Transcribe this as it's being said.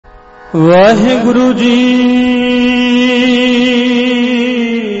वाहिगुरु जी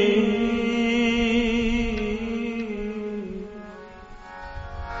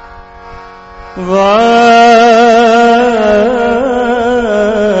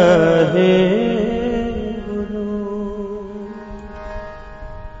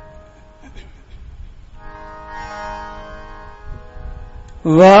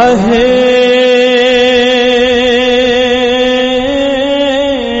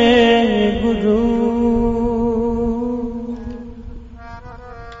वाहिगुरु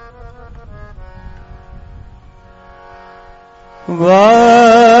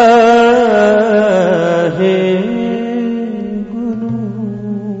वाहिगुरु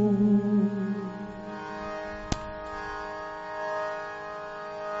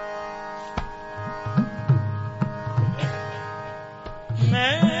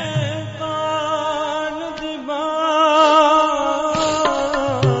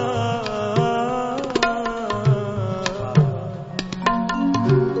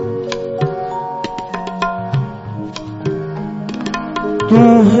तू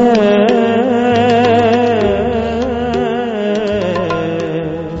है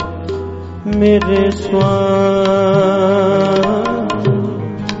मेरे स्वामी,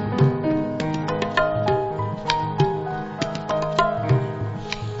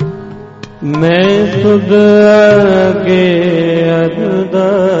 मैं तुझ आगे अरदास,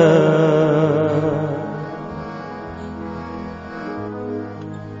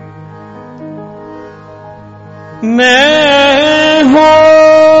 मैं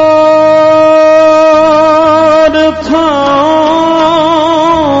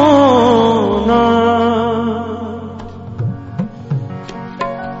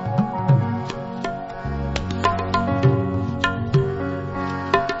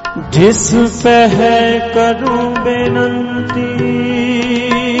जिस पे है करूं बेनंती,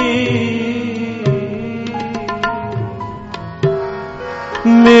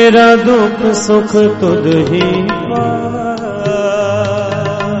 मेरा दुख सुख तुझ ही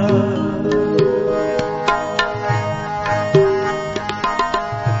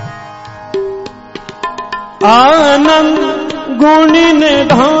आनंद गुणी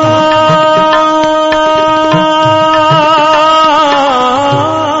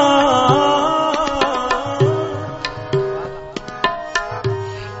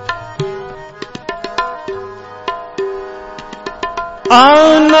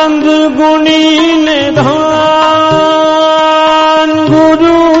आनंद गुणी निधान,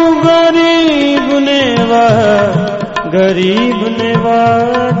 गुरु गरीब नेवा गरीब नेवा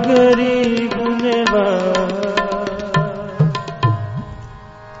गरीब नेवा,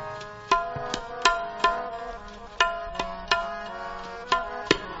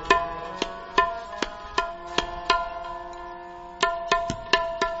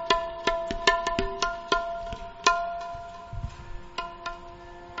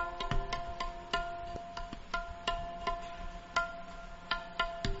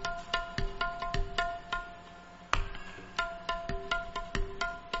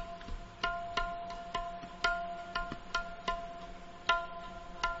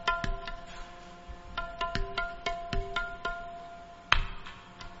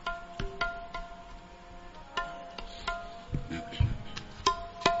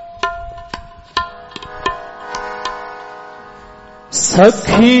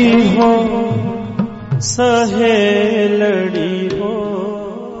 सखी हो सहेलड़ी हो,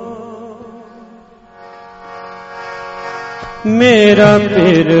 मेरा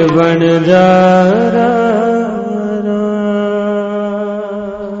पीर बन जा रहा,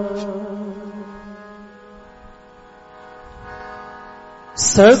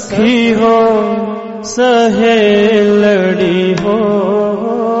 सखी हो सहेलड़ी हो,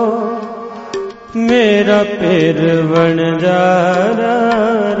 मेरा पीर बन जा रहा,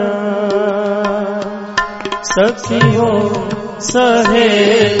 सखी हो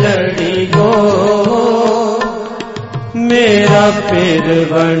सहेलड़ी हो, मेरा पीर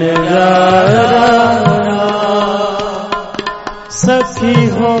बन जा रहा, सखी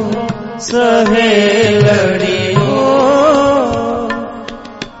हो सहेलड़ी हो,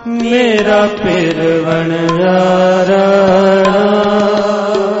 मेरा पीर बन जा रहा,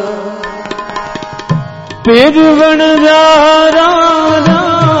 पीर बन जा रहा,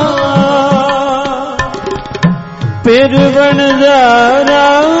 पीर बन जा रहा,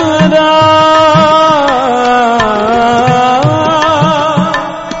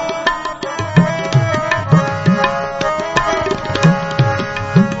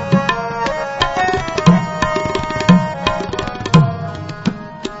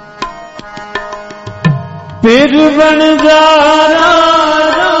 पीर बन जा रहा,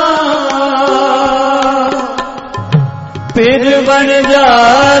 फिर बन जा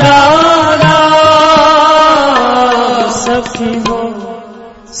सखी हो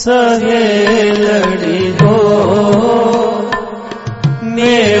सहेलड़ी हो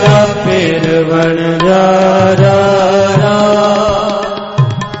मेरा फिर बन जा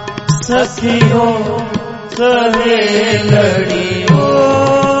सखी हो सहेलड़ी हो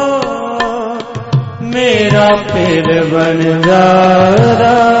मेरा फिर बन जा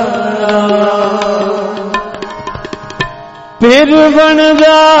फिर बन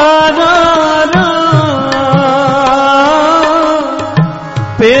जा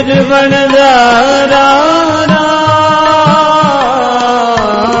फिर बन जा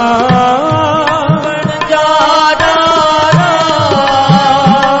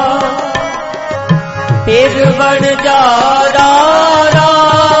फिर बन जा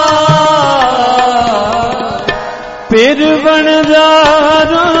फिर बन जा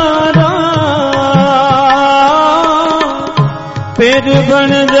फिर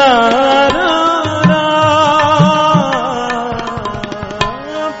बन जा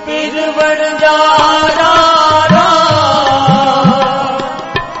फिर बन जा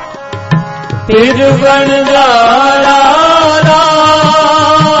फिर बन जा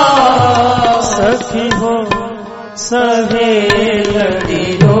सखी हो सहेलड़ी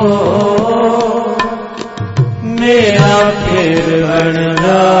हो मेरा फिर बन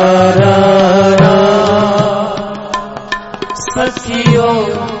जा सखी हो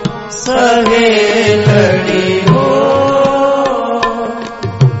सहेलड़ी हो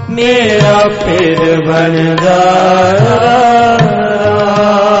मेरा फिर बन जा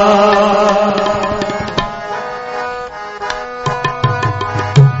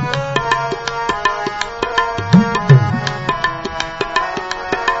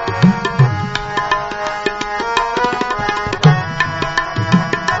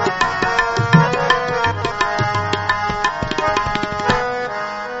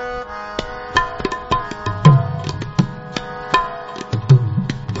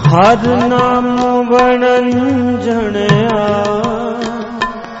हर नाम वणंजनया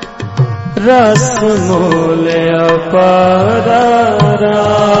रस मोल अपारा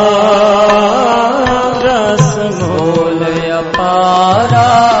रस मोल अपारा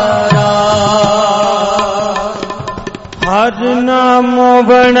हर नाम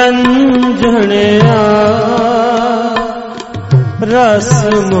वणंजनया रस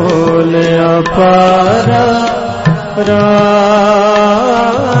मोल अपारा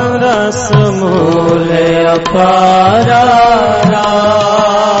रस मोल अपारा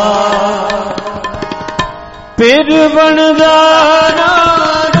फिर बन जा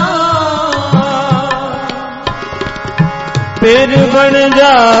फिर बन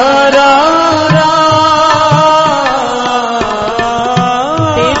जा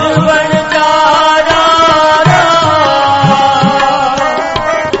फिर बन जा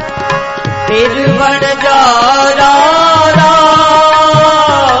फिर बन जा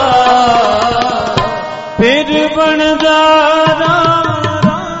फिर बन जा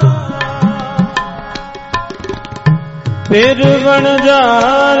फिर बन जा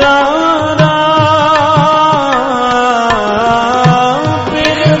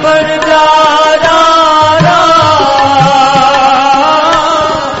फिर बन जा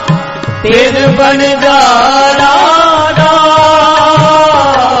फिर बन जा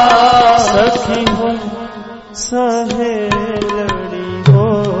सखी हो सहेलड़ी हो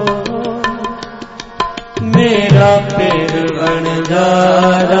मेरा फिर बन जा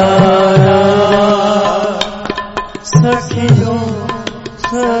सखी हो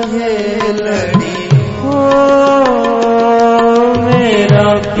सहेलड़ी हो मेरा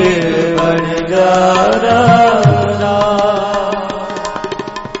फिर बन जा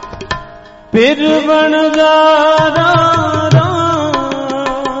फिर बन जा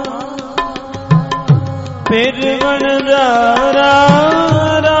फिर बन जा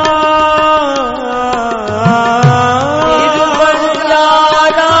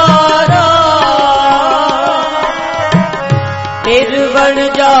फिर बन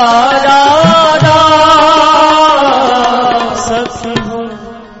जा सखी हो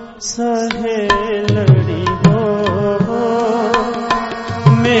सहेलड़ी हो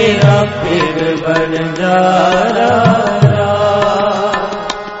मेरा फिर बन जा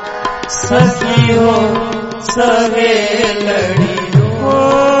सखी हो सहेलड़ी हो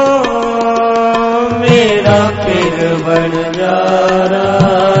मेरा फिर बन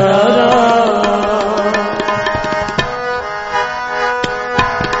जा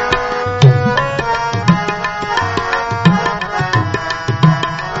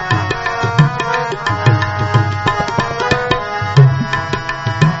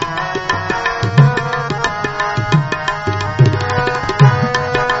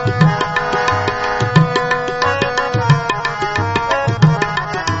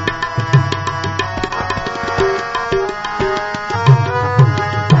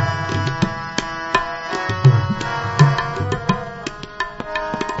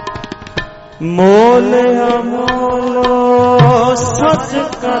मोल अमोलो सच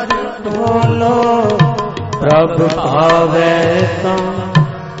कर ढोलो प्रभ पावे ता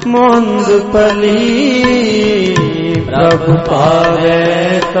मुंद पली प्रभ पावे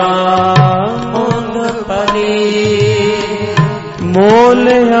ता मुंद पली मोल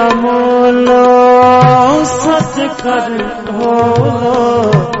अमोलो सच कर ढोलो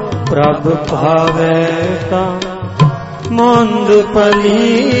प्रभ पावे ता मुंद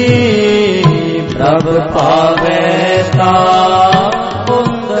पली प्रभ पावे ता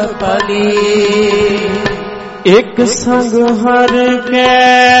मुंद पली एक संग हर के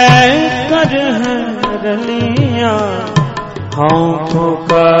कर रलियां हाँ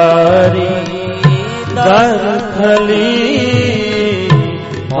पुकारी दर खली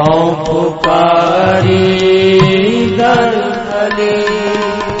हाँ पुकारी दर खली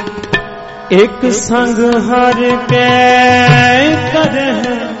एक संग हर के कर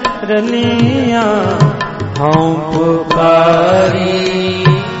रलियां हाँ पुकारी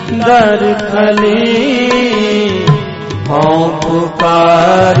दर खली हाँ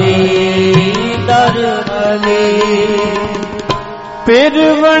पुकारी दर खली फिर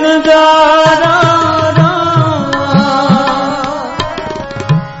वनजारा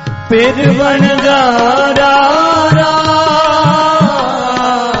फिर वनजारा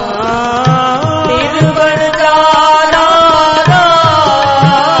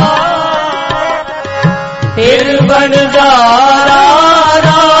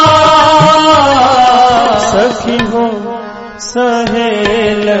सखी हो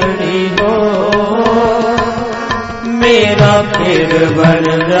सहेलड़ी हो मेरा फिर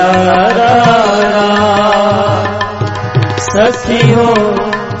बंजारा सखी हो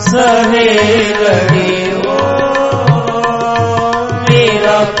सहेलड़ी हो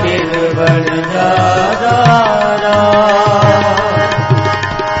मेरा फिर बंजारा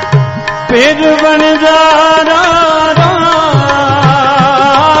फिर बंजारा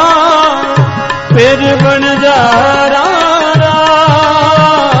फिर बंजारा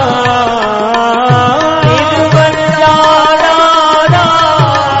फिर बंजारा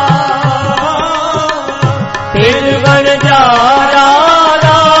फिर बंजारा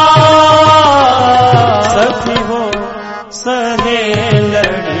सखी हो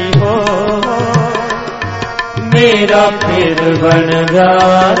सहेलड़ी हो मेरा फिर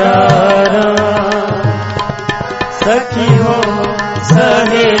बंजारा सखी हो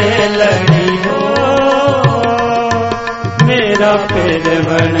सहेलड़ी हो मेरा फिर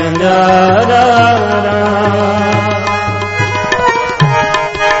बंजारा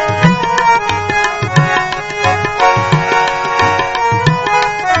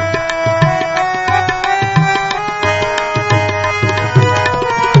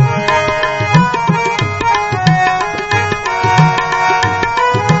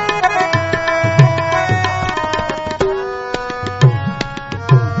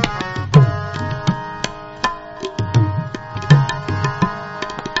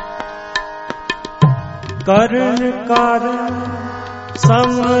करण कारण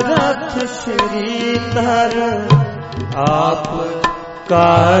समरथ श्रीधर आप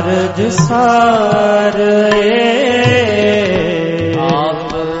कारज सार आप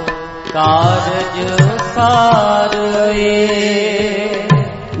कारज सार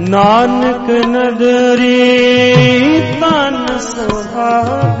नानक नदरी तन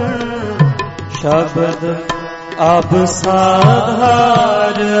सुहागन शब्द अब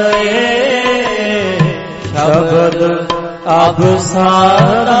साधार शब्द अब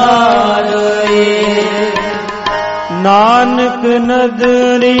साधार नानक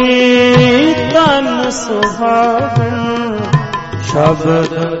नदरी तन सुहागन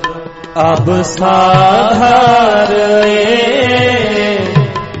शब्द अब साधार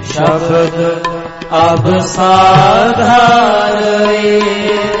शब्द अब साधार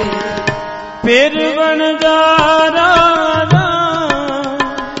फिर बंजारा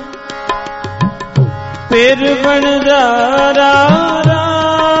फिर बंजारा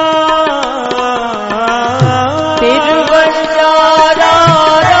फिर बंजारा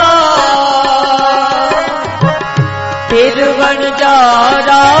फिर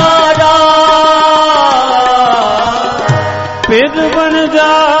बंजारा फिर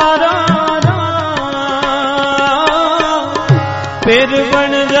बंजारा फिर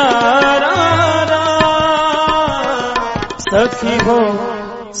बंजारा सखी हो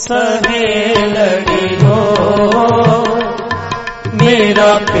सहेलड़ी हो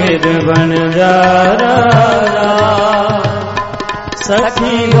मेरा फिर बंजारा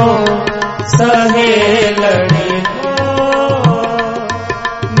सखी हो सहेलड़ी हो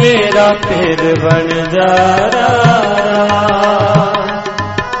मेरा फिर बंजारा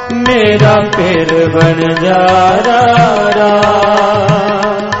मेरा फिर बन जारा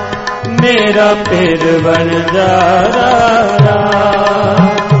मेरा फिर बन जारा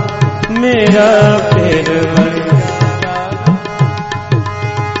मेरा फिर बन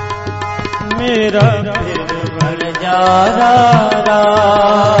मेरा फिर बन जारा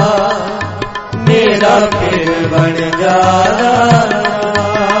मेरा फिर बन जारा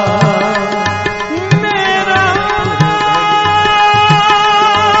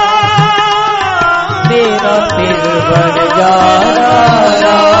मेरा फिर बन जारा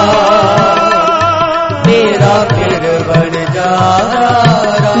मेरा फिर बन जारा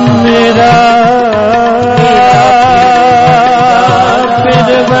मेरा फिर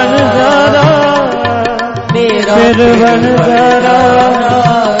बन जारा मेरा फिर बन जारा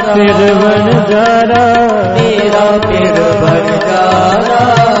फिर बन जारा मेरा फिर बन जारा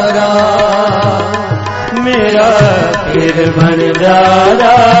मेरा फिर बन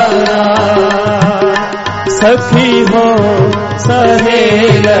जारा सखी हो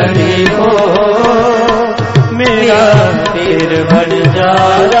सहेलनी हो मेरा फिर बन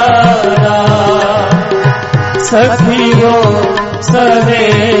जारा सखी हो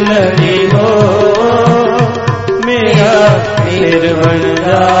सहेलनी हो मेरा फिर बन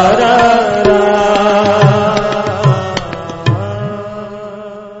जारा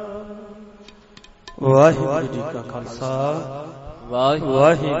वाहिगुरु जी का खालसा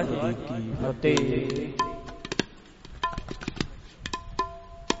वाहिगुरु जी की फतेह।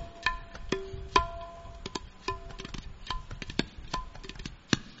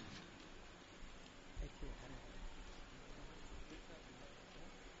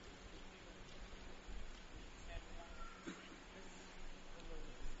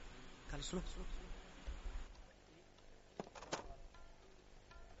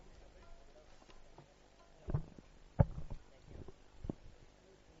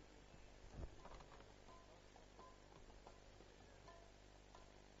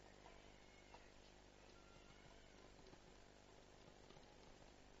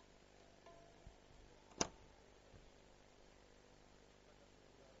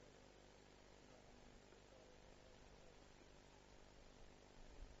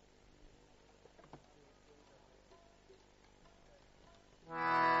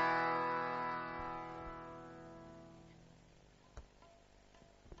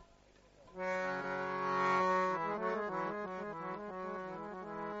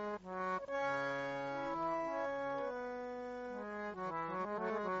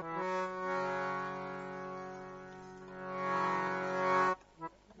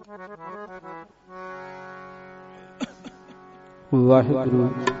 वाहिगुरु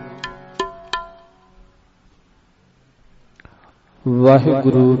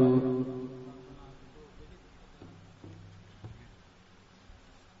वाहिगुरु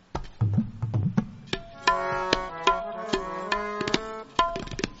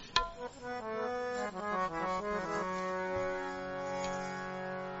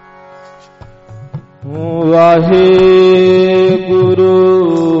वाहिगुरु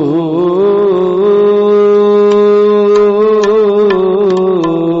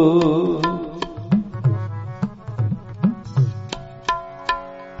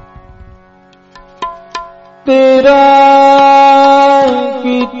तेरा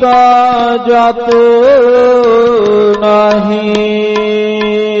कीता जातो नहीं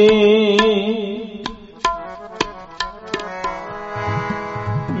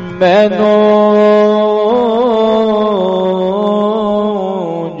मैनो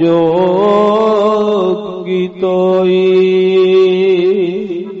जोगी तोई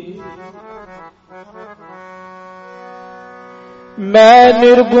मैं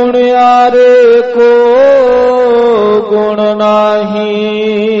निर्गुण यारे को गुण नाही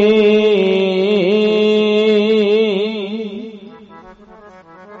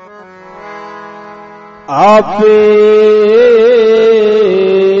आपे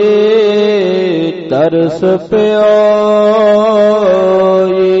तरस प्योई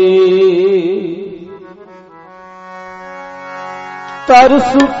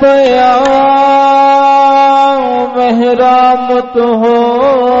तरस पया मेहरामत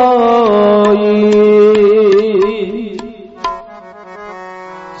होई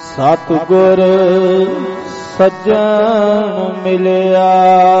सतगुर सज्जन मिलिया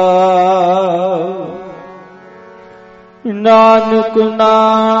नानक नाम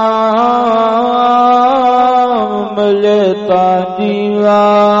मिलता जीवा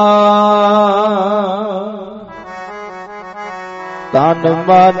तन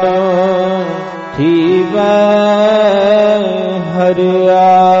मन थीवै हरिया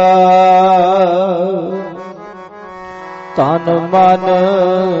ਤਨ ਮਨ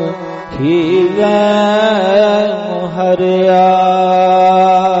ਖੀਵੈ ਮੁਹਰਿਆ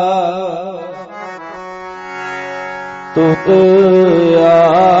ਤੁਧ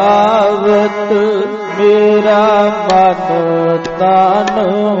ਆਵਤ ਮੇਰਾ ਮਨ ਤਨ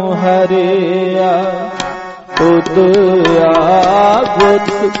ਹਰਿਆ ਤੁਧ ਆਵਤ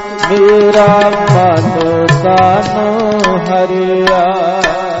ਮੇਰਾ ਮਨ ਤਨ ਹਰਿਆ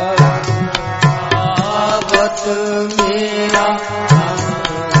ਆਵਤ ਮੇਰਾ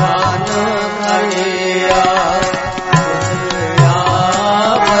ਮਨ ਹਰਿਆ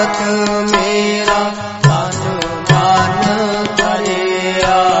ਆਵਤ ਮੇਰਾ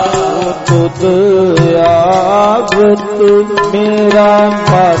ਤੁਧ ਆਵਤ ਮੇਰਾ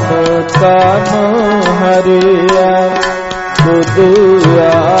ਮਨ ਤਨ ਹਰਿਆ ਤੁਧ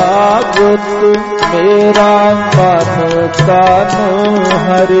ਆਵਤ ਮੇਰਾ ਮਨ ਤਨ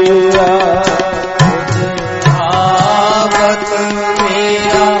ਹਰਿਆ ਆਵਤ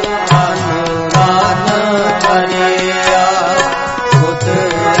ਮੇਰਾ ਮਨ ਤਨ ਹਰਿਆ ਤੁਧ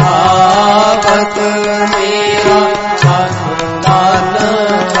ਆਵਤ ਮੇਰਾ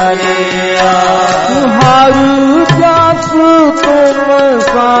ਹਰਿ ਜਸ ਤੁਮ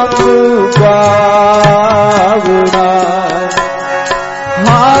ਸਭ ਗਾਵਣਾ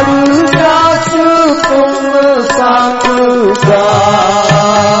ਹਰਿ ਜਸ ਤੁਮ ਸਭ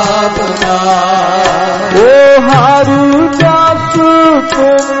ਗਾਵਣਾ ਓ ਹਰਿ ਜਸ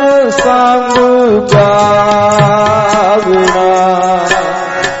ਤੁਮ ਸਭ ਗਾਵਣਾ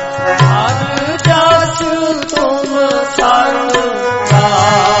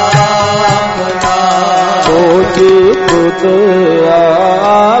ਤੁਧ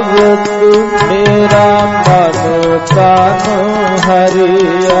ਆਵਤ ਮੇਰਾ ਮਨ ਤਨ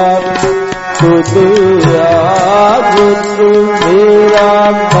ਹਰਿਆ ਤੁਧ ਆਵਤ ਮੇਰਾ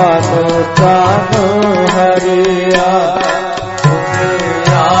ਮਨ ਤਨ ਹਰਿਆ ਤੁਧ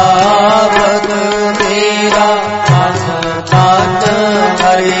ਆਵਤ ਮੇਰਾ ਮਨ ਤਨ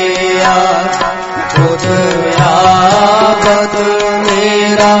ਹਰਿਆ ਤੁਧ ਆਵਤ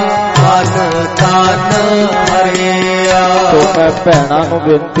ਮੇਰਾ ਮਨ ਤਨ ਹਰਿਆ। ਤੋ ਮੈਂ ਭੈਣਾਂ ਨੂੰ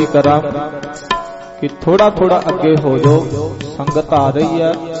ਬੇਨਤੀ ਕਰਾਂ ਕਿ ਥੋੜਾ ਥੋੜਾ ਅੱਗੇ ਹੋ ਜਾਓ, ਸੰਗਤ ਆ ਰਹੀ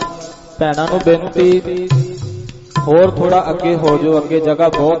ਹੈ। ਭੈਣਾਂ ਨੂੰ ਬੇਨਤੀ ਹੋਰ ਥੋੜਾ ਅੱਗੇ ਹੋ ਜਾਓ, ਅੱਗੇ ਜਗ੍ਹਾ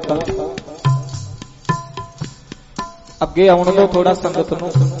ਬਹੁਤ ਹੈ, ਅੱਗੇ ਆਉਣ ਦਿਓ ਥੋੜਾ ਸੰਗਤ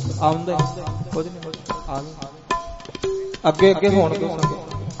ਨੂੰ। ਆਉਂਦੇ ਕੁਝ ਨਹੀਂ ਆ ਅੱਗੇ ਅੱਗੇ ਹੋਣ ਦਿਓ ਸੰਗਤ।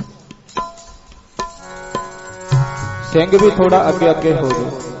 ਸਿੰਘ ਵੀ ਥੋੜਾ ਅੱਗੇ ਅੱਗੇ ਹੋ ਜਾਓ,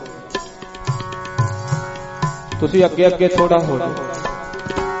 ਤੁਸੀਂ ਅੱਗੇ ਅੱਗੇ ਥੋੜਾ ਹੋ ਜਾਓ।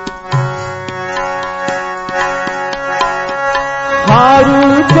 ਹਰਿ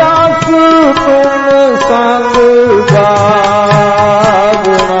ਜਸ ਤੁਮ ਸੰਗ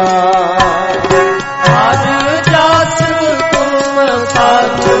ਗਾਵਣਾ ਹਰਿ ਜਸ ਤੁਮ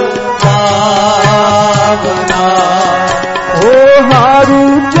ਸੰਗ ਗਾਵਣਾ ਓ ਹਰਿ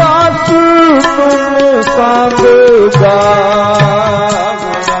ਜਸ ਤੁਮ ਸੰਗ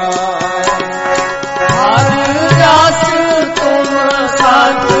ਗਾਵਣਾ ਹਰਿ ਜਸ ਤੁਮ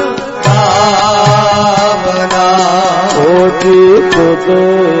ਸੰਗ ਗਾਵਣਾ ਓ ਜੀ ਤੁਧ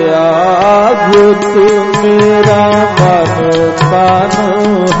ਆਵਤ ਮੇਰਾ ਮਨ ਤਨ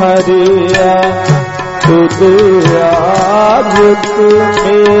ਹਰਿਆ ਤੁਧ ਆਵਤ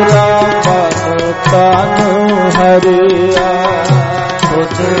ਮੇਰਾ ਮਨ ਤਨ ਹਰਿਆ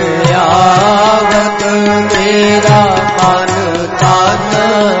ਤੁਧ ਆਵਤ ਮੇਰਾ ਮਨ ਤਨ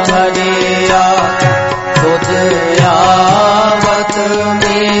ਹਰਿਆ ਤੁਧ ਆਵਤ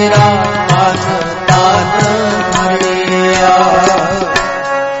ਮੇਰਾ ਮਨ ਤਨ ਹਰਿਆ।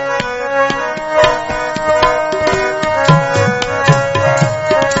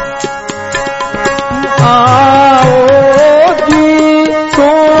 ਆਓ ਜੀ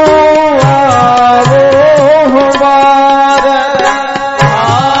ਤੂੰ ਆਵੋ ਹਮਾਰੇ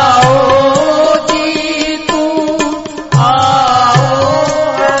ਆਓ ਜੀ ਤੂੰ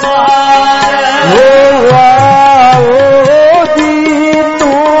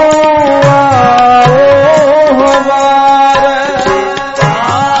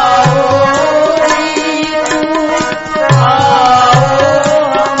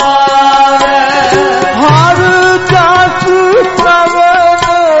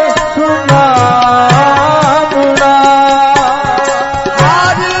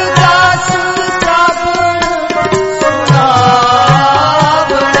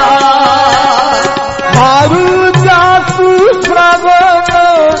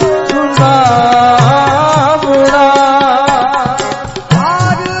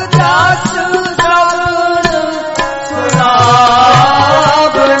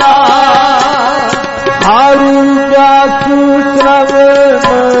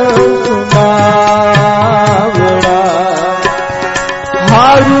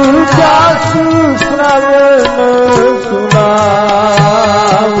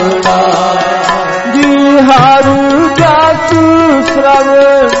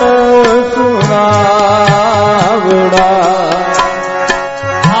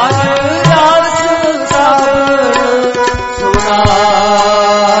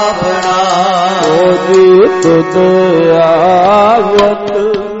ਤੁਧ ਆਵਤ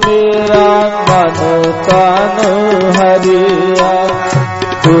ਮੇਰਾ ਮਨ ਤਨ ਹਰਿਆ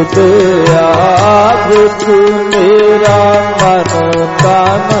ਤੁਧ ਆਵਤ ਮੇਰਾ ਮਨ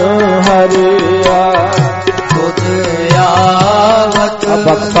ਤਨ ਹਰਿਆ ਤੁਧ ਆਵਤ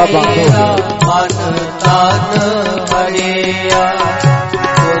ਮੇਰਾ ਮਨ ਤਨ ਹਰਿਆ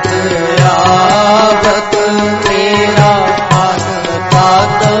ਤੁਧ ਆਵਤ ਮੇਰਾ ਮਨ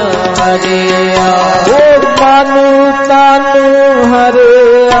ਤਨ ਹਰਿਆ ਮਨ ਤਨ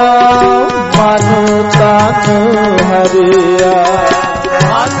ਹਰਿਆ ਮਨ ਤਨ ਹਰਿਆ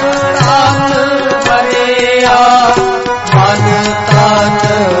ਮਨ ਤਨ ਹਰਿਆ ਮਨ ਤਨ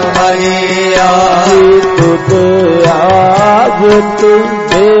ਹਰਿਆ ਤੁਧ ਆਵਤ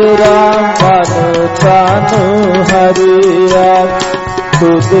ਮੇਰਾ ਮਨ ਤਨ ਹਰਿਆ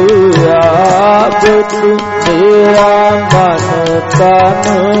ਤੁਧ ਆਵਤ ਮੇਰਾ ਮਨ ਤਨ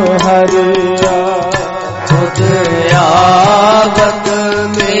ਹਰਿਆ ਤੁਧ ਆਵਤ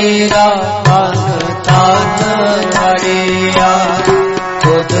ਮੇਰਾ ਮਨ ਤਨ ਹਰਿਆ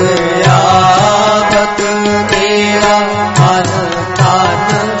ਤੁਧ ਆਵਤ ਮੇਰਾ ਮਨ ਤਨ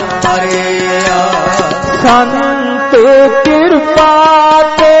ਹਰਿਆ ਸੰਤ ਕਿਰਪਾ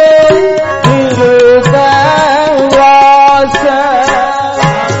ਤੇ ਹਿਰਦੈ ਵਾਸ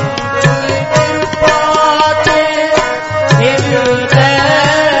ਕਿਰਪਾ ਤੇ ਹਿਰਦੈ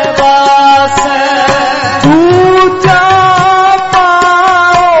ਵਾਸ ਦੂਜਾ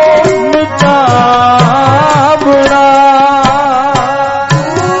ਪਾਉ ਮਿਟਾਵਣਾ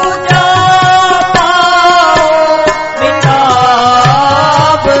ਦੂਜਾ ਪਾਉ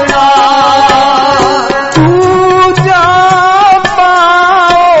ਮਿਟਾਵਣਾ ਦੂਜਾ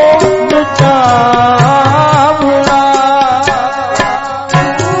ਪਾਉ ਮਿਟਾਵਣਾ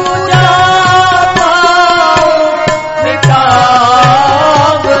ਦੂਜਾ ਪਾਉ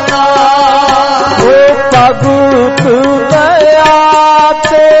ਮਿਟਾਵਣਾ ਓ ਭਗਤ ਦਇਆ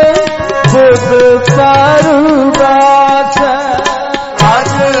ਤੇ ਖੁਦ ਸਰਵਾਸ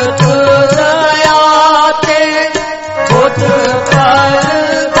ਭਗਤ ਦਇਆ ਤੇ ਖੁਦ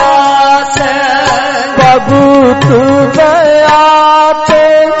ਪਰਵਾਸ ਭਗਤ ਦਇਆ ਤੇ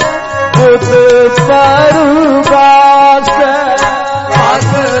ਖੁਦ ਸਰਵਾਸ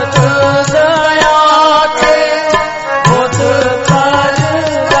ਭਗਤ ਦਇਆ ਤੇ ਖੁਦ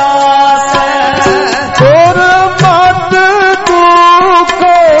ਪਰਵਾਸ ਗੁਰਮਤਿ ਦੁਖ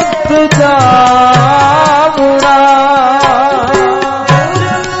ਜਾਵਣਾ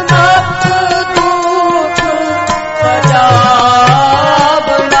ਗੁਰਮਤਿ ਦੁਖ ਪਜਾਵਣਾ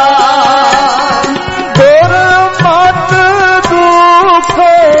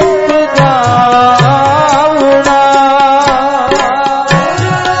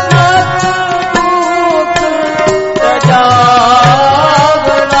ਗੁਰਮਤਿ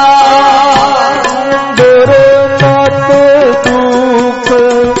ਦੁਖ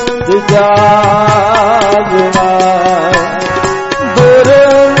ਜਾਵਣਾ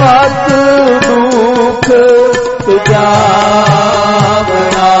ਗੁਰਮਤਿ ਦੁਖ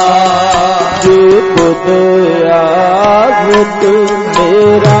ਜਾਵਣਾ ਜੇ ਤੁਧ ਆਵਤ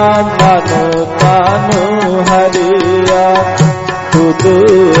ਮੇਰਾ ਮਨ ਤਨ ਹਰਿਆ ਤੁਧ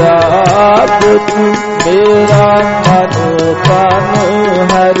ਆਵਤ ਮੇਰਾ ਮਨ ਤਨ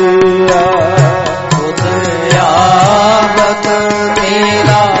ਹਰਿਆ ਤੁਧ ਆਵਤ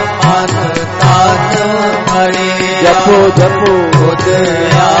ਮੇਰਾ ਮਨ ਤਨ ਹਰਿਆ ਜਪੋ ਜਪੋ ਤੁਧ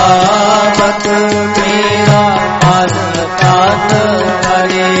ਆਵਤ ਮੇਰਾ ਮਨ ਤਨ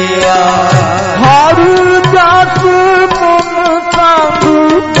ਹਰਿਆ ਹਰ ਜਸ ਮਨ ਸੰਗ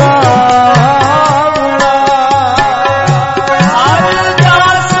ਗਾਵਣਾ ਹਰ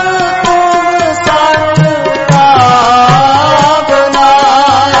ਜਸ ਤੁਮ ਸੰਗ ਗਾਵਣਾ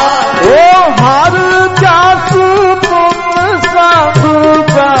ਓ ਹਰ ਜਸ ਮਨ ਸੰਗ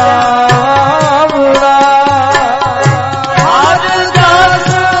ਗਾਵਣਾ ਹਰ ਜਸ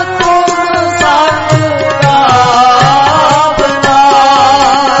ਤੁਮ ਸੰਗ ਗਾਵਣਾ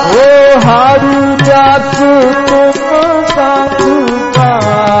ਓ ਹਰ ਜਸ ਤੁਮ ਸੰਗ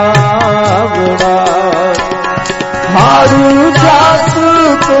ਗਾਵਣਾ ਹਰ ਜਸ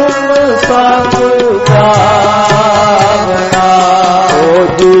ਤੁਮ ਸੰਗ ਗਾਵਣਾ ਓ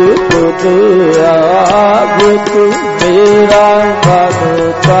ਜੀ ਤੁਧ ਆਵਤ ਮੇਰਾ ਮਨ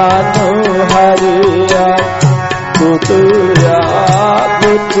ਤਨ ਹਰਿਆ ਤੁਧ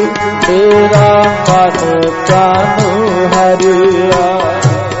ਆਵਤ ਮੇਰਾ ਮਨ ਤਨ ਹਰਿਆ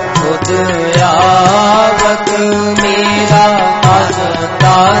ਤੁਧ ਆਵਤ ਮੇਰਾ ਮਨ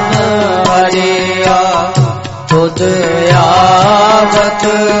ਤਨ ਹਰਿਆ ਤੁਧ ਆਵਤ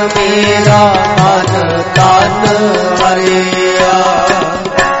ਮੇਰਾ ਮਨ ਤਨ ਹਰਿਆ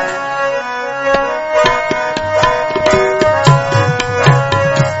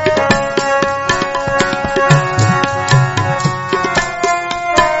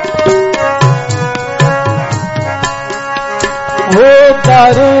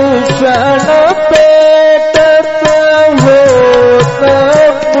दर्शन पेटत होत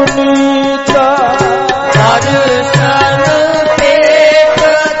पुनीता दर्शन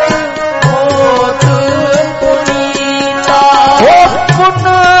पेटत होत पुनीता हो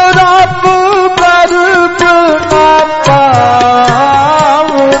पुनरप गर्भ न पावना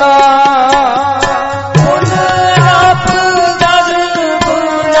पुनरप गर्भ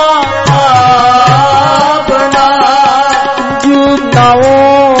न पावना जिनाओ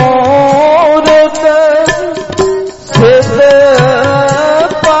रत सिद्ध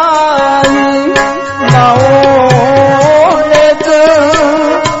पाई नाओ नित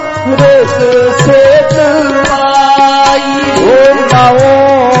रस सिद्ध पाई ओ नाओ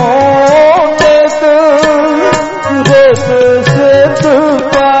नित रस सिद्ध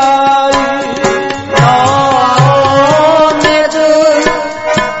पाई निज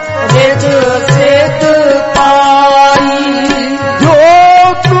निज सिद्ध पाई जो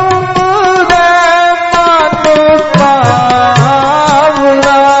तुमरे मन पावना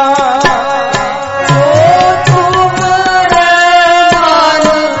जो तुमरे मन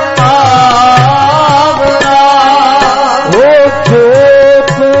पावना हो जो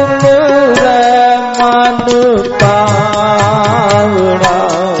तुमरे मन पावना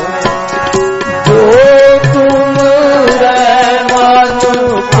जो तुमरे मन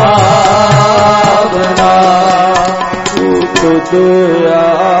पावना तुद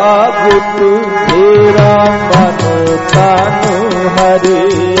आगुत मेरा मन तन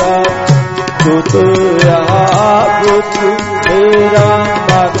हरिया तुद आगुत मेरा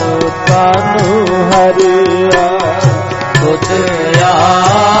मन तन हरिया तुझ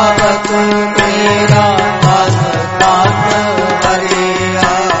आवत मेरा मन तन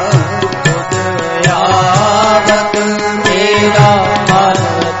हरिया तुझ आवत मेरा मन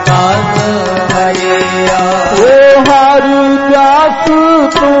तन हरिया ओ हरि दास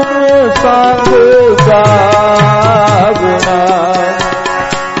तुम संग गावना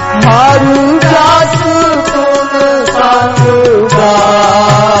हरि दास तुम संग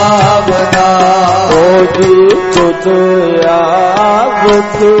गावना ओ जी तुझ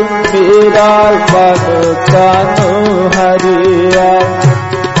आगत मेरा मन तन हरिया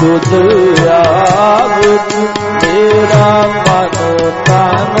तुझ आगत मेरा मन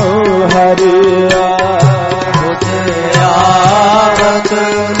तन हरिया तुझ आवत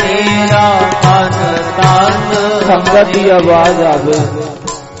मेरा मन तन संगत की आवाज आवे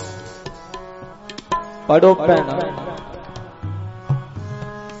पढ़ो पैना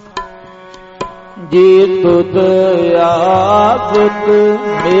जी तुद आगत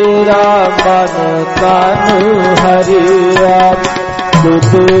मेरा मन तन हरिया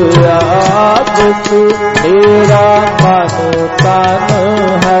तुद आगत मेरा मन तन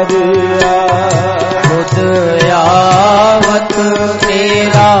हरिया तुझ आवत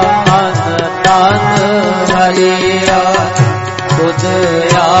मेरा मन तन हरिया तुझ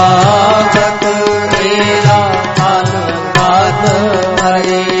आवत मेरा मन तन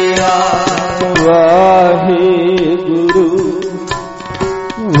हरिया वाहे गुरु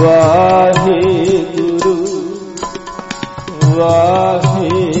वाहे गुरु वाहे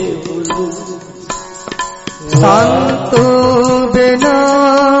गुरु संत बिना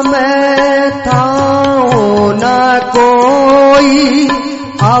मैं थाऊं न कोई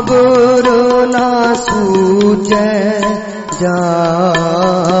अबर न सूझे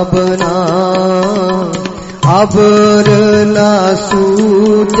जाबना अबर न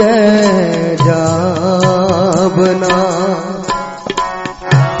सूझे जाबना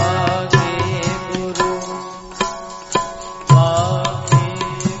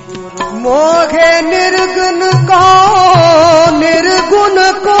मोघे निर्गुण को निर्गुण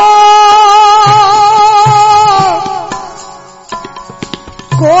को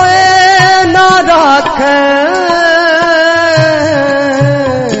कोई न रखे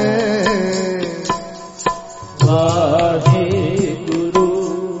वाहे गुरु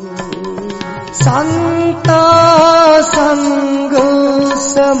संत संग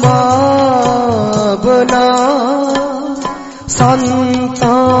समावना संत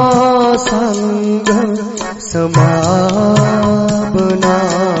संग समावना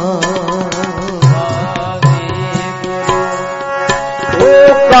ओ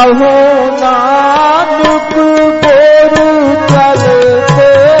कहो नानक बोरु चलते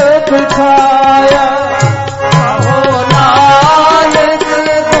दिखाया कहो नानक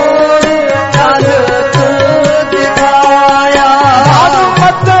बोरु चलते दिखाया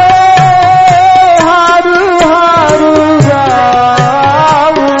हनुमत हर हर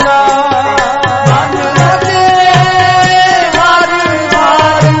रावणा हनुमत हर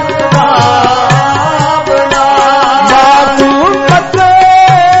हर रावणा हनुमत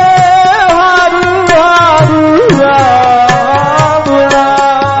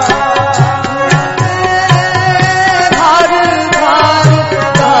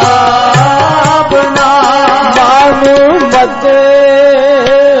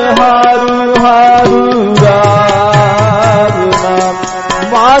ਹਾਰੂ ਹਾਰੂ ਰਾਮ ਨਾਮ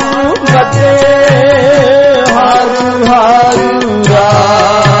ਮਨ ਰਤੇ ਹਾਰੂ ਹਾਰੂ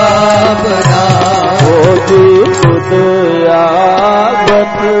ਰਾਮ ਨਾਮ ਹੋ ਜੀ ਤੁਧ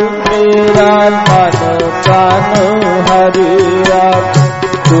ਆਵਤ ਮੇਰਾ ਮਨ ਤਨ ਹਰਿਆ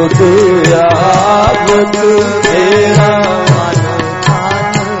ਤੁਧ ਆਵਤ ਮੇਰਾ ਮਨ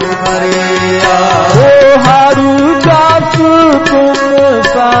ਤਨ ਹਰਿਆ ਓ ਹਾਰੂ ਜਸ ਤੁਮ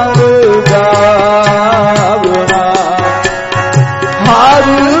ਸੰਗ ਗਾਵਨਾ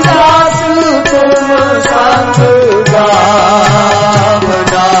ਹਾਰੂ ਜਸ ਤੁਮ ਸੰਗ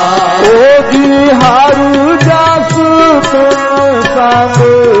ਗਾਵਨਾ ਓ ਜੀ ਹਾਰੂ ਜਸ ਤੁਮ ਸੰਗ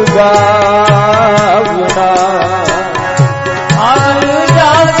ਗਾਵਨਾ ਹਾਰੂ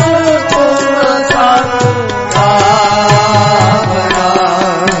ਜਸ ਤੁਮ ਸੰਗ ਗਾਵਨਾ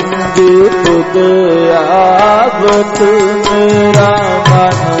ਜੀ ਤੁਧ ਆਵਤ ਮੇਰਾ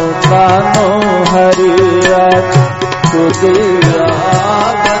ਮਨ ਤਨ ਹਰਿਆ ਤੁਧ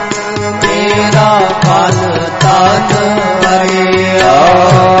ਆਵਤ ਮੇਰਾ ਮਨ ਤਨ ਹਰਿਆ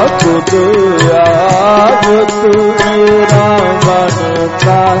ਤੁਧ ਆਵਤ ਮੇਰਾ ਮਨ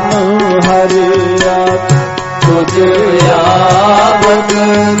ਤਨ ਹਰਿਆ ਤੁਧ ਆਵਤ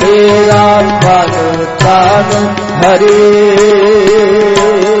ਮੇਰਾ ਮਨ ਤਨ ਹਰਿਆ।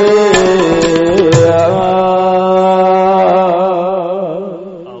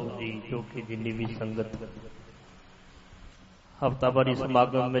 ਹਫ਼ਤਾਵਾਰੀ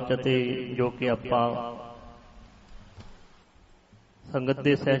ਸਮਾਗਮ ਵਿੱਚ ਅਤੇ ਜੋ ਕਿ ਆਪਾਂ ਸੰਗਤ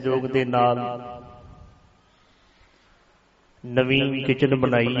ਦੇ ਸਹਿਯੋਗ ਦੇ ਨਾਲ ਨਵੀਂ ਕਿਚਨ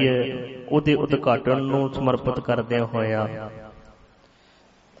ਬਣਾਈ ਹੈ, ਉਹਦੇ ਉਦਘਾਟਨ ਨੂੰ ਸਮਰਪਿਤ ਕਰਦਿਆਂ ਹੋਇਆ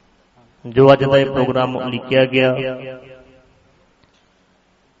ਜੋ ਅੱਜ ਦਾ ਇਹ ਪ੍ਰੋਗਰਾਮ ਉਲੀਕਿਆ ਗਿਆ।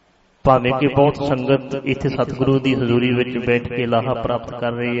 ਭਾਵੇਂ ਕਿ ਬਹੁਤ ਸੰਗਤ ਇੱਥੇ ਸਤਿਗੁਰੂ ਦੀ ਹਜ਼ੂਰੀ ਵਿੱਚ ਬੈਠ ਕੇ ਲਾਹਾ ਪ੍ਰਾਪਤ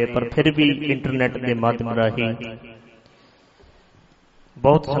ਕਰ ਰਹੀ ਹੈ, ਪਰ ਫਿਰ ਵੀ ਇੰਟਰਨੈਟ ਦੇ ਮਾਧਿਅਮ ਰਾਹੀਂ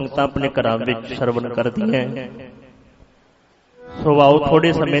ਬਹੁਤ ਸੰਗਤਾਂ ਆਪਣੇ ਘਰਾਂ ਵਿੱਚ ਸਰਵਣ ਕਰਦੀਆਂ। ਸੋ ਆਓ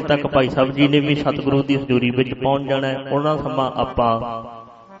ਥੋੜੇ ਸਮੇਂ ਤੱਕ ਭਾਈ ਸਾਹਿਬ ਜੀ ਨੇ ਵੀ ਸਤਿਗੁਰੂ ਦੀ ਹਜ਼ੂਰੀ ਵਿੱਚ ਪਹੁੰਚ ਜਾਣਾ ਹੈ। ਉਹਨਾਂ ਸਮਾਂ ਆਪਾਂ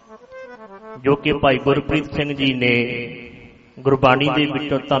ਜੋ ਕਿ ਭਾਈ ਗੁਰਪ੍ਰੀਤ ਸਿੰਘ ਜੀ ਨੇ ਗੁਰਬਾਣੀ ਦੇ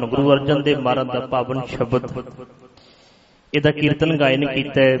ਵਿੱਚੋਂ ਧੰਨ ਗੁਰੂ ਅਰਜਨ ਦੇਵ ਮਹਾਰਾਜ ਦਾ ਪਾਵਨ ਸ਼ਬਦ ਇਹਦਾ ਕੀਰਤਨ ਗਾਇਨ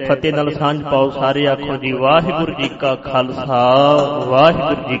ਕੀਤਾ ਹੈ। ਫਤਿਹ ਨਾਲ ਸਾਂਝ ਪਾਓ ਸਾਰੇ, ਆਖੋ ਜੀ ਵਾਹਿਗੁਰੂ ਜੀ ਕਾ ਖਾਲਸਾ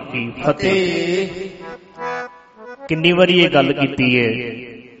ਵਾਹਿਗੁਰੂ ਜੀ ਕੀ ਫਤਿਹ। ਕਿੰਨੀ ਵਾਰੀ ਇਹ ਗੱਲ ਕੀਤੀ ਹੈ,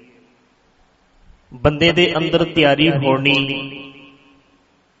 ਬੰਦੇ ਦੇ ਅੰਦਰ ਤਿਆਰੀ ਹੋਣੀ,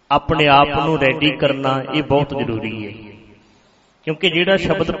 ਆਪਣੇ ਆਪ ਨੂੰ ਰੈਡੀ ਕਰਨਾ, ਇਹ ਬਹੁਤ ਜ਼ਰੂਰੀ ਹੈ। ਕਿਉਂਕਿ ਜਿਹੜਾ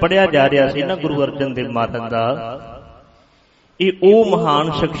ਸ਼ਬਦ ਪੜ੍ਹਿਆ ਜਾ ਰਿਹਾ ਸੀ ਨਾ ਗੁਰੂ ਅਰਜਨ ਦੇਵ ਮਹਾਰਾਜ ਦਾ, ਇਹ ਉਹ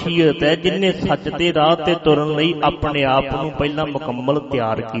ਮਹਾਨ ਸ਼ਖਸੀਅਤ ਹੈ ਜਿਹਨੇ ਸੱਚ ਦੇ ਰਾਹ ਤੇ ਤੁਰਨ ਲਈ ਆਪਣੇ ਆਪ ਨੂੰ ਪਹਿਲਾਂ ਮੁਕੰਮਲ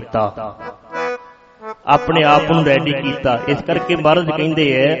ਤਿਆਰ ਕੀਤਾ, ਆਪਣੇ ਆਪ ਨੂੰ ਰੈਡੀ ਕੀਤਾ। ਇਸ ਕਰਕੇ ਮਹਾਰਾਜ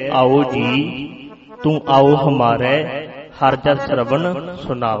ਕਹਿੰਦੇ ਹੈ, ਆਓ ਜੀ ਤੂੰ ਆਓ ਹਮਾਰੇ ਹਰ ਜਸ ਸਰਵਣ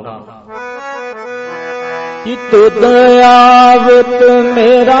ਸੁਨਾਓ। ਕਿ ਤੁਧ ਆਵਤ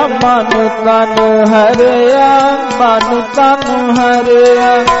ਮੇਰਾ ਮਨ ਤਨ ਹਰਿਆ, ਮਨ ਤਨ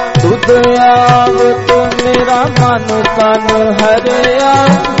ਹਰਿਆ ਤੁਧ ਆਵਤ ਮੇਰਾ ਮਨ ਤਨ ਹਰਿਆ,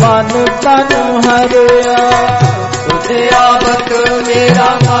 ਮਨ ਤਨ ਹਰਿਆ ਤੁਧ ਆਵਤ ਮੇਰਾ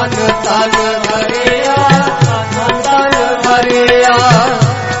ਮਨ ਤਨ ਹਰਿਆ, ਮਨ ਤਨ ਹਰਿਆ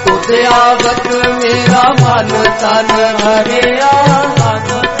ਤੁਧ ਆਵਤ ਮੇਰਾ ਮਨ ਤਨ ਹਰਿਆ, ਮਨ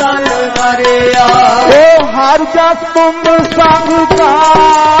ਤਨ ਹਰਿਆ ਓ ਹਰ ਜਸ ਤੁਮ ਸੰਗ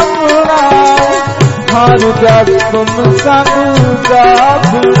ਗਾਵਣਾ, ਹਰ ਜਸ ਤੁਮ ਸੰਗ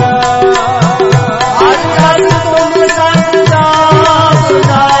ਗਾਵਣਾ, ਹਰ ਜਸ ਤੁਮ ਸੰਗ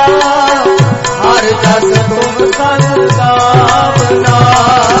ਗਾਵਣਾ, ਹਰ ਜਸ ਤੁਮ ਸੰਗ ਗਾਵਣਾ।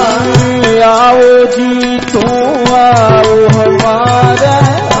 ਆਓ ਜੀ ਤੂੰ ਆਓ ਹਮਾਰੇ,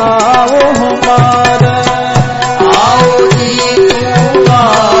 ਆਓ ਹਮਾਰੇ, ਆਓ ਜੀ ਤੂੰ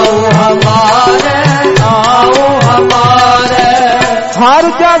ਆਓ ਹਮਾਰੇ, ਆਓ ਹਮਾਰੇ ਹਰ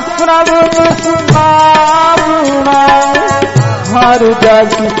ਜਸ ਪ੍ਰਭਨ ਸੁਨਾਵਣਾ, ਹਰ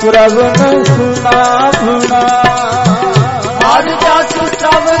ਜਸ ਪ੍ਰਭਨ ਸੁਨਾਵਣਾ, ਹਰ ਜਸ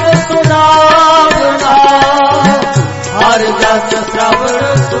ਪ੍ਰਭਨ ਸੁਨਾਵਣਾ, ਹਰ ਜਸ ਪ੍ਰਭਨ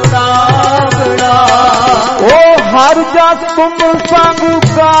ਸੁਨਾਵਣਾ ਓ ਹਰ ਜਸ ਤੁਮ ਸੰਗ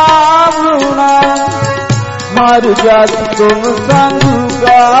ਗਾਵਣਾ, ਹਰ ਜਸ ਤੁਮ ਸੰਗ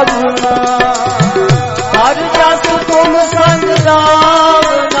ਗਾਵਣਾ, ਹਰ ਜਸ ਤੁਮ ਸੰਗ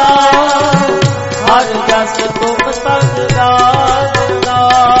ਗਾਵਣਾ, ਹਰ ਜਸ ਤੁਮ ਸੰਗ ਗਾਵਣਾ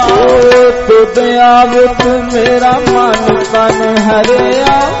ਓ ਤੁਧ ਆਵਤ ਮੇਰਾ ਮਨ ਤਨ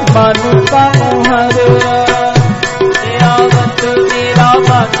ਹਰਿਆ, ਮਨ ਤਨ ਹਰਿਆ ਆਵਤ ਮੇਰਾ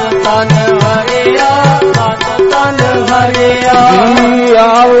ਮਨ ਤਨ ਹਰਿਆ, ਮਨ ਤਨ ਹਰਿਆ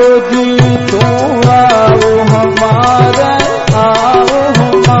आओ जी तू आओ हमारे, आओ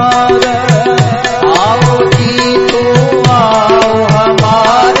हमारे, आओ जी तू आओ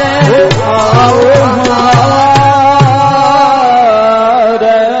हमारे, आओ हमारे।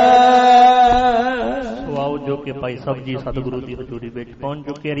 ਸੋ ਆਓ ਜੋ ਕਿ ਭਾਈ ਸਾਹਿਬ ਜੀ ਸਤਿਗੁਰੂ ਦੀ ਹਜ਼ੂਰੀ ਵਿੱਚ ਪਹੁੰਚ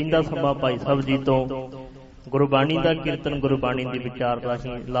ਚੁੱਕੇ। ਰਹਿੰਦਾ ਸਮਾਂ ਭਾਈ ਸਾਹਿਬ ਜੀ ਤੋਂ ਗੁਰਬਾਣੀ ਦਾ ਕੀਰਤਨ, ਗੁਰਬਾਣੀ ਦੀ ਵਿਚਾਰ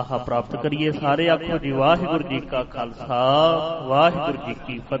ਰਾਹੀਂ ਲਾਹਾ ਪ੍ਰਾਪਤ ਕਰੀਏ। ਸਾਰੇ ਆਖੋ ਜੀ ਵਾਹਿਗੁਰੂ ਜੀ ਕਾ ਖਾਲਸਾ, ਵਾਹਿਗੁਰੂ ਜੀ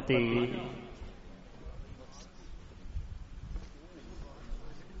ਕੀ ਫਤਿਹ।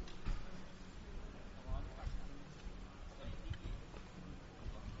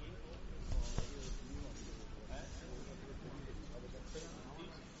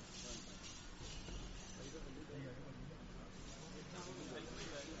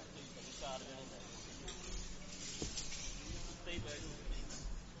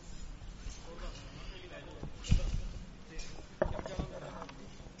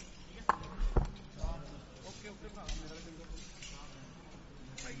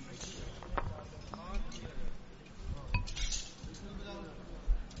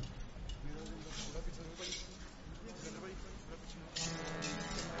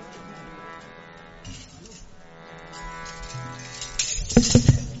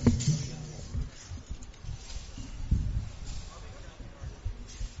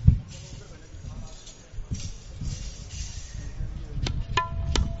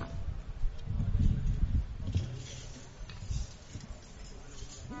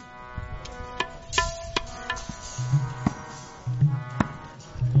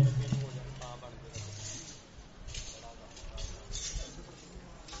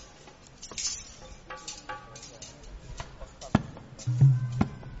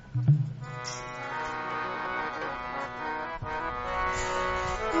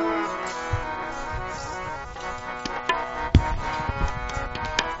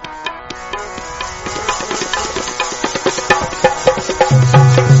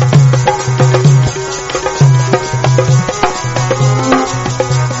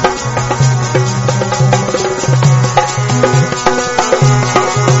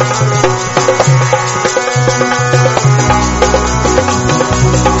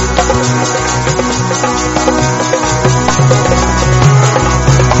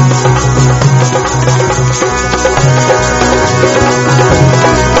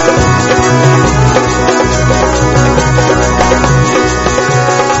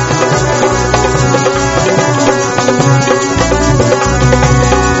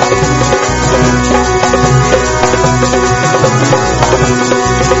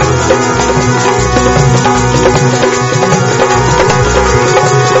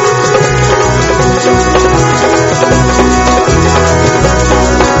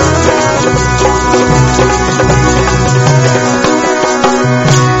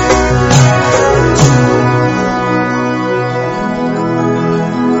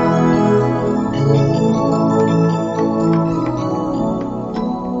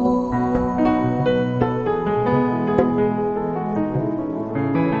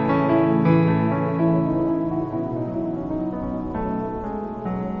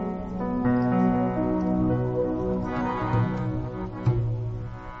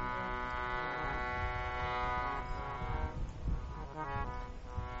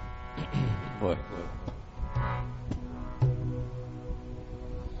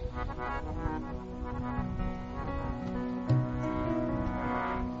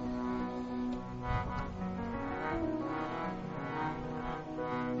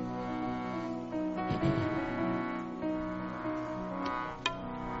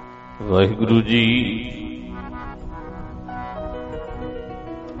 ਵਾਹਿਗੁਰੂ ਜੀ।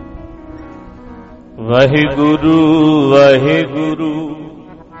 ਵਾਹਿਗੁਰੂ ਵਾਹਿਗੁਰੂ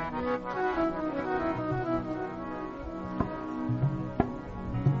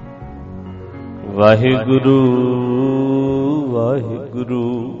ਵਾਹਿਗੁਰੂ ਵਾਹਿਗੁਰੂ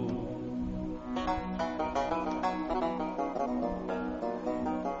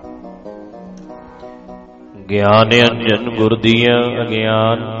ਗਿਆਨ ਅੰਜਨ ਗੁਰ ਦੀਆਂ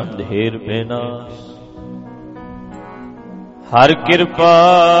ਅਗਿਆਨ ਅੰਧੇਰ ਬਿਨਾਸ਼ ਹਰ ਕਿਰਪਾ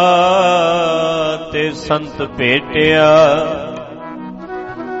ਤੇ ਸੰਤ ਭੇਟਿਆ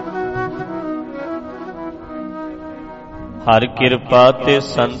ਹਰ ਕਿਰਪਾ ਤੇ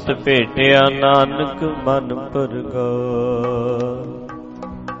ਸੰਤ ਭੇਟਿਆ ਨਾਨਕ ਮਨ ਪਰਗਾ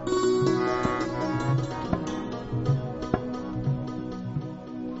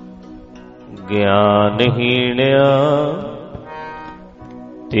ਗਿਆਨਹੀਣਿਆ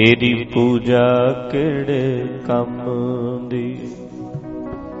ਤੇਰੀ ਪੂਜਾ ਕਿਹੜੇ ਕੰਮ ਦੀ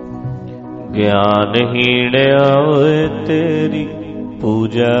ਗਿਆਨਹੀਣਿਆ ਓਏ ਤੇਰੀ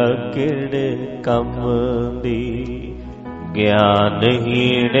ਪੂਜਾ ਕਿਹੜੇ ਕੰਮ ਦੀ।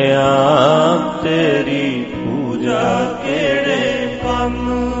 ਗਿਆਨਹੀਣਿਆ ਤੇਰੀ ਪੂਜਾ ਕਿਹੜੇ ਕੰਮ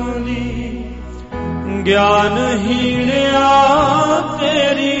ਦੀ। ਗਿਆਨਹੀਣਿਆ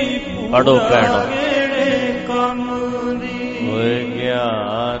ਤੇਰੀ ਪੜੋ ਭੈਣੋ ਕਿਹੜੇ ਕੰਮ ਦੀ। ਓਏ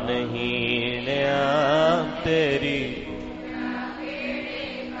ਗਿਆਨਹੀਣਿਆ ਤੇਰੀ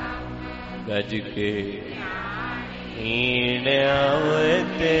ਗਜ ਕੇ ਹੀਣਿਆ ਓਏ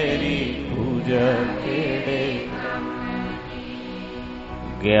ਤੇਰੀ ਪੂਜਾ ਕਿਹੜੇ।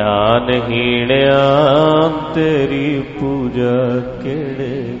 ਗਿਆਨਹੀਣਿਆ ਤੇਰੀ ਪੂਜਾ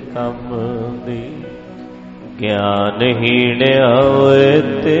ਕਿਹੜੇ ਕੰਮ ਦੀ। ਗਿਆਨਹੀਣਿਆ ਓਏ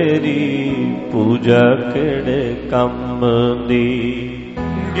ਤੇਰੀ ਪੂਜਾ ਕਿਹੜੇ ਕੰਮ ਦੀ।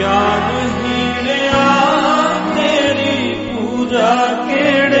 ਗਿਆਨਹੀਣਿਆ ਤੇਰੀ ਪੂਜਾ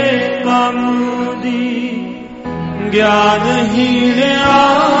ਕਿਹੜੇ ਕੰਮ ਦੀ। ਗਿਆਨਹੀਣਿਆ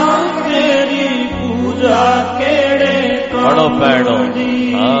ਤੇਰੀ ਪੂਜਾ ਕਿਹੜੇ ਕੰਮ ਪੜੋ ਭੈਣੋ ਦੀ।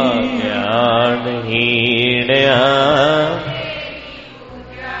 ਹਾਂ ਗਿਆਨਹੀਣਿਆ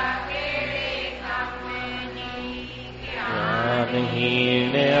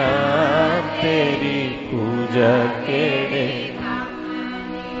ਗਿਆਨਹੀਣਿਆ ਤੇਰੀ ਪੂਜਾ ਕਿਹੜੇ।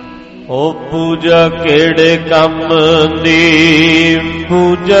 ਓ ਪੂਜਾ ਕਿਹੜੇ ਕੰਮ ਦੀ।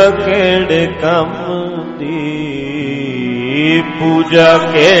 ਪੂਜਾ ਕਿਹੜੇ ਕੰਮ ਦੀ। ਪੂਜਾ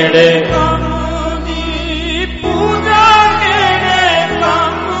ਕਿਹੜੇ ਕੰਮ ਦੀ। ਪੂਜਾ ਕਿਹੜੇ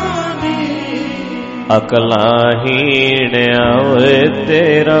ਕੰਮ ਦੀ। ਅਕਲਾਹੀਣਿਆ ਓਏ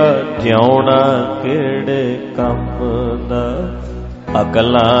ਤੇਰਾ ਜਿਉਣਾ ਕਿਹੜੇ ਕੰਮ ਦਾ।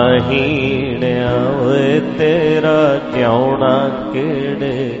 ਅਕਲਾਹੀਣਿਆ ਓਏ ਤੇਰਾ ਜਿਉਣਾ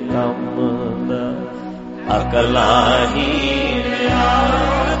ਕਿਹੜੇ ਕੰਮ ਦਾ। ਅਕਲਾਹੀਣਿਆ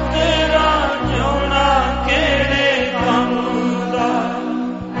ਤੇਰਾ ਜਿਉਣਾ ਕਿਹੜੇ ਕੰਮ ਦਾ।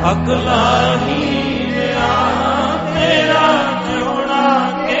 ਅਕਲਾਹੀਣਿਆ ਤੇਰਾ ਜਿਉਣਾ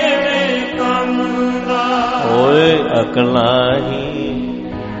ਕਿਹੜੇ ਕੰਮ ਦਾ। ਓਏ ਅਕਲਾਹੀ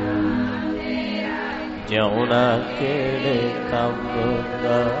ਜਿਉਣਾ ਕਿਹੜੇ ਕੰਮ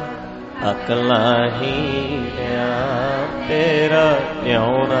ਦਾ। ਅਕਲਾਹੀਣਿਆ ਤੇਰਾ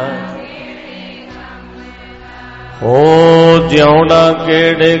ਜਿਉਣਾ। ਹੋ ਜਿਉਣਾ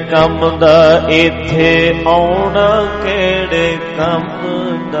ਕਿਹੜੇ ਕੰਮ ਦਾ। ਇੱਥੇ ਆਉਣਾ ਕਿਹੜੇ ਕੰਮ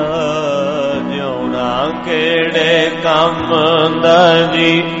ਦਾ। ਜਿਉਣਾ ਕਿਹੜੇ ਕੰਮ ਦਾ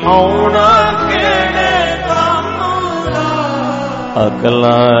ਜੀ। ਆਉਣਾ ਕਿਹੜੇ ਕੰਮ ਦਾ।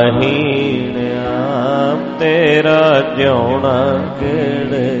 ਅਕਲਾਹੀਣਿਆ ਤੇਰਾ ਜਿਉਣਾ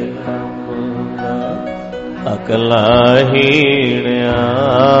ਕਿਹੜੇ ਕੰਮ ਦਾ। ਅਕਲਾਹੀਣਿਆ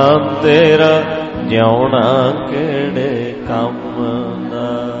ਤੇਰਾ ਜਿਉਣਾ ਕਿਹੜੇ ਕੰਮ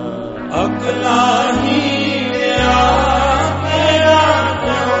ਦਾ। ਅਕਲਾਹੀਣਿਆ ਤੇਰਾ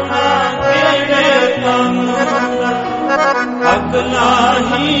ਜਿਉਣਾ ਕਿਹੜੇ ਕੰਮ ਦਾ।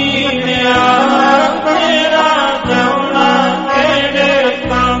 ਅਕਲਾਹੀਣਿਆ ਤੇਰਾ ਜਿਉਣਾ ਕਿਹੜੇ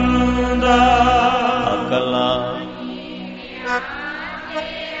ਕੰਮ ਦਾ। ਅਕਲਾ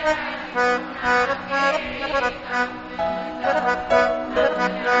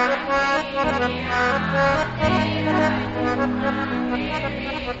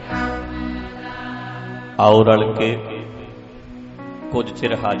ਆਓ ਰਲ ਕੇ ਕੁਝ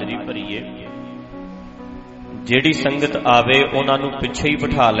ਚਿਰ ਹਾਜ਼ਰੀ ਭਰੀਏ। ਜਿਹੜੀ ਸੰਗਤ ਆਵੇ ਉਹਨਾਂ ਨੂੰ ਪਿੱਛੇ ਹੀ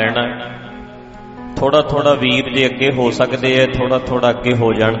ਬਿਠਾ ਲੈਣਾ। ਥੋੜਾ ਥੋੜਾ ਵੀਰ ਜੇ ਅੱਗੇ ਹੋ ਸਕਦੇ ਐ ਥੋੜਾ ਥੋੜਾ ਅੱਗੇ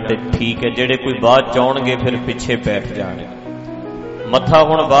ਹੋ ਜਾਣ ਤੇ ਠੀਕ ਹੈ। ਜਿਹੜੇ ਕੋਈ ਬਾਅਦ ਚਾਹਣਗੇ ਫਿਰ ਪਿੱਛੇ ਬੈਠ ਜਾਣਗੇ। ਮੱਥਾ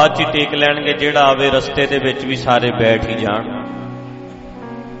ਹੁਣ ਬਾਅਦ ਚ ਹੀ ਟੇਕ ਲੈਣਗੇ। ਜਿਹੜਾ ਆਵੇ ਰਸਤੇ ਦੇ ਵਿੱਚ ਵੀ ਸਾਰੇ ਬੈਠ ਹੀ ਜਾਣ।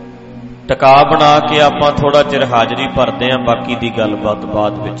 ਟਿਕਾ ਬਣਾ ਕੇ ਆਪਾਂ ਥੋੜਾ ਚਿਰ ਹਾਜ਼ਰੀ ਭਰਦੇ ਆਂ। ਬਾਕੀ ਦੀ ਗੱਲਬਾਤ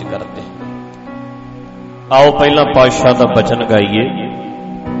ਬਾਅਦ ਵਿੱਚ ਕਰਦੇ। ਆਓ ਪਹਿਲਾਂ ਪਾਤਸ਼ਾਹ ਦਾ ਬਚਨ ਗਾਈਏ।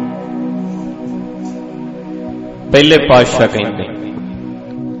 ਪਹਿਲੇ ਪਾਤਸ਼ਾਹ ਕਹਿੰਦੇ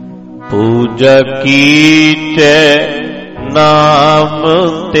ਪੂਜਾ ਕੀਚੈ ਨਾਮ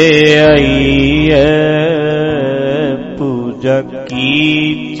ਤੇ ਆਈਐ। ਪੂਜਾ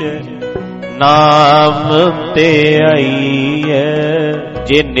ਕੀਚੈ ਨਾਮ ਤੇ ਆਈਐ।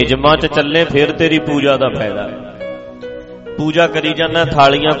 ਜੇ ਨਿਜਮਾਂ ਚ ਚੱਲੇ ਫਿਰ ਤੇਰੀ ਪੂਜਾ ਦਾ ਫਾਇਦਾ ਹੈ। ਪੂਜਾ ਕਰੀ ਜਾਂਦਾ,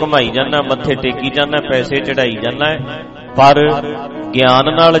 ਥਾਲੀਆਂ ਘੁਮਾਈ ਜਾਂਦਾ, ਮੱਥੇ ਟੇਕੀ ਜਾਂਦਾ, ਪੈਸੇ ਚੜਾਈ ਜਾਂਦਾ, ਪਰ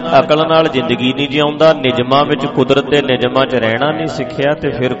ਗਿਆਨ ਨਾਲ ਅਕਲ ਨਾਲ ਜ਼ਿੰਦਗੀ ਨਹੀਂ ਜਿਉਂਦਾ। ਨਿਜਮਾਂ ਵਿੱਚ ਕੁਦਰਤ ਦੇ ਨਿਜਮਾਂ ਚ ਰਹਿਣਾ ਨਹੀਂ ਸਿੱਖਿਆ ਤੇ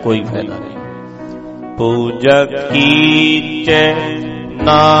ਫਿਰ ਕੋਈ ਫਾਇਦਾ ਨਹੀਂ। ਪੂਜਾ ਕੀਚੈ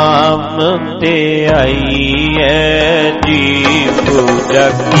ਨਾਮ ਤੇ ਆਈਐ ਜੀ। ਪੂਜਾ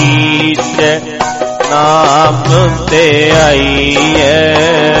ਕੀਚੈ ਨਾਮ ਤੇ ਆਈਐ।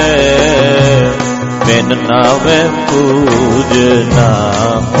 ਬਿਨ ਨਾਮੈ ਪੂਜ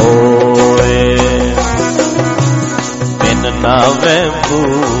ਨਾ ਹੋਏ। ਬਿਨ नावे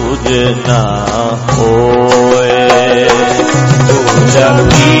पूजना होए। पूजा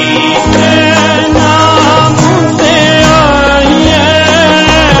कीजे नाम ते आइए,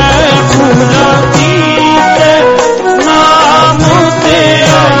 पूजा कीजे नाम ते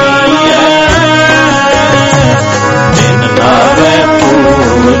आइए, बिन नावे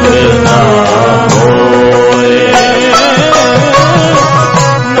पूजना होए।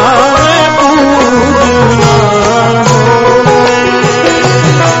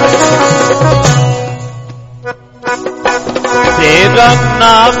 तेरा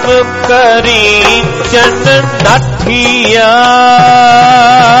नाम करी चन डाठिया,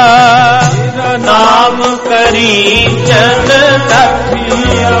 तेरा नाम करी चन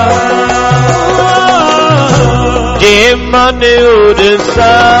डाठिया, जे मन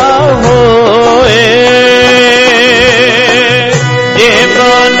उरसा होए, जे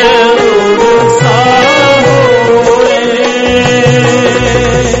मन उरसा होए,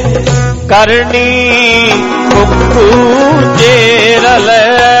 करनी पूजे रले,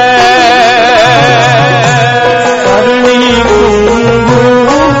 करनी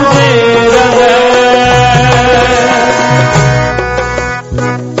पूजे रले,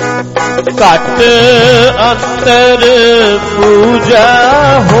 घट अंतर पूजा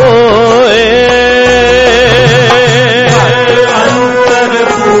होए, अंतर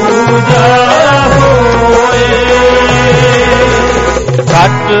पूजा होए,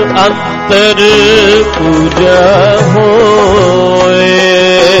 घट अंतर पूजा होए,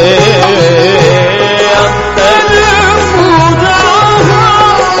 अंतर पूजा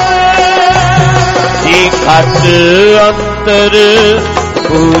होए, जी घट अंतर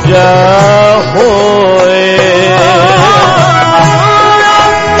पूजा होए,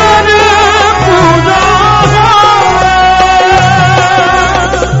 अंतर पूजा होए,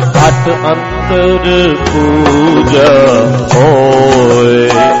 घट अंतर पूजा होए,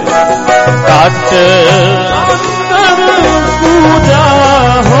 घट पूजा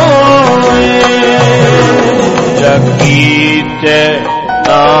होए। जगीच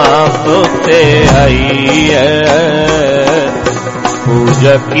नाम ते आइए,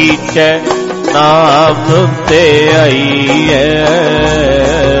 पूजा कीच नाम ते आइए,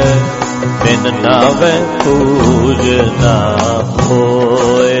 बिन नावे पूजना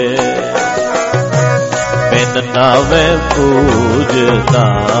होए, बिन नावे पूजना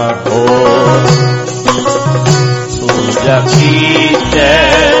हो। पूजा कीच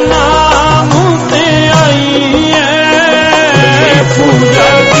नाम ते आइए, पूजा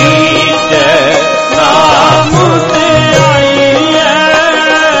कीच नाम ते आइए,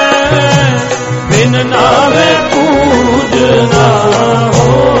 बिन नावे पूजना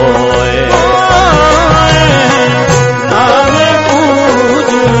होए, नावे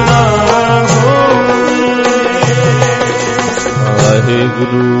पूजना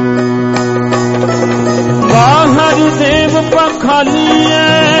गुरु। बाहर देव पखालिए,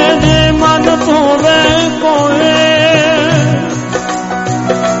 जे मन धोवे कोए,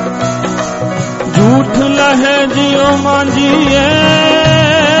 झूठ लहे जियो मांझिए,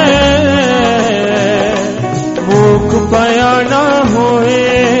 भूख पाया ना होए,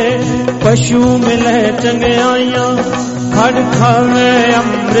 पशु मिले चंगियाइयां, खड़ खावे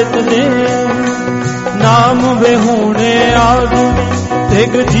अमृत दे, नाम बेहूने आग,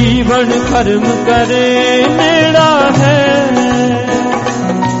 तेग जीवन कर्म करे नेड़ा है,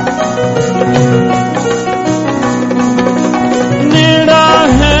 नेड़ा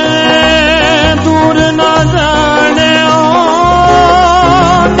है दूर ना जाने,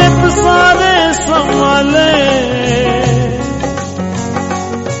 नित सारे संभाले,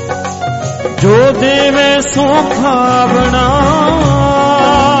 जो देवे सो खावना,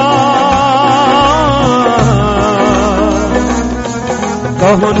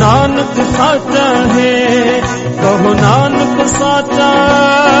 कहो नानक साचा है, कहो नानक साचा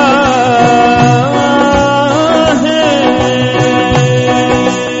है।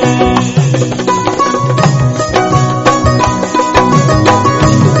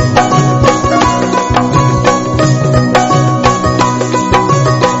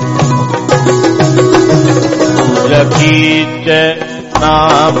 पूजा कीच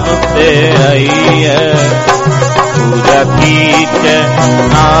नाम ते आइए, पूजा कीच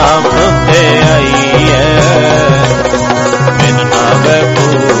नाम ते आइए, बिन नावे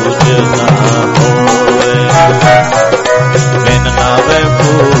पूजना होए, बिन नावे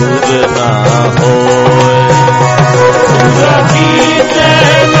पूजना होए। पूजा कीच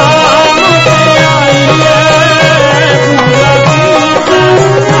नाम ते आइए, पूजा कीच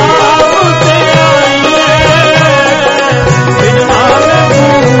नाम ते आइए, बिन नावे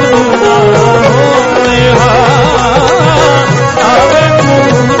पूजना होए।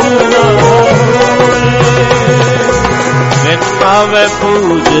 ਨਾਵੇਂ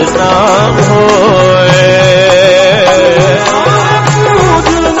ਪੂਜਨਾ ਹੋਏ,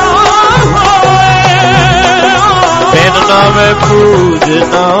 ਬਿਨ ਨਾਵੇਂ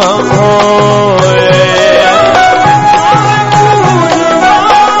ਪੂਜਨਾ ਹੋਏ,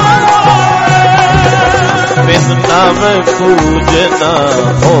 ਬਿਨ ਨਾਵੇਂ ਪੂਜਨਾ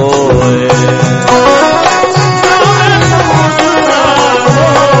ਹੋਏ।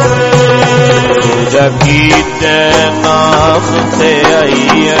 ਪੂਜਾ ਕੀਤੇ ਨਾਮ ਤੇ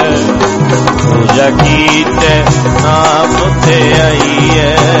ਆਈਏ, ਪੂਜਾ ਕੀਤੇ ਨਾਮ ਤੇ ਆਈਏ,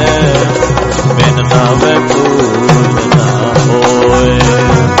 ਬਿਨ ਨਾਵੇਂ ਪੂਜਨਾ ਹੋਏ,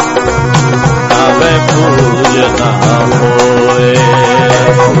 ਨਾਵੇਂ ਪੂਜਨਾ ਹੋਏ।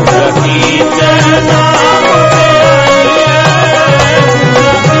 ਪੂਜਾ ਕੀਤੇ ਨਾਮ ਤੇ ਆਈਏ,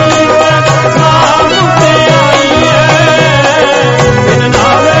 ਨਾਮ ਤੇ ਆਈਏ, ਬਿਨ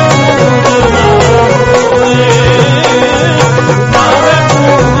ਨਾਵੇਂ ਪੂਜਨਾ ਹੋਏ, ਨਾਵੇਂ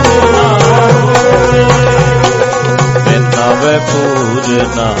ਪੂਜਨਾ ਹੋਏ, ਬਿਨ ਨਾਵੇਂ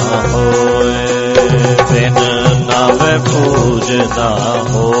ਪੂਜਨਾ ਹੋਏ, ਬਿਨ ਨਾਵੇਂ ਪੂਜਨਾ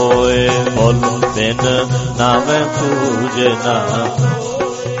ਹੋਏ। ਬੋਲੋ ਬਿਨ ਨਾਵੇਂ ਪੂਜਨਾ,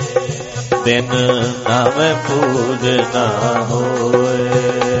 ਬਿਨ ਨਾਵੇਂ ਪੂਜਨਾ ਹੋਏ।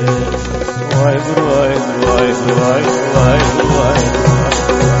 ਵਾਹਿਗੁਰੂ ਵਾਹਿਗੁਰੂ ਵਾਹਿਗੁਰੂ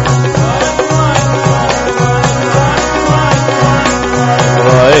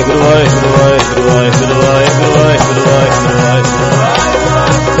ਵਾਹਿਗੁਰੂ ਵਾਹਿਗੁਰੂ ਵਾਹਿਗੁਰੂ।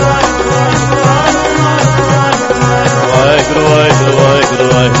 ਵਾਹਿਗੁਰੂ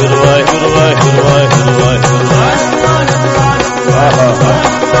ਵਾਹਿਗੁਰੂ ਵਾਹਿਗੁਰੂ ਵਾਹਿਗੁਰੂ ਵਾਹਿਗੁਰੂ ਵਾਹਿਗੁਰੂ ਵਾਹਿਗੁਰੂ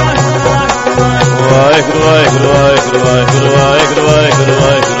ਵਾਹਿਗੁਰੂ। ਵਾਹਿਗੁਰੂ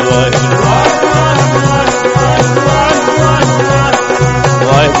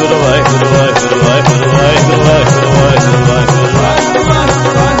ਵਾਹਿਗੁਰੂ ਵਾਹਿਗੁਰੂ ਵਾਹਿਗੁਰੂ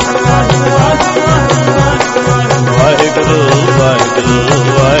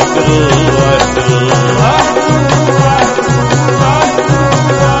ਵਾਹਿਗੁਰੂ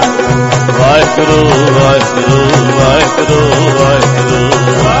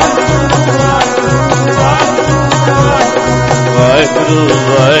ਵਾਹਿਗੁਰੂ ਵਾਹਿਗੁਰੂ। ਵਾਹਿਗੁਰੂ ਵਾਹਿਗੁਰੂ ਵਾਹਿਗੁਰੂ ਵਾਹਿਗੁਰੂ ਵਾਹਿਗੁਰੂ ਵਾਹਿਗੁਰੂ ਵਾਹਿਗੁਰੂ ਵਾਹਿਗੁਰੂ।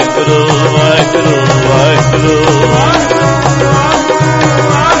 ਵਾਹਿਗੁਰੂ ਵਾਹਿਗੁਰੂ ਵਾਹਿਗੁਰੂ ਵਾਹਿਗੁਰੂ ਵਾਹਿਗੁਰੂ ਵਾਹਿਗੁਰੂ ਵਾਹਿਗੁਰੂ ਵਾਹਿਗੁਰੂ। ਵਾਹਿਗੁਰੂ ਵਾਹਿਗੁਰੂ ਵਾਹਿਗੁਰੂ ਵਾਹਿਗੁਰੂ। ਵਾਹਿਗੁਰੂ ਵਾਹਿਗੁਰੂ ਵਾਹਿਗੁਰੂ ਵਾਹਿਗੁਰੂ। ਵਾਹਿਗੁਰੂ ਵਾਹਿਗੁਰੂ ਵਾਹਿਗੁਰੂ ਵਾਹਿਗੁਰੂ।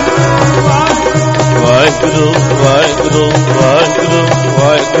 ਵਾਹਿਗੁਰੂ ਵਾਹਿਗੁਰੂ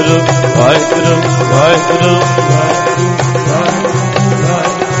ਵਾਹਿਗੁਰੂ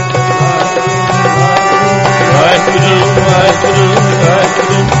ਵਾਹਿਗੁਰੂ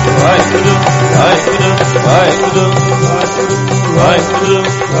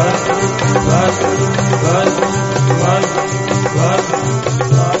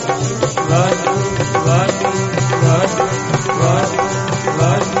ਵਾਹਿਗੁਰੂ ਵਾਹਿਗੁਰੂ। ਵਾਹਿਗੁਰੂ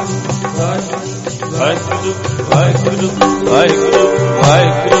ਵਾਹਿਗੁਰੂ ਵਾਹਿਗੁਰੂ ਵਾਹਿਗੁਰੂ ਵਾਹਿਗੁਰੂ ਵਾਹਿਗੁਰੂ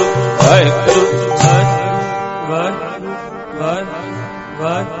ਵਾਹਿਗੁਰੂ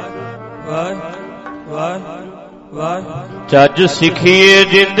ਵਾਹਿਗੁਰੂ ਵਾਹਿਗੁਰੂ ਵਾਹਿਗੁਰੂ। ਚੱਜ ਸਿੱਖੀਏ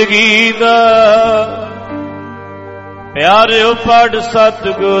ਜ਼ਿੰਦਗੀ ਦਾ, ਪਿਆਰਿਓ ਪੜ੍ਹ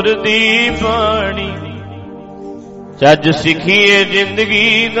ਸਤਿਗੁਰ ਦੀ ਬਾਣੀ। ਚੱਜ ਸਿੱਖੀਏ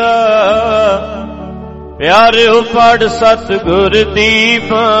ਜ਼ਿੰਦਗੀ ਦਾ, ਪਿਆਰਿਓ ਪੜ੍ਹ ਸਤਿਗੁਰ ਦੀ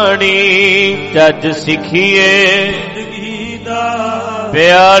ਬਾਣੀ। ਚੱਜ ਸਿੱਖੀਏ ਜ਼ਿੰਦਗੀ ਦਾ,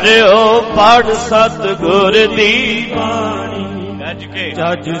 ਪਿਆਰਿਓ ਪੜ੍ਹ ਸਤਿਗੁਰ ਦੀ ਬਾਣੀ।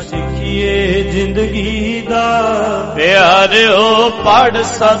 ਚੱਜ ਸਿੱਖੀਏ ਜ਼ਿੰਦਗੀ ਦਾ, ਪਿਆਰਿਓ ਪੜ੍ਹ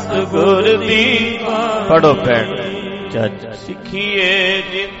ਸਤਿਗੁਰ ਦੀ ਬਾਣੀ। ਪੜ੍ਹੋ ਭੈਣ। ਚੱਜ ਸਿੱਖੀਏ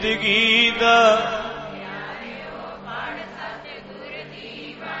ਜ਼ਿੰਦਗੀ ਦਾ,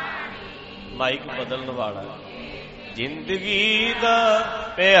 ਮਾਈਕ ਬਦਲਣ ਵਾਲਾ। ਜ਼ਿੰਦਗੀ ਦਾ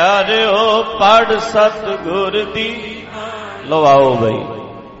ਪਿਆਰਿਓ ਪੜ੍ਹ ਸਤਿਗੁਰ ਦੀ। ਲੋ ਆਓ ਬਈ,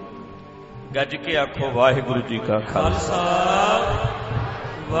 ਗੱਜ ਕੇ ਆਖੋ ਵਾਹਿਗੁਰੂ ਜੀ ਕਾ ਖਾਲਸਾ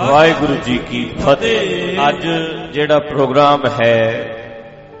ਵਾਹਿਗੁਰੂ ਜੀ ਕੀ ਫਤਿਹ। ਅੱਜ ਜਿਹੜਾ ਪ੍ਰੋਗਰਾਮ ਹੈ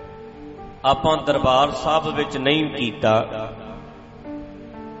ਆਪਾਂ ਦਰਬਾਰ ਸਾਹਿਬ ਵਿੱਚ ਨਹੀਂ ਕੀਤਾ,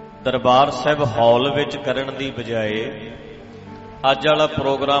 ਦਰਬਾਰ ਸਾਹਿਬ ਹਾਲ ਵਿੱਚ ਕਰਨ ਦੀ ਬਜਾਏ ਅੱਜ ਵਾਲਾ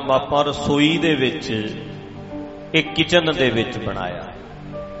ਪ੍ਰੋਗਰਾਮ ਆਪਾਂ ਰਸੋਈ ਦੇ ਵਿੱਚ, ਇੱਕ ਕਿਚਨ ਦੇ ਵਿੱਚ ਬਣਾਇਆ।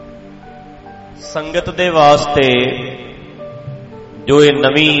 ਸੰਗਤ ਦੇ ਵਾਸਤੇ ਜੋ ਇਹ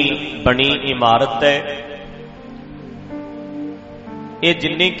ਨਵੀਂ ਬਣੀ ਇਮਾਰਤ ਹੈ, ਇਹ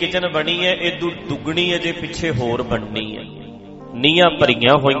ਜਿੰਨੀ ਕਿਚਨ ਬਣੀ ਹੈ ਇਹ ਦੁੱਗਣੀ ਅਜੇ ਪਿੱਛੇ ਹੋਰ ਬਣਨੀ ਹੈ। ਨੀਹਾਂ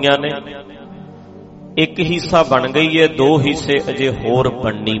ਭਰੀਆਂ ਹੋਈਆਂ ਨੇ, ਇੱਕ ਹਿੱਸਾ ਬਣ ਗਈ ਹੈ, 2 ਹਿੱਸੇ ਅਜੇ ਹੋਰ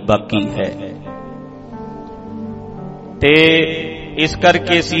ਬਣਨੀ ਬਾਕੀ ਹੈ। ਤੇ ਇਸ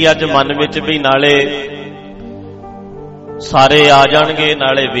ਕਰਕੇ ਅਸੀਂ ਅੱਜ ਮਨ ਵਿੱਚ ਵੀ ਨਾਲੇ ਸਾਰੇ ਆ ਜਾਣਗੇ,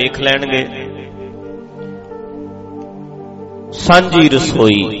 ਨਾਲੇ ਵੇਖ ਲੈਣਗੇ। ਸਾਂਝੀ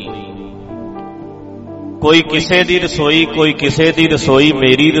ਰਸੋਈ। ਕੋਈ ਕਿਸੇ ਦੀ ਰਸੋਈ, ਕੋਈ ਕਿਸੇ ਦੀ ਰਸੋਈ।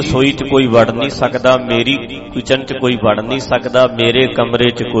 ਮੇਰੀ ਰਸੋਈ 'ਚ ਕੋਈ ਵੜ ਨਹੀਂ ਸਕਦਾ, ਮੇਰੀ ਕਿਚਨ 'ਚ ਕੋਈ ਵੜ ਨਹੀਂ ਸਕਦਾ, ਮੇਰੇ ਕਮਰੇ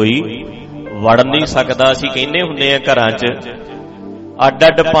 'ਚ ਕੋਈ ਵੜ ਨਹੀਂ ਸਕਦਾ। ਅਸੀਂ ਕਹਿੰਦੇ ਹੁੰਦੇ ਆ ਘਰਾਂ 'ਚ ਅੱਡ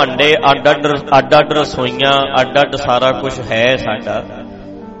ਅੱਡ ਭਾਂਡੇ, ਅੱਡ ਅੱਡ ਰਸੋਈਆਂ, ਅੱਡ ਅੱਡ ਸਾਰਾ ਕੁਝ ਹੈ ਸਾਡਾ।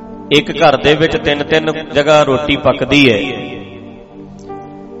 ਇੱਕ ਘਰ ਦੇ ਵਿੱਚ 3-3 ਜਗ੍ਹਾ ਰੋਟੀ ਪੱਕਦੀ ਹੈ,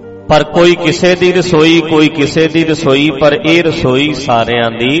 ਪਰ ਕੋਈ ਕਿਸੇ ਦੀ ਰਸੋਈ, ਕੋਈ ਕਿਸੇ ਦੀ ਰਸੋਈ, ਪਰ ਇਹ ਰਸੋਈ ਸਾਰਿਆਂ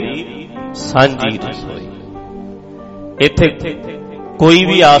ਦੀ ਸਾਂਝੀ ਰਸੋਈ। ਇੱਥੇ ਕੋਈ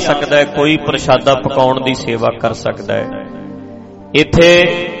ਵੀ ਆ ਸਕਦਾ ਹੈ, ਕੋਈ ਪ੍ਰਸ਼ਾਦਾ ਪਕਾਉਣ ਦੀ ਸੇਵਾ ਕਰ ਸਕਦਾ ਹੈ। ਇੱਥੇ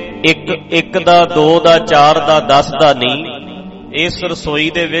ਇੱਕ ਦਾ, 2 ਦਾ, 4 ਦਾ, 10 ਦਾ ਨਹੀਂ। ਇਸ ਰਸੋਈ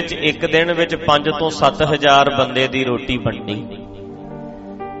ਦੇ ਵਿੱਚ ਇੱਕ ਦਿਨ ਵਿੱਚ 5 ਤੋਂ 7 ਹਜ਼ਾਰ ਬੰਦੇ ਦੀ ਰੋਟੀ ਬਣਨੀ।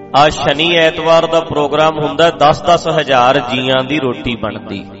 ਆ ਸ਼ਨੀ ਐਤਵਾਰ ਦਾ ਪ੍ਰੋਗਰਾਮ ਹੁੰਦਾ, 10-10 ਹਜ਼ਾਰ ਜੀਆਂ ਦੀ ਰੋਟੀ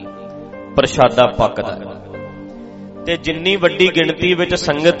ਬਣਦੀ, ਪ੍ਰਸ਼ਾਦਾ ਪੱਕਦਾ। ਤੇ ਜਿੰਨੀ ਵੱਡੀ ਗਿਣਤੀ ਵਿੱਚ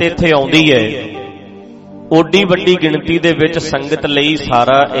ਸੰਗਤ ਇੱਥੇ ਆਉਂਦੀ ਹੈ, ਓਡੀ ਵੱਡੀ ਗਿਣਤੀ ਦੇ ਵਿੱਚ ਸੰਗਤ ਲਈ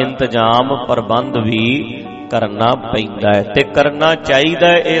ਸਾਰਾ ਇੰਤਜ਼ਾਮ ਪ੍ਰਬੰਧ ਵੀ ਕਰਨਾ ਪੈਂਦਾ ਹੈ ਤੇ ਕਰਨਾ ਚਾਹੀਦਾ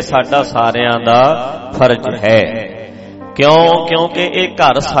ਹੈ। ਇਹ ਸਾਡਾ ਸਾਰਿਆਂ ਦਾ ਫਰਜ਼ ਹੈ। ਕਿਉਂਕਿ ਇਹ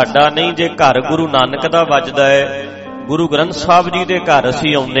ਘਰ ਸਾਡਾ ਨਹੀਂ। ਜੇ ਘਰ ਗੁਰੂ ਨਾਨਕ ਦਾ ਵੱਜਦਾ ਹੈ, ਗੁਰੂ ਗ੍ਰੰਥ ਸਾਹਿਬ ਜੀ ਦੇ ਘਰ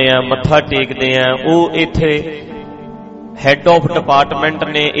ਅਸੀਂ ਆਉਂਦੇ ਆ, ਮੱਥਾ ਟੇਕਦੇ ਆ, ਉਹ ਇੱਥੇ ਹੈਡ ਆਫ ਡਿਪਾਰਟਮੈਂਟ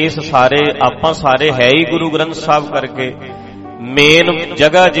ਨੇ। ਇਸ ਸਾਰੇ ਆਪਾਂ ਸਾਰੇ ਹੈ ਹੀ ਗੁਰੂ ਗ੍ਰੰਥ ਸਾਹਿਬ ਕਰਕੇ। ਮੇਨ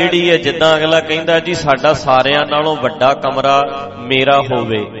ਜਗ੍ਹਾ ਜਿਹੜੀ ਹੈ, ਜਿੱਦਾਂ ਅਗਲਾ ਕਹਿੰਦਾ ਜੀ ਸਾਡਾ ਸਾਰਿਆਂ ਨਾਲੋਂ ਵੱਡਾ ਕਮਰਾ ਮੇਰਾ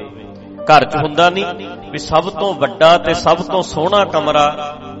ਹੋਵੇ। ਘਰ 'ਚ ਹੁੰਦਾ ਨਹੀਂ ਵੀ ਸਭ ਤੋਂ ਵੱਡਾ ਤੇ ਸਭ ਤੋਂ ਸੋਹਣਾ ਕਮਰਾ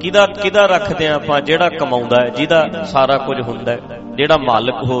ਕਿਹਦਾ ਰੱਖਦੇ ਆ ਆਪਾਂ? ਜਿਹੜਾ ਕਮਾਉਂਦਾ ਹੈ, ਜਿਹਦਾ ਸਾਰਾ ਕੁਝ ਹੁੰਦਾ ਹੈ, ਜਿਹੜਾ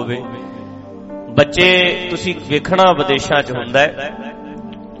ਮਾਲਕ ਹੋਵੇ। ਬੱਚੇ ਤੁਸੀਂ ਵੇਖਣਾ ਵਿਦੇਸ਼ਾਂ 'ਚ ਹੁੰਦਾ ਹੈ,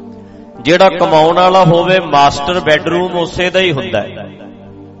 ਜਿਹੜਾ ਕਮਾਉਣ ਵਾਲਾ ਹੋਵੇ ਮਾਸਟਰ ਬੈਡਰੂਮ ਉਸੇ ਦਾ ਹੀ ਹੁੰਦਾ ਹੈ।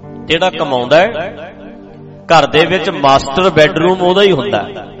 ਜਿਹੜਾ ਕਮਾਉਂਦਾ ਹੈ ਘਰ ਦੇ ਵਿੱਚ ਮਾਸਟਰ ਬੈਡਰੂਮ ਉਹਦਾ ਹੀ ਹੁੰਦਾ।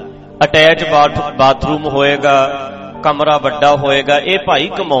 ਅਟੈਚ ਬਾਥਰੂਮ ਹੋਏਗਾ, ਕਮਰਾ ਵੱਡਾ ਹੋਏਗਾ, ਇਹ ਭਾਈ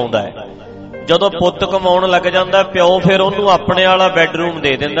ਕਮਾਉਂਦਾ ਹੈ। ਜਦੋਂ ਪੁੱਤ ਕਮਾਉਣ ਲੱਗ ਜਾਂਦਾ, ਪਿਓ ਫਿਰ ਉਹਨੂੰ ਆਪਣੇ ਵਾਲਾ ਬੈਡਰੂਮ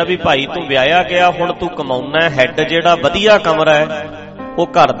ਦੇ ਦਿੰਦਾ ਵੀ ਭਾਈ ਤੂੰ ਵਿਆਹਿਆ ਗਿਆ, ਹੁਣ ਤੂੰ ਕਮਾਉਣਾ। ਹੈਡ ਜਿਹੜਾ ਵਧੀਆ ਕਮਰਾ ਹੈ ਉਹ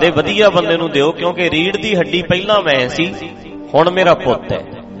ਘਰ ਦੇ ਵਧੀਆ ਬੰਦੇ ਨੂੰ ਦਿਓ, ਕਿਉਂਕਿ ਰੀੜ ਦੀ ਹੱਡੀ ਪਹਿਲਾਂ ਮੈਂ ਸੀ, ਹੁਣ ਮੇਰਾ ਪੁੱਤ ਹੈ।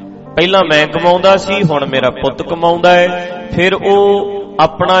 ਪਹਿਲਾਂ ਮੈਂ ਕਮਾਉਂਦਾ ਸੀ, ਹੁਣ ਮੇਰਾ ਪੁੱਤ ਕਮਾਉਂਦਾ ਹੈ। ਫਿਰ ਉਹ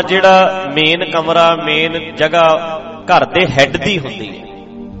ਆਪਣਾ ਜਿਹੜਾ ਮੇਨ ਕਮਰਾ, ਮੇਨ ਜਗ੍ਹਾ ਘਰ ਦੇ ਹੈਡ ਦੀ ਹੁੰਦੀ ਹੈ।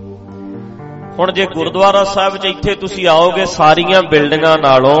 ਹੁਣ ਜੇ ਗੁਰਦੁਆਰਾ ਸਾਹਿਬ 'ਚ ਇੱਥੇ ਤੁਸੀਂ ਆਓਗੇ, ਸਾਰੀਆਂ ਬਿਲਡਿੰਗਾਂ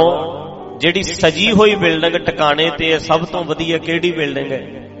ਨਾਲੋਂ ਜਿਹੜੀ ਸਜੀ ਹੋਈ ਬਿਲਡਿੰਗ ਟਿਕਾਣੇ ਤੇ ਹੈ, ਸਭ ਤੋਂ ਵਧੀਆ ਕਿਹੜੀ ਬਿਲਡਿੰਗ ਹੈ?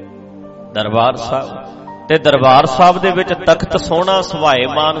 ਦਰਬਾਰ ਸਾਹਿਬ। ਤੇ ਦਰਬਾਰ ਸਾਹਿਬ ਦੇ ਵਿੱਚ ਤਖਤ ਸੋਹਣਾ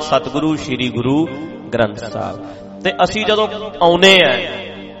ਸੁਭਾਏਮਾਨ ਸਤਿਗੁਰੂ ਸ੍ਰੀ ਗੁਰੂ ਗ੍ਰੰਥ ਸਾਹਿਬ। ਤੇ ਅਸੀਂ ਜਦੋਂ ਆਉਨੇ ਆ,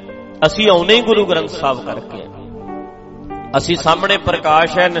 ਅਸੀਂ ਆਉਨੇ ਹੀ ਗੁਰੂ ਗ੍ਰੰਥ ਸਾਹਿਬ ਕਰਕੇ। ਅਸੀਂ ਸਾਹਮਣੇ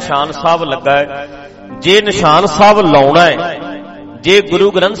ਪ੍ਰਕਾਸ਼ ਹੈ, ਨਿਸ਼ਾਨ ਸਾਹਿਬ ਲੱਗਾ ਹੈ। ਜੇ ਨਿਸ਼ਾਨ ਸਾਹਿਬ ਲਾਉਣਾ ਹੈ, ਜੇ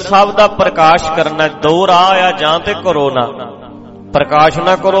ਗੁਰੂ ਗ੍ਰੰਥ ਸਾਹਿਬ ਦਾ ਪ੍ਰਕਾਸ਼ ਕਰਨਾ, 2 ਰਾਹ ਆ, ਜਾਂ ਤੇ ਕਰੋ ਨਾ, ਪ੍ਰਕਾਸ਼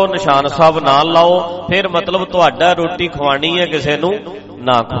ਨਾ ਕਰੋ, ਨਿਸ਼ਾਨ ਸਾਹਿਬ ਨਾ ਲਾਓ, ਫਿਰ ਮਤਲਬ ਤੁਹਾਡਾ ਰੋਟੀ ਖਵਾਣੀ ਹੈ, ਕਿਸੇ ਨੂੰ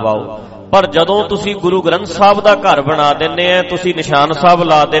ਨਾ ਖਵਾਓ। ਪਰ ਜਦੋਂ ਤੁਸੀਂ ਗੁਰੂ ਗ੍ਰੰਥ ਸਾਹਿਬ ਦਾ ਘਰ ਬਣਾ ਦਿੰਦੇ ਆ, ਤੁਸੀਂ ਨਿਸ਼ਾਨ ਸਾਹਿਬ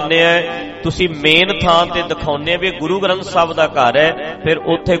ਲਾ ਦਿੰਦੇ ਆ, ਤੁਸੀਂ ਮੇਨ ਥਾਂ ਤੇ ਦਿਖਾਉਂਦੇ ਵੀ ਗੁਰੂ ਗ੍ਰੰਥ ਸਾਹਿਬ ਦਾ ਘਰ ਹੈ, ਫਿਰ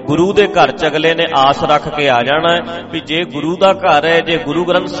ਉੱਥੇ ਗੁਰੂ ਦੇ ਘਰ 'ਚ ਅਗਲੇ ਨੇ ਆਸ ਰੱਖ ਕੇ ਆ ਜਾਣਾ ਵੀ ਜੇ ਗੁਰੂ ਦਾ ਘਰ ਹੈ, ਜੇ ਗੁਰੂ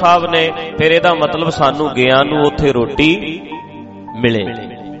ਗ੍ਰੰਥ ਸਾਹਿਬ ਨੇ, ਫਿਰ ਇਹਦਾ ਮਤਲਬ ਸਾਨੂੰ ਗਿਆ ਨੂੰ ਉੱਥੇ ਰੋਟੀ ਮਿਲੇ,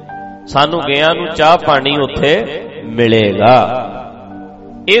 ਸਾਨੂੰ ਗਿਆ ਨੂੰ ਚਾਹ ਪਾਣੀ ਉੱਥੇ ਮਿਲੇਗਾ।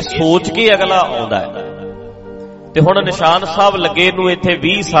 ਇਹ ਸੋਚ ਕੇ ਅਗਲਾ ਆਉਂਦਾ ਹੈ। ਤੇ ਹੁਣ ਨਿਸ਼ਾਨ ਸਾਹਿਬ ਲੱਗੇ ਨੂੰ ਇੱਥੇ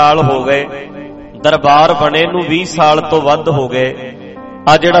 20 ਸਾਲ ਹੋ ਗਏ, ਦਰਬਾਰ ਬਣੇ ਨੂੰ 20 ਸਾਲ ਤੋਂ ਵੱਧ ਹੋ ਗਏ।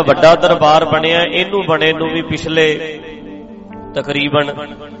 ਆ ਜਿਹੜਾ ਵੱਡਾ ਦਰਬਾਰ ਬਣਿਆ, ਇਹਨੂੰ ਬਣੇ ਨੂੰ ਵੀ ਪਿਛਲੇ ਤਕਰੀਬਨ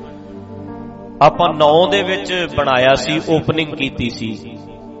ਆਪਾਂ 9 ਦੇ ਵਿੱਚ ਬਣਾਇਆ ਸੀ, ਓਪਨਿੰਗ ਕੀਤੀ ਸੀ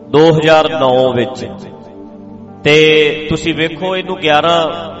 2009 ਵਿੱਚ। ਤੇ ਤੁਸੀਂ ਵੇਖੋ ਇਹਨੂੰ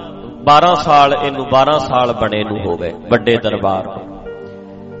 12 ਸਾਲ, ਇਹਨੂੰ 12 ਸਾਲ ਬਣੇ ਨੂੰ ਹੋ ਗਏ ਵੱਡੇ ਦਰਬਾਰ ਨੂੰ।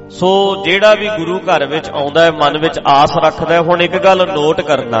 ਸੋ ਜਿਹੜਾ ਵੀ ਗੁਰੂ ਘਰ ਵਿੱਚ ਆਉਂਦਾ ਹੈ, ਮਨ ਵਿੱਚ ਆਸ ਰੱਖਦਾ ਹੈ। ਹੁਣ ਇੱਕ ਗੱਲ ਨੋਟ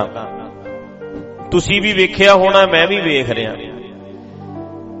ਕਰਨਾ, ਤੁਸੀਂ ਵੀ ਵੇਖਿਆ ਹੋਣਾ, ਮੈਂ ਵੀ ਵੇਖ ਰਿਹਾ,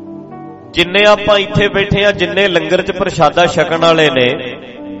 ਜਿੰਨੇ ਆਪਾਂ ਇੱਥੇ ਬੈਠੇ ਆ, ਜਿੰਨੇ ਲੰਗਰ 'ਚ ਪ੍ਰਸ਼ਾਦਾ ਛਕਣ ਵਾਲੇ ਨੇ,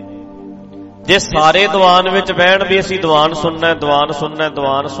 ਜੇ ਸਾਰੇ ਦੀਵਾਨ ਵਿੱਚ ਬਹਿਣ ਵੀ ਅਸੀਂ ਦੀਵਾਨ ਸੁਣਨਾ, ਦੀਵਾਨ ਸੁਣਨਾ,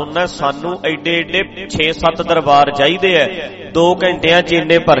 ਦੀਵਾਨ ਸੁਣਨਾ, ਸਾਨੂੰ ਐਡੇ 6-7 ਦਰਬਾਰ ਚਾਹੀਦੇ ਐ। 2 ਘੰਟਿਆਂ 'ਚ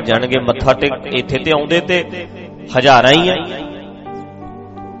ਇੰਨੇ ਭਰ ਜਾਣਗੇ ਮੱਥਾ ਟੇਕ। ਇੱਥੇ ਤੇ ਆਉਂਦੇ ਤੇ ਹਜ਼ਾਰਾਂ ਹੀ ਆ,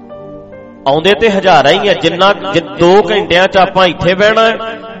 ਆਉਂਦੇ ਤੇ ਹਜ਼ਾਰਾਂ ਹੀ ਆ। ਜਿੰਨਾ 2 ਘੰਟਿਆਂ 'ਚ ਆਪਾਂ ਇੱਥੇ ਬਹਿਣਾ,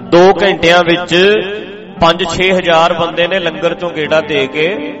 2 ਘੰਟਿਆਂ ਵਿੱਚ 5-6 ਹਜ਼ਾਰ ਬੰਦੇ ਨੇ ਲੰਗਰ 'ਚੋਂ ਗੇੜਾ ਦੇ ਕੇ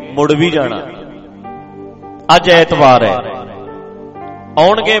ਮੁੜ ਵੀ ਜਾਣਾ। ਅੱਜ ਐਤਵਾਰ ਹੈ,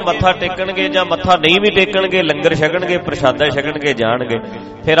 ਆਉਣਗੇ, ਮੱਥਾ ਟੇਕਣਗੇ ਜਾਂ ਮੱਥਾ ਨਹੀਂ ਵੀ ਟੇਕਣਗੇ, ਲੰਗਰ ਛਕਣਗੇ, ਪ੍ਰਸ਼ਾਦਾ ਛਕਣਗੇ, ਜਾਣਗੇ।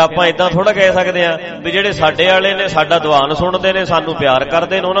 ਫਿਰ ਆਪਾਂ ਇਦਾਂ ਥੋੜਾ ਕਹਿ ਸਕਦੇ ਆ ਵੀ ਜਿਹੜੇ ਸਾਡੇ ਵਾਲੇ ਨੇ ਸਾਡਾ ਦੀਵਾਨ ਸੁਣਦੇ ਨੇ, ਸਾਨੂੰ ਪਿਆਰ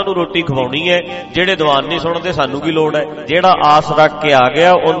ਕਰਦੇ ਨੇ, ਉਹਨਾਂ ਨੂੰ ਰੋਟੀ ਖਵਾਉਣੀ ਹੈ, ਜਿਹੜੇ ਦੀਵਾਨ ਨਹੀਂ ਸੁਣਦੇ ਸਾਨੂੰ ਕੀ ਲੋੜ ਹੈ। ਜਿਹੜਾ ਆਸ ਰੱਖ ਕੇ ਆ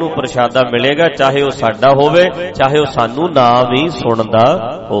ਗਿਆ ਉਹਨੂੰ ਪ੍ਰਸ਼ਾਦਾ ਮਿਲੇਗਾ, ਚਾਹੇ ਉਹ ਸਾਡਾ ਹੋਵੇ, ਚਾਹੇ ਉਹ ਸਾਨੂੰ ਨਾ ਵੀ ਸੁਣਦਾ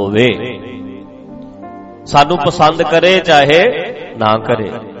ਹੋਵੇ, ਸਾਨੂੰ ਪਸੰਦ ਕਰੇ ਚਾਹੇ ਨਾ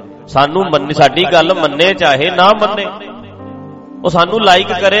ਕਰੇ, ਸਾਨੂੰ ਸਾਡੀ ਗੱਲ ਮੰਨੇ ਚਾਹੇ ਨਾ ਮੰਨੇ, ਉਹ ਸਾਨੂੰ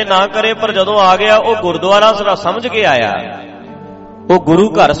ਲਾਈਕ ਕਰੇ ਨਾ ਕਰੇ, ਪਰ ਜਦੋਂ ਆ ਗਿਆ ਉਹ ਗੁਰਦੁਆਰਾ ਸਮਝ ਕੇ ਆਇਆ, ਉਹ ਗੁਰੂ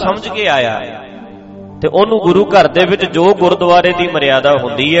ਘਰ ਸਮਝ ਕੇ ਆਇਆ, ਤੇ ਉਹਨੂੰ ਗੁਰੂ ਘਰ ਦੇ ਵਿੱਚ ਜੋ ਗੁਰਦੁਆਰੇ ਦੀ ਮਰਿਆਦਾ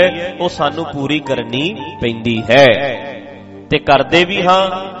ਹੁੰਦੀ ਹੈ ਉਹ ਸਾਨੂੰ ਪੂਰੀ ਕਰਨੀ ਪੈਂਦੀ ਹੈ, ਤੇ ਕਰਦੇ ਵੀ ਹਾਂ,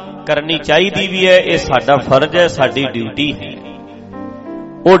 ਕਰਨੀ ਚਾਹੀਦੀ ਵੀ ਹੈ। ਇਹ ਸਾਡਾ ਫਰਜ਼ ਹੈ, ਸਾਡੀ ਡਿਊਟੀ ਹੈ,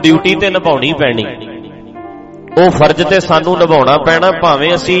 ਉਹ ਡਿਊਟੀ ਤੇ ਨਿਭਾਉਣੀ ਪੈਣੀ, ਉਹ ਫਰਜ਼ ਤੇ ਸਾਨੂੰ ਨਿਭਾਉਣਾ ਪੈਣਾ।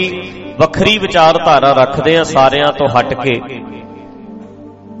 ਭਾਵੇਂ ਅਸੀਂ ਵੱਖਰੀ ਵਿਚਾਰਧਾਰਾ ਰੱਖਦੇ ਹਾਂ, ਸਾਰਿਆਂ ਤੋਂ ਹਟ ਕੇ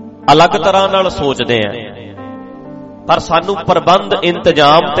ਅਲੱਗ ਤਰ੍ਹਾਂ ਨਾਲ ਸੋਚਦੇ ਆ, ਪਰ ਸਾਨੂੰ ਪ੍ਰਬੰਧ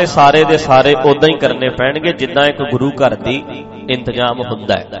ਇੰਤਜ਼ਾਮ ਤੇ ਸਾਰੇ ਦੇ ਸਾਰੇ ਉਦਾਂ ਹੀ ਕਰਨੇ ਪੈਣਗੇ ਜਿੱਦਾਂ ਇੱਕ ਗੁਰੂ ਘਰ ਦੀ ਇੰਤਜ਼ਾਮ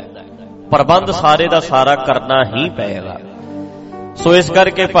ਹੁੰਦਾ ਹੈ। ਪ੍ਰਬੰਧ ਸਾਰੇ ਦਾ ਸਾਰਾ ਕਰਨਾ ਹੀ ਪਏਗਾ। ਸੋ ਇਸ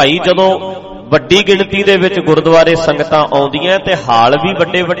ਕਰਕੇ ਭਾਈ ਜਦੋਂ ਵੱਡੀ ਗਿਣਤੀ ਦੇ ਵਿੱਚ ਗੁਰਦੁਆਰੇ ਸੰਗਤਾਂ ਆਉਂਦੀਆਂ ਤੇ ਹਾਲ ਵੀ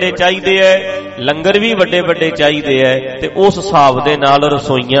ਵੱਡੇ ਵੱਡੇ ਚਾਹੀਦੇ ਐ, ਲੰਗਰ ਵੀ ਵੱਡੇ ਵੱਡੇ ਚਾਹੀਦੇ ਐ, ਤੇ ਉਸ ਹਿਸਾਬ ਦੇ ਨਾਲ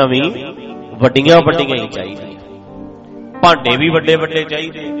ਰਸੋਈਆਂ ਵੀ ਵੱਡੀਆਂ ਵੱਡੀਆਂ ਹੀ ਚਾਹੀਦੀਆਂ, ਭਾਂਡੇ ਵੀ ਵੱਡੇ ਵੱਡੇ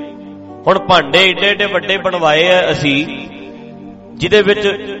ਚਾਹੀਦੇ। ਹੁਣ ਭਾਂਡੇ ਏਡੇ ਏਡੇ ਵੱਡੇ ਬਣਵਾਏ ਆ ਅਸੀਂ, ਜਿਹਦੇ ਵਿੱਚ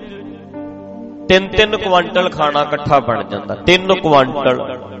 3-3 ਕੁਆਂਟਲ ਖਾਣਾ ਇਕੱਠਾ ਬਣ ਜਾਂਦਾ, 3 ਕੁਆਂਟਲ,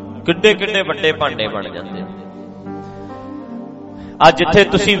 ਕਿੱਡੇ ਕਿੱਡੇ ਵੱਡੇ ਭਾਂਡੇ ਬਣ ਜਾਂਦੇ। ਅੱਜ ਜਿੱਥੇ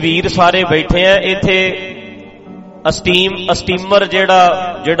ਤੁਸੀਂ ਵੀਰ ਸਾਰੇ ਬੈਠੇ ਆ, ਇੱਥੇ ਸਟੀਮਰ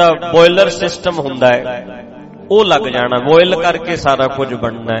ਜਿਹੜਾ ਬੋਇਲਰ ਸਿਸਟਮ ਹੁੰਦਾ ਹੈ ਉਹ ਲੱਗ ਜਾਣਾ, ਬੋਇਲ ਕਰਕੇ ਸਾਰਾ ਕੁਝ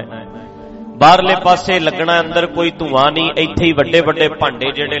ਬਣਨਾ ਹੈ। ਬਾਹਰਲੇ ਪਾਸੇ ਲੱਗਣਾ ਅੰਦਰ ਕੋਈ ਧੂਆਂ ਨਹੀਂ, ਇੱਥੇ ਹੀ ਵੱਡੇ ਵੱਡੇ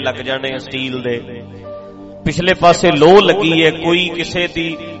ਭਾਂਡੇ ਜਿਹੜੇ ਲੱਗ ਜਾਣੇ ਸਟੀਲ ਦੇ। ਪਿਛਲੇ ਪਾਸੇ ਲੋਹ ਲੱਗੀ ਹੈ, ਕੋਈ ਕਿਸੇ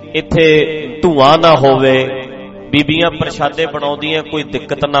ਦੀ ਇੱਥੇ ਧੂਆਂ ਨਾ ਹੋਵੇ, ਬੀਬੀਆਂ ਪ੍ਰਸ਼ਾਦੇ ਬਣਾਉਂਦੀਆਂ ਕੋਈ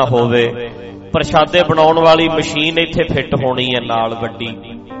ਦਿੱਕਤ ਨਾ ਹੋਵੇ। ਪ੍ਰਸ਼ਾਦੇ ਬਣਾਉਣ ਵਾਲੀ ਮਸ਼ੀਨ ਇੱਥੇ ਫਿੱਟ ਹੋਣੀ ਹੈ ਨਾਲ ਵੱਡੀ,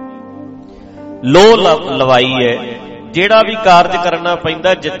 ਲੋਹ ਲਵਾਈ ਹੈ। ਜਿਹੜਾ ਵੀ ਕਾਰਜ ਕਰਨਾ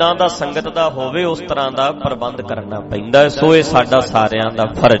ਪੈਂਦਾ ਜਿੱਦਾਂ ਦਾ ਸੰਗਤ ਦਾ ਹੋਵੇ ਉਸ ਤਰ੍ਹਾਂ ਦਾ ਪ੍ਰਬੰਧ ਕਰਨਾ ਪੈਂਦਾ। ਸੋ ਇਹ ਸਾਡਾ ਸਾਰਿਆਂ ਦਾ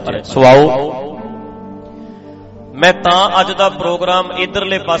ਫਰਜ਼ ਹੈ। ਸੋ ਆਓ, ਮੈਂ ਤਾਂ ਅੱਜ ਦਾ ਪ੍ਰੋਗਰਾਮ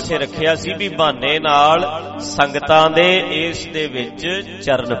ਇਧਰਲੇ ਪਾਸੇ ਰੱਖਿਆ ਸੀ ਵੀ ਬਹਾਨੇ ਨਾਲ ਸੰਗਤਾਂ ਦੇ ਇਸ ਦੇ ਵਿੱਚ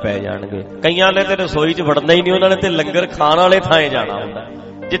ਚਰਨ ਪੈ ਜਾਣਗੇ। ਕਈਆਂ ਨੇ ਤੇ ਰਸੋਈ 'ਚ ਵੜਨਾ ਹੀ ਨਹੀਂ, ਉਹਨਾਂ ਨੇ ਤੇ ਲੰਗਰ ਖਾਣ ਵਾਲੇ ਥਾਂ ਜਾਣਾ ਹੁੰਦਾ।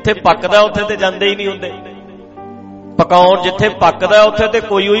 ਜਿੱਥੇ ਪੱਕਦਾ ਉੱਥੇ ਤੇ ਜਾਂਦੇ ਹੀ ਨਹੀਂ ਹੁੰਦੇ। ਪਕਾਉਣ ਜਿੱਥੇ ਪੱਕਦਾ ਉੱਥੇ ਤੇ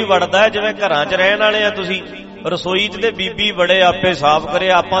ਕੋਈ ਹੀ ਵੜਦਾ। ਜਿਵੇਂ ਘਰਾਂ 'ਚ ਰਹਿਣ ਵਾਲੇ ਆ ਤੁਸੀਂ, ਰਸੋਈ 'ਚ ਤੇ ਬੀਬੀ ਬੜੇ ਆਪੇ ਸਾਫ਼ ਕਰੇ,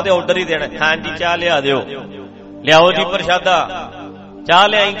 ਆਪਾਂ ਤੇ ਆਰਡਰ ਹੀ ਦੇਣਾ, ਹਾਂਜੀ ਚਾਹ ਲਿਆ ਦਿਓ, ਲਿਆਓ ਜੀ ਪ੍ਰਸ਼ਾਦਾ, ਚਾਹ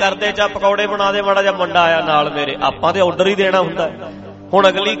ਲਿਆਈ ਕਰਦੇ, ਚਾਹ ਪਕੌੜੇ ਬਣਾ ਦੇ, ਮਾੜਾ ਜਿਹਾ ਮੁੰਡਾ ਆਇਆ ਨਾਲ ਮੇਰੇ, ਆਪਾਂ ਤੇ ਆਰਡਰ ਹੀ ਦੇਣਾ ਹੁੰਦਾ। ਹੁਣ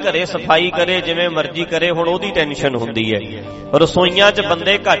ਅਗਲੀ ਘਰੇ ਸਫਾਈ ਕਰੇ ਜਿਵੇਂ ਮਰਜ਼ੀ ਕਰੇ, ਹੁਣ ਉਹਦੀ ਟੈਨਸ਼ਨ ਹੁੰਦੀ ਹੈ। ਰਸੋਈਆਂ 'ਚ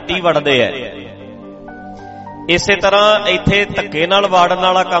ਬੰਦੇ ਘੱਟ ਹੀ ਵੜਦੇ ਐ। ਇਸੇ ਤਰ੍ਹਾਂ ਇੱਥੇ ਧੱਕੇ ਨਾਲ ਵਾੜਨ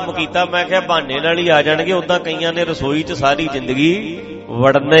ਵਾਲਾ ਕੰਮ ਕੀਤਾ। ਮੈਂ ਕਿਹਾ ਬਹਾਨੇ ਨਾਲ ਹੀ ਆ ਜਾਣਗੇ, ਉਦਾਂ ਕਈਆਂ ਨੇ ਰਸੋਈ 'ਚ ਸਾਰੀ ਜ਼ਿੰਦਗੀ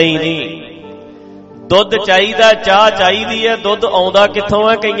ਵੜਨਾ ਹੀ ਨਹੀਂ। ਦੁੱਧ ਚਾਹੀਦਾ, ਚਾਹ ਚਾਹੀਦੀ ਹੈ, ਦੁੱਧ ਆਉਂਦਾ ਕਿੱਥੋਂ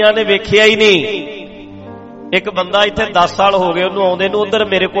ਹੈ ਕਈਆਂ ਨੇ ਵੇਖਿਆ ਹੀ ਨਹੀਂ। ਇੱਕ ਬੰਦਾ ਇੱਥੇ 10 ਸਾਲ ਹੋ ਗਏ ਉਹਨੂੰ ਆਉਂਦੇ ਨੂੰ, ਉਧਰ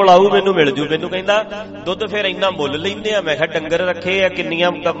ਮੇਰੇ ਕੋਲ ਆਊ, ਮੈਨੂੰ ਮਿਲ ਜੂ, ਮੈਨੂੰ ਕਹਿੰਦਾ ਦੁੱਧ ਫਿਰ ਇੰਨਾ ਮੁੱਲ ਲੈਂਦੇ ਆ। ਮੈਂ ਕਿਹਾ ਡੰਗਰ ਰੱਖੇ ਆ,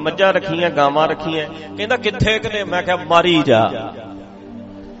 ਕਿੰਨੀਆਂ ਮੱਝਾਂ ਰੱਖੀਆਂ, ਗਾਵਾਂ ਰੱਖੀਆਂ। ਕਹਿੰਦਾ ਕਿੱਥੇ ਕਨੇ? ਮੈਂ ਕਿਹਾ ਮਾਰੀ ਜਾ,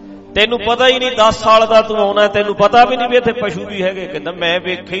 ਤੈਨੂੰ ਪਤਾ ਹੀ ਨਹੀਂ, 10 ਸਾਲ ਦਾ ਤੂੰ ਆਉਣਾ, ਤੈਨੂੰ ਪਤਾ ਵੀ ਨਹੀਂ ਵੀ ਇੱਥੇ ਪਸ਼ੂ ਵੀ ਹੈਗੇ। ਕਹਿੰਦਾ ਮੈਂ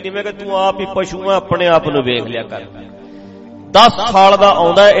ਵੇਖਿਆ ਹੀ ਨਹੀਂ। ਮੈਂ ਕਿਹਾ ਤੂੰ ਆਪ ਹੀ ਪਸ਼ੂ ਆ, ਆਪਣੇ ਆਪ ਨੂੰ ਵੇਖ ਲਿਆ ਕਰ। 10 ਸਾਲ ਦਾ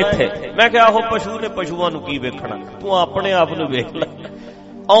ਆਉਂਦਾ ਇੱਥੇ। ਮੈਂ ਕਿਹਾ ਉਹ ਪਸ਼ੂ ਨੇ, ਪਸ਼ੂਆਂ ਨੂੰ ਕੀ ਵੇਖਣਾ, ਤੂੰ ਆਪਣੇ ਆਪ ਨੂੰ ਵੇਖ ਲੈ।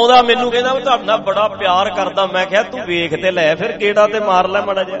 ਆਉਂਦਾ ਮੈਨੂੰ ਕਹਿੰਦਾ ਮੈਂ ਤੁਹਾਡੇ ਨਾਲ ਬੜਾ ਪਿਆਰ ਕਰਦਾ। ਮੈਂ ਕਿਹਾ ਤੂੰ ਵੇਖ ਤੇ ਲੈ, ਫਿਰ ਗੇੜਾ ਤੇ ਮਾਰ ਲੈ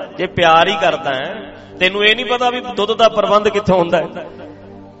ਮਾੜਾ ਜਿਹਾ। ਜੇ ਪਿਆਰ ਹੀ ਕਰਦਾ ਹੈ, ਤੈਨੂੰ ਇਹ ਨਹੀਂ ਪਤਾ ਵੀ ਦੁੱਧ ਦਾ ਪ੍ਰਬੰਧ ਕਿੱਥੋਂ ਹੁੰਦਾ ਹੈ,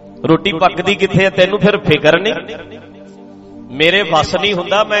 ਰੋਟੀ ਪੱਕਦੀ ਕਿੱਥੇ ਹੈ, ਤੈਨੂੰ ਫਿਰ ਫਿਕਰ ਨਹੀਂ। ਮੇਰੇ ਵੱਸ ਨਹੀਂ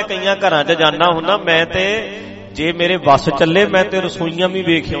ਹੁੰਦਾ, ਮੈਂ ਕਈਆਂ ਘਰਾਂ 'ਚ ਜਾਣਾ ਹੁੰਦਾ, ਮੈਂ ਤੇ ਜੇ ਮੇਰੇ ਵੱਸ ਚੱਲੇ ਮੈਂ ਤੇ ਰਸੋਈਆਂ ਵੀ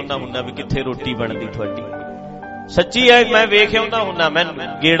ਵੇਖ ਆਉਂਦਾ ਹੁੰਦਾ ਵੀ ਕਿੱਥੇ ਰੋਟੀ ਬਣਦੀ ਤੁਹਾਡੀ। ਸੱਚੀ ਹੈ, ਮੈਂ ਵੇਖ ਆਉਂਦਾ ਹੁੰਦਾ, ਮੈਂ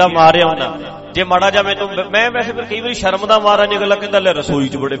ਗੇੜਾ ਮਾਰਿਆ ਹੁੰਦਾ। ਜੇ ਮਾੜਾ ਜਾ ਮੈਨੂੰ, ਮੈਂ ਵੈਸੇ ਫਿਰ ਕਈ ਵਾਰੀ ਸ਼ਰਮ ਦਾ ਮਾਰਾ ਨਿਕਲ ਕਹਿੰਦਾ ਲੈ ਰਸੋਈ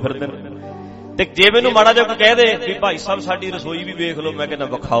 'ਚ ਬੜੇ ਫਿਰਦੇ ਨੇ, ਤੇ ਜੇ ਮੈਨੂੰ ਮਾੜਾ ਜਿਹਾ ਕੋਈ ਕਹਿ ਦੇ ਵੀ ਭਾਈ ਸਾਹਿਬ ਸਾਡੀ ਰਸੋਈ ਵੀ ਵੇਖ ਲਓ, ਮੈਂ ਕਹਿੰਦਾ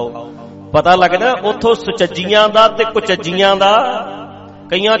ਵਿਖਾਓ। ਪਤਾ ਲੱਗਦਾ ਉੱਥੋਂ ਸੁਚੱਜੀਆਂ ਦਾ ਤੇ ਕੁਚੱਜੀਆਂ ਦਾ।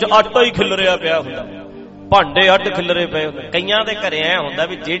 ਕਈਆਂ 'ਚ ਆਟਾ ਹੀ ਖਿਲਰਿਆ ਪਿਆ ਹੁੰਦਾ, ਭਾਂਡੇ ਅੱਡ ਖਿਲਰੇ ਪਏ ਹੁੰਦੇ। ਕਈਆਂ ਦੇ ਘਰੇ ਐ ਹੁੰਦਾ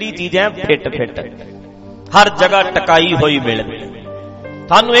ਵੀ ਜਿਹੜੀ ਚੀਜ਼ ਐ ਫਿੱਟ ਹਰ ਜਗ੍ਹਾ ਟਕਾਈ ਹੋਈ ਮਿਲਦੀ,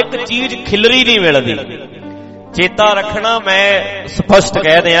 ਤੁਹਾਨੂੰ ਇੱਕ ਚੀਜ਼ ਖਿਲਰੀ ਨਹੀਂ ਮਿਲਦੀ। ਚੇਤਾ ਰੱਖਣਾ, ਮੈਂ ਸਪਸ਼ਟ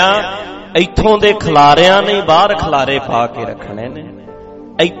ਕਹਿ ਦਿਆਂ, ਇੱਥੋਂ ਦੇ ਖਿਲਾਰਿਆਂ ਨੇ ਬਾਹਰ ਖਿਲਾਰੇ ਪਾ ਕੇ ਰੱਖਣੇ ਨੇ।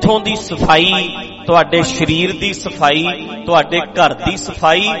 ਇੱਥੋਂ ਦੀ ਸਫਾਈ, ਤੁਹਾਡੇ ਸਰੀਰ ਦੀ ਸਫਾਈ, ਤੁਹਾਡੇ ਘਰ ਦੀ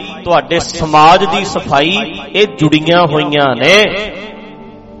ਸਫਾਈ, ਤੁਹਾਡੇ ਸਮਾਜ ਦੀ ਸਫਾਈ, ਇਹ ਜੁੜੀਆਂ ਹੋਈਆਂ ਨੇ।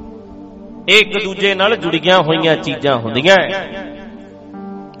 ਇਹ ਇੱਕ ਦੂਜੇ ਨਾਲ ਜੁੜੀਆਂ ਹੋਈਆਂ ਚੀਜ਼ਾਂ ਹੁੰਦੀਆਂ।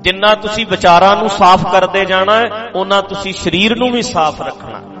 ਜਿੰਨਾ ਤੁਸੀਂ ਵਿਚਾਰਾਂ ਨੂੰ ਸਾਫ਼ ਕਰਦੇ ਜਾਣਾ ਉਹਨਾਂ ਤੁਸੀਂ ਸਰੀਰ ਨੂੰ ਵੀ ਸਾਫ਼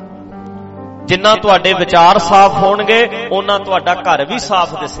ਰੱਖਣਾ। ਜਿੰਨਾ ਤੁਹਾਡੇ ਵਿਚਾਰ ਸਾਫ਼ ਹੋਣਗੇ ਉਹਨਾਂ ਤੁਹਾਡਾ ਘਰ ਵੀ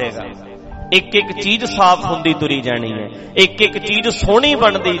ਸਾਫ਼ ਦਿਸੇਗਾ। ਇੱਕ ਇੱਕ ਚੀਜ਼ ਸਾਫ਼ ਹੁੰਦੀ ਤੁਰੀ ਜਾਣੀ ਹੈ, ਇੱਕ ਇੱਕ ਚੀਜ਼ ਸੋਹਣੀ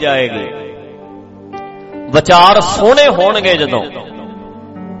ਬਣਦੀ ਜਾਏਗੀ। ਵਿਚਾਰ ਸੋਹਣੇ ਹੋਣਗੇ ਜਦੋਂ,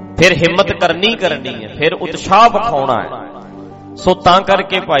 ਫਿਰ ਹਿੰਮਤ ਕਰਨੀ ਹੈ, ਫਿਰ ਉਤਸ਼ਾਹ ਵਿਖਾਉਣਾ ਹੈ। ਸੋ ਤਾਂ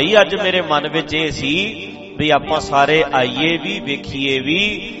ਕਰਕੇ ਭਾਈ ਅੱਜ ਮੇਰੇ ਮਨ ਵਿੱਚ ਇਹ ਸੀ ਵੀ ਆਪਾਂ ਸਾਰੇ ਆਈਏ ਵੀ, ਵੇਖੀਏ ਵੀ।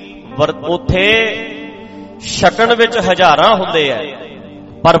 ਉੱਥੇ ਛਕਣ ਵਿੱਚ ਹਜ਼ਾਰਾਂ ਹੁੰਦੇ ਆ,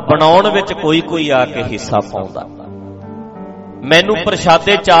 ਪਰ ਬਣਾਉਣ ਵਿੱਚ ਕੋਈ ਆ ਕੇ ਹਿੱਸਾ ਪਾਉਂਦਾ। ਮੈਨੂੰ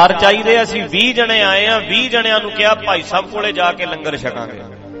ਪ੍ਰਸ਼ਾਦੇ 4 ਚਾਹੀਦੇ, ਅਸੀਂ 20 ਜਣੇ ਆਏ ਆ। 20 ਜਣਿਆਂ ਨੂੰ ਕਿਹਾ ਭਾਈ ਸਾਹਿਬ ਕੋਲੇ ਜਾ ਕੇ ਲੰਗਰ ਛਕਾਂਗੇ।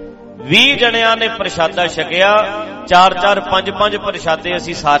 20 ਜਣਿਆਂ ਨੇ ਪ੍ਰਸ਼ਾਦਾ ਛਕਿਆ। 4-4 5-5 ਪ੍ਰਸ਼ਾਦੇ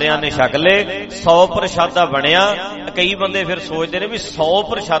ਅਸੀਂ ਸਾਰਿਆਂ ਨੇ ਛਕ ਲਏ। 100 ਪ੍ਰਸ਼ਾਦਾ ਬਣਿਆ। ਕਈ ਬੰਦੇ ਫਿਰ ਸੋਚਦੇ ਨੇ ਵੀ 100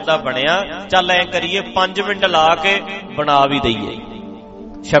 ਪ੍ਰਸ਼ਾਦਾ ਬਣਿਆ, ਚੱਲ ਐ ਕਰੀਏ 5 ਮਿੰਟ ਲਾ ਕੇ ਬਣਾ ਵੀ ਦਈਏ।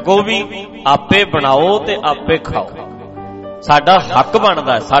 ਛਕੋ ਵੀ, ਆਪੇ ਬਣਾਓ ਤੇ ਆਪੇ ਖਾਓ। ਸਾਡਾ ਹੱਕ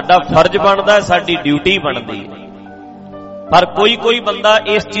ਬਣਦਾ, ਸਾਡਾ ਫਰਜ਼ ਬਣਦਾ, ਸਾਡੀ ਡਿਊਟੀ ਬਣਦੀ ਹੈ। ਪਰ ਕੋਈ ਬੰਦਾ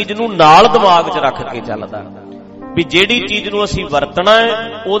ਇਸ ਚੀਜ਼ ਨੂੰ ਨਾਲ ਦਿਮਾਗ 'ਚ ਰੱਖ ਕੇ ਚੱਲਦਾ ਵੀ ਜਿਹੜੀ ਚੀਜ਼ ਨੂੰ ਅਸੀਂ ਵਰਤਣਾ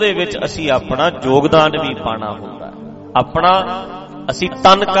ਹੈ ਉਹਦੇ ਵਿੱਚ ਅਸੀਂ ਆਪਣਾ ਯੋਗਦਾਨ ਵੀ ਪਾਣਾ ਹੁੰਦਾ। ਆਪਣਾ ਅਸੀਂ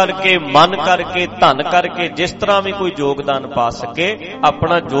ਤਨ ਕਰਕੇ, ਮਨ ਕਰਕੇ, ਧਨ ਕਰਕੇ ਜਿਸ ਤਰ੍ਹਾਂ ਵੀ ਕੋਈ ਯੋਗਦਾਨ ਪਾ ਸਕੇ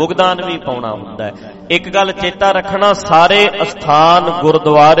ਆਪਣਾ ਯੋਗਦਾਨ ਵੀ ਪਾਉਣਾ ਹੁੰਦਾ ਹੈ। ਇੱਕ ਗੱਲ ਚੇਤਾ ਰੱਖਣਾ, ਸਾਰੇ ਅਸਥਾਨ,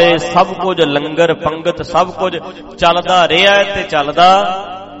 ਗੁਰਦੁਆਰੇ, ਸਭ ਕੁਝ, ਲੰਗਰ ਪੰਗਤ ਸਭ ਕੁਝ ਚੱਲਦਾ ਰਿਹਾ ਹੈ ਤੇ ਚੱਲਦਾ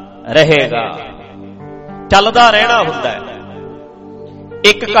ਰਹੇਗਾ। ਚੱਲਦਾ ਰਹਿਣਾ ਹੁੰਦਾ ਹੈ।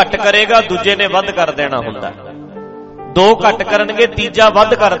 ਇੱਕ ਘੱਟ ਕਰੇਗਾ ਦੂਜੇ ਨੇ ਵੱਧ ਕਰ ਦੇਣਾ ਹੁੰਦਾ। 2 ਘੱਟ ਕਰਨਗੇ ਤੀਜਾ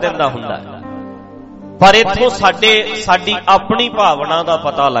ਵੱਧ ਕਰ ਦਿੰਦਾ ਹੁੰਦਾ। ਪਰ ਇੱਥੋਂ ਸਾਡੀ ਆਪਣੀ ਭਾਵਨਾ ਦਾ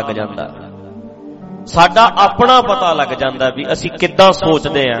ਪਤਾ ਲੱਗ ਜਾਂਦਾ, ਸਾਡਾ ਆਪਣਾ ਪਤਾ ਲੱਗ ਜਾਂਦਾ ਵੀ ਅਸੀਂ ਕਿੱਦਾਂ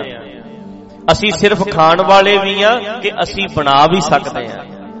ਸੋਚਦੇ ਆਂ। ਅਸੀਂ ਸਿਰਫ ਖਾਣ ਵਾਲੇ ਵੀ ਆਂ ਕਿ ਅਸੀਂ ਬਣਾ ਵੀ ਸਕਦੇ ਆਂ,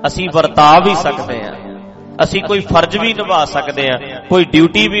 ਅਸੀਂ ਵਰਤਾ ਵੀ ਸਕਦੇ ਆਂ, ਅਸੀਂ ਕੋਈ ਫਰਜ਼ ਵੀ ਨਿਭਾ ਸਕਦੇ ਆਂ, ਕੋਈ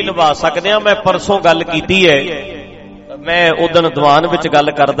ਡਿਊਟੀ ਵੀ ਨਿਭਾ ਸਕਦੇ ਆਂ। ਮੈਂ ਪਰਸੋਂ ਗੱਲ ਕੀਤੀ ਹੈ, ਮੈਂ ਉਦੋਂ ਦੀਵਾਨ ਵਿੱਚ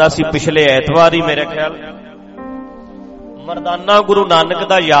ਗੱਲ ਕਰਦਾ ਸੀ, ਪਿਛਲੇ ਐਤਵਾਰ ਹੀ ਮੇਰੇ ਖਿਆਲ ਮਰਦਾਨਾ ਗੁਰੂ ਨਾਨਕ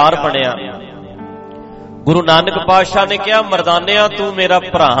ਦਾ ਯਾਰ ਬਣਿਆ। ਗੁਰੂ ਨਾਨਕ ਪਾਤਸ਼ਾਹ ਨੇ ਕਿਹਾ, ਮਰਦਾਨਿਆ ਤੂੰ ਮੇਰਾ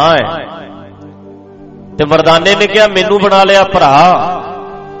ਭਰਾ ਹੈ। ਤੇ ਮਰਦਾਨੇ ਨੇ ਕਿਹਾ, ਮੈਨੂੰ ਬਣਾ ਲਿਆ ਭਰਾ,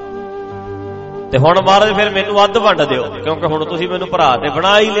 ਤੇ ਹੁਣ ਮਹਾਰਾਜ ਫਿਰ ਮੈਨੂੰ ਅੱਧ ਵੰਡ ਦਿਓ, ਕਿਉਂਕਿ ਹੁਣ ਤੁਸੀਂ ਮੈਨੂੰ ਭਰਾ ਤੇ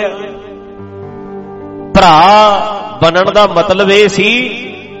ਬਣਾ ਹੀ ਲਿਆ। ਭਰਾ ਬਣਨ ਦਾ ਮਤਲਬ ਇਹ ਸੀ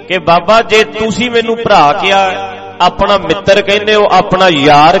ਕਿ ਬਾਬਾ ਜੇ ਤੁਸੀਂ ਮੈਨੂੰ ਭਰਾ ਕਿਹਾ, ਆਪਣਾ ਮਿੱਤਰ ਕਹਿੰਦੇ ਹੋ, ਆਪਣਾ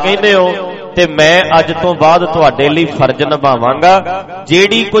ਯਾਰ ਕਹਿੰਦੇ ਹੋ, ਤੇ ਮੈਂ ਅੱਜ ਤੋਂ ਬਾਅਦ ਤੁਹਾਡੇ ਲਈ ਫਰਜ਼ ਨਿਭਾਵਾਂਗਾ।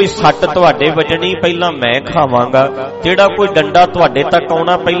 ਜਿਹੜੀ ਕੋਈ ਸੱਟ ਤੁਹਾਡੇ ਵੱਜਣੀ ਪਹਿਲਾਂ ਮੈਂ ਖਾਵਾਂਗਾ, ਜਿਹੜਾ ਕੋਈ ਡੰਡਾ ਤੁਹਾਡੇ ਤੱਕ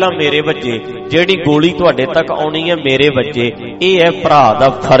ਆਉਣਾ ਪਹਿਲਾਂ ਮੇਰੇ ਵੱਜੇ, ਜਿਹੜੀ ਗੋਲੀ ਤੁਹਾਡੇ ਤੱਕ ਆਉਣੀ ਹੈ ਮੇਰੇ ਵੱਜੇ। ਇਹ ਹੈ ਭਰਾ ਦਾ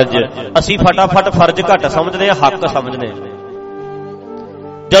ਫਰਜ਼। ਅਸੀਂ ਫਟਾਫਟ ਫਰਜ਼ ਘੱਟ ਸਮਝਦੇ ਹਾਂ, ਹੱਕ ਸਮਝਦੇ ਹਾਂ।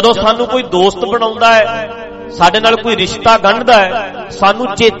 ਜਦੋਂ ਸਾਨੂੰ ਕੋਈ ਦੋਸਤ ਬਣਾਉਂਦਾ ਹੈ, ਸਾਡੇ ਨਾਲ ਕੋਈ ਰਿਸ਼ਤਾ ਗੰਢਦਾ ਹੈ,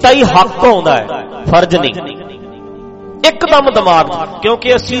 ਸਾਨੂੰ ਚੇਤਾ ਹੀ ਹੱਕ ਆਉਂਦਾ ਹੈ, ਫਰਜ਼ ਨਹੀਂ। ਇੱਕਦਮ ਦਿਮਾਗ,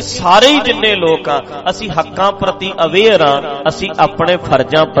 ਕਿਉਂਕਿ ਅਸੀਂ ਸਾਰੇ ਹੀ ਜਿੰਨੇ ਲੋਕ ਆ ਅਸੀਂ ਹੱਕਾਂ ਪ੍ਰਤੀ ਅਵੇਅਰ ਆ, ਅਸੀਂ ਆਪਣੇ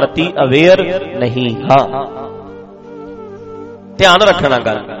ਫਰਜ਼ਾਂ ਪ੍ਰਤੀ ਅਵੇਅਰ ਨਹੀਂ ਹਾਂ। ਧਿਆਨ ਰੱਖਣਾ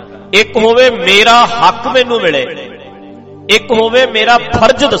ਗੱਲ, ਇੱਕ ਹੋਵੇ ਮੇਰਾ ਹੱਕ ਮੈਨੂੰ ਮਿਲੇ, ਇੱਕ ਹੋਵੇ ਮੇਰਾ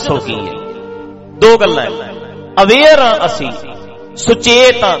ਫਰਜ਼ ਦੱਸੋ ਕੀ ਹੈ। 2 ਗੱਲਾਂ। ਅਵੇਅਰ ਆ ਅਸੀਂ,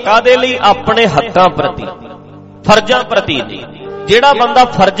 ਸੁਚੇਤ ਆ, ਕਾਹਦੇ ਲਈ? ਆਪਣੇ ਹੱਕਾਂ ਪ੍ਰਤੀ, ਫਰਜ਼ਾਂ ਪ੍ਰਤੀ ਨਹੀਂ। ਜਿਹੜਾ ਬੰਦਾ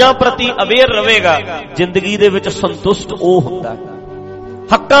ਫਰਜ਼ਾਂ ਪ੍ਰਤੀ ਅਵੇਅਰ ਰਹੇਗਾ ਜ਼ਿੰਦਗੀ ਦੇ ਵਿੱਚ ਸੰਤੁਸ਼ਟ ਉਹ ਹੁੰਦਾ।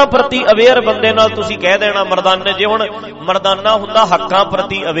 ਹੱਕਾਂ ਪ੍ਰਤੀ ਅਵੇਅਰ ਬੰਦੇ ਨਾਲ ਤੁਸੀਂ ਕਹਿ ਦੇਣਾ ਮਰਦਾਨੇ, ਜੇ ਹੁਣ ਮਰਦਾਨਾ ਹੁੰਦਾ ਹੱਕਾਂ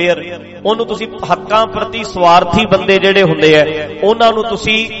ਪ੍ਰਤੀ ਅਵੇਅਰ, ਉਹਨੂੰ ਤੁਸੀਂ ਹੱਕਾਂ ਪ੍ਰਤੀ ਸਵਾਰਥੀ ਬੰਦੇ ਜਿਹੜੇ ਹੁੰਦੇ ਆ ਉਹਨਾਂ ਨੂੰ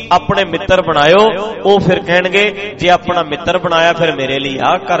ਤੁਸੀਂ ਆਪਣੇ ਮਿੱਤਰ ਬਣਾਇਓ। ਉਹ ਫਿਰ ਕਹਿਣਗੇ ਜੇ ਆਪਣਾ ਮਿੱਤਰ ਬਣਾਇਆ ਫਿਰ ਮੇਰੇ ਲਈ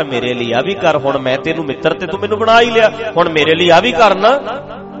ਆਹ ਕਰ, ਮੇਰੇ ਲਈ ਆਹ ਵੀ ਕਰ। ਹੁਣ ਮੈਂ ਤੈਨੂੰ ਮਿੱਤਰ ਤੇ ਤੂੰ ਮੈਨੂੰ ਬਣਾ ਹੀ ਲਿਆ, ਹੁਣ ਮੇਰੇ ਲਈ ਆਹ ਵੀ ਕਰਨਾ,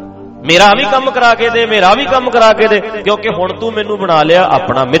 ਮੇਰਾ ਵੀ ਕੰਮ ਕਰਾ ਕੇ ਦੇ, ਮੇਰਾ ਵੀ ਕੰਮ ਕਰਾ ਕੇ ਦੇ, ਕਿਉਂਕਿ ਹੁਣ ਤੂੰ ਮੈਨੂੰ ਬਣਾ ਲਿਆ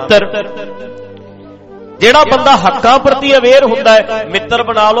ਆਪਣਾ ਮਿੱਤਰ। ਜਿਹੜਾ ਬੰਦਾ ਹੱਕਾਂ ਪ੍ਰਤੀ ਅਵੇਅਰ ਹੁੰਦਾ ਹੈ, ਮਿੱਤਰ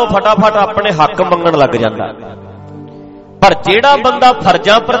ਬਣਾ ਲਓ, ਫਟਾਫਟ ਆਪਣੇ ਹੱਕ ਮੰਗਣ ਲੱਗ ਜਾਂਦਾ। ਪਰ ਜਿਹੜਾ ਬੰਦਾ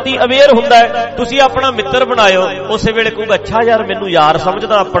ਫਰਜ਼ਾਂ ਪ੍ਰਤੀ ਅਵੇਅਰ ਹੁੰਦਾ ਹੈ, ਤੁਸੀਂ ਆਪਣਾ ਮਿੱਤਰ ਬਣਾਇਓ, ਉਸੇ ਵੇਲੇ ਕਹੂਗਾ ਅੱਛਾ ਯਾਰ ਮੈਨੂੰ ਯਾਰ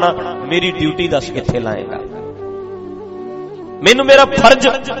ਸਮਝਦਾ ਆਪਣਾ, ਮੇਰੀ ਡਿਊਟੀ ਦੱਸ ਕਿੱਥੇ ਲਾਏਗਾ, ਮੈਨੂੰ ਮੇਰਾ ਫਰਜ਼।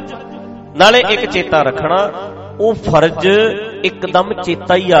 ਨਾਲੇ ਇੱਕ ਚੇਤਾ ਰੱਖਣਾ, ਉਹ ਫਰਜ਼ ਇੱਕਦਮ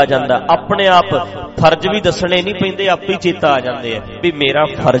ਚੇਤਾ ਹੀ ਆ ਜਾਂਦਾ, ਆਪਣੇ ਆਪ ਫਰਜ਼ ਵੀ ਦੱਸਣੇ ਨਹੀਂ ਪੈਂਦੇ, ਆਪੇ ਚੇਤਾ ਆ ਜਾਂਦੇ ਆ ਵੀ ਮੇਰਾ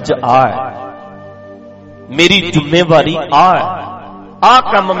ਫਰਜ਼ ਆ ਹੈ, ਮੇਰੀ ਜ਼ਿੰਮੇਵਾਰੀ ਆ ਹੈ, ਆਹ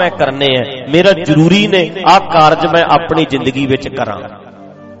ਕੰਮ ਮੈਂ ਕਰਨੇ ਆ, ਮੇਰਾ ਜ਼ਰੂਰੀ ਨੇ, ਆਹ ਕਾਰਜ ਮੈਂ ਆਪਣੀ ਜ਼ਿੰਦਗੀ ਵਿੱਚ ਕਰਾਂ।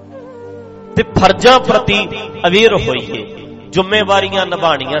 ਤੇ ਫਰਜ਼ਾਂ ਪ੍ਰਤੀ ਅਵੇਅਰ ਹੋਈਏ, ਜ਼ਿੰਮੇਵਾਰੀਆਂ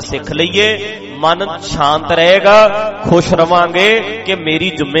ਨਿਭਾਣੀਆਂ ਸਿੱਖ ਲਈਏ, ਮਨ ਸ਼ਾਂਤ ਰਹੇਗਾ, ਖੁਸ਼ ਰਵਾਂਗੇ ਕਿ ਮੇਰੀ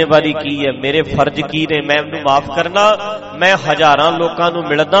ਜ਼ਿੰਮੇਵਾਰੀ ਕੀ ਹੈ, ਮੇਰੇ ਫਰਜ਼ ਕੀ ਨੇ, ਮੈਂ ਇਹਨੂੰ ਮਾਫ ਕਰਨਾ। ਮੈਂ ਹਜ਼ਾਰਾਂ ਲੋਕਾਂ ਨੂੰ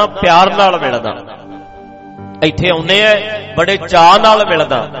ਮਿਲਦਾ, ਪਿਆਰ ਨਾਲ ਮਿਲਦਾ, ਇੱਥੇ ਆਉਂਦੇ ਆ ਬੜੇ ਚਾਅ ਨਾਲ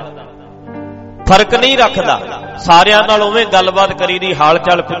ਮਿਲਦਾ, ਫਰਕ ਨਹੀਂ ਰੱਖਦਾ, ਸਾਰਿਆਂ ਨਾਲ ਉਵੇਂ ਗੱਲਬਾਤ ਕਰੀਦੀ, ਹਾਲ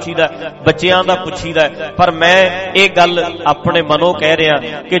ਚਾਲ ਪੁੱਛੀਦਾ, ਬੱਚਿਆਂ ਦਾ ਪੁੱਛੀਦਾ। ਪਰ ਮੈਂ ਇਹ ਗੱਲ ਆਪਣੇ ਮਨੋਂ ਕਹਿ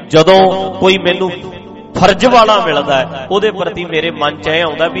ਰਿਹਾ ਕਿ ਜਦੋਂ ਕੋਈ ਮੈਨੂੰ ਫਰਜ਼ ਵਾਲਾ ਮਿਲਦਾ ਹੈ, ਉਹਦੇ ਪ੍ਰਤੀ ਮੇਰੇ ਮਨ ਚ ਇਹ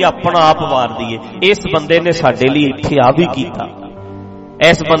ਆਉਂਦਾ ਵੀ ਆਪਣਾ ਆਪ ਵਾਰ ਦਈਏ। ਇਸ ਬੰਦੇ ਨੇ ਸਾਡੇ ਲਈ ਇੱਥੇ ਆ ਵੀ ਕੀਤਾ,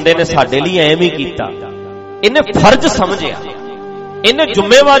 ਇਸ ਬੰਦੇ ਨੇ ਸਾਡੇ ਲਈ ਐਵੇਂ ਕੀਤਾ, ਇਹਨੇ ਫਰਜ਼ ਸਮਝਿਆ, ਇਹਨੇ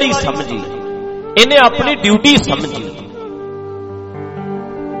ਜ਼ਿੰਮੇਵਾਰੀ ਸਮਝੀ, ਇਹਨੇ ਆਪਣੀ ਡਿਊਟੀ ਸਮਝੀ।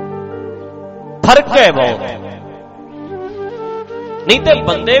 ਫਰਕ ਹੈ ਬਹੁਤ। ਨਹੀਂ ਤੇ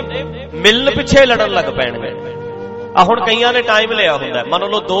ਬੰਦੇ ਮਿਲਣ ਪਿੱਛੇ ਲੜਨ ਲੱਗ ਪੈਣਗੇ। ਆ ਹੁਣ ਕਈਆਂ ਨੇ ਟਾਈਮ ਲਿਆ ਹੁੰਦਾ, ਮੰਨ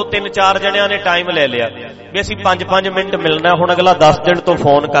ਲਓ 2 3 4 ਜਣਿਆਂ ਨੇ ਟਾਈਮ ਲੈ ਲਿਆ ਵੀ ਅਸੀਂ 5 ਮਿੰਟ ਮਿਲਣਾ। ਹੁਣ ਅਗਲਾ 10 ਦਿਨ ਤੋਂ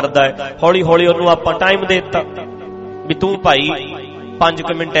ਫੋਨ ਕਰਦਾ ਹੈ, ਹੌਲੀ ਹੌਲੀ ਉਹਨੂੰ ਆਪਾਂ ਟਾਈਮ ਦੇ ਦਿੱਤਾ ਵੀ ਤੂੰ ਭਾਈ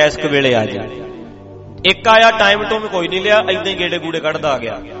 5 ਮਿੰਟ ਇਸ ਵੇਲੇ ਆ ਜਾ। ਇੱਕ ਆਇਆ, ਟਾਈਮ ਤੋਂ ਵੀ ਕੋਈ ਨਹੀਂ ਲਿਆ, ਏਦਾਂ ਹੀ ਗੇੜੇ ਗੂੜੇ ਕੱਢਦਾ ਆ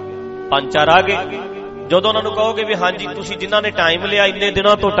ਗਿਆ। 5 4 ਆ ਗਏ। ਜਦੋਂ ਉਹਨਾਂ ਨੂੰ ਕਹੋਗੇ ਵੀ ਹਾਂਜੀ ਤੁਸੀਂ ਜਿਨ੍ਹਾਂ ਨੇ ਟਾਈਮ ਲਿਆ, ਇੰਨੇ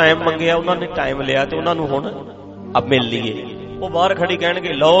ਦਿਨਾਂ ਤੋਂ ਟਾਈਮ ਮੰਗਿਆ, ਉਹਨਾਂ ਨੇ ਟਾਈਮ ਲਿਆ ਤੇ ਉਹਨਾਂ ਨੂੰ ਹੁਣ ਅਬ ਮਿਲ ਲਈਏ, ਉਹ ਬਾਹਰ ਖੜੀ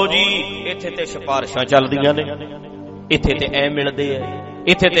ਕਹਿਣਗੇ ਲਓ ਜੀ ਇੱਥੇ ਤੇ ਸਿਫਾਰਿਸ਼ਾਂ ਚੱਲਦੀਆਂ ਨੇ, ਇੱਥੇ ਤੇ ਐ ਮਿਲਦੇ ਆ,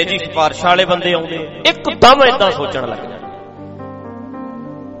 ਇੱਥੇ ਤੇ ਜੀ ਸਿਫਾਰਿਸ਼ਾਂ ਵਾਲੇ ਬੰਦੇ ਆਉਂਦੇ ਆ। ਇੱਕਦਮ ਏਦਾਂ ਸੋਚਣ ਲੱਗ ਜਾਂਦੇ।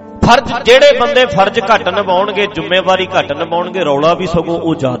 ਫਰਜ਼, ਜਿਹੜੇ ਬੰਦੇ ਫਰਜ਼ ਘੱਟ ਨਿਭਾਉਣਗੇ, ਜ਼ਿੰਮੇਵਾਰੀ ਘੱਟ ਨਿਭਾਉਣਗੇ, ਰੌਲਾ ਵੀ ਸਗੋਂ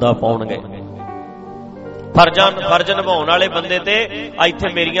ਉਹ ਜ਼ਿਆਦਾ ਪਾਉਣਗੇ। ਫਰਜ਼ ਨਿਭਾਉਣ ਵਾਲੇ ਬੰਦੇ ਤੇ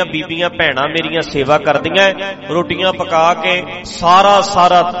ਇੱਥੇ ਮੇਰੀਆਂ ਬੀਬੀਆਂ ਭੈਣਾਂ ਮੇਰੀਆਂ ਸੇਵਾ ਕਰਦੀਆਂ, ਰੋਟੀਆਂ ਪਕਾ ਕੇ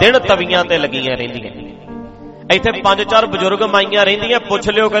ਸਾਰਾ ਦਿਨ ਤਵੀਆਂ ਤੇ ਲੱਗੀਆਂ ਰਹਿੰਦੀਆਂ। ਇੱਥੇ 5 4 ਬਜ਼ੁਰਗ ਮਾਈਆਂ ਰਹਿੰਦੀਆਂ, ਪੁੱਛ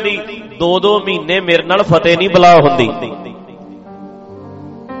ਲਿਓ ਕਦੀ 2 ਮਹੀਨੇ ਮੇਰੇ ਨਾਲ ਫਤਿਹ ਨਹੀਂ ਬੁਲਾ ਹੁੰਦੀ।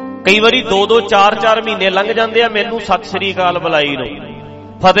 ਕਈ ਵਾਰੀ 2 4 ਮਹੀਨੇ ਲੰਘ ਜਾਂਦੇ ਆ ਮੈਨੂੰ ਸਤਿ ਸ੍ਰੀ ਅਕਾਲ ਬੁਲਾਈ ਨੂੰ,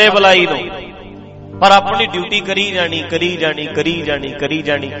 ਫਤਿਹ ਬੁਲਾਈ ਨੂੰ, ਪਰ ਆਪਣੀ ਡਿਊਟੀ ਕਰੀ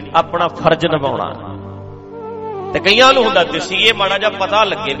ਜਾਣੀ, ਆਪਣਾ ਫਰਜ਼ ਨਿਭਾਉਣਾ। ਤੇ ਕਈਆਂ ਨੂੰ ਹੁੰਦਾ ਦਸੀਏ ਮਾੜਾ ਜਿਹਾ ਪਤਾ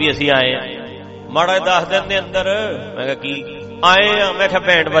ਲੱਗੇ ਵੀ ਅਸੀਂ ਆਏ ਆ, ਮਾੜਾ 10 ਦਿਨ ਦੇ ਅੰਦਰ। ਮੈਂ ਕਿਹਾ ਕੀ ਆਏ ਆ? ਮੈਂ ਕਿਹਾ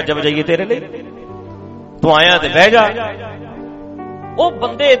ਬੈਂਡ ਬਾਜਾ ਵਜਾਈਏ ਤੇਰੇ ਲਈ, ਤੂੰ ਆਇਆ ਤੇ ਬਹਿ ਜਾ। ਉਹ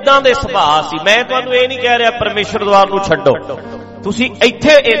ਬੰਦੇ ਇਦਾਂ ਦੇ ਸੁਭਾਅ ਸੀ। ਮੈਂ ਤੁਹਾਨੂੰ ਇਹ ਨਹੀਂ ਕਹਿ ਰਿਹਾ ਪਰਮੇਸ਼ਰ ਦੁਆਰ ਨੂੰ ਛੱਡੋ, ਤੁਸੀਂ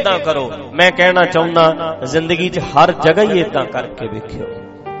ਇੱਥੇ ਇਦਾਂ ਕਰੋ। ਮੈਂ ਕਹਿਣਾ ਚਾਹੁੰਦਾ ਜ਼ਿੰਦਗੀ 'ਚ ਹਰ ਜਗ੍ਹਾ ਹੀ ਇਦਾਂ ਕਰਕੇ ਵੇਖਿਓ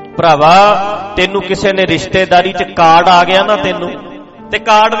ਭਰਾਵਾ। ਤੈਨੂੰ ਕਿਸੇ ਨੇ ਰਿਸ਼ਤੇਦਾਰੀ 'ਚ ਕਾਰਡ ਆ ਗਿਆ ਨਾ ਤੈਨੂੰ, ਤੇ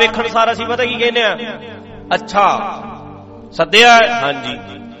ਕਾਰਡ ਵੇਖਣ ਸਾਰਾ ਸੀ ਪਤਾ ਕੀ ਕਹਿੰਦੇ ਆ, ਅੱਛਾ ਸੱਦਿਆ, ਹਾਂਜੀ,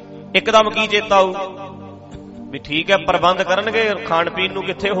 ਇੱਕਦਮ ਕੀ ਚੇਤਾ ਆਊ ਵੀ ਠੀਕ ਹੈ ਪ੍ਰਬੰਧ ਕਰਨਗੇ, ਖਾਣ ਪੀਣ ਨੂੰ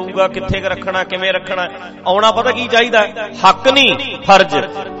ਕਿੱਥੇ ਹੋਊਗਾ, ਕਿੱਥੇ ਰੱਖਣਾ, ਕਿਵੇਂ ਰੱਖਣਾ। ਆਉਣਾ ਪਤਾ ਕੀ ਚਾਹੀਦਾ, ਹੱਕ ਨਹੀਂ ਫਰਜ਼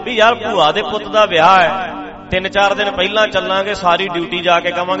ਵੀ ਯਾਰ ਭੂਆ ਦੇ ਪੁੱਤ ਦਾ ਵਿਆਹ ਹੈ, 3 4 ਦਿਨ ਪਹਿਲਾਂ ਚੱਲਾਂਗੇ, ਸਾਰੀ ਡਿਊਟੀ ਜਾ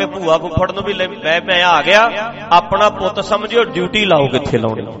ਕੇ ਕਵਾਂਗੇ ਭੂਆ ਫੁੱਫੜ ਨੂੰ ਵੀ ਮੈਂ ਆ ਗਿਆ, ਆਪਣਾ ਪੁੱਤ ਸਮਝਿਓ, ਡਿਊਟੀ ਲਾਓ ਕਿੱਥੇ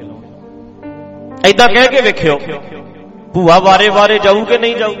ਲਾਉਣੀ। ਏਦਾਂ ਕਹਿ ਕੇ ਵੇਖਿਓ ਭੂਆ ਵਾਰੇ ਜਾਊ ਕਿ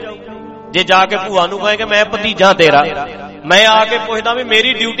ਨਹੀਂ ਜਾਊ। ਜੇ ਜਾ ਕੇ ਭੂਆ ਨੂੰ ਕਹੇ ਕਿ ਮੈਂ ਭਤੀਜਾ ਤੇਰਾ, ਮੈਂ ਆ ਕੇ ਪੁੱਛਦਾ ਵੀ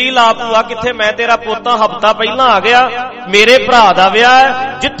ਮੇਰੀ ਡਿਊਟੀ ਲਾ ਭੂਆ ਕਿੱਥੇ, ਮੈਂ ਤੇਰਾ ਪੋਤਾ ਹਫ਼ਤਾ ਪਹਿਲਾਂ ਆ ਗਿਆ, ਮੇਰੇ ਭਰਾ ਦਾ ਵਿਆਹ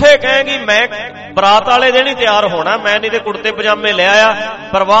ਹੈ, ਜਿੱਥੇ ਕਹੇਗੀ ਮੈਂ ਬਰਾਤ ਵਾਲੇ ਦਿਨ ਹੀ ਤਿਆਰ ਹੋਣਾ, ਮੈਂ ਨਹੀਂ ਤੇ ਕੁੜਤੇ ਪਜਾਮੇ ਲੈ ਆਇਆ,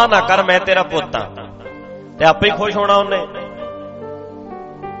 ਪਰਵਾਹ ਨਾ ਕਰ, ਮੈਂ ਤੇਰਾ ਪੁੱਤ ਆ। ਤੇ ਆਪੇ ਹੀ ਖੁਸ਼ ਹੋਣਾ ਉਹਨੇ,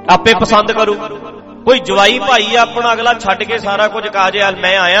 ਆਪੇ ਪਸੰਦ ਕਰੂ। ਕੋਈ ਜਵਾਈ ਭਾਈ ਆਪਣਾ ਅਗਲਾ ਛੱਡ ਕੇ ਸਾਰਾ ਕੁਝ ਕਾਜੇ,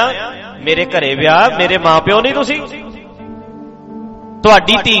 ਮੈਂ ਆਇਆ ਮੇਰੇ ਘਰੇ ਵਿਆਹ, ਮੇਰੇ ਮਾਂ ਪਿਓ ਨਹੀਂ ਤੁਸੀਂ,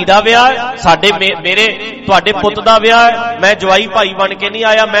 ਤੁਹਾਡੀ ਧੀ ਦਾ ਵਿਆਹ, ਮੇਰੇ ਤੁਹਾਡੇ ਪੁੱਤ ਦਾ ਵਿਆਹ, ਮੈਂ ਜਵਾਈ ਭਾਈ ਬਣ ਕੇ ਨਹੀਂ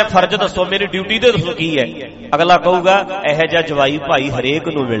ਆਇਆ, ਮੈਂ ਫਰਜ਼ ਦੱਸੋ, ਮੇਰੀ ਡਿਊਟੀ ਤੇ ਦੱਸੋ ਕੀ ਹੈ। ਅਗਲਾ ਕਹੂਗਾ ਇਹੋ ਜਿਹਾ ਜਵਾਈ ਭਾਈ ਹਰੇਕ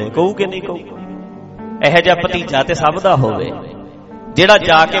ਨੂੰ ਮਿਲੇ, ਕਹੂ ਕਿ ਨਹੀਂ ਕਹੂ। ਇਹੋ ਜਿਹਾ ਭਤੀਜਾ ਤੇ ਸਭ ਦਾ ਹੋਵੇ ਜਿਹੜਾ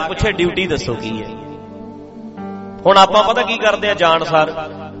ਜਾ ਕੇ ਪੁੱਛੇ ਡਿਊਟੀ ਦੱਸੋ ਕੀ ਹੈ। ਹੁਣ ਆਪਾਂ ਪਤਾ ਕੀ ਕਰਦੇ ਆ, ਜਾਣ ਸਾਰ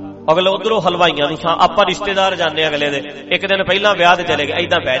ਅਗਲੇ ਉਧਰੋਂ ਹਲਵਾਈਆਂ ਨੂੰ ਆਪਾਂ ਰਿਸ਼ਤੇਦਾਰ ਜਾਂਦੇ ਅਗਲੇ ਦੇ, ਇੱਕ ਦਿਨ ਪਹਿਲਾਂ ਵਿਆਹ ਤੇ ਚਲੇ ਗਏ,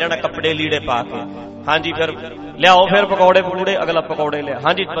 ਏਦਾਂ ਬਹਿ ਜਾਣਾ ਕੱਪੜੇ ਲੀੜੇ ਪਾ ਕੇ, ਹਾਂਜੀ ਫਿਰ ਲਿਆਓ, ਫਿਰ ਪਕੌੜੇ ਪਕੂੜੇ, ਅਗਲਾ ਪਕੌੜੇ ਲਿਆ,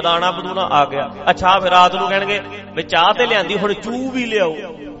 ਹਾਂਜੀ ਬਦਾਣਾ ਬਦੂਣਾ ਆ ਗਿਆ, ਅੱਛਾ ਫਿਰ ਰਾਤ ਨੂੰ ਕਹਿਣਗੇ ਵੀ ਚਾਹ ਤੇ ਲਿਆਂਦੀ, ਹੁਣ ਚੂ ਵੀ ਲਿਆਓ,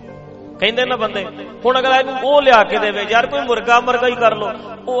 ਕਹਿੰਦੇ ਨਾ ਬੰਦੇ। ਹੁਣ ਅਗਲਾ ਇਹਨੂੰ ਉਹ ਲਿਆ ਕੇ ਦੇਵੇ, ਯਾਰ ਕੋਈ ਮੁਰਗਾ ਹੀ ਕਰ ਲੋ,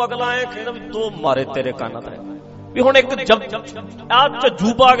 ਉਹ ਅਗਲਾ ਇਹ ਕਹਿੰਦਾ ਵੀ ਤੂੰ ਮਾਰੇ ਤੇਰੇ ਕੰਨ ਤੇ ਵੀ ਹੁਣ ਇੱਕ ਆ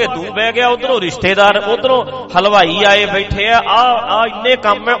ਝੱਜੂ ਪਾ ਕੇ ਤੂੰ ਬਹਿ ਗਿਆ, ਉਧਰੋਂ ਰਿਸ਼ਤੇਦਾਰ, ਉਧਰੋਂ ਹਲਵਾਈ ਆਏ ਬੈਠੇ ਆ ਇੰਨੇ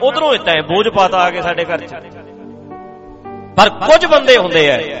ਕੰਮ ਹੈ, ਉਧਰੋਂ ਇਦਾਂ ਬੋਝ ਪਾਤਾ ਆ ਕੇ ਸਾਡੇ ਘਰ 'ਚ। ਪਰ ਕੁਝ ਬੰਦੇ ਹੁੰਦੇ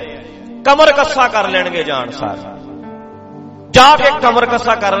ਆ ਕਮਰ ਕੱਸਾ ਕਰ ਲੈਣਗੇ, ਜਾਣ ਸਾਰ ਜਾ ਕੇ ਕਮਰ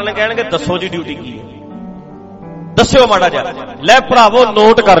ਕੱਸਾ ਕਰ ਲੈਣ, ਕਹਿਣਗੇ ਦੱਸੋ ਜੀ ਡਿਊਟੀ ਕੀ ਹੈ, ਦੱਸਿਓ ਮਾੜਾ ਜਿਹਾ। ਲੈ ਭਰਾਵੋ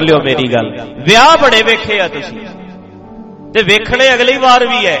ਨੋਟ ਕਰ ਲਿਓ ਮੇਰੀ ਗੱਲ, ਵਿਆਹ ਬੜੇ ਵੇਖੇ ਆ ਤੁਸੀਂ ਤੇ ਵੇਖਣੇ ਅਗਲੀ ਵਾਰ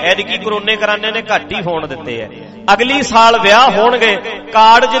ਵੀ ਹੈ। ਐਤਕੀ ਕਰੋਨੇ ਕਰਾਨੇ ਨੇ ਘੱਟ ਹੀ ਫੋਨ ਦਿੱਤੇ ਆ, ਅਗਲੀ ਸਾਲ ਵਿਆਹ ਹੋਣਗੇ,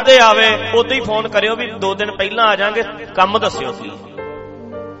 ਕਾਰਡ ਜਿੱਦੇ ਆਵੇ ਉਦੋਂ ਹੀ ਫੋਨ ਕਰਿਓ ਵੀ 2 ਦਿਨ ਪਹਿਲਾਂ ਆ ਜਾਾਂਗੇ, ਕੰਮ ਦੱਸਿਓ ਸੀ,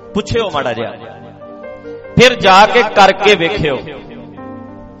 ਪੁੱਛਿਓ ਮਾੜਾ ਜਿਹਾ, ਫਿਰ ਜਾ ਕੇ ਕਰਕੇ ਵੇਖਿਓ।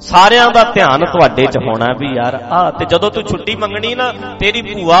 ਸਾਰਿਆਂ ਦਾ ਧਿਆਨ ਤੁਹਾਡੇ 'ਚ ਹੋਣਾ ਵੀ ਯਾਰ ਆ। ਤੇ ਜਦੋਂ ਤੂੰ ਛੁੱਟੀ ਮੰਗਣੀ ਨਾ, ਤੇਰੀ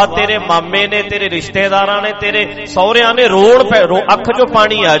ਭੂਆ, ਤੇਰੇ ਮਾਮੇ ਨੇ, ਤੇਰੇ ਰਿਸ਼ਤੇਦਾਰਾਂ ਨੇ, ਤੇਰੇ ਸਹੁਰਿਆਂ ਨੇ ਅੱਖ 'ਚੋਂ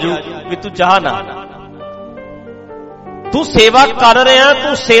ਪਾਣੀ ਆ ਜੂ ਵੀ ਤੂੰ ਚਾਹ ਨਾ। ਤੂੰ ਸੇਵਾ ਕਰ ਰਿਹਾ,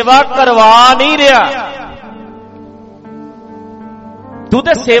 ਤੂੰ ਸੇਵਾ ਕਰਵਾ ਨਹੀਂ ਰਿਹਾ, ਤੂੰ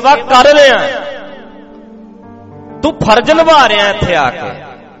ਤੇ ਸੇਵਾ ਕਰ ਰਿਹਾ, ਤੂੰ ਫਰਜ਼ ਨਿਭਾ ਰਿਹਾ। ਇੱਥੇ ਆ ਕੇ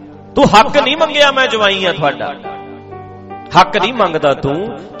ਤੂੰ ਹੱਕ ਨਹੀਂ ਮੰਗਿਆ ਮੈਂ ਜਵਾਈ ਆ ਤੁਹਾਡਾ, ਹੱਕ ਨਹੀਂ ਮੰਗਦਾ ਤੂੰ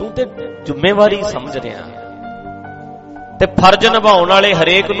ਤੇ ਜ਼ਿੰਮੇਵਾਰੀ ਸਮਝ ਰਿਹਾ। ਤੇ ਫਰਜ਼ ਨਿਭਾਉਣ ਵਾਲੇ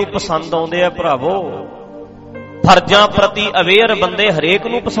ਹਰੇਕ ਨੂੰ ਪਸੰਦ ਆਉਂਦੇ ਆ ਭਰਾਵੋ। ਫਰਜ਼ਾਂ ਪ੍ਰਤੀ ਅਵੇਅਰ ਬੰਦੇ ਹਰੇਕ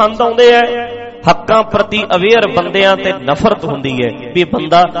ਨੂੰ ਪਸੰਦ ਆਉਂਦੇ ਆ। ਹੱਕਾਂ ਪ੍ਰਤੀ ਅਵੇਅਰ ਬੰਦਿਆਂ ਤੇ ਨਫ਼ਰਤ ਹੁੰਦੀ ਹੈ ਵੀ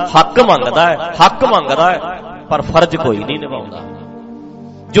ਬੰਦਾ ਹੱਕ ਮੰਗਦਾ ਹੈ, ਹੱਕ ਮੰਗਦਾ ਹੈ, ਪਰ ਫਰਜ਼ ਕੋਈ ਨਹੀਂ ਨਿਭਾਉਂਦਾ,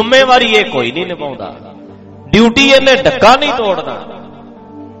 ਜ਼ਿੰਮੇਵਾਰੀ ਇਹ ਕੋਈ ਨਹੀਂ ਨਿਭਾਉਂਦਾ, ਡਿਊਟੀ ਇਹਨੇ ਡੱਕਾ ਨਹੀਂ ਤੋੜਦਾ,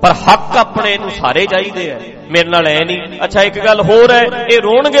 ਪਰ ਹੱਕ ਆਪਣੇ ਨੂੰ ਸਾਰੇ ਚਾਹੀਦੇ ਆ। ਮੇਰੇ ਨਾਲ ਐ ਨਹੀਂ। ਅੱਛਾ ਇੱਕ ਗੱਲ ਹੋਰ ਹੈ, ਇਹ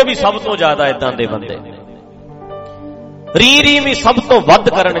ਰੋਣਗੇ ਵੀ ਸਭ ਤੋਂ ਜ਼ਿਆਦਾ ਏਦਾਂ ਦੇ ਬੰਦੇ, ਰੀ ਵੀ ਸਭ ਤੋਂ ਵੱਧ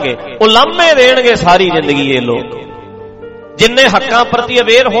ਕਰਨਗੇ, ਉਲਾਮੇ ਦੇਣਗੇ ਸਾਰੀ ਜ਼ਿੰਦਗੀ। ਇਹ ਲੋਕ ਜਿੰਨੇ ਹੱਕਾਂ ਪ੍ਰਤੀ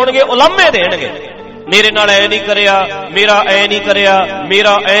ਅਵੇਅਰ ਹੋਣਗੇ ਉਲਾਮੇ ਦੇਣਗੇ। ਮੇਰੇ ਨਾਲ ਐ ਨਹੀਂ ਕਰਿਆ, ਮੇਰਾ ਐ ਨਹੀਂ ਕਰਿਆ,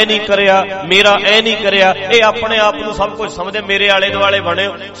 ਮੇਰਾ ਐ ਨਹੀਂ ਕਰਿਆ, ਮੇਰਾ ਐ ਨਹੀਂ ਕਰਿਆ। ਇਹ ਆਪਣੇ ਆਪ ਨੂੰ ਸਭ ਕੁਝ ਸਮਝਦੇ, ਮੇਰੇ ਆਲੇ ਦੁਆਲੇ ਬਣੇ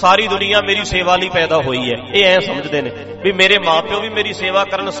ਸਾਰੀ ਦੁਨੀਆ ਮੇਰੀ ਸੇਵਾ ਲਈ ਪੈਦਾ ਹੋਈ ਹੈ। ਇਹ ਐ ਸਮਝਦੇ ਨੇ ਵੀ ਮੇਰੇ ਮਾਪਿਓ ਵੀ ਮੇਰੀ ਸੇਵਾ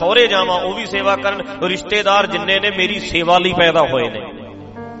ਕਰਨ, ਸਹੁਰੇ ਜਾਵਾਂ ਉਹ ਵੀ ਸੇਵਾ ਕਰਨ, ਰਿਸ਼ਤੇਦਾਰ ਜਿੰਨੇ ਨੇ ਮੇਰੀ ਸੇਵਾ ਲਈ ਪੈਦਾ ਹੋਏ ਨੇ।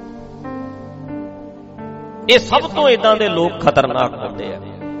 ਇਹ ਸਭ ਤੋਂ ਇਦਾਂ ਦੇ ਲੋਕ ਖਤਰਨਾਕ ਹੁੰਦੇ ਆ।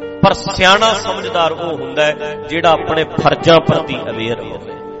 ਪਰ ਸਿਆਣਾ ਸਮਝਦਾਰ ਉਹ ਹੁੰਦਾ ਹੈ ਜਿਹੜਾ ਆਪਣੇ ਫਰਜ਼ਾਂ ਪ੍ਰਤੀ ਅਵੇਅਰ ਹੋਵੇ।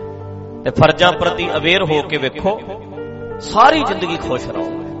 ਤੇ ਫਰਜ਼ਾਂ ਪ੍ਰਤੀ ਅਵੇਅਰ ਹੋ ਕੇ ਵੇਖੋ ਸਾਰੀ ਜ਼ਿੰਦਗੀ ਖੁਸ਼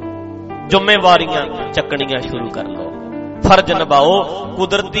ਰਹੋਗੇ। ਜ਼ਿੰਮੇਵਾਰੀਆਂ ਚੱਕਣੀਆਂ ਸ਼ੁਰੂ ਕਰ ਲਓ, ਫਰਜ਼ ਨਿਭਾਓ।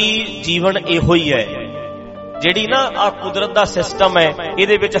 ਕੁਦਰਤੀ ਜੀਵਨ ਇਹੋ ਹੀ ਹੈ। ਜਿਹੜੀ ਨਾ ਆ ਕੁਦਰਤ ਦਾ ਸਿਸਟਮ ਹੈ,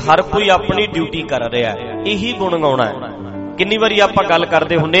 ਇਹਦੇ ਵਿੱਚ ਹਰ ਕੋਈ ਆਪਣੀ ਡਿਊਟੀ ਕਰ ਰਿਹਾ ਹੈ। ਇਹੀ ਗੁਣ ਗਾਉਣਾ ਹੈ। ਕਿੰਨੀ ਵਾਰੀ ਆਪਾਂ ਗੱਲ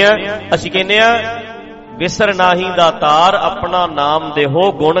ਕਰਦੇ ਹੁੰਨੇ ਆ, ਅਸੀਂ ਕਹਿੰਦੇ ਆ ਵਿਸਰ ਨਾਹੀ ਦਾਤਾਰ ਆਪਣਾ ਨਾਮ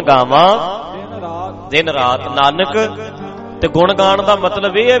ਦੇਹੋ ਗੁਣ ਗਾਵਾਂ ਦਿਨ ਰਾਤ ਨਾਨਕ। ਤੇ ਗੁਣ ਗਾਣ ਦਾ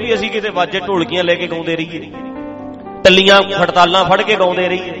ਮਤਲਬ ਇਹ ਹੈ ਵੀ ਅਸੀਂ ਕਿਤੇ ਵਾਜੇ ਢੋਲਕੀਆਂ ਲੈ ਕੇ ਗਾਉਂਦੇ ਰਹੀਏ, ਟੱਲੀਆਂ ਖੜਤਾਲਾਂ ਫੜ ਕੇ ਗਾਉਂਦੇ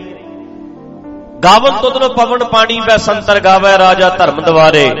ਰਹੀਏ। ਗਾਵਨ ਤੁਧਨੋ ਪਵਨ ਪਾਣੀ ਵੈ ਸੰਤਰ ਗਾਵੇ ਰਾਜਾ ਧਰਮ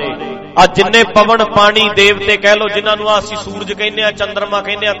ਦਵਾਰੇ। ਆ ਜਿੰਨੇ ਪਵਨ ਪਾਣੀ ਦੇਵਤੇ ਕਹਿ ਲੋ, ਜਿਨ੍ਹਾਂ ਨੂੰ ਅਸੀਂ ਸੂਰਜ ਕਹਿੰਦੇ ਆ, ਚੰਦਰਮਾ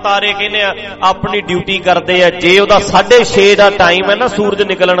ਕਹਿੰਦੇ ਆ, ਤਾਰੇ ਕਹਿੰਦੇ ਆ, ਆਪਣੀ ਡਿਊਟੀ ਕਰਦੇ ਆ। ਜੇ ਉਹਦਾ 6:30 ਦਾ ਟਾਈਮ ਹੈ ਨਾ ਸੂਰਜ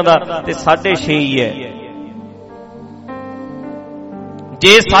ਨਿਕਲਣ ਦਾ, ਤੇ 6:30 ਹੀ ਹੈ।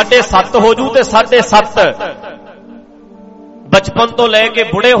 ਜੇ 7:30 ਹੋ ਜੂ ਤੇ 7:30। ਬਚਪਨ ਤੋਂ ਲੈ ਕੇ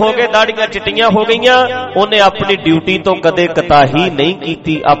ਬੁੜੇ ਹੋ ਗਏ, ਦਾੜੀਆਂ ਚਿੱਟੀਆਂ ਹੋ ਗਈਆਂ, ਉਹਨੇ ਆਪਣੀ ਡਿਊਟੀ ਤੋਂ ਕਦੇ ਕਤਾਹੀ ਨਹੀਂ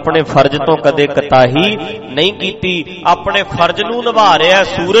ਕੀਤੀ, ਆਪਣੇ ਫਰਜ਼ ਤੋਂ ਕਦੇ ਕਤਾਹੀ ਨਹੀਂ ਕੀਤੀ। ਆਪਣੇ ਫਰਜ਼ ਨੂੰ ਨਿਭਾ ਰਿਹਾ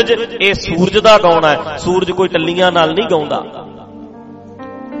ਸੂਰਜ। ਇਹ ਸੂਰਜ ਦਾ ਗਾਉਣਾ ਹੈ, ਸੂਰਜ ਕੋਈ ਟੱਲੀਆਂ ਨਾਲ ਨਹੀਂ ਗਾਉਂਦਾ।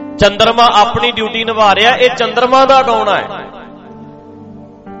 ਚੰਦਰਮਾ ਆਪਣੀ ਡਿਊਟੀ ਨਿਭਾ ਰਿਹਾ, ਇਹ ਚੰਦਰਮਾ ਦਾ ਗਾਉਣਾ ਹੈ।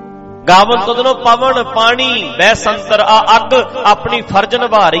 ਗਾਵਨ ਤੁਧਨੋ ਪਵਨ ਪਾਣੀ ਵੈ ਸੰਤਰ, ਆ ਅੱਗ ਆਪਣੀ ਫਰਜ਼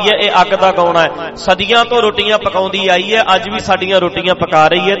ਨਿਭਾ ਰਹੀ ਹੈ, ਇਹ ਅੱਗ ਦਾ ਗਾਉਣਾ ਹੈ। ਸਦੀਆਂ ਤੋਂ ਰੋਟੀਆਂ ਪਕਾਉਂਦੀ ਆਈ ਹੈ, ਅੱਜ ਵੀ ਸਾਡੀਆਂ ਰੋਟੀਆਂ ਪਕਾ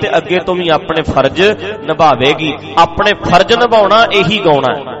ਰਹੀ ਹੈ, ਤੇ ਅੱਗੇ ਤੋਂ ਵੀ ਆਪਣੇ ਫਰਜ਼ ਨਿਭਾਵੇਗੀ। ਆਪਣੇ ਫਰਜ਼ ਨਿਭਾਉਣਾ ਇਹੀ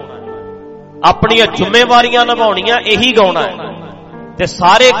ਗਾਉਣਾ ਹੈ, ਆਪਣੀਆਂ ਜ਼ਿੰਮੇਵਾਰੀਆਂ ਨਿਭਾਉਣੀਆਂ ਇਹੀ ਗਾਉਣਾ ਹੈ। ਤੇ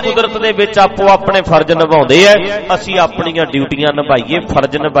ਸਾਰੇ ਕੁਦਰਤ ਦੇ ਵਿੱਚ ਆਪੋ ਆਪਣੇ ਫਰਜ਼ ਨਿਭਾਉਂਦੇ ਆ, ਅਸੀਂ ਆਪਣੀਆਂ ਡਿਊਟੀਆਂ ਨਿਭਾਈਏ,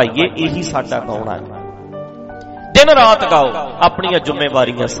 ਫਰਜ਼ ਨਿਭਾਈਏ, ਇਹੀ ਸਾਡਾ ਗਾਉਣਾ ਹੈ। ਦਿਨ ਰਾਤ ਗਾਓ, ਆਪਣੀਆਂ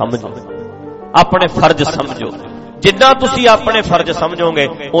ਜ਼ਿੰਮੇਵਾਰੀਆਂ ਸਮਝੋ, ਆਪਣੇ ਫਰਜ਼ ਸਮਝੋ। ਜਿੱਦਾਂ ਤੁਸੀਂ ਆਪਣੇ ਫਰਜ਼ ਸਮਝੋਗੇ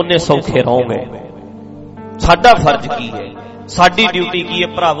ਉਹਨੇ ਸੌਖੇ ਰਹੋਗੇ। ਸਾਡਾ ਫਰਜ਼ ਕੀ ਹੈ, ਸਾਡੀ ਡਿਊਟੀ ਕੀ ਹੈ?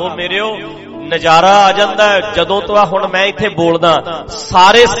 ਭਰਾਵੋ ਮੇਰਿਓ, ਨਜ਼ਾਰਾ ਆ ਜਾਂਦਾ ਜਦੋਂ ਤੋਂ ਆ ਹੁਣ ਮੈਂ ਇੱਥੇ ਬੋਲਦਾ,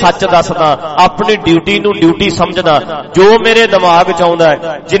 ਸਾਰੇ ਸੱਚ ਦੱਸਦਾ, ਆਪਣੀ ਡਿਊਟੀ ਨੂੰ ਡਿਊਟੀ ਸਮਝਦਾ। ਜੋ ਮੇਰੇ ਦਿਮਾਗ 'ਚ ਆਉਂਦਾ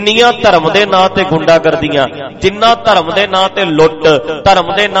ਹੈ, ਜਿੰਨੀਆਂ ਧਰਮ ਦੇ ਨਾਂ ਤੇ ਗੁੰਡਾਗਰਦੀਆਂ, ਜਿੰਨਾ ਧਰਮ ਦੇ ਨਾਂ ਤੇ ਲੁੱਟ,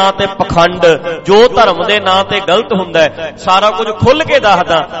 ਧਰਮ ਦੇ ਨਾਂ ਤੇ ਪਖੰਡ, ਜੋ ਧਰਮ ਦੇ ਨਾਂ ਤੇ ਗਲਤ ਹੁੰਦਾ ਹੈ, ਸਾਰਾ ਕੁਝ ਖੁੱਲ ਕੇ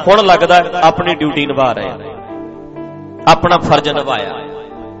ਦੱਸਦਾ। ਹੁਣ ਲੱਗਦਾ ਆਪਣੀ ਡਿਊਟੀ ਨਿਭਾ ਰਹੇ, ਆਪਣਾ ਫਰਜ਼ ਨਿਭਾਇਆ,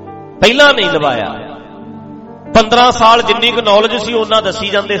 ਪਹਿਲਾਂ ਨਹੀਂ ਨਿਭਾਇਆ। 15 ਸਾਲ ਜਿੰਨੀ ਕੁ ਨੌਲੇਜ ਸੀ ਉਹਨਾਂ ਦੱਸੀ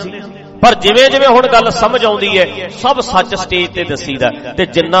ਜਾਂਦੇ ਸੀ, ਪਰ ਜਿਵੇਂ ਜਿਵੇਂ ਹੁਣ ਗੱਲ ਸਮਝ ਆਉਂਦੀ ਹੈ ਸਭ ਸੱਚ ਸਟੇਜ ਤੇ ਦੱਸੀਦਾ। ਤੇ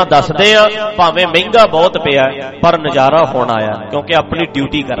ਜਿੰਨਾ ਦੱਸਦੇ ਆ ਭਾਵੇਂ ਮਹਿੰਗਾ ਬਹੁਤ ਪਿਆ, ਪਰ ਨਜ਼ਾਰਾ ਹੁਣ ਆਇਆ, ਕਿਉਂਕਿ ਆਪਣੀ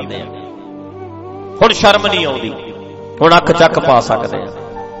ਡਿਊਟੀ ਕਰਦੇ ਆ। ਹੁਣ ਸ਼ਰਮ ਨਹੀਂ ਆਉਂਦੀ, ਹੁਣ ਅੱਖ ਚੱਕ ਪਾ ਸਕਦੇ ਆ।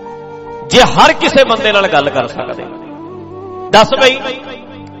 ਜੇ ਹਰ ਕਿਸੇ ਬੰਦੇ ਨਾਲ ਗੱਲ ਕਰ ਸਕਦੇ, ਦੱਸ ਬਈ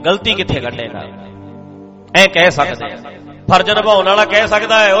ਗਲਤੀ ਕਿੱਥੇ ਕੱਢੇਗਾ, ਐ ਕਹਿ ਸਕਦੇ ਆ। ਫਰਜ਼ ਨਿਭਾਉਣ ਵਾਲਾ ਕਹਿ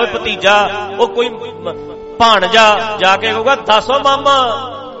ਸਕਦਾ ਹੈ, ਓਏ ਭਤੀਜਾ, ਉਹ ਕੋਈ ਭਾਣਜਾ ਜਾ ਕੇ ਕਹੂਗਾ, ਦੱਸੋ ਮਾਮਾ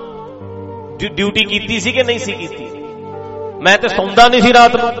ਡਿਊਟੀ ਕੀਤੀ ਸੀ ਕਿ ਨਹੀਂ ਸੀ ਕੀਤੀ? ਮੈਂ ਤੇ ਸੌਂਦਾ ਨਹੀਂ ਸੀ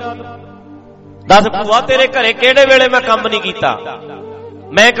ਰਾਤ ਨੂੰ। ਦੱਸ ਭੂਆ, ਤੇਰੇ ਘਰੇ ਕਿਹੜੇ ਵੇਲੇ ਮੈਂ ਕੰਮ ਨਹੀਂ ਕੀਤਾ?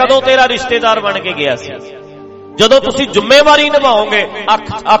 ਮੈਂ ਕਦੋਂ ਤੇਰਾ ਰਿਸ਼ਤੇਦਾਰ ਬਣ ਕੇ ਗਿਆ ਸੀ? ਜਦੋਂ ਤੁਸੀਂ ਜ਼ਿੰਮੇਵਾਰੀ ਨਿਭਾਓਗੇ,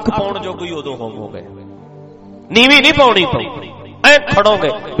 ਅੱਖ ਪਾਉਣ ਜੋ ਕੋਈ ਉਦੋਂ ਹੋਵੋਗੇ। ਨੀਵੀਂ ਨਹੀਂ ਪਾਉਣੀ ਪਊ, ਐ ਖੜੋਗੇ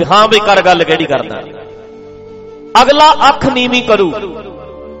ਵੀ ਹਾਂ ਬਈ ਕਰ ਗੱਲ ਕਿਹੜੀ ਕਰਦਾ। ਅਗਲਾ ਅੱਖ ਨੀਵੀਂ ਕਰੂ,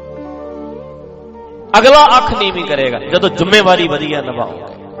 ਅਗਲਾ ਅੱਖ ਨੀਵੀਂ ਕਰੇਗਾ ਜਦੋਂ ਜ਼ਿੰਮੇਵਾਰੀ ਵਧੀਆ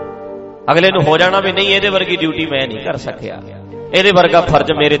ਨਿਭਾਓਗੇ। ਅਗਲੇ ਨੂੰ ਹੋ ਜਾਣਾ ਵੀ ਨਹੀਂ ਇਹਦੇ ਵਰਗੀ ਡਿਊਟੀ ਮੈਂ ਨਹੀਂ ਕਰ ਸਕਿਆ, ਇਹਦੇ ਵਰਗਾ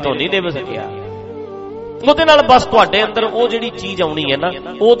ਫਰਜ਼ ਮੇਰੇ ਤੋਂ ਨਹੀਂ ਨਿਭ ਸਕਿਆ। ਉਹਦੇ ਨਾਲ ਬਸ ਤੁਹਾਡੇ ਅੰਦਰ ਉਹ ਜਿਹੜੀ ਚੀਜ਼ ਆਉਣੀ ਹੈ ਨਾ,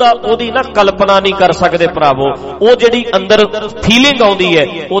 ਉਹਦੀ ਨਾ ਕਲਪਨਾ ਨਹੀਂ ਕਰ ਸਕਦੇ ਭਰਾਵੋ। ਉਹ ਜਿਹੜੀ ਅੰਦਰ ਫੀਲਿੰਗ ਆਉਂਦੀ ਹੈ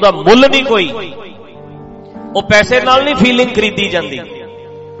ਉਹਦਾ ਮੁੱਲ ਨਹੀਂ ਕੋਈ, ਉਹ ਪੈਸੇ ਨਾਲ ਨਹੀਂ ਫੀਲਿੰਗ ਖਰੀਦੀ ਜਾਂਦੀ।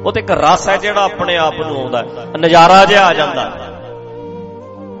 ਉਹ ਤੇ ਇੱਕ ਰਸ ਹੈ ਜਿਹੜਾ ਆਪਣੇ ਆਪ ਨੂੰ ਆਉਂਦਾ, ਨਜ਼ਾਰਾ ਜਿਹਾ ਆ ਜਾਂਦਾ।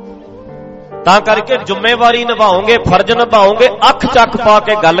 ਤਾਂ ਕਰਕੇ ਜ਼ਿੰਮੇਵਾਰੀ ਨਿਭਾਓਗੇ, ਫਰਜ਼ ਨਿਭਾਓਗੇ, ਅੱਖ ਚੱਕ ਪਾ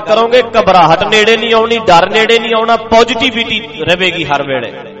ਕੇ ਗੱਲ ਕਰੋਗੇ, ਘਬਰਾਹਟ ਨੇੜੇ ਨਹੀਂ ਆਉਣੀ, ਡਰ ਨੇੜੇ ਨਹੀਂ ਆਉਣਾ, ਪੋਜ਼ਿਟਿਵਿਟੀ ਰਹੇਗੀ ਹਰ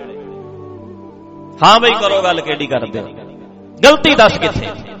ਵੇਲੇ। ਹਾਂ ਬਈ ਕਰੋ ਗੱਲ ਕਿਹੜੀ ਕਰਦੇ ਹੋ, ਗਲਤੀ ਦੱਸ ਕਿੱਥੇ,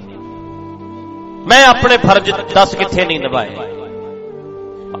 ਮੈਂ ਆਪਣੇ ਫਰਜ਼ ਦੱਸ ਕਿੱਥੇ ਨਹੀਂ ਨਿਭਾਏ।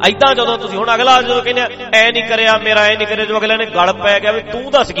 ਏਦਾਂ ਜਦੋਂ ਤੁਸੀਂ ਹੁਣ ਅਗਲਾ ਜਦੋਂ ਕਹਿੰਦੇ ਐ ਨਹੀਂ ਕਰਿਆ ਮੇਰਾ, ਐ ਨਹੀਂ ਕਰਿਆ, ਜੋ ਅਗਲੇ ਨੇ ਗਲ ਪੈ ਗਿਆ ਵੀ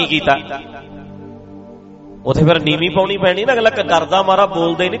ਤੂੰ ਦੱਸ ਕੀ ਕੀਤਾ, ਉੱਥੇ ਫਿਰ ਨੀਵੀਂ ਪਾਉਣੀ ਪੈਣੀ ਨਾ। ਅਗਲਾ ਡਰਦਾ ਮਾਰਾ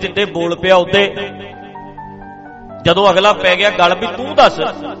ਬੋਲਦੇ ਨਹੀਂ, ਜਿੱਦੇ ਬੋਲ ਪਿਆ ਉੱਤੇ ਜਦੋਂ ਅਗਲਾ ਪੈ ਗਿਆ ਗਲ ਵੀ ਤੂੰ ਦੱਸ,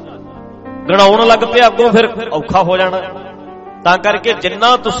 ਗਣਾਉਣ ਲੱਗ ਪਿਆ ਅੱਗੋਂ, ਫਿਰ ਔਖਾ ਹੋ ਜਾਣਾ। ਤਾਂ ਕਰਕੇ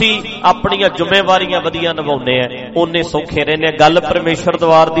ਜਿੰਨਾ ਤੁਸੀਂ ਆਪਣੀਆਂ ਜ਼ਿੰਮੇਵਾਰੀਆਂ ਵਧੀਆ ਨਿਭਾਉਂਦੇ ਆ ਓਨੇ ਸੌਖੇ ਰਹਿੰਦੇ ਆ। ਗੱਲ ਪਰਮੇਸ਼ਰ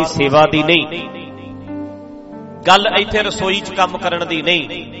ਦਵਾਰ ਦੀ ਸੇਵਾ ਦੀ ਨਹੀਂ, ਗੱਲ ਇੱਥੇ ਰਸੋਈ 'ਚ ਕੰਮ ਕਰਨ ਦੀ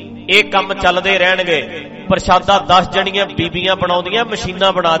ਨਹੀਂ। ਇਹ ਕੰਮ ਚੱਲਦੇ ਰਹਿਣਗੇ। ਪ੍ਰਸ਼ਾਦਾ 10 ਜਣੀਆਂ ਬੀਬੀਆਂ ਬਣਾਉਂਦੀਆਂ,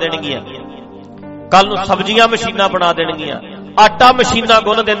 ਮਸ਼ੀਨਾਂ ਬਣਾ ਦੇਣਗੀਆਂ। ਕੱਲ ਨੂੰ ਸਬਜ਼ੀਆਂ ਮਸ਼ੀਨਾਂ ਬਣਾ ਦੇਣਗੀਆਂ, ਆਟਾ ਮਸ਼ੀਨਾਂ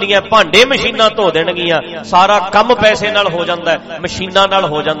ਗੁੰਨ ਦਿੰਦੀਆਂ, ਭਾਂਡੇ ਮਸ਼ੀਨਾਂ ਧੋ ਦੇਣਗੀਆਂ। ਸਾਰਾ ਕੰਮ ਪੈਸੇ ਨਾਲ ਹੋ ਜਾਂਦਾ ਹੈ, ਮਸ਼ੀਨਾਂ ਨਾਲ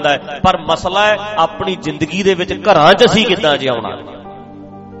ਹੋ ਜਾਂਦਾ ਹੈ। ਪਰ ਮਸਲਾ ਹੈ ਆਪਣੀ ਜ਼ਿੰਦਗੀ ਦੇ ਵਿੱਚ ਘਰਾਂ 'ਚ ਅਸੀਂ ਕਿੱਦਾਂ ਜਿਉਣਾ,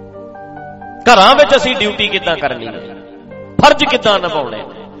 ਘਰਾਂ ਵਿੱਚ ਅਸੀਂ ਡਿਊਟੀ ਕਿੱਦਾਂ ਕਰਨੀ ਹੈ, ਫਰਜ਼ ਕਿੱਦਾਂ ਨਿਭਾਉਣੇ,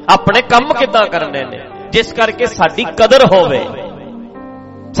 ਆਪਣੇ ਕੰਮ ਕਿੱਦਾਂ ਕਰਨੇ ਨੇ, ਜਿਸ ਕਰਕੇ ਸਾਡੀ ਕਦਰ ਹੋਵੇ,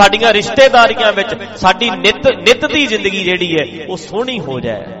 ਸਾਡੀਆਂ ਰਿਸ਼ਤੇਦਾਰੀਆਂ ਵਿੱਚ ਸਾਡੀ ਨਿੱਤ ਦੀ ਜ਼ਿੰਦਗੀ ਜਿਹੜੀ ਹੈ ਉਹ ਸੋਹਣੀ ਹੋ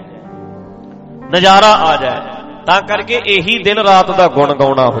ਜਾਏ, ਨਜ਼ਾਰਾ ਆ ਜਾਏ। ਤਾਂ ਕਰਕੇ ਇਹੀ ਦਿਨ ਰਾਤ ਦਾ ਗੁਣ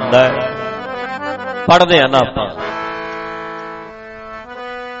ਗਾਉਣਾ ਹੁੰਦਾ ਹੈ। ਪੜ੍ਹਦੇ ਆ ਨਾ ਆਪਾਂ,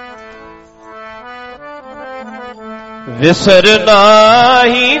 ਵਿਸਰਨਾ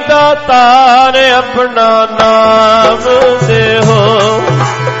ਹੀ ਦਾਤਾਰ ਆਪਣਾ ਨਾਮ ਦੇਹੋ,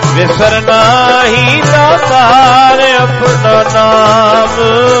 ਵਿਸਰਨਾ ਹੀ ਦਾਤਾਰ ਆਪਣਾ ਨਾਮ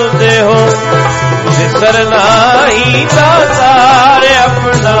ਦੇਹੋ, ਵਿਸਰਨਾ ਹੀ ਦਾਤਾਰ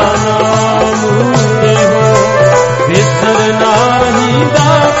ਆਪਣਾ ਨਾਮ ਦੇਹੋ, ਵਿਸਰਨਾ ਹੀ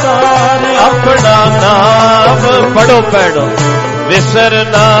ਦਾਤਾਰ ਆਪਣਾ ਨਾਮ। ਪੜੋ ਪੈੜੋ,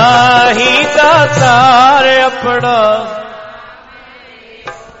 ਵਿਸਰਨਾ ਹੀ ਦਾਤਾਰ ਆਪਣਾ,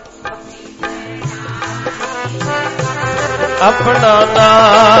 ਆਪਣਾ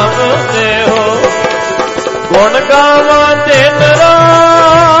ਨਾਮ ਦੇਹੋ। ਗੁਣ ਗਾਵਾਂ ਦਿਨ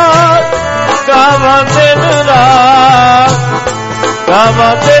ਰਾਤ, ਗਾਵਾਂ ਦਿਨ ਰਾਤ,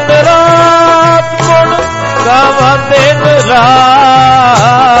 ਗਾਵਾਂ ਦਿਨ ਰਾਤ, ਗੁਣ ਗਾਵਾਂ ਦਿਨ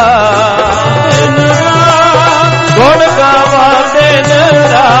ਰਾਤ, ਗੁਣ ਗਾਵਾਂ ਦਿਨ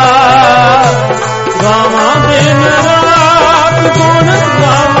ਰਾਤ, ਗਾਵਾਂ ਦਿਨ ਰਾਤ, ਗੁਣ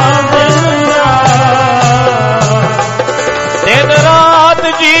ਗਾਵਾਂ ਦਿਨ ਰਾਤ, ਦਿਨ ਰਾਤ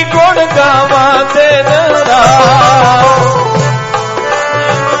ਜੀ ਗੁਣ ਗਾਵਾਂ ਦਿਨ ਰਾਤ,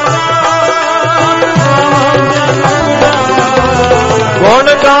 ਗੁਣ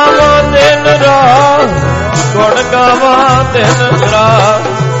ਗਾਵਾਂ ਦਿਨ ਰਾਤ, ਗੁਣ ਗਾਵਾਂ ਦਿਨ ਰਾਤ,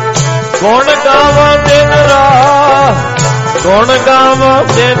 ਗੁਣ ਗਾਵਾਂ ਦਿਨ ਰਾਤ, ਗੁਣ ਗਾਵਾਂ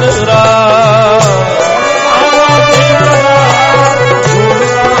ਦਿਨ ਰਾਤ, ਗਾਵਾਂ ਦਿਨ ਰਾਤ, ਗੁਣ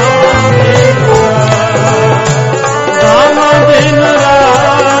ਗਾਵਾਂ ਦਿਨ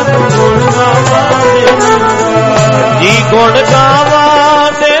ਰਾਤ, ਜੀ ਗੁਣ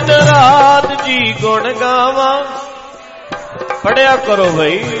ਗਾਵਾਂ ਦਿਨ ਰਾਤ, ਜੀ ਗੁਣ ਗਾਵਾਂ। ਪੜਿਆ ਕਰੋ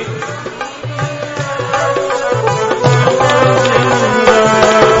ਬਈ,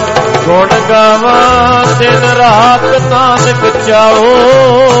 ਗੁਣ ਗਾਵਾਂ ਦਿਨ ਰਾਤ ਨਾਨਕ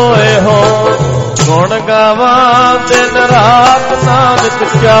ਚਾਓਏ ਹੋ, ਗੁਣ ਗਾਵਾਂ ਦਿਨ ਰਾਤ ਨਾਨਕ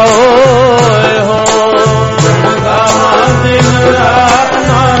ਚਾਓਏ ਹੋ, ਗੁਣ ਗਾਵਾਂ ਦਿਨ ਰਾਤ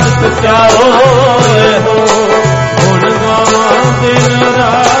ਨਾਨਕ ਚਾਓਏ ਹੋ, ਗੁਣ ਗਾਵਾਂ ਦਿਨ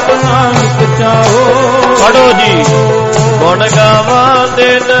ਰਾਤ ਨਾਨਕ ਚਾਓ। ਪੜੋ ਜੀ, ਗੁਣ ਗਾਵਾਂ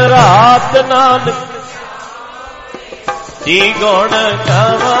ਦਿਨ ਰਾਤ ਨਾਨਕ ਜੀ, ਗੁਣ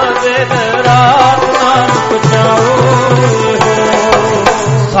ਗਾਵਾਂ ਦਿਨ ਰਾਤ ਨਾਨਕ ਚਾਓ।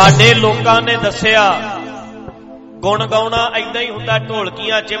 ਸਾਡੇ ਲੋਕਾਂ ਨੇ ਦੱਸਿਆ ਗੁਣ ਗਾਉਣਾ ਏਦਾਂ ਹੀ ਹੁੰਦਾ,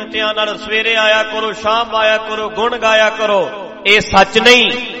 ਢੋਲਕੀਆਂ ਚਿਮਟਿਆਂ ਨਾਲ ਸਵੇਰੇ ਆਇਆ ਕਰੋ, ਸ਼ਾਮ ਆਇਆ ਕਰੋ, ਗੁਣ ਗਾਇਆ ਕਰੋ। ਇਹ ਸੱਚ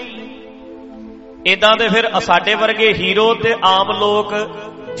ਨਹੀਂ। ਏਦਾਂ ਦੇ ਫਿਰ ਸਾਡੇ ਵਰਗੇ ਹੀਰੋ ਤੇ ਆਮ ਲੋਕ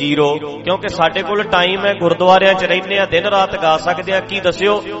ਜ਼ੀਰੋ, ਕਿਉਂਕਿ ਸਾਡੇ ਕੋਲ ਟਾਈਮ ਹੈ, ਗੁਰਦੁਆਰਿਆਂ 'ਚ ਰਹਿੰਦੇ ਆ, ਦਿਨ ਰਾਤ ਗਾ ਸਕਦੇ ਆ। ਕੀ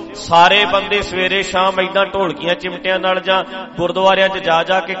ਦੱਸਿਓ, ਸਾਰੇ ਬੰਦੇ ਸਵੇਰੇ ਸ਼ਾਮ ਏਦਾਂ ਢੋਲਕੀਆਂ ਚਿਮਟਿਆਂ ਨਾਲ ਜਾਂ ਗੁਰਦੁਆਰਿਆਂ 'ਚ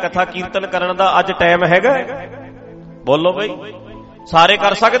ਜਾ ਕੇ ਕਥਾ ਕੀਰਤਨ ਕਰਨ ਦਾ ਅੱਜ ਟਾਈਮ ਹੈਗਾ? ਬੋਲੋ ਬਈ, ਸਾਰੇ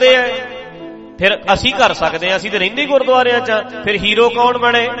ਕਰ ਸਕਦੇ ਆ? ਫਿਰ ਅਸੀਂ ਕਰ ਸਕਦੇ ਆ, ਅਸੀਂ ਤੇ ਰਹਿੰਦੇ ਗੁਰਦੁਆਰਿਆਂ 'ਚ। ਫਿਰ ਹੀਰੋ ਕੌਣ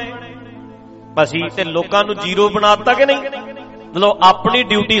ਬਣੇ? ਅਸੀਂ ਤੇ ਲੋਕਾਂ ਨੂੰ ਜ਼ੀਰੋ ਬਣਾਤਾ ਕਿ ਨਹੀਂ? ਮਤਲਬ ਆਪਣੀ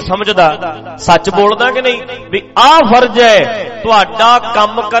ਡਿਊਟੀ ਸਮਝਦਾ, ਸੱਚ ਬੋਲਦਾ ਕਿ ਨਹੀਂ ਵੀ ਆਹ ਫਰਜ਼ ਹੈ ਤੁਹਾਡਾ,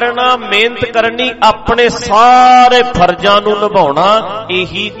 ਕੰਮ ਕਰਨਾ, ਮਿਹਨਤ ਕਰਨੀ, ਆਪਣੇ ਸਾਰੇ ਫਰਜ਼ਾਂ ਨੂੰ ਨਿਭਾਉਣਾ,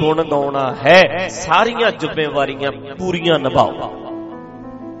 ਇਹੀ ਗੁਣ ਗਾਉਣਾ ਹੈ। ਸਾਰੀਆਂ ਜ਼ਿੰਮੇਵਾਰੀਆਂ ਪੂਰੀਆਂ ਨਿਭਾਓ,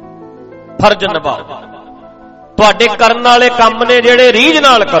 ਫਰਜ਼ ਨਿਭਾਓ। ਤੁਹਾਡੇ ਕਰਨ ਵਾਲੇ ਕੰਮ ਨੇ ਜਿਹੜੇ, ਰੀਝ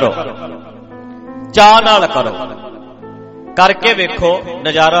ਨਾਲ ਕਰੋ, ਚਾਅ ਨਾਲ ਕਰੋ, ਕਰਕੇ ਵੇਖੋ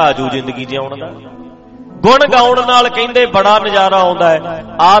ਨਜ਼ਾਰਾ ਆਜੂ ਜ਼ਿੰਦਗੀ ਜਿਉਣ ਦਾ। ਗੁਣ ਗਾਉਣ ਨਾਲ ਕਹਿੰਦੇ ਬੜਾ ਨਜ਼ਾਰਾ ਆਉਂਦਾ ਹੈ।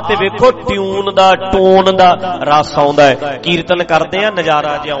 ਆਹ ਤੇ ਵੇਖੋ ਟਿਊਨ ਦਾ, ਟੋਨ ਦਾ ਰਸ ਆਉਂਦਾ ਹੈ। ਕੀਰਤਨ ਕਰਦੇ ਆ,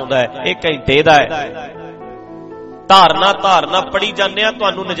 ਨਜ਼ਾਰਾ ਜਿਹਾ ਆਉਂਦਾ ਹੈ। ਇਹ ਘੰਟੇ ਦਾ ਹੈ। ਧਾਰਨਾ ਪੜੀ ਜਾਂਦੇ ਆ,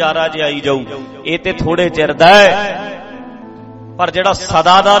 ਤੁਹਾਨੂੰ ਨਜ਼ਾਰਾ ਜਿਹਾ ਆਈ ਜਾਊ। ਇਹ ਤੇ ਥੋੜੇ ਚਿਰ ਦਾ ਹੈ, ਪਰ ਜਿਹੜਾ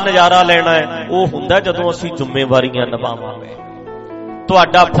ਸਦਾ ਦਾ ਨਜ਼ਾਰਾ ਲੈਣਾ ਹੈ ਉਹ ਹੁੰਦਾ ਜਦੋਂ ਅਸੀਂ ਜ਼ਿੰਮੇਵਾਰੀਆਂ ਨਿਭਾਵਾਂਗੇ।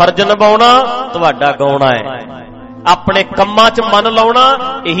 ਤੁਹਾਡਾ ਫਰਜ਼ ਨਿਭਾਉਣਾ ਤੁਹਾਡਾ ਗਾਉਣਾ ਹੈ, ਆਪਣੇ ਕੰਮਾਂ 'ਚ ਮਨ ਲਾਉਣਾ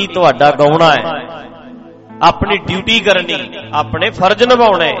ਇਹੀ ਤੁਹਾਡਾ ਗਾਉਣਾ ਹੈ। ਆਪਣੀ ਡਿਊਟੀ ਕਰਨੀ, ਆਪਣੇ ਫਰਜ਼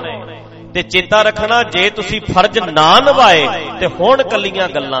ਨਿਭਾਉਣੇ। ਤੇ ਚੇਤਾ ਰੱਖਣਾ, ਜੇ ਤੁਸੀਂ ਫਰਜ਼ ਨਾ ਨਿਭਾਏ ਤੇ ਹੁਣ ਕੱਲੀਆਂ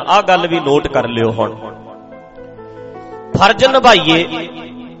ਗੱਲਾਂ, ਆਹ ਗੱਲ ਵੀ ਨੋਟ ਕਰ ਲਿਓ। ਹੁਣ ਫਰਜ਼ ਨਿਭਾਈਏ,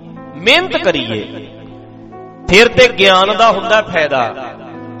 ਮਿਹਨਤ ਕਰੀਏ, ਫਿਰ ਤੇ ਗਿਆਨ ਦਾ ਹੁੰਦਾ ਫਾਇਦਾ।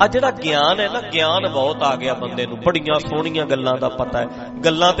 ਆ ਜਿਹੜਾ ਗਿਆਨ ਹੈ ਨਾ, ਗਿਆਨ ਬਹੁਤ ਆ ਗਿਆ ਬੰਦੇ ਨੂੰ, ਬੜੀਆਂ ਸੋਹਣੀਆਂ ਗੱਲਾਂ ਦਾ ਪਤਾ ਹੈ।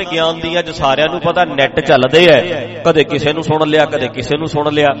 ਗੱਲਾਂ ਤੇ ਗਿਆਨ ਦੀ ਅੱਜ ਸਾਰਿਆਂ ਨੂੰ ਪਤਾ, ਨੈਟ ਚੱਲਦੇ ਐ, ਕਦੇ ਕਿਸੇ ਨੂੰ ਸੁਣ ਲਿਆ, ਕਦੇ ਕਿਸੇ ਨੂੰ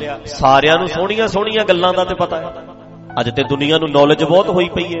ਸੁਣ ਲਿਆ, ਸਾਰਿਆਂ ਨੂੰ ਸੋਹਣੀਆਂ ਸੋਹਣੀਆਂ ਗੱਲਾਂ ਦਾ ਤੇ ਪਤਾ ਹੈ। ਅੱਜ ਤੇ ਦੁਨੀਆ ਨੂੰ ਨੌਲੇਜ ਬਹੁਤ ਹੋਈ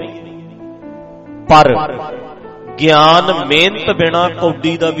ਪਈ ਹੈ, ਪਰ ਗਿਆਨ ਮਿਹਨਤ ਬਿਨਾ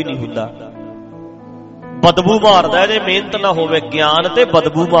ਕੌਡੀ ਦਾ ਵੀ ਨਹੀਂ ਹੁੰਦਾ। ਬਦਬੂ ਮਾਰਦਾ ਜੇ ਮਿਹਨਤ ਨਾ ਹੋਵੇ। ਗਿਆਨ ਤੇ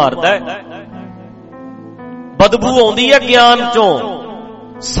ਬਦਬੂ ਮਾਰਦਾ, ਬਦਬੂ ਆਉਂਦੀ ਹੈ ਗਿਆਨ ਚੋਂ,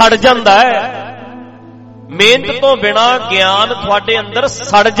 ਸੜ ਜਾਂਦਾ ਹੈ। ਮਿਹਨਤ ਤੋਂ ਬਿਨਾ ਗਿਆਨ ਤੁਹਾਡੇ ਅੰਦਰ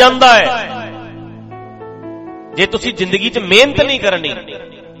ਸੜ ਜਾਂਦਾ ਹੈ। ਜੇ ਤੁਸੀਂ ਜ਼ਿੰਦਗੀ 'ਚ ਮਿਹਨਤ ਨਹੀਂ ਕਰਨੀ,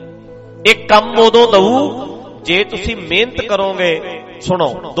 ਇਹ ਕੰਮ ਉਦੋਂ ਦਊ ਜੇ ਤੁਸੀਂ ਮਿਹਨਤ ਕਰੋਗੇ। ਸੁਣੋ,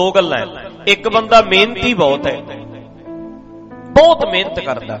 ਦੋ ਗੱਲਾਂ। ਇੱਕ ਬੰਦਾ ਮਿਹਨਤੀ ਬਹੁਤ ਹੈ, ਬਹੁਤ ਮਿਹਨਤ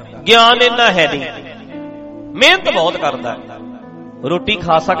ਕਰਦਾ, ਗਿਆਨ ਇੰਨਾ ਹੈ ਨਹੀਂ, ਮਿਹਨਤ ਬਹੁਤ ਕਰਦਾ। ਰੋਟੀ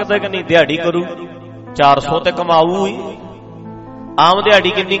ਖਾ ਸਕਦਾ ਕਿ ਨਹੀਂ? ਦਿਹਾੜੀ ਕਰੂ, 400 ਤੇ ਕਮਾਊ ਹੀ। ਆਮ ਦਿਹਾੜੀ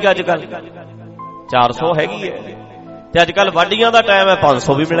ਕਿੰਨੀ ਕੁ ਅੱਜ ਕੱਲ? 400 ਹੈਗੀ ਹੈ। ਤੇ ਅੱਜ ਕੱਲ ਵਾਢੀਆਂ ਦਾ ਟਾਈਮ ਹੈ,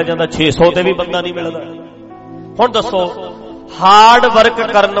 500 ਵੀ ਮਿਲ ਜਾਂਦਾ, 600 ਤੇ ਵੀ ਬੰਦਾ ਨਹੀਂ ਮਿਲਦਾ। ਹੁਣ ਦੱਸੋ, ਹਾਰਡ ਵਰਕ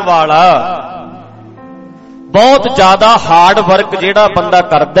ਕਰਨ ਵਾਲਾ, ਬਹੁਤ ਜ਼ਿਆਦਾ ਹਾਰਡ ਵਰਕ ਜਿਹੜਾ ਬੰਦਾ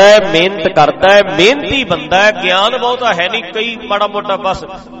ਕਰਦਾ ਹੈ, ਮਿਹਨਤ ਕਰਦਾ ਹੈ, ਮਿਹਨਤੀ ਬੰਦਾ ਹੈ, ਗਿਆਨ ਬਹੁਤਾ ਹੈ ਨਹੀਂ। ਕਈ ਮਾੜਾ ਮੋਟਾ ਬਸ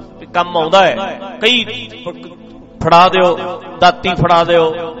ਕੰਮ ਆਉਂਦਾ ਹੈ, ਕਈ ਫੜਾ ਦਿਓ, ਦਾਤੀ ਫੜਾ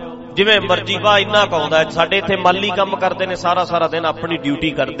ਦਿਓ, ਜਿਵੇਂ ਮਰਜ਼ੀ, ਵਾ ਇੰਨਾ ਕੁ ਆਉਂਦਾ। ਸਾਡੇ ਇੱਥੇ ਮਾਲੀ ਕੰਮ ਕਰਦੇ ਨੇ, ਸਾਰਾ ਸਾਰਾ ਦਿਨ ਆਪਣੀ ਡਿਊਟੀ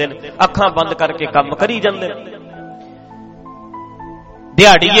ਕਰਦੇ ਨੇ, ਅੱਖਾਂ ਬੰਦ ਕਰਕੇ ਕੰਮ ਕਰੀ ਜਾਂਦੇ ਨੇ।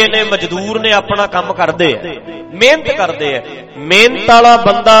 ਦਿਹਾੜੀਏ ਨੇ, ਮਜ਼ਦੂਰ ਨੇ, ਆਪਣਾ ਕੰਮ ਕਰਦੇ ਆ, ਮਿਹਨਤ ਕਰਦੇ ਆ। ਮਿਹਨਤ ਵਾਲਾ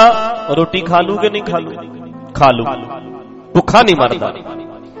ਬੰਦਾ ਰੋਟੀ ਖਾ ਲੂ ਕਿ ਨਹੀਂ ਖਾ ਲੂ? ਖਾ ਲੂ, ਭੁੱਖਾ ਨਹੀਂ ਮਰਦਾ।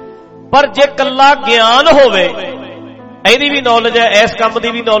 ਪਰ ਜੇ ਕੱਲਾ ਗਿਆਨ ਹੋਵੇ, ਇਹਦੀ ਵੀ ਨੌਲੇਜ ਹੈ, ਇਸ ਕੰਮ ਦੀ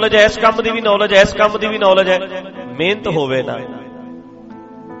ਵੀ ਨੌਲੇਜ ਹੈ, ਇਸ ਕੰਮ ਦੀ ਵੀ ਨੌਲੇਜ ਹੈ, ਇਸ ਕੰਮ ਦੀ ਵੀ ਨੌਲੇਜ ਹੈ, ਮਿਹਨਤ ਹੋਵੇ ਨਾ,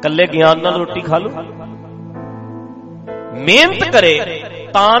 ਕੱਲੇ ਗਿਆਨ ਨਾਲ ਰੋਟੀ ਖਾ ਲੂ? ਮਿਹਨਤ ਕਰੇ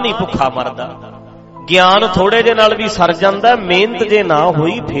ਤਾਂ ਨਹੀਂ ਭੁੱਖਾ ਮਰਦਾ। ਗਿਆਨ ਥੋੜੇ ਜਿਹੇ ਨਾਲ ਵੀ ਸਰ ਜਾਂਦਾ, ਮਿਹਨਤ ਜੇ ਨਾ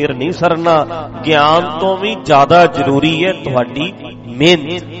ਹੋਈ ਫੇਰ ਨਹੀਂ ਸਰਨਾ। ਗਿਆਨ ਤੋਂ ਵੀ ਜ਼ਿਆਦਾ ਜ਼ਰੂਰੀ ਹੈ ਤੁਹਾਡੀ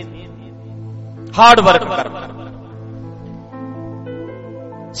ਮਿਹਨਤ, ਹਾਰਡ ਵਰਕ ਕਰਨਾ।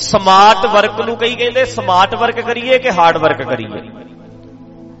 ਸਮਾਰਟ ਵਰਕ ਨੂੰ ਕਈ ਕਹਿੰਦੇ ਸਮਾਰਟ ਵਰਕ ਕਰੀਏ ਕਿ ਹਾਰਡ ਵਰਕ ਕਰੀਏ।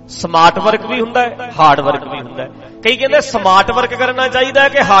 ਸਮਾਰਟ ਵਰਕ ਵੀ ਹੁੰਦਾ ਹੈ, ਹਾਰਡ ਵਰਕ ਵੀ ਹੁੰਦਾ ਹੈ। ਕਈ ਕਹਿੰਦੇ ਸਮਾਰਟ ਵਰਕ ਕਰਨਾ ਚਾਹੀਦਾ ਹੈ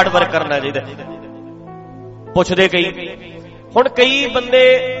ਕਿ ਹਾਰਡ ਵਰਕ ਕਰਨਾ ਚਾਹੀਦਾ। ਪੁੱਛਦੇ ਕਈ। ਹੁਣ ਕਈ ਬੰਦੇ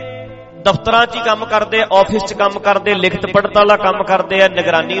ਦਫ਼ਤਰਾਂ 'ਚ ਹੀ ਕੰਮ ਕਰਦੇ, ਆਫਿਸ 'ਚ ਕੰਮ ਕਰਦੇ, ਲਿਖਤ ਪੜ੍ਹਤ ਵਾਲਾ ਕੰਮ ਕਰਦੇ ਆ,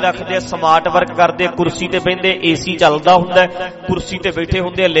 ਨਿਗਰਾਨੀ ਰੱਖਦੇ ਆ, ਸਮਾਰਟ ਵਰਕ ਕਰਦੇ, ਕੁਰਸੀ ਤੇ ਬਹਿੰਦੇ, ਏਸੀ ਚੱਲਦਾ ਹੁੰਦਾ, ਕੁਰਸੀ ਤੇ ਬੈਠੇ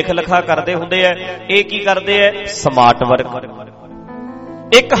ਹੁੰਦੇ ਆ, ਲਿਖ ਲਿਖਾ ਕਰਦੇ ਹੁੰਦੇ ਆ। ਇਹ ਕੀ ਕਰਦੇ ਆ? Smart work.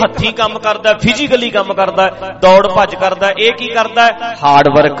 ਇੱਕ ਹੱਥੀਂ ਕੰਮ ਕਰਦਾ, ਫਿਜ਼ੀਕਲੀ ਕੰਮ ਕਰਦਾ, ਦੌੜ ਭੱਜ ਕਰਦਾ, ਇਹ ਕੀ ਕਰਦਾ? Hard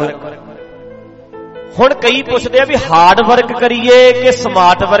work. ਹੁਣ ਕਈ ਪੁੱਛਦੇ ਆ ਵੀ ਹਾਰਡ ਵਰਕ ਕਰੀਏ ਕਿ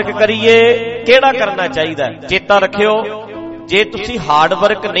ਸਮਾਰਟ ਵਰਕ ਕਰੀਏ, ਕਿਹੜਾ ਕਰਨਾ ਚਾਹੀਦਾ? ਚੇਤਾ ਰੱਖਿਓ, ਜੇ ਤੁਸੀਂ ਹਾਰਡ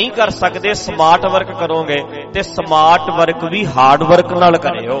ਵਰਕ ਨਹੀਂ ਕਰ ਸਕਦੇ, ਸਮਾਰਟ ਵਰਕ ਕਰੋਗੇ ਤੇ ਸਮਾਰਟ ਵਰਕ ਵੀ ਹਾਰਡ ਵਰਕ ਨਾਲ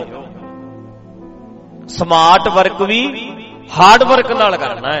ਕਰਿਓ। ਸਮਾਰਟ ਵਰਕ ਵੀ ਹਾਰਡ ਵਰਕ ਨਾਲ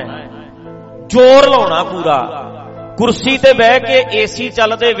ਕਰਨਾ ਹੈ, ਜ਼ੋਰ ਲਾਉਣਾ ਪੂਰਾ। ਕੁਰਸੀ ਤੇ ਬਹਿ ਕੇ ਏਸੀ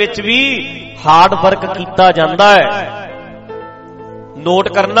ਚੱਲਦੇ ਵਿੱਚ ਵੀ ਹਾਰਡ ਵਰਕ ਕੀਤਾ ਜਾਂਦਾ ਹੈ। ਨੋਟ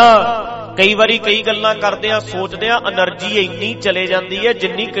ਕਰਨਾ। ਕਈ ਵਾਰੀ ਕਈ ਗੱਲਾਂ ਕਰਦੇ ਆ, ਸੋਚਦੇ ਆ, એનર્ਜੀ ਇੰਨੀ ਚਲੇ ਜਾਂਦੀ ਹੈ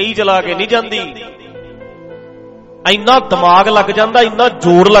ਜਿੰਨੀ ਕਈ ਚਲਾ ਕੇ ਨਹੀਂ ਜਾਂਦੀ। ਇੰਨਾ ਦਿਮਾਗ ਲੱਗ ਜਾਂਦਾ, ਇੰਨਾ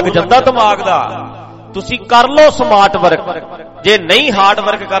ਜ਼ੋਰ ਲੱਗ ਜਾਂਦਾ ਦਿਮਾਗ ਦਾ। ਤੁਸੀਂ ਕਰ ਲਓ ਸਮਾਰਟ ਵਰਕ, ਜੇ ਨਹੀਂ ਹਾਰਡ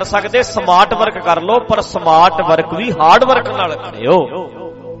ਵਰਕ ਕਰ ਸਕਦੇ ਸਮਾਰਟ ਵਰਕ ਕਰ ਲਓ, ਪਰ ਸਮਾਰਟ ਵਰਕ ਵੀ ਹਾਰਡ ਵਰਕ ਨਾਲ ਕਰਿਓ।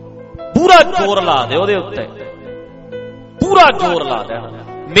 ਪੂਰਾ ਜ਼ੋਰ ਲਾ ਦਿਓ ਉਹਦੇ ਉੱਤੇ, ਪੂਰਾ ਜ਼ੋਰ ਲਾ ਦੇਣਾ,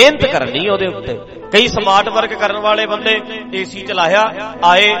 ਮਿਹਨਤ ਕਰਨੀ ਉਹਦੇ ਉੱਤੇ। ਕਈ ਸਮਾਰਟ ਵਰਕ ਕਰਨ ਵਾਲੇ ਬੰਦੇ ਏਸੀ ਚਲਾਇਆ,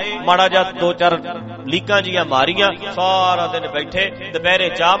 ਆਏ, ਮਾੜਾ ਜਿਹਾ 2-4 ਲੀਕਾਂ ਜੀਆਂ ਮਾਰੀਆਂ, ਸਾਰਾ ਦਿਨ ਬੈਠੇ, ਦੁਪਹਿਰੇ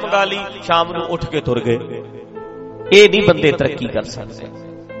ਚਾਹ ਮੰਗਾ ਲਈ, ਸ਼ਾਮ ਨੂੰ ਉੱਠ ਕੇ ਤੁਰ ਗਏ। ਇਹ ਨਹੀਂ ਬੰਦੇ ਤਰੱਕੀ ਕਰ ਸਕਦੇ।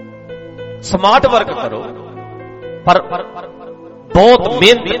 ਸਮਾਰਟ ਵਰਕ ਕਰੋ, ਪਰ ਬਹੁਤ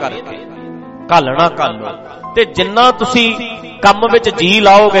ਮਿਹਨਤ ਕਰਕੇ ਘਾਲਣਾ ਘਾਲੋ। ਤੇ ਜਿੰਨਾ ਤੁਸੀਂ ਕੰਮ ਵਿੱਚ ਜੀ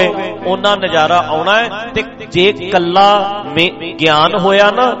ਲਾਓਗੇ ਉਹਨਾਂ ਨਜ਼ਾਰਾ ਆਉਣਾ ਹੈ। ਤੇ ਜੇ ਕੱਲਾ ਗਿਆਨ ਹੋਇਆ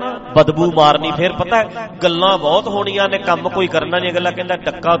ਨਾ, ਬਦਬੂ ਮਾਰਨੀ। ਫਿਰ ਪਤਾ ਗੱਲਾਂ ਬਹੁਤ ਹੋਣੀਆਂ ਨੇ, ਕੰਮ ਕੋਈ ਕਰਨਾ ਨਹੀਂ। ਅਗਲਾ ਕਹਿੰਦਾ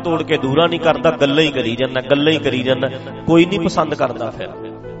ਡੱਕਾ ਤੋੜ ਕੇ ਦੂਰਾ ਨਹੀਂ ਕਰਦਾ, ਗੱਲਾਂ ਹੀ ਕਰੀ ਜਾਂਦਾ, ਗੱਲਾਂ ਹੀ ਕਰੀ ਜਾਂਦਾ, ਕੋਈ ਨਹੀਂ ਪਸੰਦ ਕਰਦਾ। ਫਿਰ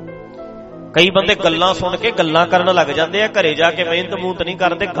ਕਈ ਬੰਦੇ ਗੱਲਾਂ ਸੁਣ ਕੇ ਗੱਲਾਂ ਕਰਨ ਲੱਗ ਜਾਂਦੇ ਆ, ਘਰੇ ਜਾ ਕੇ ਮਿਹਨਤ ਮੂਹਨਤ ਨਹੀਂ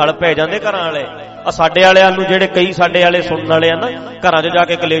ਕਰਦੇ, ਗਲ ਪੈ ਜਾਂਦੇ ਘਰਾਂ ਵਾਲੇ। ਆ ਸਾਡੇ ਵਾਲਿਆਂ ਨੂੰ, ਜਿਹੜੇ ਕਈ ਸਾਡੇ ਵਾਲੇ ਸੁਣਨ ਵਾਲੇ ਆ ਨਾ, ਘਰਾਂ 'ਚ ਜਾ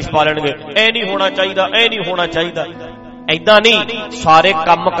ਕੇ ਕਲੇਸ਼ ਪਾ ਲੈਣਗੇ, ਇਹ ਨਹੀਂ ਹੋਣਾ ਚਾਹੀਦਾ, ਇਹ ਨਹੀਂ ਹੋਣਾ ਚਾਹੀਦਾ। ਏਦਾਂ ਨਹੀਂ, ਸਾਰੇ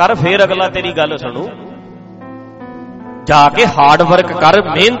ਕੰਮ ਕਰ, ਫੇਰ ਅਗਲਾ ਤੇਰੀ ਗੱਲ ਸੁਣੂ। ਜਾ ਕੇ ਹਾਰਡ ਵਰਕ ਕਰ,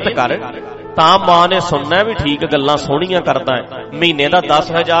 ਮਿਹਨਤ ਕਰ, ਤਾਂ ਮਾਂ ਨੇ ਸੁਣਨਾ ਵੀ ਠੀਕ ਗੱਲਾਂ ਸੋਹਣੀਆਂ ਕਰਦਾ ਹੈ। ਮਹੀਨੇ ਦਾ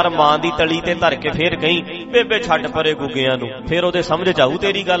 10,000 ਮਾਂ ਦੀ ਤਲੀ ਤੇ ਧਰ ਕੇ ਫੇਰ ਕਹੀਂ ਬੇਬੇ ਛੱਡ ਪਰੇ ਗੁੱਗਿਆਂ ਨੂੰ, ਫੇਰ ਉਹਦੇ ਸਮਝ ਚ ਆਊ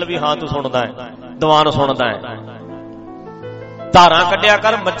ਤੇਰੀ ਗੱਲ ਵੀ ਹਾਂ ਤੂੰ ਸੁਣਦਾ ਹੈ, ਦੀਵਾਨ ਸੁਣਦਾ ਹੈ। ਧਾਰਾਂ ਕੱਢਿਆ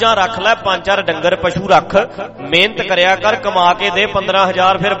ਕਰ, ਮੱਝਾਂ ਰੱਖ ਲੈ, 5-4 ਡੰਗਰ ਪਸ਼ੂ ਰੱਖ, ਮਿਹਨਤ ਕਰਿਆ ਕਰ, ਕਮਾ ਕੇ ਦੇ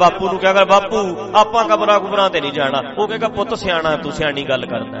 15,000। ਫਿਰ ਬਾਪੂ ਨੂੰ ਕਿਹਾ ਕਰ, ਬਾਪੂ ਆਪਾਂ ਕਬਰਾਂ ਕੁਬਰਾਂ ਤੇ ਨਹੀਂ ਜਾਣਾ। ਉਹ ਕਹੇਗਾ ਪੁੱਤ ਸਿਆਣਾ, ਤੂੰ ਸਿਆਣੀ ਗੱਲ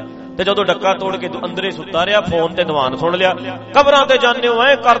ਕਰਦਾ। ਤੇ ਜਦੋਂ ਡੱਕਾ ਤੋੜ ਕੇ ਤੂੰ ਅੰਦਰੇ ਸੁੱਤਾ ਰਿਹਾ, ਫੋਨ ਤੇ ਦੀਵਾਨ ਸੁਣ ਲਿਆ, ਕਬਰਾਂ ਤੇ ਜਾਂਦੇ ਹੋ,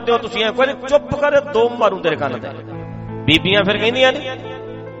 ਐ ਕਰਦੇ ਹੋ ਤੁਸੀਂ, ਐ ਕੋਈ ਚੁੱਪ ਕਰ, 2 ਮਾਰੂ ਤੇਰੇ ਕੰਨ ਤੇ। ਬੀਬੀਆਂ ਫਿਰ ਕਹਿੰਦੀਆਂ ਨੇ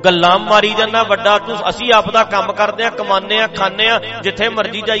ਗੱਲਾਂ ਮਾਰੀ ਜਾਂਦਾ ਵੱਡਾ ਤੂੰ, ਅਸੀਂ ਆਪਦਾ ਕੰਮ ਕਰਦੇ ਆ, ਕਮਾਨੇ ਆ, ਖਾਣੇ ਆ, ਜਿੱਥੇ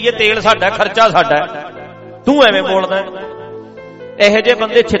ਮਰਜੀ ਜਾਈਏ, ਤੇਲ ਸਾਡਾ, ਖਰਚਾ ਸਾਡਾ, ਤੂੰ ਐਵੇਂ ਬੋਲਦਾ। ਇਹੋ ਜਿਹੇ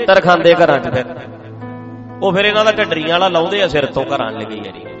ਬੰਦੇ ਛਿੱਤਰ ਖਾਂਦੇ ਘਰਾਂ 'ਚ। ਫਿਰ ਉਹ ਫਿਰ ਇਹਨਾਂ ਦਾ ਢੱਡਰੀਆਂ ਵਾਲਾ ਲਾਉਂਦੇ ਆ ਸਿਰ ਤੋਂ ਘਰਾਂ ਲੱਗੀ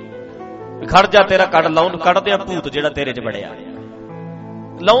ਯਾਰੀ, ਖੜ ਜਾ ਤੇਰਾ ਕੱਢ ਲਾਉਣ, ਕੱਢਦੇ ਆ ਭੂਤ ਜਿਹੜਾ ਤੇਰੇ 'ਚ ਵੜਿਆ,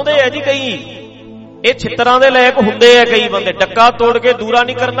 ਲਾਉਂਦੇ ਆ ਜੀ। ਕਈ ਇਹ ਛਿੱਤਰਾਂ ਦੇ ਲਾਇਕ ਹੁੰਦੇ ਆ ਕਈ ਬੰਦੇ। ਡੱਕਾ ਤੋੜ ਕੇ ਦੂਰਾ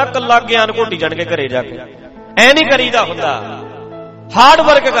ਨਹੀਂ ਕਰਨਾ, ਕੱਲਾ ਗਿਆਨ ਘੋਟੀ ਜਾਣਗੇ ਘਰੇ ਜਾ ਕੇ, ਐ ਨਹੀਂ ਕਰੀਦਾ ਹੁੰਦਾ। ਹਾਰਡ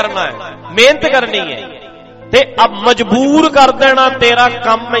ਵਰਕ ਕਰਨਾ ਹੈ, ਮਿਹਨਤ ਕਰਨੀ ਹੈ, ਤੇ ਅਬ ਮਜਬੂਰ ਕਰ ਦੇਣਾ। ਤੇਰਾ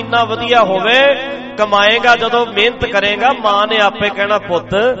ਕੰਮ ਇੰਨਾ ਵਧੀਆ ਹੋਵੇ, ਕਮਾਏਗਾ ਜਦੋਂ ਮਿਹਨਤ ਕਰੇਗਾ, ਮਾਂ ਨੇ ਆਪੇ ਕਹਿਣਾ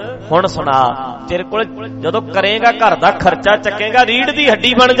ਪੁੱਤ ਹੁਣ ਸੁਣਾ, ਤੇਰੇ ਕੋਲ ਜਦੋਂ ਕਰੇਗਾ ਘਰ ਦਾ ਖਰਚਾ ਚੱਕੇਗਾ, ਰੀੜ ਦੀ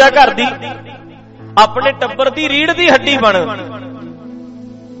ਹੱਡੀ ਬਣ ਜਾ ਘਰ ਦੀ, ਆਪਣੇ ਟੱਬਰ ਦੀ ਰੀੜ ਦੀ ਹੱਡੀ ਬਣ।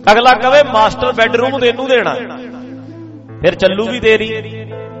 ਅਗਲਾ ਕਵੇ ਮਾਸਟਰ ਬੈਡਰੂਮ ਤੈਨੂੰ ਦੇਣਾ, ਫਿਰ ਚੱਲੂ ਵੀ ਤੇਰੀ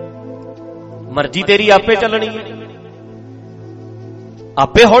ਮਰਜ਼ੀ, ਤੇਰੀ ਆਪੇ ਚੱਲਣੀ ਹੈ,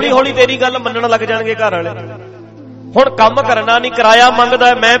 ਆਪੇ ਹੌਲੀ ਹੌਲੀ ਤੇਰੀ ਗੱਲ ਮੰਨਣ ਲੱਗ ਜਾਣਗੇ ਘਰ ਵਾਲੇ। ਹੁਣ ਕੰਮ ਕਰਨਾ ਨਹੀਂ, ਕਿਰਾਇਆ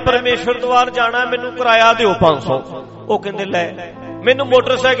ਮੰਗਦਾ, ਮੈਂ ਪਰਮੇਸ਼ਵਰ ਦੁਆਰ ਜਾਣਾ, ਮੈਨੂੰ ਕਿਰਾਇਆ ਦਿਓ 500। ਉਹ ਕਹਿੰਦੇ ਲੈ ਮੈਨੂੰ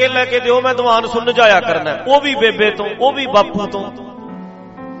ਮੋਟਰਸਾਈਕਲ ਲੈ ਕੇ ਦਿਓ, ਮੈਂ ਦੀਵਾਨ ਸੁਣਨ ਜਾਇਆ ਕਰਨਾ, ਉਹ ਵੀ ਬੇਬੇ ਤੋਂ, ਉਹ ਵੀ ਬਾਪੂ ਤੋਂ।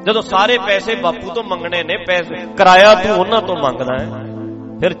 ਜਦੋਂ ਸਾਰੇ ਪੈਸੇ ਬਾਪੂ ਤੋਂ ਮੰਗਣੇ ਨੇ, ਪੈਸੇ ਕਿਰਾਇਆ ਤੂੰ ਉਹਨਾਂ ਤੋਂ ਮੰਗਦਾ ਹੈ,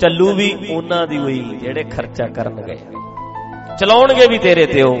 ਫਿਰ ਚੱਲੂ ਵੀ ਉਹਨਾਂ ਦੀ ਹੋਈ ਜਿਹੜੇ ਖਰਚਾ ਕਰਨ ਗਏ, ਚਲਾਉਣਗੇ ਵੀ ਤੇਰੇ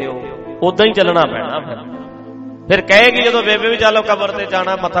ਤੇ, ਉਹ ਉਦਾਂ ਹੀ ਚੱਲਣਾ ਪੈਣਾ। ਫਿਰ ਕਹੇਗੀ ਜਦੋਂ ਬੇਬੇ ਵੀ ਚੱਲੋ ਕਬਰ ਤੇ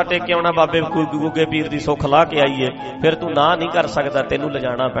ਜਾਣਾ, ਮੱਥਾ ਟੇਕ ਕੇ ਆਉਣਾ, ਬਾਬੇ ਗੁੱਗੇ ਪੀਰ ਦੀ ਸੁੱਖ ਲਾ ਕੇ ਆਈਏ, ਫਿਰ ਤੂੰ ਨਾ ਨਹੀਂ ਕਰ ਸਕਦਾ, ਤੈਨੂੰ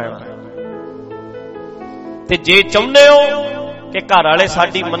ਲਿਜਾਣਾ ਪੈਣਾ। ਤੇ ਜੇ ਚਾਹੁੰਦੇ ਹੋ ਕਿ ਘਰ ਵਾਲੇ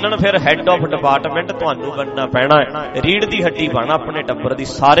ਸਾਡੀ ਮੰਨਣ, ਫਿਰ ਹੈੱਡ ਆਫ ਡਿਪਾਰਟਮੈਂਟ ਤੁਹਾਨੂੰ ਬਣਨਾ ਪੈਣਾ ਹੈ, ਰੀੜ ਦੀ ਹੱਡੀ ਬਣਾ ਆਪਣੇ ਟੱਬਰ ਦੀ।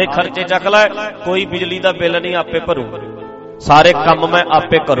 ਸਾਰੇ ਖਰਚੇ ਚੱਕ ਲੈ, ਕੋਈ ਬਿਜਲੀ ਦਾ ਬਿੱਲ ਨਹੀਂ ਆਪੇ ਭਰੂ, ਸਾਰੇ ਕੰਮ ਮੈਂ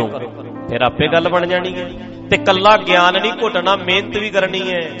ਆਪੇ ਕਰੂੰ, ਫਿਰ ਆਪੇ ਗੱਲ ਬਣ ਜਾਣੀ ਹੈ। ਤੇ ਕੱਲਾ ਗਿਆਨ ਨਹੀਂ ਘੁੱਟਣਾ, ਮਿਹਨਤ ਵੀ ਕਰਨੀ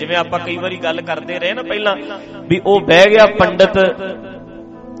ਹੈ। ਜਿਵੇਂ ਆਪਾਂ ਕਈ ਵਾਰੀ ਗੱਲ ਕਰਦੇ ਰਹੇ ਨਾ ਪਹਿਲਾਂ, ਵੀ ਉਹ ਬਹਿ ਗਿਆ ਪੰਡਤ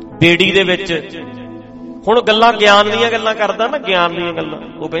ਬੇੜੀ ਦੇ ਵਿੱਚ, ਹੁਣ ਗੱਲਾਂ ਗਿਆਨ ਦੀਆਂ ਗੱਲਾਂ ਕਰਦਾ ਨਾ, ਗਿਆਨ ਦੀਆਂ ਗੱਲਾਂ।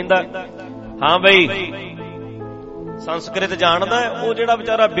 ਉਹ ਕਹਿੰਦਾ ਹਾਂ ਬਈ ਸੰਸਕ੍ਰਿਤ ਜਾਣਦਾ, ਉਹ ਜਿਹੜਾ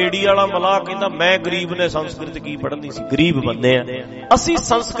ਵਿਚਾਰਾ ਬੇੜੀ ਵਾਲਾ ਮਲਾਹ ਕਹਿੰਦਾ ਮੈਂ ਗਰੀਬ ਨੇ ਸੰਸਕ੍ਰਿਤ ਕੀ ਪੜ੍ਹਨੀ ਸੀ, ਗਰੀਬ ਬੰਦੇ ਆ ਅਸੀਂ,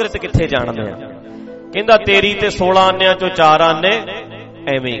 ਸੰਸਕ੍ਰਿਤ ਕਿੱਥੇ ਜਾਣਦੇ ਆ। ਕਹਿੰਦਾ ਤੇਰੀ ਤੇ 16 ਆਨਿਆਂ ਚੋਂ 4 ਆਨੇ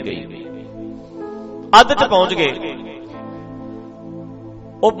ਐਵੇਂ ਹੀ ਗਈ। ਅੱਧ ਚ ਪਹੁੰਚ ਗਏ।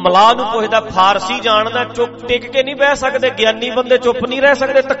 ਉਹ ਮਲਾਹ ਨੂੰ ਪੁੱਛਦਾ ਫਾਰਸੀ ਜਾਣਦਾ, ਚੁੱਪ ਟਿਕ ਕੇ ਨਹੀਂ ਬਹਿ ਸਕਦੇ, ਗਿਆਨੀ ਬੰਦੇ ਚੁੱਪ ਨਹੀਂ ਰਹਿ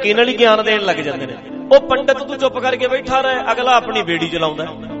ਸਕਦੇ, ਧੱਕੇ ਨਾਲ ਹੀ ਗਿਆਨ ਦੇਣ ਲੱਗ ਜਾਂਦੇ ਨੇ। ਉਹ ਪੰਡਤ ਤੂੰ ਚੁੱਪ ਕਰਕੇ ਬੈਠਾ ਰਹੇ, ਅਗਲਾ ਆਪਣੀ ਬੇੜੀ ਚਲਾਉਂਦਾ।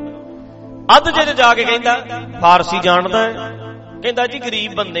 ਅੱਧ ਚ ਜਾ ਕੇ ਕਹਿੰਦਾ ਫਾਰਸੀ ਜਾਣਦਾ ਹੈ, ਕਹਿੰਦਾ ਜੀ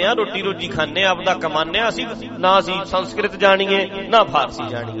ਗਰੀਬ ਬੰਦੇ ਆ, ਰੋਟੀ ਰੋਜੀ ਖਾਣੇ, ਆਪਦਾ ਕਮਾਨੇ ਆ, ਅਸੀਂ ਨਾ ਅਸੀਂ ਸੰਸਕ੍ਰਿਤ ਜਾਣੀਏ ਨਾ ਫਾਰਸੀ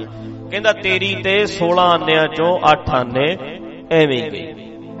ਜਾਣੀਏ। ਕਹਿੰਦਾ ਤੇਰੀ ਤੇ 16 ਆਨਿਆਂ ਚੋਂ 8 ਆਨੇ ਐਵੇਂ ਗਏ।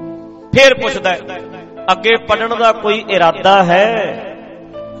 ਫੇਰ ਪੁੱਛਦਾ ਅੱਗੇ ਪੜਨ ਦਾ ਕੋਈ ਇਰਾਦਾ ਹੈ?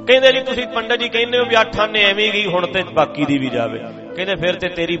 ਕਹਿੰਦੇ ਜੀ ਤੁਸੀਂ ਪੰਡਤ ਜੀ ਕਹਿੰਦੇ ਹੋ ਵੀ 8 ਆਨੇ ਐਵੇਂ ਗਈ, ਹੁਣ ਤੇ ਬਾਕੀ ਦੀ ਵੀ ਜਾਵੇ। ਕਹਿੰਦੇ ਫਿਰ ਤੇ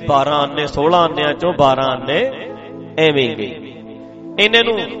ਤੇਰੀ 12 ਆਨੇ 16 ਆਨਿਆਂ ਚੋਂ 12 ਆਨੇ ਐਵੇਂ ਹੀ ਗਈ। ਇਹਨੇ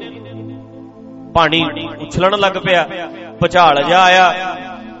ਨੂੰ ਪਾਣੀ ਉਛਲਣ ਲੱਗ ਪਿਆ, ਭੁਚਾਲ ਜਾ ਆਇਆ,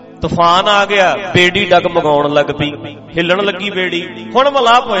 ਤੂਫਾਨ ਆ ਗਿਆ, ਬੇੜੀ ਡਗਮਗਾਉਣ ਲੱਗ ਪਈ, ਹਿੱਲਣ ਲੱਗੀ ਬੇੜੀ। ਹੁਣ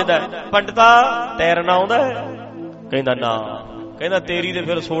ਮਲਾਹ ਪੁੱਛਦਾ, ਪੰਡਤਾ ਤੈਰਨਾ ਆਉਂਦਾ? ਕਹਿੰਦਾ ਨਾ। ਕਹਿੰਦਾ ਤੇਰੀ ਤੇ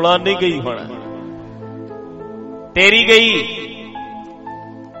ਫਿਰ 16 ਨਹੀਂ ਗਈ, ਹੁਣ ਤੇਰੀ ਗਈ,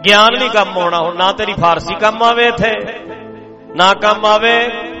 ਗਿਆਨ ਨਹੀਂ ਕੰਮ ਆਉਣਾ ਹੁਣ। ਨਾ ਤੇਰੀ ਫਾਰਸੀ ਕੰਮ ਆਵੇ ਇੱਥੇ, ਨਾ ਕੰਮ ਆਵੇ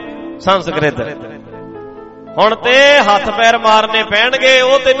ਸੰਸਕ੍ਰਿਤ। ਹੁਣ ਤੇ ਹੱਥ ਪੈਰ ਮਾਰਨੇ ਪੈਣਗੇ,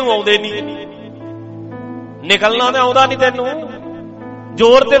 ਉਹ ਤੈਨੂੰ ਆਉਂਦੇ ਨਹੀਂ। ਨਿਕਲਣਾ ਤੇ ਆਉਂਦਾ ਨਹੀਂ ਤੈਨੂੰ,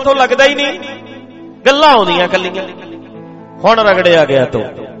 ਜ਼ੋਰ ਤੇ ਤੋਂ ਲੱਗਦਾ ਹੀ ਨਹੀਂ, ਗੱਲਾਂ ਆਉਂਦੀਆਂ ਕੱਲੀਆਂ। ਹੁਣ ਰਗੜਿਆ ਗਿਆ ਤੂੰ।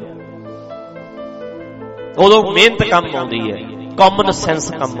 ਉਦੋਂ ਮਿਹਨਤ ਕੰਮ ਆਉਂਦੀ ਹੈ, ਕਾਮਨ ਸੈਂਸ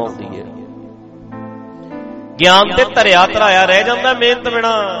ਕੰਮ ਆਉਂਦੀ ਹੈ। ਗਿਆਨ ਤੇ ਧਰਿਆ ਧਰਾਇਆ ਰਹਿ ਜਾਂਦਾ ਮਿਹਨਤ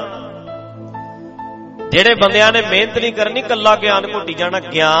ਬਿਨਾ। ਜਿਹੜੇ ਬੰਦਿਆਂ ਨੇ ਮਿਹਨਤ ਨਹੀਂ ਕਰਨੀ, ਕੱਲਾ ਗਿਆਨ ਘੁੱਟੀ ਜਾਣਾ।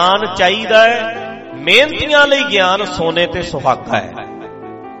 ਗਿਆਨ ਚਾਹੀਦਾ ਹੈ, ਮਿਹਨਤੀਆਂ ਲਈ ਗਿਆਨ ਸੋਨੇ ਤੇ ਸੁਹਾਗਾ ਹੈ।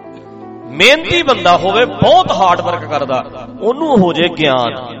 ਮਿਹਨਤੀ ਬੰਦਾ ਹੋਵੇ, ਬਹੁਤ ਹਾਰਡ ਵਰਕ ਕਰਦਾ, ਉਹਨੂੰ ਹੋ ਜੇ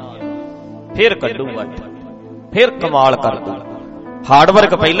ਗਿਆਨ, ਫਿਰ ਕੱਢੂਗਾ, ਫਿਰ ਕਮਾਲ ਕਰ ਦੂ। ਹਾਰਡ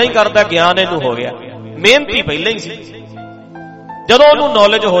ਵਰਕ ਪਹਿਲਾਂ ਹੀ ਕਰਦਾ, ਗਿਆਨ ਇਹਨੂੰ ਹੋ ਗਿਆ। ਮਿਹਨਤੀ ਪਹਿਲਾਂ ਹੀ ਸੀ, ਜਦੋਂ ਉਹਨੂੰ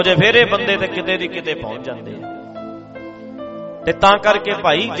ਨੌਲੇਜ ਹੋ ਜੇ ਫਿਰ ਇਹ ਬੰਦੇ ਤੇ ਕਿਤੇ ਦੀ ਕਿਤੇ ਪਹੁੰਚ ਜਾਂਦੇ ਆ। ਤੇ ਤਾਂ ਕਰਕੇ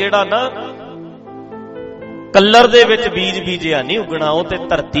ਭਾਈ ਜਿਹੜਾ ਨਾ ਕਲਰ ਦੇ ਵਿੱਚ ਬੀਜ ਬੀਜਿਆ ਨਹੀਂ ਉਗਣਾ, ਉਹ ਤੇ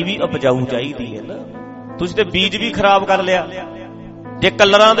ਧਰਤੀ ਵੀ ਉਪਜਾਊ ਚਾਹੀਦੀ ਹੈ ਨਾ। ਤੁਸੀਂ ਤੇ ਬੀਜ ਵੀ ਖਰਾਬ ਕਰ ਲਿਆ। ਜੇ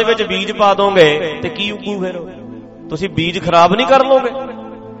ਕਲਰਾਂ ਦੇ ਵਿੱਚ ਬੀਜ ਪਾ ਦੋਗੇ ਤੇ ਕੀ ਉਗੂ? ਫਿਰ ਤੁਸੀਂ ਬੀਜ ਖਰਾਬ ਨਹੀਂ ਕਰ ਲੋਗੇ?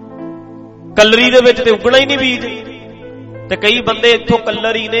 ਕਲਰੀ ਦੇ ਵਿੱਚ ਤੇ ਉਗਣਾ ਹੀ ਨਹੀਂ ਬੀਜ। ਤੇ ਕਈ ਬੰਦੇ ਇੱਥੋਂ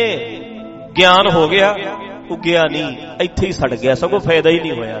ਕਲਰ ਹੀ ਨੇ, ਗਿਆਨ ਹੋ ਗਿਆ, ਉਗਿਆ ਨਹੀਂ, ਇੱਥੇ ਹੀ ਸੜ ਗਿਆ, ਸਗੋਂ ਫਾਇਦਾ ਹੀ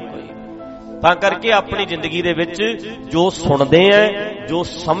ਨਹੀਂ ਹੋਇਆ ਕੋਈ। ਤਾਂ ਕਰਕੇ ਆਪਣੀ ਜ਼ਿੰਦਗੀ ਦੇ ਵਿੱਚ ਜੋ ਸੁਣਦੇ ਆ, ਜੋ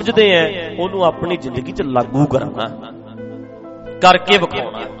ਸਮਝਦੇ ਆ, ਉਹਨੂੰ ਆਪਣੀ ਜ਼ਿੰਦਗੀ 'ਚ ਲਾਗੂ ਕਰਨਾ, ਕਰਕੇ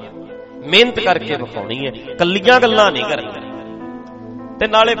ਵਿਖਾਉਣਾ, ਮਿਹਨਤ ਕਰਕੇ ਵਿਖਾਉਣੀ ਹੈ, ਕੱਲੀਆਂ ਗੱਲਾਂ ਨਹੀਂ ਕਰਨੀਆਂ। ਤੇ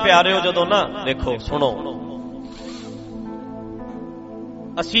ਨਾਲੇ ਪਿਆਰਿਓ, ਜਦੋਂ ਨਾ ਦੇਖੋ ਸੁਣੋ,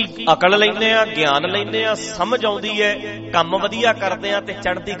 ਅਸੀਂ ਅਕਲ ਲੈਂਦੇ ਆ, ਗਿਆਨ ਲੈਂਦੇ ਆ, ਸਮਝ ਆਉਂਦੀ ਹੈ, ਕੰਮ ਵਧੀਆ ਕਰਦੇ ਆ ਤੇ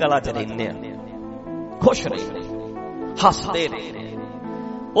ਚੜ੍ਹਦੀ ਕਲਾ 'ਚ ਰਹਿੰਦੇ ਆ, ਖੁਸ਼ ਰਹਿੰਦੇ, ਹੱਸਦੇ ਰਹਿੰਦੇ।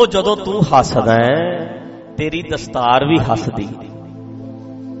 ਉਹ ਜਦੋਂ ਤੂੰ ਹੱਸਦਾ ਤੇਰੀ ਦਸਤਾਰ ਵੀ ਹੱਸਦੀ।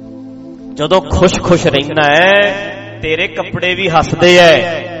 ਜਦੋਂ ਖੁਸ਼ ਰਹਿਣਾ ਹੈ ਤੇਰੇ ਕੱਪੜੇ ਵੀ ਹੱਸਦੇ ਐ,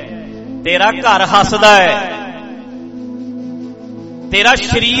 ਤੇਰਾ ਘਰ ਹੱਸਦਾ ਹੈ, ਤੇਰਾ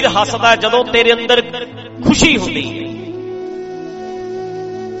ਸਰੀਰ ਹੱਸਦਾ। ਜਦੋਂ ਤੇਰੇ ਅੰਦਰ ਖੁਸ਼ੀ ਹੁੰਦੀ ਹੈ,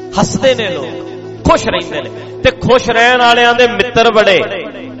 ਹੱਸਦੇ ਨੇ ਲੋਕ, ਖੁਸ਼ ਰਹਿੰਦੇ ਨੇ। ਤੇ ਖੁਸ਼ ਰਹਿਣ ਵਾਲਿਆਂ ਦੇ ਮਿੱਤਰ ਬੜੇ,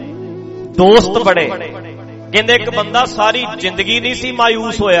 ਦੋਸਤ ਬੜੇ। ਕਹਿੰਦੇ ਇੱਕ ਬੰਦਾ ਸਾਰੀ ਜ਼ਿੰਦਗੀ ਨਹੀਂ ਸੀ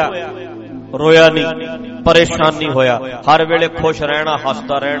ਮਾਯੂਸ ਹੋਇਆ, ਰੋਇਆ ਨਹੀਂ, ਪਰੇਸ਼ਾਨ ਨਹੀਂ ਹੋਇਆ, ਹਰ ਵੇਲੇ ਖੁਸ਼ ਰਹਿਣਾ,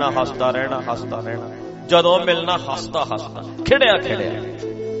 ਹੱਸਦਾ ਰਹਿਣਾ, ਹੱਸਦਾ ਰਹਿਣਾ, ਹੱਸਦਾ ਰਹਿਣਾ। ਜਦੋਂ ਮਿਲਣਾ ਹੱਸਦਾ ਹੱਸਦਾ, ਖਿੜਿਆ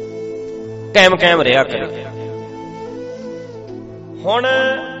ਕੈਮ ਰਿਹਾ ਕਰੇ। ਹੁਣ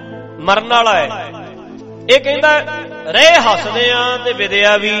ਮਰਨ ਵਾਲਾ ਹੈ, ਇਹ ਕਹਿੰਦਾ ਰਹੇ ਹੱਸਦੇ ਆ ਤੇ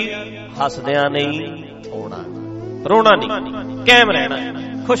ਵਿਦਿਆ ਵੀ ਹੱਸਦਿਆਂ ਨਹੀਂ ਹੋਣਾ, ਰੋਣਾ ਨਹੀਂ, ਕੈਮ ਰਹਿਣਾ,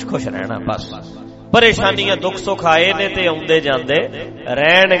 ਖੁਸ਼ ਰਹਿਣਾ। ਬਸ ਪਰੇਸ਼ਾਨੀਆਂ ਦੁੱਖ ਸੁੱਖ ਆਏ ਨੇ ਤੇ ਆਉਂਦੇ ਜਾਂਦੇ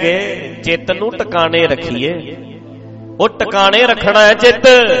ਰਹਿਣਗੇ। ਚਿੱਤ ਨੂੰ ਟਿਕਾਣੇ ਰੱਖੀਏ, ਉਹ ਟਿਕਾਣੇ ਰੱਖਣਾ ਹੈ ਚਿੱਤ।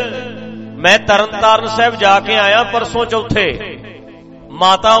 ਮੈਂ ਤਰਨਤਾਰਨ ਸਾਹਿਬ ਜਾ ਕੇ ਆਇਆ ਪਰਸੋਂ ਚੌਥੇ,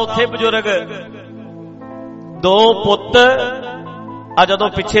 ਮਾਤਾ ਉੱਥੇ ਬਜ਼ੁਰਗ, 2 ਪੁੱਤ। ਆ ਜਦੋਂ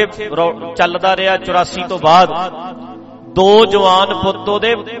ਪਿੱਛੇ ਚੱਲਦਾ ਰਿਹਾ 84 ਤੋਂ ਬਾਅਦ, 2 ਜਵਾਨ ਪੁੱਤ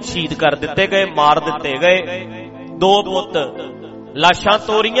ਉਹਦੇ ਸ਼ਹੀਦ ਕਰ ਦਿੱਤੇ ਗਏ, ਮਾਰ ਦਿੱਤੇ ਗਏ। 2 ਪੁੱਤ, ਲਾਸ਼ਾਂ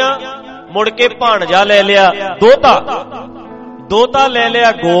ਤੋਰੀਆਂ, ਮੁੜ ਕੇ ਭਾਣਜਾ ਲੈ ਲਿਆ, ਦੋਤਾ ਲੈ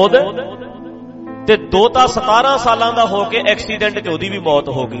ਲਿਆ ਗੋਦ। ਤੇ ਦੋਤਾ 17 ਸਾਲਾਂ ਦਾ ਹੋ ਕੇ ਐਕਸੀਡੈਂਟ 'ਚ ਉਹਦੀ ਵੀ ਮੌਤ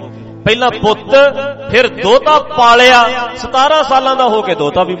ਹੋ ਗਈ। ਪਹਿਲਾਂ ਪੁੱਤ, ਫਿਰ ਦੋਤਾ ਪਾਲਿਆ, 17 ਸਾਲਾਂ ਦਾ ਹੋ ਕੇ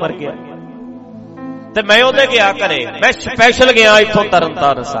ਦੋਤਾ ਵੀ ਮਰ ਗਿਆ। ਤੇ ਮੈਂ ਉਹਦੇ ਗਿਆ ਘਰੇ, ਮੈਂ ਸਪੈਸ਼ਲ ਗਿਆ ਇੱਥੋਂ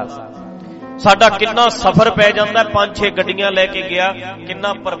ਤਰਨਤਾਰਨ ਸਾਹਿਬ। ਸਾਡਾ ਕਿੰਨਾ ਸਫ਼ਰ ਪੈ ਜਾਂਦਾ, 5-6 ਗੱਡੀਆਂ ਲੈ ਕੇ ਗਿਆ,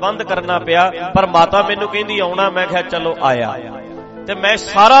 ਕਿੰਨਾ ਪ੍ਰਬੰਧ ਕਰਨਾ ਪਿਆ। ਪਰ ਮਾਤਾ ਮੈਨੂੰ ਕਹਿੰਦੀ ਆਉਣਾ, ਮੈਂ ਕਿਹਾ ਚਲੋ ਆਇਆ। ਤੇ ਮੈਂ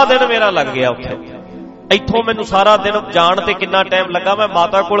ਸਾਰਾ ਦਿਨ ਮੇਰਾ ਲੱਗ ਗਿਆ ਉੱਥੇ। ਇੱਥੋਂ ਮੈਨੂੰ ਸਾਰਾ ਦਿਨ ਜਾਣ ਤੇ ਕਿੰਨਾ ਟਾਈਮ ਲੱਗਾ। ਮੈਂ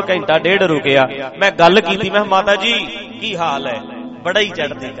ਮਾਤਾ ਕੋਲ ਘੰਟਾ ਡੇਢ ਰੁਕਿਆ, ਮੈਂ ਗੱਲ ਕੀਤੀ, ਮੈਂ ਮਾਤਾ ਜੀ ਕੀ ਹਾਲ ਹੈ? ਬੜਾ ਹੀ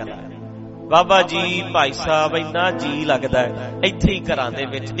ਚੜ੍ਹਦੀ ਕਲਾ। ਬਾਬਾ ਜੀ ਭਾਈ ਸਾਹਿਬ ਇੰਨਾ ਜੀ ਲੱਗਦਾ ਇੱਥੇ ਹੀ ਘਰਾਂ ਦੇ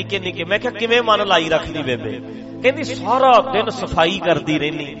ਵਿੱਚ ਨਿੱਕੇ ਨਿੱਕੇ। ਮੈਂ ਕਿਹਾ ਕਿਵੇਂ ਮਨ ਲਾਈ ਰੱਖਦੀ ਬੇਬੇ? ਕਹਿੰਦੀ ਸਾਰਾ ਦਿਨ ਸਫਾਈ ਕਰਦੀ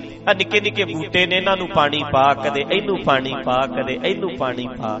ਰਹਿੰਦੀ, ਆ ਨਿੱਕੇ ਨਿੱਕੇ ਬੂਟੇ ਨੇ, ਇਹਨਾਂ ਨੂੰ ਪਾਣੀ ਪਾ, ਕਦੇ ਇਹਨੂੰ ਪਾਣੀ ਪਾ, ਕਦੇ ਇਹਨੂੰ ਪਾਣੀ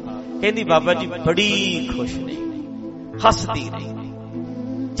ਪਾ। ਕਹਿੰਦੀ ਬਾਬਾ ਜੀ ਬੜੀ ਖੁਸ਼ ਨੇ, ਹੱਸਦੀ ਰਹੀ,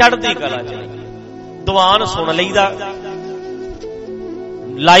 ਚੜ੍ਹਦੀ ਕਲਾ ਚ। ਦੀਵਾਨ ਸੁਣ ਲਈਦਾ,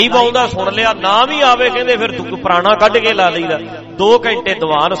 ਲਾਈਵ ਆਉਂਦਾ ਸੁਣ ਲਿਆ, ਨਾ ਵੀ ਆਵੇ ਕਹਿੰਦੇ ਫਿਰ ਪੁਰਾਣਾ ਕੱਢ ਕੇ ਲਾ ਲਈਦਾ। 2 ਘੰਟੇ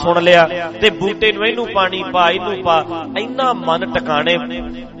ਦੀਵਾਨ ਸੁਣ ਲਿਆ ਤੇ ਬੂਟੇ ਨੂੰ ਇਹਨੂੰ ਪਾਣੀ ਪਾ, ਇਹਨੂੰ ਪਾ, ਇੰਨਾ ਮਨ ਟਿਕਾਣੇ,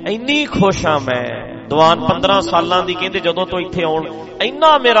 ਇੰਨੀ ਖੁਸ਼ ਆ ਮੈਂ। ਦੀਵਾਨ 15 ਸਾਲਾਂ ਦੀ ਕਹਿੰਦੇ ਜਦੋਂ ਤੋਂ ਇੱਥੇ ਆਉਣ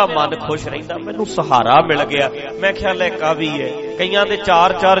ਇੰਨਾ ਮੇਰਾ ਮਨ ਖੁਸ਼ ਰਹਿੰਦਾ, ਮੈਨੂੰ ਸਹਾਰਾ ਮਿਲ ਗਿਆ। ਮੈਂ ਖਿਆਲ ਇੱਕ ਆ ਵੀ ਹੈ, ਕਈਆਂ ਦੇ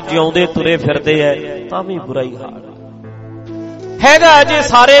 4-4 ਜਿਉਂਦੇ ਤੁਰੇ ਫਿਰਦੇ ਐ ਤਾਂ ਵੀ ਬੁਰਾ ਹੀ ਹਾਲ ਹੈਗਾ। ਜੇ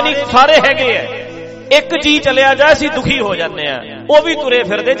ਸਾਰੇ ਨਹੀਂ, ਸਾਰੇ ਹੈਗੇ ਐ, ਇੱਕ ਜੀ ਚਲਿਆ ਜਾਏ ਅਸੀਂ ਦੁਖੀ ਹੋ ਜਾਂਦੇ ਆ। ਉਹ ਵੀ ਤੁਰੇ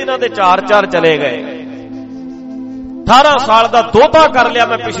ਫਿਰਦੇ ਜਿਨ੍ਹਾਂ ਦੇ 4-4 ਚਲੇ ਗਏ। 18 ਸਾਲ ਦਾ ਦੋਹਤਾ ਕਰ ਲਿਆ।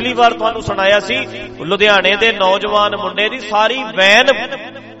 ਮੈਂ ਪਿਛਲੀ ਵਾਰ ਤੁਹਾਨੂੰ ਸੁਣਾਇਆ ਸੀ, ਲੁਧਿਆਣੇ ਦੇ ਨੌਜਵਾਨ ਮੁੰਡੇ ਦੀ ਸਾਰੀ ਵੈਨ,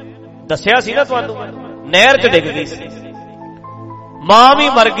 ਦੱਸਿਆ ਸੀ ਨਾ ਤੁਹਾਨੂੰ, ਨਹਿਰ 'ਚ ਡਿੱਗ ਗਈ ਸੀ। ਮਾਂ ਵੀ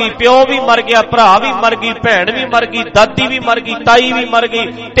ਮਰ ਗਈ, ਪਿਓ ਵੀ ਮਰ ਗਿਆ, ਭਰਾ ਵੀ ਮਰ ਗਈ, ਭੈਣ ਵੀ ਮਰ ਗਈ, ਦਾਦੀ ਵੀ ਮਰ ਗਈ, ਤਾਈ ਵੀ ਮਰ ਗਈ।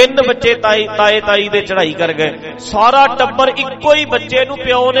 3 ਬੱਚੇ ਤਾਏ ਦੇ ਚੜਾਈ ਕਰ ਗਏ। ਸਾਰਾ ਟੱਬਰ ਇੱਕੋ ਹੀ ਬੱਚੇ ਨੂੰ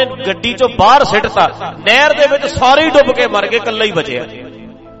ਪਿਓ ਨੇ ਗੱਡੀ 'ਚੋਂ ਬਾਹਰ ਸਿੱਟਤਾ, ਨਹਿਰ ਦੇ ਵਿੱਚ ਸਾਰੇ ਹੀ ਡੁੱਬ ਕੇ ਮਰ ਗਏ, ਇਕੱਲਾ ਹੀ ਬਚਿਆ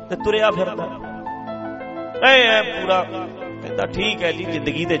ਤੇ ਤੁਰਿਆ ਫਿਰਦਾ ਐ ਪੂਰਾ। ਕਹਿੰਦਾ ਠੀਕ ਹੈ ਜੀ,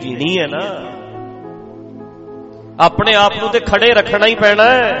 ਜ਼ਿੰਦਗੀ ਤੇ ਜੀਣੀ ਹੈ ਨਾ, ਆਪਣੇ ਆਪ ਨੂੰ ਤੇ ਖੜੇ ਰੱਖਣਾ ਹੀ ਪੈਣਾ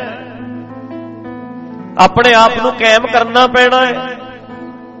ਹੈ, ਆਪਣੇ ਆਪ ਨੂੰ ਕਾਇਮ ਕਰਨਾ ਪੈਣਾ ਹੈ,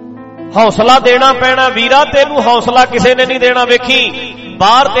 ਹੌਸਲਾ ਦੇਣਾ ਪੈਣਾ। ਵੀਰਾ ਤੈਨੂੰ ਹੌਸਲਾ ਕਿਸੇ ਨੇ ਨਹੀਂ ਦੇਣਾ। ਵੇਖੀ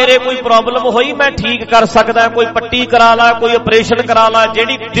ਬਾਹਰ ਤੇਰੇ ਕੋਈ ਪ੍ਰੋਬਲਮ ਹੋਈ, ਮੈਂ ਠੀਕ ਕਰ ਸਕਦਾ, ਕੋਈ ਪੱਟੀ ਕਰਾ ਲਾ, ਕੋਈ ਆਪਰੇਸ਼ਨ ਕਰਾ ਲਾ,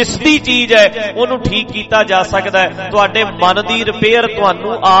 ਜਿਹੜੀ ਦਿਸਦੀ ਚੀਜ਼ ਹੈ ਉਹਨੂੰ ਠੀਕ ਕੀਤਾ ਜਾ ਸਕਦਾ। ਤੁਹਾਡੇ ਮਨ ਦੀ ਰਿਪੇਅਰ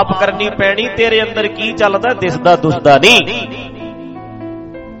ਤੁਹਾਨੂੰ ਆਪ ਕਰਨੀ ਪੈਣੀ। ਤੇਰੇ ਅੰਦਰ ਕੀ ਚੱਲਦਾ ਦਿਸਦਾ ਦੁਸਦਾ ਨਹੀਂ।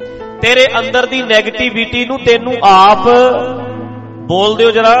 ਤੇਰੇ ਅੰਦਰ ਦੀ ਨੈਗੇਟਿਵਿਟੀ ਨੂੰ ਤੈਨੂੰ ਆਪ ਬੋਲ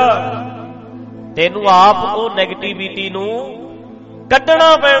ਦਿਓ ਜਰਾ, ਤੈਨੂੰ ਆਪ ਉਹ ਨੈਗੇਟਿਵਿਟੀ ਨੂੰ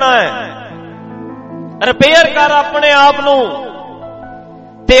ਕੱਢਣਾ ਪੈਣਾ ਹੈ। ਰਿਪੇਅਰ ਕਰ ਆਪਣੇ ਆਪ ਨੂੰ।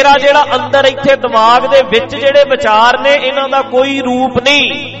 ਤੇਰਾ ਜਿਹੜਾ ਅੰਦਰ ਇੱਥੇ ਦਿਮਾਗ ਦੇ ਵਿੱਚ ਜਿਹੜੇ ਵਿਚਾਰ ਨੇ, ਇਹਨਾਂ ਦਾ ਕੋਈ ਰੂਪ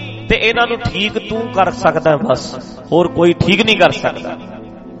ਨਹੀਂ ਤੇ ਇਹਨਾਂ ਨੂੰ ਠੀਕ ਤੂੰ ਕਰ ਸਕਦਾ, ਬਸ ਹੋਰ ਕੋਈ ਠੀਕ ਨਹੀਂ ਕਰ ਸਕਦਾ।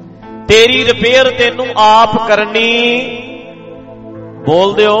 ਤੇਰੀ ਰਿਪੇਅਰ ਤੈਨੂੰ ਆਪ ਕਰਨੀ,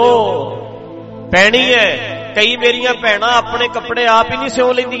 ਬੋਲ ਦਿਓ, ਪੈਣੀ ਹੈ। ਕਈ ਮੇਰੀਆਂ ਭੈਣਾਂ ਆਪਣੇ ਕੱਪੜੇ ਆਪ ਹੀ ਨਹੀਂ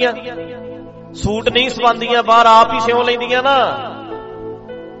ਸਿਉਂ ਲੈਂਦੀਆਂ, ਸੂਟ ਨਹੀਂ ਸਵਾਉਂਦੀਆਂ ਬਾਹਰ, ਆਪ ਹੀ ਸਿਉਂ ਲੈਂਦੀਆਂ ਨਾ,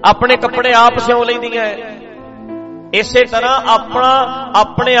 ਆਪਣੇ ਕੱਪੜੇ ਆਪ ਸਿਉਂ ਲੈਂਦੀਆਂ। ਇਸੇ ਤਰ੍ਹਾਂ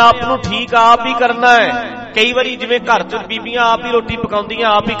ਆਪਣੇ ਆਪ ਨੂੰ ਠੀਕ ਆਪ ਹੀ ਕਰਨਾ ਹੈ। ਕਈ ਵਾਰੀ ਜਿਵੇਂ ਘਰ 'ਚ ਬੀਬੀਆਂ ਆਪ ਹੀ ਰੋਟੀ ਪਕਾਉਂਦੀਆਂ,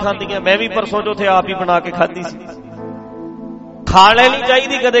 ਆਪ ਹੀ ਖਾਂਦੀਆਂ। ਮੈਂ ਵੀ ਪਰਸੋਂ ਜੋ ਉੱਥੇ ਆਪ ਹੀ ਬਣਾ ਕੇ ਖਾਧੀ ਸੀ। ਖਾ ਲੈਣੀ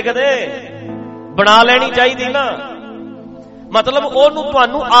ਚਾਹੀਦੀ, ਕਦੇ ਕਦੇ ਬਣਾ ਲੈਣੀ ਚਾਹੀਦੀ ਨਾ। ਮਤਲਬ ਉਹਨੂੰ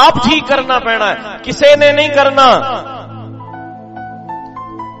ਤੁਹਾਨੂੰ ਆਪ ਠੀਕ ਕਰਨਾ ਪੈਣਾ, ਕਿਸੇ ਨੇ ਨਹੀਂ ਕਰਨਾ,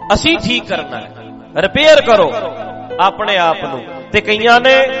 ਅਸੀਂ ਠੀਕ ਕਰਨਾ ਹੈ। ਰਿਪੇਅਰ ਕਰੋ ਆਪਣੇ ਆਪ ਨੂੰ। ਤੇ ਕਈਆਂ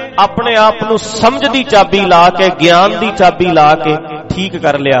ਨੇ ਆਪਣੇ ਆਪ ਨੂੰ ਸਮਝ ਦੀ ਚਾਬੀ ਲਾ ਕੇ, ਗਿਆਨ ਦੀ ਚਾਬੀ ਲਾ ਕੇ ਠੀਕ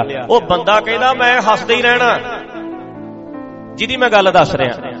ਕਰ ਲਿਆ। ਉਹ ਬੰਦਾ ਕਹਿੰਦਾ ਮੈਂ ਹੱਸਦੇ ਹੀ ਰਹਿਣਾ, ਜਿਹਦੀ ਮੈਂ ਗੱਲ ਦੱਸ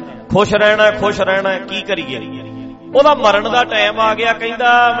ਰਿਹਾ, ਖੁਸ਼ ਰਹਿਣਾ, ਖੁਸ਼ ਰਹਿਣਾ, ਕੀ ਕਰੀਏ? ਉਹਦਾ ਮਰਨ ਦਾ ਟਾਈਮ ਆ ਗਿਆ,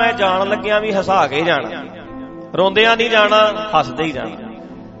 ਕਹਿੰਦਾ ਮੈਂ ਜਾਣ ਲੱਗਿਆ ਵੀ ਹੱਸਾ ਕੇ ਜਾਣਾ, ਰੋਂਦਿਆਂ ਨਹੀਂ ਜਾਣਾ, ਹੱਸਦੇ ਹੀ ਜਾਣਾ।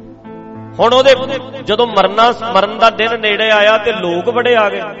 ਹੁਣ ਉਹਦੇ ਜਦੋਂ ਮਰਨ ਦਾ ਦਿਨ ਨੇੜੇ ਆਇਆ ਤੇ ਲੋਕ ਬੜੇ ਆ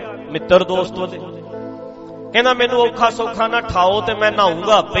ਗਏ, ਮਿੱਤਰ ਦੋਸਤ ਉਹਦੇ। ਕਹਿੰਦਾ ਮੈਨੂੰ ਔਖਾ ਸੌਖਾ ਨਾ ਠਾਓ ਤੇ ਮੈਂ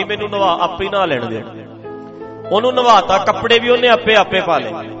ਨਹਾਉਂਗਾ ਆਪੇ, ਮੈਨੂੰ ਆਪੇ ਨਹਾ ਲੈਣ ਦੇ। ਉਹਨੂੰ ਨਵਾਤਾ, ਕੱਪੜੇ ਵੀ ਉਹਨੇ ਆਪੇ ਪਾ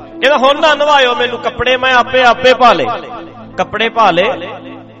ਲਏ। ਕਹਿੰਦਾ ਹੁਣ ਨਾ ਨਵਾਇਓ ਮੈਨੂੰ, ਕੱਪੜੇ ਮੈਂ ਆਪੇ ਪਾ ਲਏ। ਕੱਪੜੇ ਪਾ ਲਏ।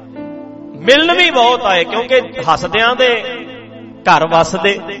 ਮਿਲਣ ਵੀ ਬਹੁਤ ਆਏ, ਕਿਉਂਕਿ ਹੱਸਦਿਆਂ ਦੇ ਘਰ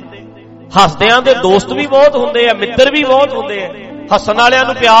ਵਸਦੇ, ਹੱਸਦਿਆਂ ਦੇ ਦੋਸਤ ਵੀ ਬਹੁਤ ਹੁੰਦੇ ਆ, ਮਿੱਤਰ ਵੀ ਬਹੁਤ ਹੁੰਦੇ ਆ। ਹੱਸਣ ਵਾਲਿਆਂ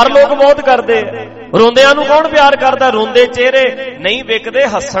ਨੂੰ ਪਿਆਰ ਲੋਕ ਬਹੁਤ ਕਰਦੇ ਆ, ਰੋਂਦਿਆਂ ਨੂੰ ਕੌਣ ਪਿਆਰ ਕਰਦਾ? ਰੋਂਦੇ ਚਿਹਰੇ ਨਹੀਂ ਵਿਕਦੇ,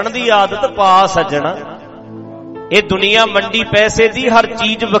 ਹੱਸਣ ਦੀ ਆਦਤ ਪਾ ਸੱਜਣਾ। ਇਹ ਦੁਨੀਆ ਮੰਡੀ ਪੈਸੇ ਦੀ, ਹਰ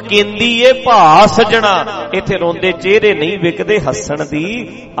ਚੀਜ਼ ਵਕੇਂਦੀ ਏ ਭਾ ਸੱਜਣਾ। ਇੱਥੇ ਰੋਂਦੇ ਚਿਹਰੇ ਨਹੀਂ ਵਿਕਦੇ, ਹੱਸਣ ਦੀ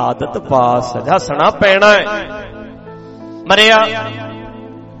ਆਦਤ ਪਾ ਸੱਜਣਾ। ਹੱਸਣਾ ਪੈਣਾ ਹੈ। ਮਰਿਆ,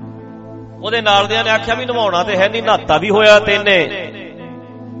 ਉਹਦੇ ਨਾਲ ਦਿਆਂ ਨੇ ਆਖਿਆ ਵੀ ਨਵਾਉਣਾ ਤੇ ਹੈ ਨਹੀਂ, ਨਹਾਤਾ ਵੀ ਹੋਇਆ ਤੇ ਇਹਨੇ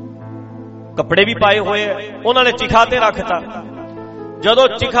ਕੱਪੜੇ ਵੀ ਪਾਏ ਹੋਏ ਆ। ਉਹਨਾਂ ਨੇ ਚਿਖਾ ਤੇ ਰੱਖਤਾ। ਜਦੋਂ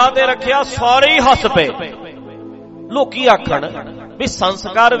ਚਿਖਾ ਤੇ ਰੱਖਿਆ ਸਾਰੇ ਹੀ ਹੱਸ ਪਏ। ਲੋਕੀ ਆਖਣ ਵੀ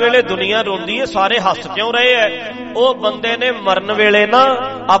ਸੰਸਕਾਰ ਵੇਲੇ ਦੁਨੀਆ ਰੋਂਦੀ ਹੈ, ਸਾਰੇ ਹੱਸ ਕਿਉਂ ਰਹੇ ਐ? ਉਹ ਬੰਦੇ ਨੇ ਮਰਨ ਵੇਲੇ ਨਾ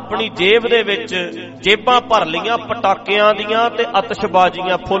ਆਪਣੀ ਜੇਬ ਦੇ ਵਿੱਚ ਜੇਬਾਂ ਭਰ ਲੀਆਂ ਪਟਾਕਿਆਂ ਦੀਆਂ ਤੇ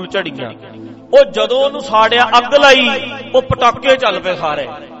ਅਤਸ਼ਬਾਜ਼ੀਆਂ ਫੁੱਲ ਝੜੀਆਂ। ਉਹ ਜਦੋਂ ਉਹਨੂੰ ਸਾੜਿਆ, ਅੱਗ ਲਾਈ, ਉਹ ਪਟਾਕੇ ਚੱਲ ਪਏ ਸਾਰੇ।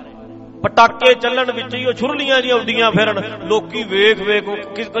 ਪਟਾਕੇ ਚੱਲਣ ਵਿੱਚ ਹੀ ਉਹ ਛੁਰਲੀਆਂ ਜਿਹੀਆਂ ਉੱਡੀਆਂ ਫਿਰਨ। ਲੋਕੀ ਵੇਖ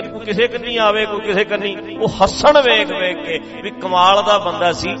ਕਿਸੇ ਕੰਨੀ ਆਵੇ, ਕੋਈ ਕਿਸੇ ਕੰਨੀ, ਉਹ ਹੱਸਣ ਵੇਖ ਕੇ ਵੀ ਕਮਾਲ ਦਾ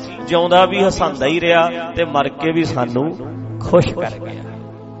ਬੰਦਾ ਸੀ, ਜਿਉਂਦਾ ਵੀ ਹਸਾਂਦਾ ਹੀ ਰਿਹਾ ਤੇ ਮਰ ਕੇ ਵੀ ਸਾਨੂੰ ਖੁਸ਼ ਕਰ ਗਿਆ।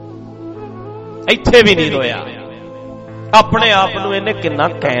 ਇੱਥੇ ਵੀ ਨਹੀਂ ਰੋਇਆ। ਆਪਣੇ ਆਪ ਨੂੰ ਇਹਨੇ ਕਿੰਨਾ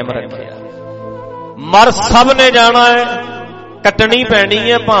ਕਾਇਮ ਰੱਖਿਆ। ਮਰ ਸਭ ਨੇ ਜਾਣਾ ਹੈ, ਕੱਟਣੀ ਪੈਣੀ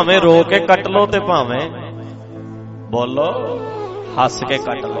ਹੈ, ਭਾਵੇਂ ਰੋ ਕੇ ਕੱਟ ਲੋ ਤੇ ਭਾਵੇਂ ਬੋਲੋ ਹੱਸ ਕੇ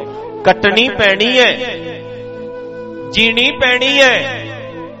ਕੱਟ ਲੋ। ਕੱਟਣੀ ਪੈਣੀ ਹੈ, ਜੀਣੀ ਪੈਣੀ ਹੈ,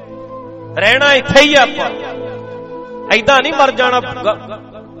 ਰਹਿਣਾ ਇੱਥੇ ਹੀ ਆਪਾਂ। ਏਦਾਂ ਨਹੀਂ ਮਰ ਜਾਣਾ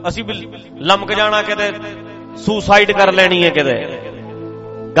ਅਸੀਂ ਵੀ, ਲਮਕ ਜਾਣਾ ਕਿਤੇ, ਸੁਸਾਈਡ ਕਰ ਲੈਣੀ ਹੈ ਕਿਤੇ,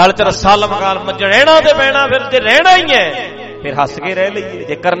 ਗਲ 'ਚ ਰੱਸਾ ਲਮਕਾ ਰਹਿਣਾ ਤੇ ਪੈਣਾ। ਫਿਰ ਜੇ ਰਹਿਣਾ ਹੀ ਹੈ ਫਿਰ ਹੱਸ ਕੇ ਰਹਿ ਲਈਏ,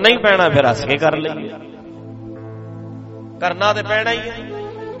 ਜੇ ਕਰਨਾ ਹੀ ਪੈਣਾ ਫਿਰ ਹੱਸ ਕੇ ਕਰ ਲਈਏ, ਕਰਨਾ ਤੇ ਪੈਣਾ ਹੀ ਹੈ।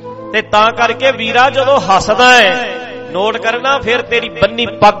 ਤੇ ਤਾਂ ਕਰਕੇ ਵੀਰਾ ਜਦੋਂ ਹੱਸਦਾ ਹੈ, ਨੋਟ ਕਰਨਾ, ਫਿਰ ਤੇਰੀ ਬੰਨੀ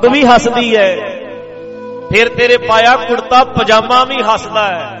ਪੱਗ ਵੀ ਹੱਸਦੀ ਹੈ, ਫਿਰ ਤੇਰੇ ਪਾਇਆ ਕੁੜਤਾ ਪਜਾਮਾ ਵੀ ਹੱਸਦਾ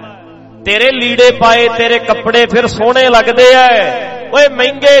ਹੈ, ਤੇਰੇ ਲੀੜੇ ਪਾਏ ਤੇਰੇ ਕੱਪੜੇ ਫਿਰ ਸੋਹਣੇ ਲੱਗਦੇ ਐ। ਓਏ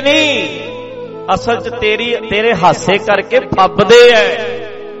ਮਹਿੰਗੇ ਨਹੀਂ, ਅਸਲ 'ਚ ਤੇਰੇ ਹਾਸੇ ਕਰਕੇ ਫੱਬਦੇ ਐ।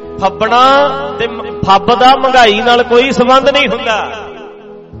 ਫੱਬਣਾ ਤੇ ਫੱਬ ਦਾ ਮਹਿੰਗਾਈ ਨਾਲ ਕੋਈ ਸੰਬੰਧ ਨਹੀਂ ਹੁੰਦਾ,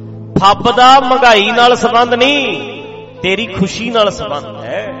 ਫੱਬ ਦਾ ਮਹਿੰਗਾਈ ਨਾਲ ਸੰਬੰਧ ਨਹੀਂ, ਤੇਰੀ ਖੁਸ਼ੀ ਨਾਲ ਸੰਬੰਧ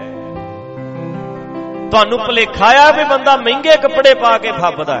ਹੈ। ਤੁਹਾਨੂੰ ਭੁਲੇਖਾ ਆ ਵੀ ਬੰਦਾ ਮਹਿੰਗੇ ਕੱਪੜੇ ਪਾ ਕੇ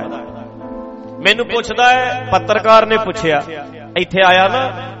ਫੱਬਦਾ ਹੈ। ਮੈਨੂੰ ਪੁੱਛਦਾ ਹੈ, ਪੱਤਰਕਾਰ ਨੇ ਪੁੱਛਿਆ, ਇੱਥੇ ਆਇਆ ਨਾ,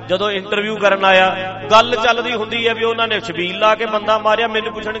 ਜਦੋਂ ਇੰਟਰਵਿਊ ਕਰਨ ਆਇਆ, ਗੱਲ ਚੱਲਦੀ ਹੁੰਦੀ ਹੈ ਵੀ ਉਹਨਾਂ ਨੇ ਛਬੀਲ ਲਾ ਕੇ ਬੰਦਾ ਮਾਰਿਆ।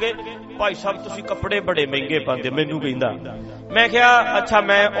 ਮੈਨੂੰ ਪੁੱਛਣਗੇ, ਭਾਈ ਸਾਹਿਬ ਤੁਸੀਂ ਕੱਪੜੇ ਬੜੇ ਮਹਿੰਗੇ ਪਾਉਂਦੇ, ਮੈਨੂੰ ਕਹਿੰਦਾ। ਮੈਂ ਕਿਹਾ ਅੱਛਾ,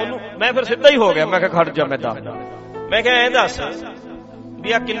 ਮੈਂ ਫਿਰ ਸਿੱਧਾ ਹੀ ਹੋ ਗਿਆ, ਮੈਂ ਕਿਹਾ ਖੜ ਜਾ, ਮੈਂ ਦੱਸਦਾ। ਮੈਂ ਕਿਹਾ ਇਹ ਦੱਸ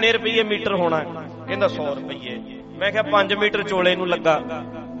ਵੀ ਆ ਕਿੰਨੇ ਰੁਪਏ ਮੀਟਰ ਹੋਣਾ? ਕਹਿੰਦਾ 100 ਰੁਪਏ। ਮੈਂ ਕਿਹਾ 5 ਮੀਟਰ ਚੋਲੇ ਨੂੰ ਲੱਗਾ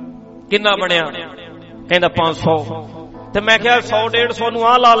ਕਿੰਨਾ ਬਣਿਆ? ਕਹਿੰਦਾ 500। ਤੇ ਮੈਂ ਕਿਹਾ 100-150 ਨੂੰ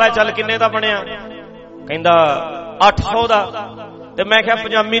ਆਹ ਲਾ ਲੈ, ਚੱਲ ਕਿੰਨੇ ਦਾ ਬਣਿਆ? ਕਹਿੰਦਾ 800 ਦਾ। ਤੇ ਮੈਂ ਕਿਹਾ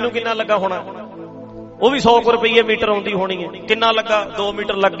ਪਜਾਮੀ ਨੂੰ ਕਿੰਨਾ ਲੱਗਾ ਹੋਣਾ? ਉਹ ਵੀ 100 ਰੁਪਏ ਮੀਟਰ ਆਉਂਦੀ ਹੋਣੀ ਹੈ। ਕਿੰਨਾ ਲੱਗਾ? 2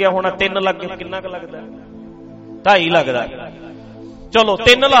 ਮੀਟਰ ਲੱਗ ਗਿਆ ਹੋਣਾ, 3 ਲੱਗ ਗਿਆ। ਕਿੰਨਾ ਕੁ ਲੱਗਦਾ? 2.5 ਲੱਗਦਾ। ਚਲੋ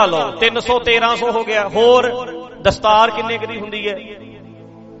 3 ਲਾ ਲਓ, 300 1300 ਹੋ ਗਿਆ। ਹੋਰ ਦਸਤਾਰ ਕਿੰਨੇ ਕੁ ਦੀ ਹੁੰਦੀ ਹੈ?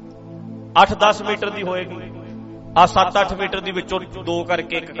 8-10 ਮੀਟਰ ਦੀ ਹੋਏਗੀ। ਆ 7-8 ਮੀਟਰ ਦੀ ਵਿੱਚੋਂ 2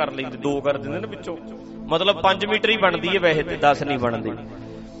 ਕਰਕੇ 1 ਕਰ ਲੈਂਦੇ, 2 ਕਰ ਦਿੰਦੇ ਨਾ ਵਿੱਚੋਂ, ਮਤਲਬ 5 ਮੀਟਰ ਹੀ ਬਣਦੀ ਹੈ ਵੈਸੇ ਤੇ 10 ਨਹੀਂ ਬਣਦੀ।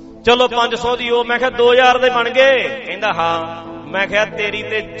 ਚਲੋ 500 ਦੀ ਉਹ। ਮੈਂ ਕਿਹਾ 2000 ਦੇ ਬਣ ਗਏ? ਕਹਿੰਦਾ ਹਾਂ। ਮੈਂ ਕਿਹਾ ਤੇਰੀ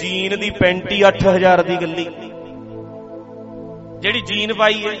ਤੇ ਜੀਨ ਦੀ ਪੈਂਟ ਹੀ 8000 ਦੀ ਗੱਲੀ, ਜਿਹੜੀ ਜੀਨ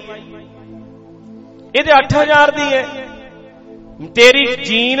ਪਾਈ ਹੈ ਇਹ ਤੇ 8000 ਦੀ ਹੈ। ਤੇਰੀ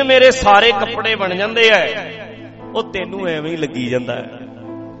ਜੀਨ ਮੇਰੇ ਸਾਰੇ ਕੱਪੜੇ ਬਣ ਜਾਂਦੇ ਐ, ਉਹ ਤੈਨੂੰ ਐਵੇਂ ਹੀ ਲੱਗੀ ਜਾਂਦਾ ਹੈ।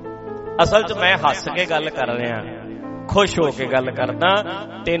 ਅਸਲ 'ਚ ਮੈਂ ਹੱਸ ਕੇ ਗੱਲ ਕਰ ਰਿਹਾ, ਖੁਸ਼ ਹੋ ਕੇ ਗੱਲ ਕਰਦਾ।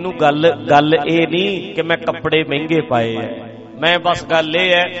 ਤੈਨੂੰ ਗੱਲ ਇਹ ਨਹੀਂ ਕਿ ਮੈਂ ਕੱਪੜੇ ਮਹਿੰਗੇ ਪਾਏ ਐ, ਮੈਂ ਬਸ ਗੱਲ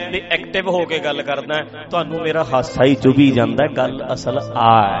ਇਹ ਹੈ ਵੀ ਐਕਟਿਵ ਹੋ ਕੇ ਗੱਲ ਕਰਦਾ। ਤੁਹਾਨੂੰ ਮੇਰਾ ਹਾਸਾ ਹੀ ਚੁਭੀ ਜਾਂਦਾ। ਗੱਲ ਅਸਲ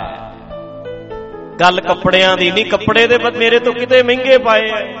ਆ ਹੈ, ਗੱਲ ਕੱਪੜਿਆਂ ਦੀ ਨਹੀਂ। ਕੱਪੜੇ ਦੇ ਮੇਰੇ ਤੋਂ ਕਿਤੇ ਮਹਿੰਗੇ ਪਾਏ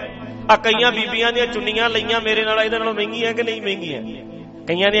ਐ। ਆ ਕਈਆਂ ਬੀਬੀਆਂ ਦੀਆਂ ਚੁੰਨੀਆਂ ਲਈਆਂ ਮੇਰੇ ਨਾਲ, ਇਹਦੇ ਨਾਲੋਂ ਮਹਿੰਗੀਆਂ ਕਿ ਨਹੀਂ ਮਹਿੰਗੀਆਂ?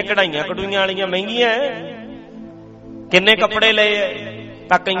 ਕਈਆਂ ਦੀਆਂ ਕਢਾਈਆਂ ਕਢੂਈਆਂ ਵਾਲੀਆਂ ਮਹਿੰਗੀਆਂ। ਕਿੰਨੇ ਕੱਪੜੇ ਲਏ ਐ?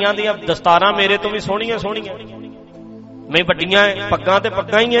 ਤਾਂ ਕਈਆਂ ਦੀਆਂ ਦਸਤਾਰਾਂ ਮੇਰੇ ਤੋਂ ਵੀ ਸੋਹਣੀਆਂ ਸੋਹਣੀਆਂ, ਮੈਂ ਵੱਡੀਆਂ ਪੱਗਾਂ ਤੇ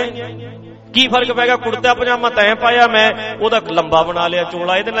ਪੱਗਾਂ ਹੀ ਐ। ਕੀ ਫਰਕ ਪੈ ਗਿਆ? ਕੁੜਤਾ ਪਜਾਮਾ ਤੈਂ ਪਾਇਆ, ਮੈਂ ਉਹਦਾ ਲੰਬਾ ਬਣਾ ਲਿਆ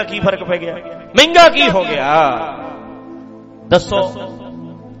ਚੋਲਾ, ਇਹਦੇ ਨਾਲ ਕੀ ਫਰਕ ਪੈ ਗਿਆ? ਮਹਿੰਗਾ ਕੀ ਹੋ ਗਿਆ ਦੱਸੋ?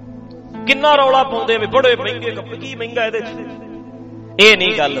 ਕਿੰਨਾ ਰੌਲਾ ਪਾਉਂਦੇ ਵੀ ਬੜੇ ਮਹਿੰਗੇ ਕੱਪੜੇ, ਕੀ ਮਹਿੰਗਾ ਇਹਦੇ 'ਚ? ਇਹ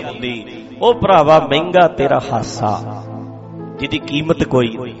ਨਹੀਂ ਗੱਲ ਹੁੰਦੀ। ਉਹ ਭਰਾਵਾ ਮਹਿੰਗਾ ਤੇਰਾ ਹਾਸਾ, ਜਿਹਦੀ ਕੀਮਤ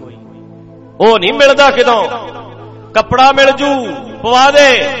ਕੋਈ ਉਹ ਨਹੀਂ ਮਿਲਦਾ ਕਿਦੋਂ। ਕੱਪੜਾ ਮਿਲ ਜੂ, ਪਵਾ ਦੇ,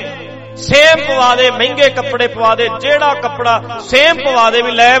 ਸੇਮ ਪਵਾ ਦੇ, ਮਹਿੰਗੇ ਕੱਪੜੇ ਪਵਾ ਦੇ, ਜਿਹੜਾ ਕੱਪੜਾ ਸੇਮ ਪਵਾ ਦੇ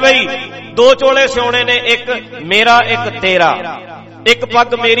ਵੀ ਲੈ ਬਈ 2 ਚੋਲੇ ਸਿਉਣੇ ਨੇ, ਇੱਕ ਮੇਰਾ ਇੱਕ ਤੇਰਾ, ਇੱਕ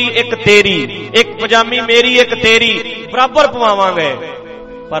ਪੱਗ ਮੇਰੀ ਇੱਕ ਤੇਰੀ, ਇੱਕ ਪਜਾਮੀ ਮੇਰੀ ਇੱਕ ਤੇਰੀ, ਬਰਾਬਰ ਪਵਾਵਾਂਗੇ।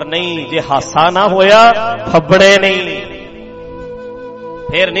 ਪਰ ਨਹੀਂ, ਜੇ ਹਾਸਾ ਨਾ ਹੋਇਆ, ਫੱਬੜੇ ਨਹੀਂ,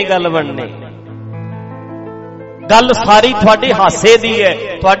 ਫੇਰ ਨਹੀਂ ਗੱਲ ਬਣਨੀ। ਗੱਲ ਸਾਰੀ ਤੁਹਾਡੇ ਹਾਸੇ ਦੀ ਹੈ,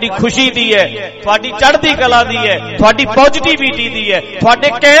 ਤੁਹਾਡੀ ਖੁਸ਼ੀ ਦੀ ਹੈ, ਤੁਹਾਡੀ ਚੜ੍ਹਦੀ ਕਲਾ ਦੀ ਹੈ, ਤੁਹਾਡੀ ਪੋਜ਼ਿਟਿਵਿਟੀ ਦੀ ਹੈ, ਤੁਹਾਡੇ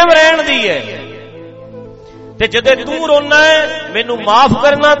ਕਾਇਮ ਰਹਿਣ ਦੀ ਹੈ। ਤੇ ਜਦੋਂ ਤੂੰ ਰੋਣਾ ਹੈ, ਮੈਨੂੰ ਮਾਫ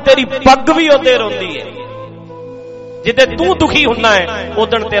ਕਰਨਾ, ਤੇਰੀ ਪੱਗ ਵੀ ਉਹਦੇ ਰੋਂਦੀ ਹੈ। ਜਦੋਂ ਤੂੰ ਦੁਖੀ ਹੁੰਦਾ ਹੈ,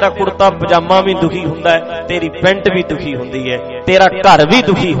 ਉਦੋਂ ਤੇਰਾ ਕੁੜਤਾ ਪਜਾਮਾ ਵੀ ਦੁਖੀ ਹੁੰਦਾ ਹੈ, ਤੇਰੀ ਪੈਂਟ ਵੀ ਦੁਖੀ ਹੁੰਦੀ ਹੈ, ਤੇਰਾ ਘਰ ਵੀ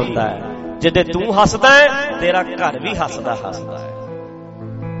ਦੁਖੀ ਹੁੰਦਾ ਹੈ। ਜਦੋਂ ਤੂੰ ਹੱਸਦਾ ਹੈ, ਤੇਰਾ ਘਰ ਵੀ ਹੱਸਦਾ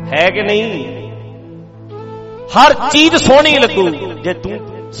ਹੈ ਕਿ ਨਹੀਂ? ਹਰ ਚੀਜ਼ ਸੋਹਣੀ ਲੱਗੂ ਜੇ ਤੂੰ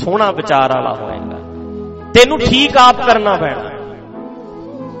ਸੋਹਣਾ ਵਿਚਾਰ ਵਾਲਾ ਹੋਏਗਾ। ਤੈਨੂੰ ਠੀਕ ਆਪ ਕਰਨਾ ਪੈਣਾ।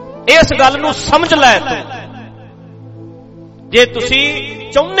 ਇਸ ਗੱਲ ਨੂੰ ਸਮਝ ਲੈ ਤੂੰ। ਜੇ ਤੁਸੀਂ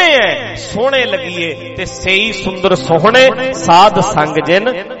ਚਾਹੁੰਦੇ ਐ ਸੋਹਣੇ ਲੱਗੀਏ ਤੇ ਸਹੀ ਸੁੰਦਰ ਸੋਹਣੇ ਸਾਧ ਸੰਗ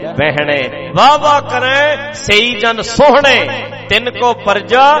ਜਿਨ ਬਹਿਣੇ, ਵਾਹ ਵਾਹ ਕਰੇ ਸਹੀ ਜਨ ਸੋਹਣੇ, ਤਿੰਨ ਕੋ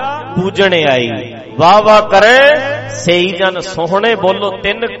ਪਰਜਾ ਪੂਜਣੇ ਆਈ। ਵਾਹ ਵਾਹ ਕਰੇ ਸਹੀ ਜਨ ਸੋਹਣੇ, ਬੋਲੋ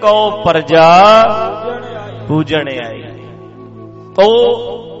ਤਿੰਨ ਕੋ ਪਰਜਾ ਪੂਜਣੇ ਆਈ। ਉਹ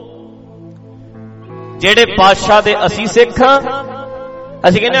ਜਿਹੜੇ ਪਾਤਸ਼ਾਹ ਦੇ ਅਸੀਂ ਸਿੱਖ ਹਾਂ,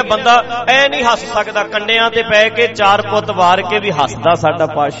 ਅਸੀਂ ਕਹਿੰਦੇ ਬੰਦਾ ਐ ਨਹੀਂ ਹੱਸ ਸਕਦਾ, ਕੰਡਿਆਂ ਤੇ ਪੈ ਕੇ 4 ਪੁੱਤ ਵਾਰ ਕੇ ਵੀ ਹੱਸਦਾ ਸਾਡਾ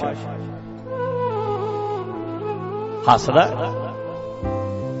ਪਾਤਸ਼ਾਹ, ਹੱਸਦਾ।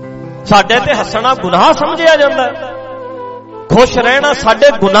 ਸਾਡੇ ਤੇ ਹੱਸਣਾ ਗੁਨਾਹ ਸਮਝਿਆ ਜਾਂਦਾ, ਖੁਸ਼ ਰਹਿਣਾ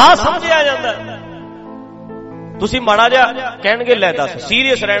ਸਾਡੇ ਗੁਨਾਹ ਸਮਝਿਆ ਜਾਂਦਾ। ਤੁਸੀਂ ਮਾੜਾ ਜਿਹਾ ਕਹਿਣਗੇ ਲੈ ਦੱਸ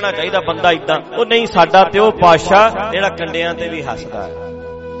ਸੀਰੀਅਸ ਰਹਿਣਾ ਚਾਹੀਦਾ ਬੰਦਾ ਇਦਾਂ, ਉਹ ਨਹੀਂ, ਸਾਡਾ ਤੇ ਉਹ ਪਾਤਸ਼ਾਹ ਜਿਹੜਾ ਕੰਡਿਆਂ ਤੇ ਵੀ ਹੱਸਦਾ ਹੈ,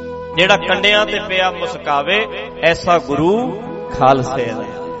 ਜਿਹੜਾ ਕੰਡਿਆਂ ਤੇ ਪਿਆ ਮੁਸਕਾਵੇ, ਐਸਾ ਗੁਰੂ ਖਾਲਸੇ ਦਾ,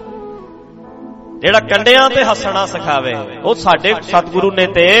 ਜਿਹੜਾ ਕੰਡਿਆਂ ਤੇ ਹੱਸਣਾ ਸਿਖਾਵੇ, ਉਹ ਸਾਡੇ ਸਤਿਗੁਰੂ ਨੇ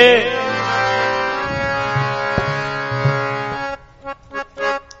ਤੇ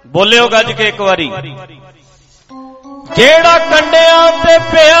ਬੋਲਿਓ ਗੱਜ ਕੇ ਇੱਕ ਵਾਰੀ, ਜਿਹੜਾ ਕੰਡਿਆਂ ਤੇ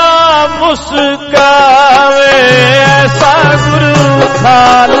ਪਿਆ ਮੁਸਕਾਵੇ, ਐਸਾ ਗੁਰੂ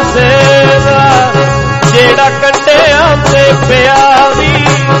ਖਾਲਸੇ ਦਾ, ਜਿਹੜਾ ਕੰਡਿਆਂ ਤੇ ਪਿਆ ਵੀ,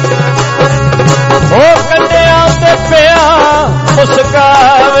 ਉਹ ਕੰਡਿਆਂ ਤੇ ਪਿਆ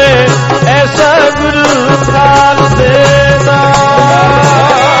ਮੁਸਕਾਵੇ, ਐਸਾ ਗੁਰੂ ਖਾਲਸੇ ਦਾ,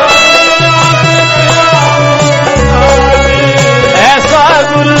 ਐਸਾ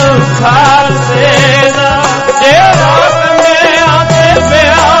ਗੁਰੂ ਖਾਲਸੇ ਦਾ, ਜਿਹੜਾ ਕੰਡਿਆਂ ਤੇ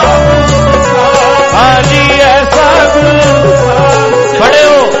ਪਿਆ, ਹਾਂਜੀ ਐਸਾ ਗੁਰੂ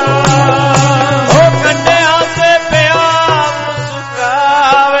ਪੜਿਓ, ਉਹ ਕੰਡਿਆਂ ਤੇ ਪਿਆ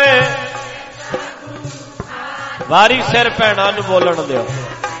ਮੁਸਕਾਵੇ, ਵਾਰੀ ਸਿਰ ਭੈਣਾਂ ਨੂੰ ਬੋਲਣ ਦਿਓ,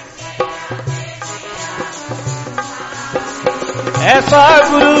 ਐਸਾ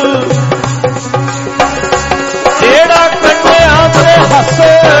ਗੁਰੂ ਜਿਹੜਾ ਕੰਡਿਆਂ ਤੇ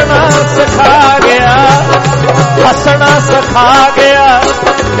ਹੱਸਣਾ ਸਿਖਾ ਗਿਆ, ਹੱਸਣਾ ਸਿਖਾ ਗਿਆ,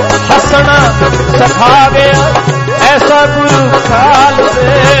 ਹੱਸਣਾ ਸਿਖਾ ਗਿਆ, ਐਸਾ ਗੁਰੂ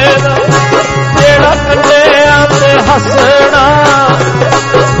ਖਾਲਸੇ ਦਾ, ਜਿਹੜਾ ਕੰਡਿਆਂ ਤੇ ਹੱਸਣਾ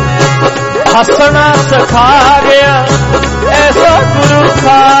ਸਿਖਾ ਗਿਆ, ਐਸਾ ਗੁਰੂ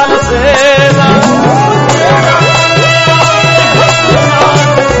ਖਾਲਸੇ ਦਾ,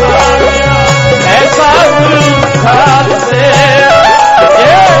 ਐਸਾ ਗੁਰੂ ਖਾਲਸੇ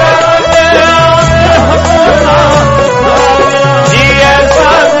ਜੀ,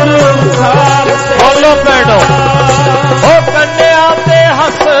 ਐਸਾ ਗੁਰੂ ਖਾਲਸੇ, ਬੋਲੋ ਭੈਣੋ, ਉਹ ਕੰਡਿਆਂ ਤੇ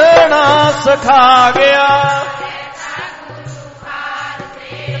ਹੱਸਣਾ ਸਿਖਾ ਗਿਆ,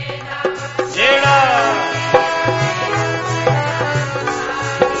 ਜਿਹੜਾ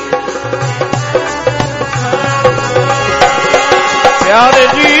ਪਿਆਰੇ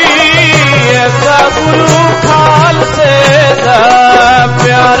ਜੀ, ਐਸਾ ਗੁਰੂ ਖਾਲਸੇ ਦਾ,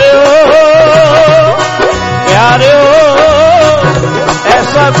 ਪਿਆਰਿਓ ਪਿਆਰਿਓ,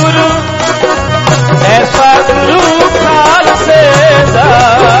 ਐਸਾ ਗੁਰੂ ਖਾਲਸੇ ਦਾ,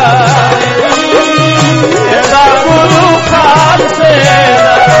 ਐਸਾ ਗੁਰੂ ਖਾਲਸੇ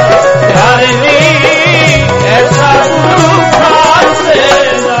ਦਾ, ਪਿਆਰੇ ਜੀ, ਐਸਾ ਗੁਰੂ ਖਾਲਸੇ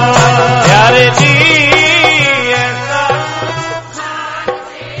ਦਾ, ਪਿਆਰੇ ਜੀ,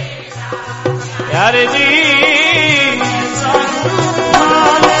 ਪਿਆਰੇ ਜੀ,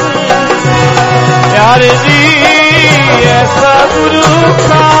 ਪਿਆਰੇ ਜੀ, ਐਸਾ ਗੁਰੂ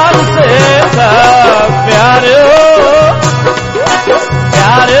ਖਾਲਸੇ ਦਾ, ਪਿਆਰਿਓ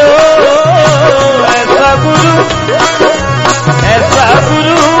ਪਿਆਰਿਓ, ਐਸਾ ਗੁਰੂ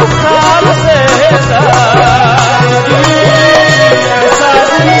ਖਾਲਸੇ ਦਾ, ਐਸਾ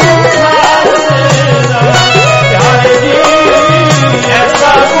ਗੁਰੂ ਖਾਲਸੇ ਦਾ, ਪਿਆਰੇ ਜੀ,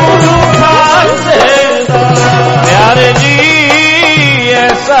 ਐਸਾ ਗੁਰੂ ਖਾਲਸੇ ਦਾ, ਪਿਆਰੇ ਜੀ,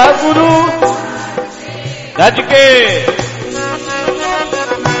 ਐਸਾ ਗੁਰੂ, ਗੱਜ ਕੇ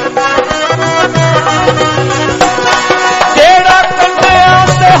ਜਿਹੜਾ ਕੰਡਿਆਂ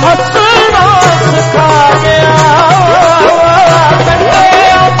ਤੇ ਹੱਸਣਾ ਸਿਖਾ ਗਿਆ,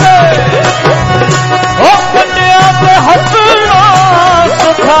 ਕੰਡਿਆਂ ਤੇ, ਉਹ ਕੰਡਿਆਂ ਤੇ ਹੱਸਣਾ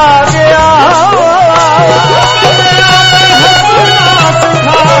ਸਿਖਾ ਗਿਆ,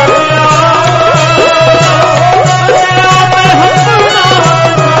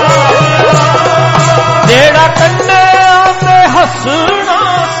 ਜਿਹੜਾ ਕੰਡਿਆਂ ਤੇ ਹੱਸਣਾ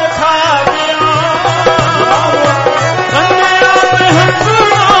ਸਿਖਾ ਗਿਆ, ਕੰਡਿਆਂ ਤੇ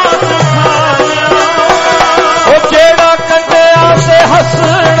ਹੱਸਣਾ ਸਿਖਾ ਗਿਆ, ਉਹ ਜਿਹੜਾ ਕੰਡਿਆਂ ਤੇ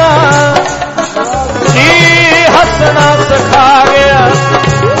ਹੱਸਣਾ ਜੀ, ਹੱਸਣਾ ਸਿਖਾ ਗਿਆ,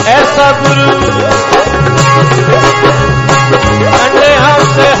 ਐਸਾ ਗੁਰੂ ਕੰਡਿਆਂ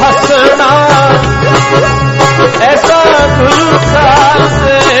ਤੇ ਹੱਸਣਾ, ਐਸਾ ਗੁਰੂ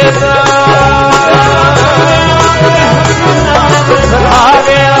ਖਾਲਸੇ ਦਾ, ਸਿਖਾ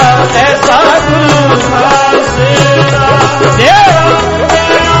ਗਿਆ, ਐਸਾ ਗੁਰੂ ਖਾਲਸੇ ਦਾ, ਜਿਹੜਾ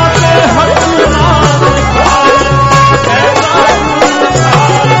ਕੰਡਿਆਂ ਤੇ ਹੱਸਣਾ ਸਿਖਾ ਗਿਆ, ਐਸਾ ਗੁਰੂ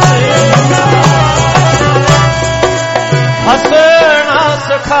ਖਾਲਸੇ ਦਾ, ਹੱਸਣਾ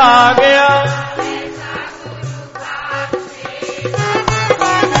ਸਿਖਾ ਗਿਆ,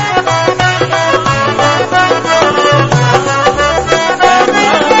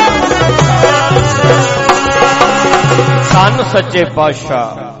 ਧੰਨ ਸੱਚੇ ਪਾਤਸ਼ਾਹ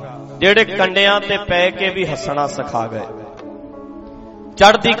ਜਿਹੜੇ ਕੰਡਿਆਂ ਤੇ ਪੈ ਕੇ ਵੀ ਹੱਸਣਾ ਸਿਖਾ ਗਏ,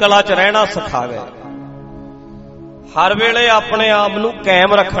 ਚੜ੍ਹਦੀ ਕਲਾ 'ਚ ਰਹਿਣਾ ਸਿਖਾ ਗਏ, ਹਰ ਵੇਲੇ ਆਪਣੇ ਆਪ ਨੂੰ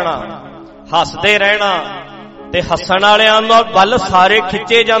ਕਾਇਮ ਰੱਖਣਾ, ਹੱਸਦੇ ਰਹਿਣਾ। ਤੇ ਹੱਸਣ ਵਾਲਿਆਂ ਨਾਲ ਵੱਲ ਸਾਰੇ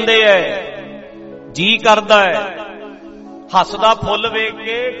ਖਿੱਚੇ ਜਾਂਦੇ ਐ, ਜੀ ਕਰਦਾ ਹੈ। ਹੱਸਦਾ ਫੁੱਲ ਵੇਖ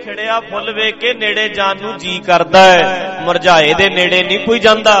ਕੇ, ਖਿੜਿਆ ਫੁੱਲ ਵੇਖ ਕੇ ਨੇੜੇ ਜਾਣ ਨੂੰ ਜੀ ਕਰਦਾ ਹੈ। ਮੁਰਝਾਏ ਦੇ ਨੇੜੇ ਨਹੀਂ ਕੋਈ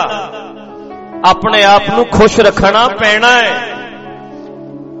ਜਾਂਦਾ। ਆਪਣੇ ਆਪ ਨੂੰ ਖੁਸ਼ ਰੱਖਣਾ ਪੈਣਾ ਹੈ।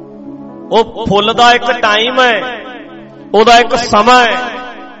 ਉਹ ਫੁੱਲ ਦਾ ਇੱਕ ਟਾਈਮ ਹੈ, ਉਹਦਾ ਇੱਕ ਸਮਾਂ ਹੈ।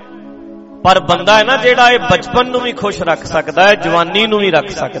 ਪਰ ਬੰਦਾ ਹੈ ਨਾ ਜਿਹੜਾ, ਇਹ ਬਚਪਨ ਨੂੰ ਵੀ ਖੁਸ਼ ਰੱਖ ਸਕਦਾ ਹੈ, ਜਵਾਨੀ ਨੂੰ ਵੀ ਰੱਖ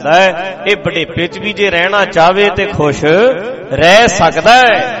ਸਕਦਾ ਹੈ। ਇਹ ਬੁਢੇਪੇ 'ਚ ਵੀ ਜੇ ਰਹਿਣਾ ਚਾਹਵੇ ਤੇ ਖੁਸ਼ ਰਹਿ ਸਕਦਾ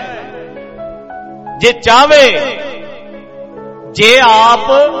ਹੈ, ਜੇ ਚਾਹਵੇ, ਜੇ ਆਪ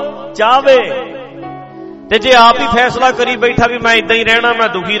ਚਾਹਵੇ। ਤੇ ਜੇ ਆਪ ਹੀ ਫੈਸਲਾ ਕਰੀ ਬੈਠਾ ਵੀ ਮੈਂ ਇਦਾਂ ਹੀ ਰਹਿਣਾ, ਮੈਂ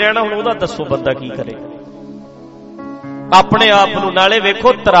ਦੁਖੀ ਰਹਿਣਾ, ਹੁਣ ਉਹਦਾ ਦੱਸੋ ਬੰਦਾ ਕੀ ਕਰੇ ਆਪਣੇ ਆਪ ਨੂੰ। ਨਾਲੇ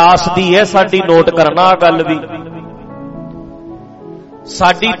ਵੇਖੋ ਤਰਾਸਦੀ ਹੈ ਸਾਡੀ, ਨੋਟ ਕਰਨਾ ਆ ਗੱਲ ਵੀ,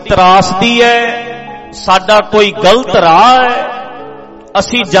 ਸਾਡੀ ਤਰਾਸਦੀ ਹੈ। ਸਾਡਾ ਕੋਈ ਗਲਤ ਰਾਹ ਹੈ।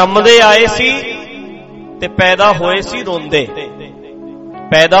 ਅਸੀਂ ਜੰਮਦੇ ਆਏ ਸੀ ਤੇ ਪੈਦਾ ਹੋਏ ਸੀ ਰੋਂਦੇ,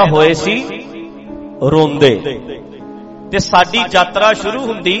 ਪੈਦਾ ਹੋਏ ਸੀ ਰੋਂਦੇ। ਤੇ ਸਾਡੀ ਯਾਤਰਾ ਸ਼ੁਰੂ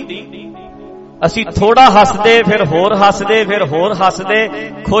ਹੁੰਦੀ, ਅਸੀਂ ਥੋੜਾ ਹੱਸਦੇ, ਫਿਰ ਹੋਰ ਹੱਸਦੇ, ਫਿਰ ਹੋਰ ਹੱਸਦੇ,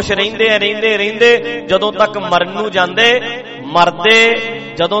 ਖੁਸ਼ ਰਹਿੰਦੇ ਰਹਿੰਦੇ ਰਹਿੰਦੇ ਜਦੋਂ ਤੱਕ ਮਰਨ ਨੂੰ ਜਾਂਦੇ। ਮਰਦੇ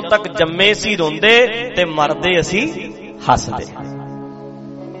ਜਦੋਂ ਤੱਕ ਜੰਮੇ ਸੀ ਰੋਂਦੇ, ਤੇ ਮਰਦੇ ਅਸੀਂ ਹੱਸਦੇ।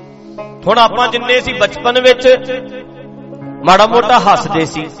 ਹੁਣ ਆਪਾਂ ਜਿੰਨੇ ਸੀ ਬਚਪਨ ਵਿੱਚ ਮਾੜਾ ਮੋਟਾ ਹੱਸਦੇ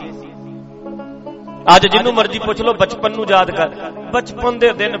ਸੀ। ਅੱਜ ਜਿਹਨੂੰ ਮਰਜ਼ੀ ਪੁੱਛ ਲਓ, ਬਚਪਨ ਨੂੰ ਯਾਦ ਕਰ। ਬਚਪਨ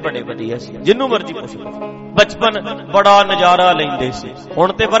ਦੇ ਦਿਨ ਬੜੇ ਵਧੀਆ ਸੀ, ਜਿਹਨੂੰ ਮਰਜ਼ੀ ਪੁੱਛ ਲਓ। ਬਚਪਨ ਬੜਾ ਨਜ਼ਾਰਾ ਲੈਂਦੇ ਸੀ।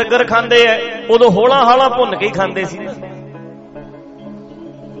 ਹੁਣ ਤੇ 버ਗਰ ਖਾਂਦੇ ਐ, ਉਦੋਂ ਹੋਲਾ ਹਾਲਾ ਭੁੰਨ ਕੇ ਹੀ ਖਾਂਦੇ ਸੀ।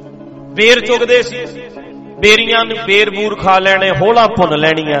 ਬੇਰ ਚੁਗਦੇ ਸੀ, ਬੇਰੀਆਂ ਨੂੰ ਬੇਰ ਬੂਰ ਖਾ ਲੈਣੇ, ਹੋਲਾ ਭੁੰਨ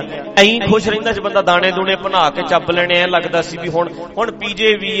ਲੈਣੀਆਂ। ਐਂ ਖੁਸ਼ ਰਹਿੰਦਾ ਸੀ ਬੰਦਾ, ਦਾਣੇ ਦੂਣੇ ਬਣਾ ਕੇ ਚੱਬ ਲੈਣੇ। ਐ ਲੱਗਦਾ ਸੀ ਵੀ ਹੁਣ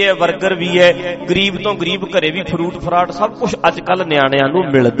ਪੀਜੇ ਵੀ ਹੈ, 버ਗਰ ਵੀ ਹੈ। ਗਰੀਬ ਤੋਂ ਗਰੀਬ ਘਰੇ ਵੀ ਫਰੂਟ ਫਰਾਟ ਸਭ ਕੁਝ ਅੱਜ ਕੱਲ ਨਿਆਣਿਆਂ ਨੂੰ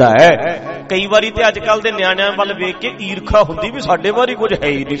ਮਿਲਦਾ ਹੈ। ਕਈ ਵਾਰੀ ਤੇ ਅੱਜ ਕੱਲ ਦੇ ਨਿਆਣਿਆਂ ਵੱਲ ਵੇਖ ਕੇ ਈਰਖਾ ਹੁੰਦੀ ਵੀ ਸਾਡੇ ਵਾਰੀ ਕੁਝ ਹੈ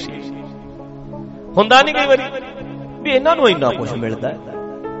ਹੀ ਨਹੀਂ ਸੀ। ਹੁੰਦਾ ਨਹੀਂ ਕਈ ਵਾਰੀ ਵੀ ਇਹਨਾਂ ਨੂੰ ਇੰਨਾ ਕੁਝ ਮਿਲਦਾ ਹੈ।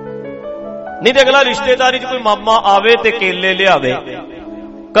 ਨਹੀਂ ਤੇ ਅਗਲਾ ਰਿਸ਼ਤੇਦਾਰੀ 'ਚ ਕੋਈ ਮਾਮਾ ਆਵੇ ਤੇ ਕੇਲੇ ਲਿਆਵੇ,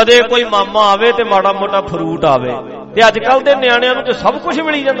 ਕਦੇ ਕੋਈ ਮਾਮਾ ਆਵੇ ਤੇ ਮਾੜਾ ਮੋਟਾ ਫਰੂਟ ਆਵੇ। ਤੇ ਅੱਜ ਕੱਲ ਦੇ ਨਿਆਣਿਆਂ ਨੂੰ ਤੇ ਸਭ ਕੁਝ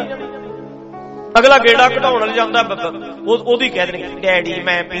ਮਿਲੀ ਜਾਂਦਾ। ਅਗਲਾ ਗੇੜਾ ਘਟਾਉਣ ਜਾਂਦਾ, ਉਹਦੀ ਕਹਿ ਦੇਣਗੇ ਡੈਡੀ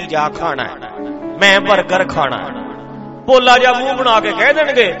ਮੈਂ ਪੀਜ਼ਾ ਖਾਣਾ, ਮੈਂ 버ਗਰ ਖਾਣਾ। ਭੋਲਾ ਜਿਹਾ ਮੂੰਹ ਬਣਾ ਕੇ ਕਹਿ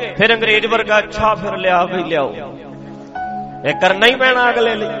ਦੇਣਗੇ, ਫਿਰ ਅੰਗਰੇਜ਼ ਵਰਗਾ ਅੱਛਾ ਫਿਰ ਲਿਆ ਵੀ ਲਿਆਓ। ਇਹ ਕਰਨਾ ਹੀ ਪੈਣਾ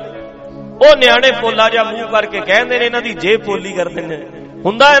ਅਗਲੇ ਲਈ। ਉਹ ਨਿਆਣੇ ਭੋਲਾ ਜਿਹਾ ਮੂੰਹ ਕਰਕੇ ਕਹਿੰਦੇ ਨੇ, ਇਹਨਾਂ ਦੀ ਜੇਬ ਪੋਲੀ ਕਰ ਦਿੰਦੇ।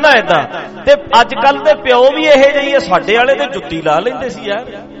 ਹੁੰਦਾ ਹੈ ਨਾ ਏਦਾਂ। ਤੇ ਅੱਜ ਕੱਲ ਦੇ ਪਿਓ ਵੀ ਇਹੋ ਜਿਹੇ ਆ। ਸਾਡੇ ਵਾਲੇ ਤੇ ਜੁੱਤੀ ਲਾ ਲੈਂਦੇ ਸੀ ਯਾਰ।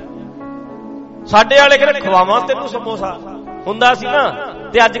 ਸਾਡੇ ਵਾਲੇ ਕਹਿੰਦੇ ਖਵਾਵਾਂ ਤੈਨੂੰ ਸਮੋਸਾ, ਹੁੰਦਾ ਸੀ ਨਾ।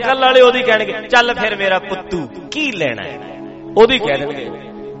 ਤੇ ਅੱਜ ਕੱਲ ਵਾਲੇ ਉਹਦੀ ਕਹਿਣਗੇ ਚੱਲ ਫਿਰ ਮੇਰਾ ਪੁੱਤੂ ਕੀ ਲੈਣਾ ਹੈ, ਉਹਦੀ ਕਹਿ ਦੇਣਗੇ।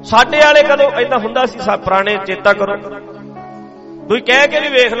 ਸਾਡੇ ਵਾਲੇ ਕਦੋਂ ਏਦਾਂ ਹੁੰਦਾ ਸੀ ਪੁਰਾਣੇ, ਚੇਤਾ ਕਰੋ। ਤੁਸੀਂ ਕਹਿ ਕੇ ਵੀ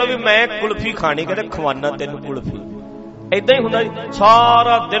ਵੇਖ ਲਓ ਵੀ ਮੈਂ ਕੁਲਫੀ ਖਾਣੀ, ਕਹਿੰਦੇ ਖਵਾਨਾ ਤੈਨੂੰ ਕੁਲਫੀ। ਏਦਾਂ ਹੀ ਹੁੰਦਾ ਸੀ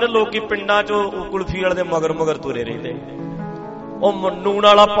ਸਾਰਾ ਦਿਨ। ਲੋਕੀ ਪਿੰਡਾਂ 'ਚ ਕੁਲਫੀ ਵਾਲੇ ਦੇ ਮਗਰ ਮਗਰ ਤੁਰੇ ਰਹਿੰਦੇ। ਉਹ ਨੂਣ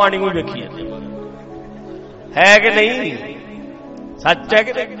ਵਾਲਾ ਪਾਣੀ ਵੀ ਵੇਖੀ ਜਾਂਦੇ, ਹੈ ਕਿ ਨਹੀਂ? ਸੱਚ ਹੈ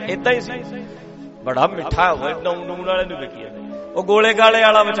ਕਿ ਨਹੀਂ? ਏਦਾਂ ਹੀ ਸੀ। ਬੜਾ ਮਿੱਠਾ ਹੋਵੇ, ਨੂਣ ਵਾਲੇ ਨੂੰ ਵੇਖੀ ਜਾਂਦੇ। ਉਹ ਗੋਲੇ ਗਾਲੇ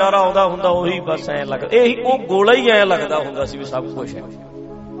ਵਾਲਾ ਵਿਚਾਰਾ ਆਉਂਦਾ ਹੁੰਦਾ, ਉਹੀ ਬਸ ਐਂ ਲੱਗਦਾ, ਇਹੀ ਉਹ ਗੋਲਾ ਹੀ ਐਂ ਲੱਗਦਾ ਹੁੰਦਾ ਸੀ ਵੀ ਸਭ ਕੁਛ ਹੈ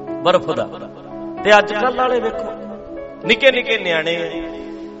ਬਰਫ਼ ਦਾ। ਤੇ ਅੱਜ ਕੱਲ ਵਾਲੇ ਵੇਖੋ ਨਿੱਕੇ ਨਿੱਕੇ ਨਿਆਣੇ,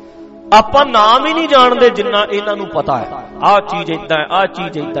 ਆਪਾਂ ਨਾਮ ਹੀ ਨਹੀਂ ਜਾਣਦੇ ਜਿੰਨਾ ਇਹਨਾਂ ਨੂੰ ਪਤਾ ਹੈ। ਆਹ ਚੀਜ਼ ਏਦਾਂ, ਆਹ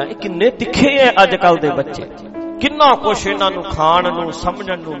ਚੀਜ਼ ਏਦਾਂ। ਇਹ ਕਿੰਨੇ ਤਿੱਖੇ ਐ ਅੱਜ ਕੱਲ ਦੇ ਬੱਚੇ, ਕਿੰਨਾ ਕੁਛ ਇਹਨਾਂ ਨੂੰ ਖਾਣ ਨੂੰ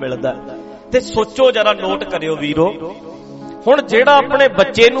ਸਮਝਣ ਨੂੰ ਮਿਲਦਾ। ਤੇ ਸੋਚੋ ਜਰਾ, ਨੋਟ ਕਰਿਓ ਵੀਰੋ, ਹੁਣ ਜਿਹੜਾ ਆਪਣੇ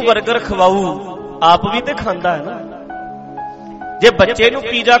ਬੱਚੇ ਨੂੰ 버ਗਰ ਖਵਾਊ, ਆਪ ਵੀ ਤੇ ਖਾਂਦਾ ਹੈ ਨਾ। ਜੇ ਬੱਚੇ ਨੂੰ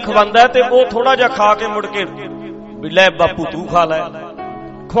ਪੀਜ਼ਾ ਖਵਾਉਂਦਾ ਤੇ ਉਹ ਥੋੜਾ ਜਿਹਾ ਖਾ ਕੇ ਮੁੜ ਕੇ ਵੀ ਲੈ ਬਾਪੂ ਤੂੰ ਖਾ ਲੈ।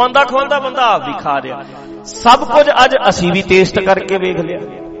 ਖਵਾਉਂਦਾ ਖਵਾਉਂਦਾ ਬੰਦਾ ਆਪ ਵੀ ਖਾ ਰਿਹਾ। ਸਭ ਕੁਝ ਅੱਜ ਅਸੀਂ ਵੀ ਟੇਸਟ ਕਰਕੇ ਵੇਖ ਲਿਆ।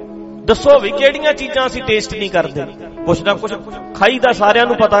 ਦੱਸੋ ਵੀ ਕਿਹੜੀਆਂ ਚੀਜ਼ਾਂ ਅਸੀਂ ਟੇਸਟ ਨਹੀਂ ਕਰਦੇ? ਕੁਛ ਨਾ ਕੁਛ ਖਾਈਦਾ, ਸਾਰਿਆਂ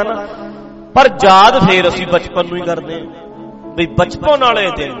ਨੂੰ ਪਤਾ ਨਾ। ਪਰ ਯਾਦ ਫੇਰ ਅਸੀਂ ਬਚਪਨ ਨੂੰ ਹੀ ਕਰਦੇ ਹਾਂ ਵੀ ਬਚਪਨ ਵਾਲੇ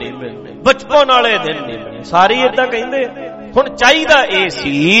ਦਿਨ ਨਹੀਂ ਮਿਲਦੇ, ਬਚਪਨ ਵਾਲੇ ਦਿਨ ਨਹੀਂ ਮਿਲਦੇ। ਸਾਰੇ ਏਦਾਂ ਕਹਿੰਦੇ। ਹੁਣ ਚਾਹੀਦਾ ਇਹ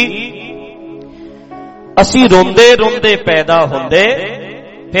ਸੀ ਅਸੀਂ ਰੋਂਦੇ ਰੋਂਦੇ ਪੈਦਾ ਹੁੰਦੇ,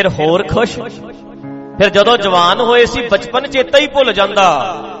 ਫਿਰ ਹੋਰ ਖੁਸ਼। ਫਿਰ ਜਦੋਂ ਜਵਾਨ ਹੋਏ ਸੀ ਬਚਪਨ ਚੇਤਾ ਹੀ ਭੁੱਲ ਜਾਂਦਾ।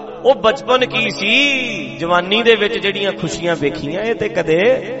 ਉਹ ਬਚਪਨ ਕੀ ਸੀ? ਜਵਾਨੀ ਦੇ ਵਿੱਚ ਜਿਹੜੀਆਂ ਖੁਸ਼ੀਆਂ ਵੇਖੀਆਂ, ਇਹ ਤੇ ਕਦੇ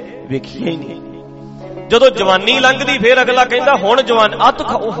ਵੇਖੀਆਂ ਹੀ ਨਹੀਂ। ਜਦੋਂ ਜਵਾਨੀ ਲੰਘਦੀ ਫਿਰ ਅਗਲਾ ਕਹਿੰਦਾ ਹੁਣ ਜਵਾਨ ਅੱਤ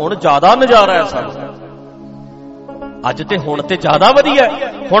ਹੁਣ ਜ਼ਿਆਦਾ ਨਜ਼ਾਰਾ ਹੈ ਸਭ। ਅੱਜ ਤੇ ਹੁਣ ਤੇ ਜ਼ਿਆਦਾ ਵਧੀਆ।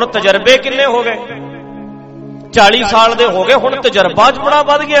 ਹੁਣ ਤਜਰਬੇ ਕਿੰਨੇ ਹੋ ਗਏ? 40 ਸਾਲ ਦੇ ਹੋ ਗਏ, ਹੁਣ ਤਜਰਬਾ ਚ ਬੜਾ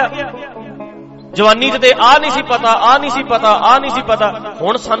ਵੱਧ ਗਿਆ। ਜਵਾਨੀ 'ਚ ਤੇ ਆ ਨਹੀਂ ਸੀ ਪਤਾ, ਆ ਨਹੀਂ ਸੀ ਪਤਾ, ਆ ਨਹੀਂ ਸੀ ਪਤਾ।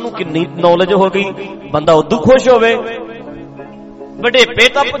 ਹੁਣ ਸਾਨੂੰ ਕਿੰਨੀ ਨੌਲੇਜ ਹੋ ਗਈ, ਬੰਦਾ ਉਦੋਂ ਖੁਸ਼ ਹੋਵੇ, ਵਡੇਪੇ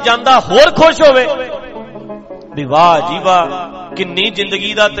ਤੱਕ ਜਾਂਦਾ ਹੋਰ ਖੁਸ਼ ਹੋਵੇ ਵੀ ਵਾਹ ਜੀ ਵਾਹ ਕਿੰਨੀ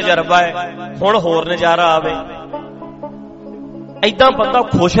ਜ਼ਿੰਦਗੀ ਦਾ ਤਜਰਬਾ ਹੈ, ਹੁਣ ਹੋਰ ਨਜ਼ਾਰਾ ਆਵੇ। ਏਦਾਂ ਬੰਦਾ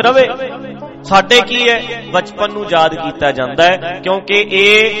ਖੁਸ਼ ਰਵੇ। ਸਾਡੇ ਕੀ ਹੈ, ਬਚਪਨ ਨੂੰ ਯਾਦ ਕੀਤਾ ਜਾਂਦਾ ਹੈ, ਕਿਉਂਕਿ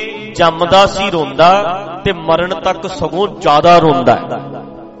ਇਹ ਜੰਮਦਾ ਸੀ ਰੋਂਦਾ ਤੇ ਮਰਨ ਤੱਕ ਸਗੋਂ ਜ਼ਿਆਦਾ ਰੋਂਦਾ ਹੈ।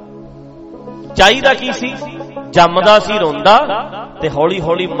 ਚਾਹੀਦਾ ਕੀ ਸੀ, ਜੰਮਦਾ ਸੀ ਰੋਂਦਾ ਤੇ ਹੌਲੀ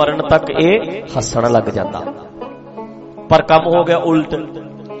ਹੌਲੀ ਮਰਨ ਤੱਕ ਇਹ ਹੱਸਣ ਲੱਗ ਜਾਂਦਾ, ਪਰ ਕੰਮ ਹੋ ਗਿਆ ਉਲਟ।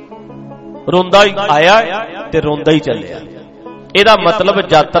 ਰੋਂਦਾ ਹੀ ਆਇਆ ਤੇ ਰੋਂਦਾ ਹੀ ਚੱਲਿਆ। ਇਹਦਾ ਮਤਲਬ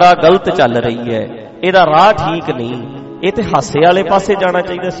ਯਾਤਰਾ ਗਲਤ ਚੱਲ ਰਹੀ ਹੈ, ਇਹਦਾ ਰਾਹ ਠੀਕ ਨਹੀਂ। ਇਹ ਤੇ ਹਾਸੇ ਵਾਲੇ ਪਾਸੇ ਜਾਣਾ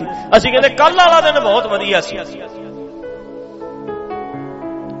ਚਾਹੀਦਾ ਸੀ। ਅਸੀਂ ਕਹਿੰਦੇ ਕੱਲ ਵਾਲਾ ਦਿਨ ਬਹੁਤ ਵਧੀਆ ਸੀ।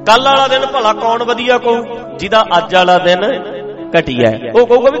 ਕੱਲ ਵਾਲਾ ਦਿਨ ਭਲਾ ਕੌਣ ਵਧੀਆ ਕਹੂ? ਜਿਹਦਾ ਅੱਜ ਵਾਲਾ ਦਿਨ ਘਟੀਆ, ਉਹ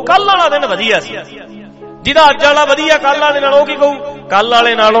ਕਹੂਗਾ ਵੀ ਕੱਲ ਵਾਲਾ ਦਿਨ ਵਧੀਆ ਸੀ। ਜਿਹਦਾ ਅੱਜ ਵਾਲਾ ਵਧੀਆ ਕੱਲ ਵਾਲੇ ਨਾਲੋਂ, ਉਹ ਕੀ ਕਹੂ? ਕੱਲ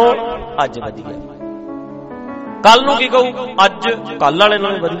ਵਾਲੇ ਨਾਲੋਂ ਅੱਜ ਵਧੀਆ। ਕੱਲ ਨੂੰ ਕੀ ਕਹੂ? ਅੱਜ ਕੱਲ ਵਾਲੇ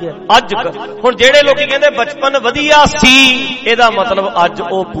ਨਾਲੋਂ ਵਧੀਆ। ਅੱਜ ਹੁਣ ਜਿਹੜੇ ਲੋਕੀ ਕਹਿੰਦੇ ਬਚਪਨ ਵਧੀਆ ਸੀ, ਇਹਦਾ ਮਤਲਬ ਅੱਜ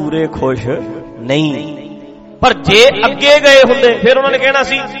ਉਹ ਪੂਰੇ ਖੁਸ਼ ਨਹੀਂ। ਪਰ ਜੇ ਅੱਗੇ ਗਏ ਹੁੰਦੇ ਫਿਰ ਉਹਨਾਂ ਨੇ ਕਹਿਣਾ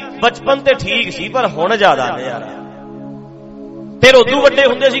ਸੀ ਬਚਪਨ ਤੇ ਠੀਕ ਸੀ ਪਰ ਹੁਣ ਜ਼ਿਆਦਾ ਨਜ਼ਾਰਾ। ਫਿਰ ਉਦੋਂ ਵੱਡੇ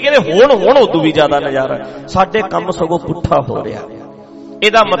ਹੁੰਦੇ ਸੀ ਕਹਿੰਦੇ ਹੁਣ ਉਦੋਂ ਵੀ ਜ਼ਿਆਦਾ ਨਜ਼ਾਰਾ। ਸਾਡੇ ਕੰਮ ਸਗੋਂ ਪੁੱਠਾ ਹੋ ਰਿਹਾ।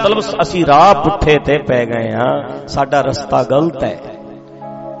 ਇਹਦਾ ਮਤਲਬ ਅਸੀਂ ਰਾਹ ਪੁੱਠੇ ਤੇ ਪੈ ਗਏ ਹਾਂ, ਸਾਡਾ ਰਸਤਾ ਗਲਤ ਹੈ,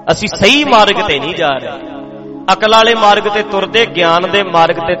 ਅਸੀਂ ਸਹੀ ਮਾਰਗ ਤੇ ਨਹੀਂ ਜਾ ਰਹੇ। ਅਕਲ ਵਾਲੇ ਮਾਰਗ ਤੇ ਤੁਰਦੇ, ਗਿਆਨ ਦੇ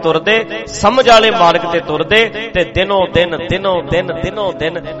ਮਾਰਗ ਤੇ ਤੁਰਦੇ, ਸਮਝ ਵਾਲੇ ਮਾਰਗ ਤੇ ਤੁਰਦੇ ਤੇ ਦਿਨੋਂ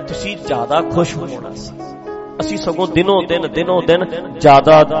ਦਿਨ ਤੁਸੀਂ ਜ਼ਿਆਦਾ ਖੁਸ਼ ਹੋਣਾ ਸੀ। ਅਸੀਂ ਸਗੋਂ ਦਿਨੋਂ ਦਿਨ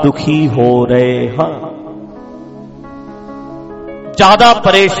ਜ਼ਿਆਦਾ ਦੁਖੀ ਹੋ ਰਹੇ ਹਾਂ, ਜ਼ਿਆਦਾ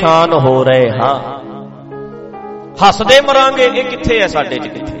ਪਰੇਸ਼ਾਨ ਹੋ ਰਹੇ ਹਾਂ। ਹੱਸਦੇ ਮਰਾਂਗੇ, ਇਹ ਕਿੱਥੇ ਹੈ ਸਾਡੇ 'ਚ?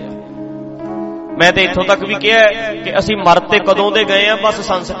 ਕਿੱਥੇ ਹੈ? ਮੈਂ ਤੇ ਇੱਥੋਂ ਤੱਕ ਵੀ ਕਿਹਾ ਕਿ ਅਸੀਂ ਮਰ ਤੇ ਕਦੋਂ ਦੇ ਗਏ ਆ, ਬਸ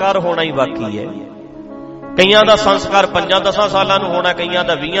ਸੰਸਕਾਰ ਹੋਣਾ ਹੀ ਬਾਕੀ ਹੈ। ਕਈਆਂ ਦਾ ਸੰਸਕਾਰ 5-10 ਸਾਲਾਂ ਨੂੰ ਹੋਣਾ, ਕਈਆਂ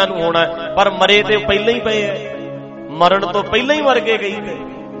ਦਾ 20 ਨੂੰ ਹੋਣਾ, ਪਰ ਮਰੇ ਤੇ ਪਹਿਲਾਂ ਹੀ ਪਏ ਐ, ਮਰਨ ਤੋਂ ਪਹਿਲਾਂ ਹੀ ਮਰ ਗਏ ਕਈ ਤੇ।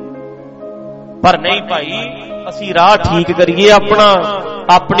 ਪਰ ਨਹੀਂ ਭਾਈ, ਅਸੀਂ ਰਾਹ ਠੀਕ ਕਰੀਏ,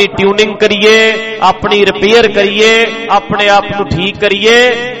 ਆਪਣੀ ਟਿਊਨਿੰਗ ਕਰੀਏ, ਆਪਣੀ ਰਿਪੇਅਰ ਕਰੀਏ, ਆਪਣੇ ਆਪ ਨੂੰ ਠੀਕ ਕਰੀਏ।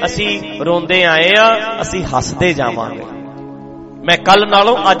 ਅਸੀਂ ਰੋਂਦੇ ਆਏ ਆ, ਅਸੀਂ ਹੱਸਦੇ ਜਾਵਾਂਗੇ। ਮੈਂ ਕੱਲ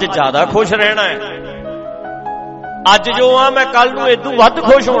ਨਾਲੋਂ ਅੱਜ ਜ਼ਿਆਦਾ ਖੁਸ਼ ਰਹਿਣਾ ਹੈ। ਅੱਜ ਜੋ ਆ ਮੈਂ ਕੱਲ ਨੂੰ ਇਦੋਂ ਵੱਧ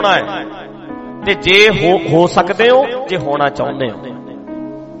ਖੁਸ਼ ਹੋਣਾ ਹੈ। ਤੇ ਜੇ ਹੋ ਸਕਦੇ ਹੋ, ਜੇ ਹੋਣਾ ਚਾਹੁੰਦੇ ਹੋ,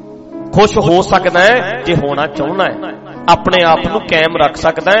 ਖੁਸ਼ ਹੋ ਸਕਦਾ ਹੈ ਜੇ ਹੋਣਾ ਚਾਹੁੰਦਾ ਹੈ, ਆਪਣੇ ਆਪ ਨੂੰ ਕਾਇਮ ਰੱਖ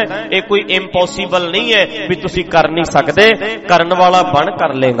ਸਕਦਾ ਹੈ। ਇਹ ਕੋਈ ਇੰਪੋਸੀਬਲ ਨਹੀਂ ਹੈ ਵੀ ਤੁਸੀਂ ਕਰ ਨਹੀਂ ਸਕਦੇ। ਕਰਨ ਵਾਲਾ ਬਣ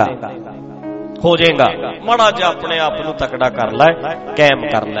ਕਰ ਲੇਗਾ, ਹੋ ਜਾਏਗਾ। ਮਾੜਾ ਜਿਹਾ ਆਪਣੇ ਆਪ ਨੂੰ ਤਕੜਾ ਕਰ ਲੈ, ਕਾਇਮ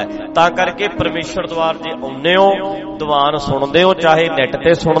ਕਰ ਲੈ। ਤਾਂ ਕਰਕੇ ਪਰਮੇਸ਼ਰ ਦੁਆਰ ਜੇ ਆਉਂਦੇ ਹੋ, ਦੀਵਾਨ ਸੁਣਦੇ ਹੋ, ਚਾਹੇ ਨੈਟ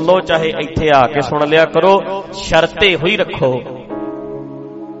ਤੇ ਸੁਣ ਲਓ, ਚਾਹੇ ਇੱਥੇ ਆ ਕੇ ਸੁਣ ਲਿਆ ਕਰੋ, ਸ਼ਰਤ ਇਹੋ ਹੀ ਰੱਖੋ,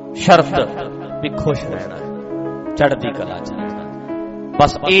 ਸ਼ਰਤ ਵੀ ਖੁਸ਼ ਰਹਿਣਾ, ਚੜ੍ਹਦੀ ਕਲਾ ਚ ਰਹਿਣਾ।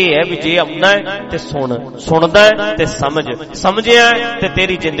 ਬਸ ਇਹ ਹੈ ਵੀ ਜੇ ਆਉਣਾ ਹੈ ਤੇ ਸੁਣਦਾ ਹੈ ਤੇ ਸਮਝਿਆ ਤੇ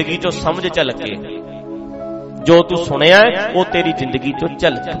ਤੇਰੀ ਜ਼ਿੰਦਗੀ ਚੋਂ ਸਮਝ ਝਲਕੇ, ਜੋ ਤੂੰ ਸੁਣਿਆ ਉਹ ਤੇਰੀ ਜ਼ਿੰਦਗੀ ਚੋਂ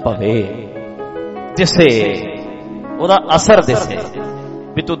ਝਲਕ ਪਵੇ, ਦਿਸੇ, ਉਹਦਾ ਅਸਰ ਦਿਸੇ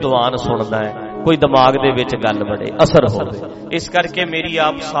ਵੀ ਤੂੰ ਦੀਵਾਨ ਸੁਣਦਾ ਹੈ, ਕੋਈ ਦਿਮਾਗ ਦੇ ਵਿੱਚ ਗੱਲ ਬੜੇ ਅਸਰ ਹੋਵੇ। ਇਸ ਕਰਕੇ ਮੇਰੀ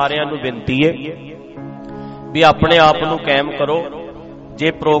ਆਪ ਸਾਰਿਆਂ ਨੂੰ ਬੇਨਤੀ ਹੈ ਵੀ ਆਪਣੇ ਆਪ ਨੂੰ ਕਾਇਮ ਕਰੋ।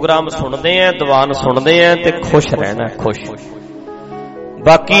 ਜੇ ਪ੍ਰੋਗਰਾਮ ਸੁਣਦੇ ਆ, ਦੀਵਾਨ ਸੁਣਦੇ ਆ ਤੇ ਖੁਸ਼ ਰਹਿਣਾ, ਖੁਸ਼।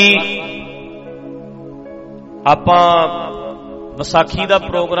 ਬਾਕੀ ਆਪਾਂ ਵਿਸਾਖੀ ਦਾ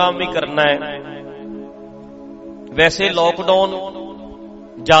ਪ੍ਰੋਗਰਾਮ ਵੀ ਕਰਨਾ ਹੈ। ਵੈਸੇ ਲੋਕਡਾਊਨ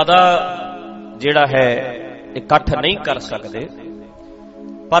ਜ਼ਿਆਦਾ ਜਿਹੜਾ ਹੈ ਇਕੱਠ ਨਹੀਂ ਕਰ ਸਕਦੇ,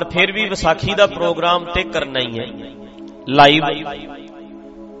 ਪਰ ਫਿਰ ਵੀ ਵਿਸਾਖੀ ਦਾ ਪ੍ਰੋਗਰਾਮ ਤੇ ਕਰਨਾ ਹੀ ਹੈ। ਲਾਈਵ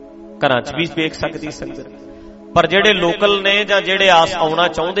ਘਰਾਂ 'ਚ ਵੀ ਵੇਖ ਸਕਦੀ ਸੰਗਤ, ਪਰ ਜਿਹੜੇ ਲੋਕਲ ਨੇ ਜਾਂ ਜਿਹੜੇ ਆਉਣਾ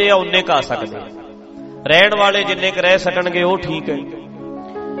ਚਾਹੁੰਦੇ ਆ ਉਹਨੇ ਕਾ ਸਕਦੇ। ਰਹਿਣ ਵਾਲੇ ਜਿੰਨੇ ਕੁ ਰਹਿ ਸਕਣਗੇ ਉਹ ਠੀਕ ਹੈ।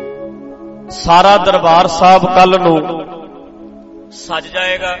 ਸਾਰਾ ਦਰਬਾਰ ਸਾਹਿਬ ਕੱਲ ਨੂੰ ਸਜ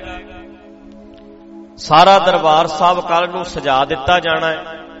ਜਾਏਗਾ। ਸਾਰਾ ਦਰਬਾਰ ਸਾਹਿਬ ਕੱਲ ਨੂੰ ਸਜਾ ਦਿੱਤਾ ਜਾਣਾ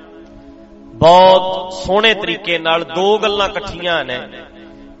ਹੈ ਬਹੁਤ ਸੋਹਣੇ ਤਰੀਕੇ ਨਾਲ। ਦੋ ਗੱਲਾਂ ਇਕੱਠੀਆਂ ਨੇ,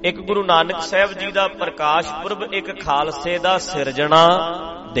 ਇੱਕ ਗੁਰੂ ਨਾਨਕ ਸਾਹਿਬ ਜੀ ਦਾ ਪ੍ਰਕਾਸ਼ ਪੁਰਬ, ਇੱਕ ਖਾਲਸੇ ਦਾ ਸਿਰਜਣਾ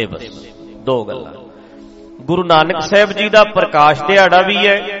ਦਿਵਸ। ਦੋ ਗੱਲਾਂ, ਗੁਰੂ ਨਾਨਕ ਸਾਹਿਬ ਜੀ ਦਾ ਪ੍ਰਕਾਸ਼ ਦਿਹਾੜਾ ਵੀ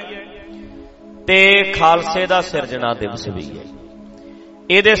ਹੈ ਤੇ ਖਾਲਸੇ ਦਾ ਸਿਰਜਣਾ ਦਿਵਸ ਵੀ ਹੈ।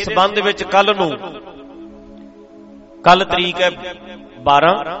 ਇਹਦੇ ਸੰਬੰਧ ਵਿੱਚ ਕੱਲ ਤਰੀਕ ਹੈ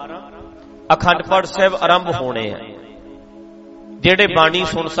 12, ਅਖੰਡ ਪਾਠ ਸਾਹਿਬ ਆਰੰਭ ਹੋਣੇ ਆ। ਜਿਹੜੇ ਬਾਣੀ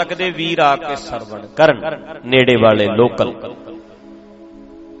ਸੁਣ ਸਕਦੇ ਵੀਰ ਆ ਕੇ ਸਰਵਣ ਕਰਨ, ਨੇੜੇ ਵਾਲੇ ਲੋਕਲ।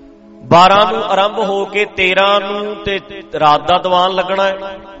 12 ਨੂੰ ਆਰੰਭ ਹੋ ਕੇ 13 ਨੂੰ ਤੇ ਰਾਤ ਦਾ ਦੀਵਾਨ ਲੱਗਣਾ ਹੈ।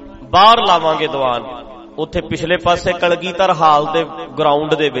 ਬਾਹਰ ਲਾਵਾਂਗੇ ਦੀਵਾਨ, ਉੱਥੇ ਪਿਛਲੇ ਪਾਸੇ ਕਲਗੀਧਰ ਹਾਲ ਦੇ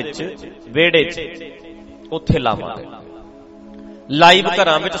ਗਰਾਊਂਡ ਦੇ ਵਿੱਚ ਵਿਹੜੇ 'ਚ ਉੱਥੇ ਲਾਵਾਂਗੇ। ਲਾਈਵ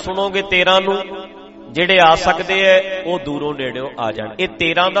ਘਰਾਂ ਵਿੱਚ ਸੁਣੋਗੇ 13 ਨੂੰ, ਜਿਹੜੇ ਆ ਸਕਦੇ ਐ ਉਹ ਦੂਰੋਂ ਨੇੜਿਓਂ ਆ ਜਾਣ। ਇਹ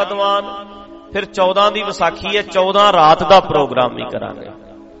 13 ਦਾ ਦੀਵਾਨ, ਫਿਰ 14 ਦੀ ਵਿਸਾਖੀ ਹੈ, 14 ਰਾਤ ਦਾ ਪ੍ਰੋਗਰਾਮ ਵੀ ਕਰਾਂਗੇ।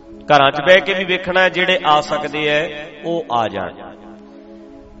 ਘਰਾਂ 'ਚ ਬਹਿ ਕੇ ਵੀ ਵੇਖਣਾ, ਜਿਹੜੇ ਆ ਸਕਦੇ ਐ ਉਹ ਆ ਜਾਣ।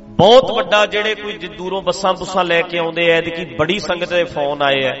 ਬਹੁਤ ਵੱਡਾ, ਜਿਹੜੇ ਕੋਈ ਦੂਰੋਂ ਬੱਸਾਂ ਬੁੱਸਾਂ ਲੈ ਕੇ ਆਉਂਦੇ ਐ, ਕਿ ਬੜੀ ਸੰਗਤ ਦੇ ਫੋਨ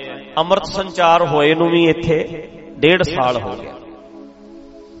ਆਏ ਐ। ਅੰਮ੍ਰਿਤ ਸੰਚਾਰ ਹੋਏ ਨੂੰ ਵੀ ਇੱਥੇ 1.5 ਸਾਲ ਹੋ ਗਿਆ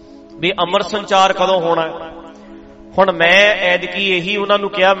ਵੀ ਅੰਮ੍ਰਿਤ ਸੰਚਾਰ ਕਦੋਂ ਹੋਣਾ। ਹੁਣ ਮੈਂ ਐਤਕੀ ਇਹੀ ਉਹਨਾਂ ਨੂੰ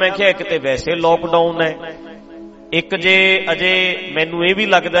ਕਿਹਾ, ਮੈਂ ਕਿਹਾ ਇੱਕ ਤੇ ਵੈਸੇ ਲੋਕਡਾਊਨ ਹੈ, ਇੱਕ ਜੇ ਅਜੇ ਮੈਨੂੰ ਇਹ ਵੀ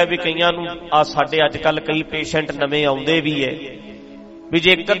ਲੱਗਦਾ ਵੀ ਕਈਆਂ ਨੂੰ ਆ ਸਾਡੇ ਅੱਜ ਕੱਲ ਕਈ ਪੇਸ਼ੈਂਟ ਨਵੇਂ ਆਉਂਦੇ ਵੀ ਹੈ, ਵੀ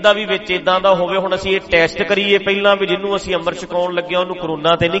ਜੇ ਇੱਕ ਅੱਧਾ ਵੀ ਵਿੱਚ ਇਦਾਂ ਦਾ ਹੋਵੇ, ਹੁਣ ਅਸੀਂ ਇਹ ਟੈਸਟ ਕਰੀਏ ਪਹਿਲਾਂ ਵੀ ਜਿਹਨੂੰ ਅਸੀਂ ਅੰਮ੍ਰਿਤ ਛਕਾਉਣ ਲੱਗਿਆ ਉਹਨੂੰ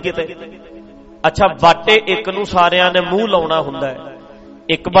ਕਰੋਨਾ ਤੇ ਨਹੀਂ ਕਿਤੇ। ਅੱਛਾ, ਬਾਟੇ ਇੱਕ ਨੂੰ ਸਾਰਿਆਂ ਨੇ ਮੂੰਹ ਲਾਉਣਾ ਹੁੰਦਾ ਹੈ,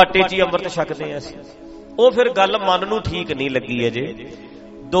 ਇੱਕ ਬਾਟੇ 'ਚ ਹੀ ਅੰਮ੍ਰਿਤ ਛਕਦੇ ਆ ਅਸੀਂ। ਉਹ ਫਿਰ ਗੱਲ ਮਨ ਨੂੰ ਠੀਕ ਨਹੀਂ ਲੱਗੀ ਅਜੇ।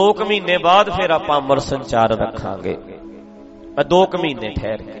 2 ਮਹੀਨੇ ਬਾਅਦ ਫਿਰ ਆਪਾਂ ਅੰਮ੍ਰਿਤ ਸੰਚਾਰ ਰੱਖਾਂਗੇ, 2 ਮਹੀਨੇ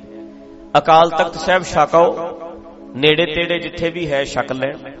ਠਹਿਰ ਕੇ। ਅਕਾਲ ਤਖਤ ਸਾਹਿਬ ਛਕਾਓ, ਨੇੜੇ ਤੇੜੇ ਜਿੱਥੇ ਵੀ ਹੈ ਛਕ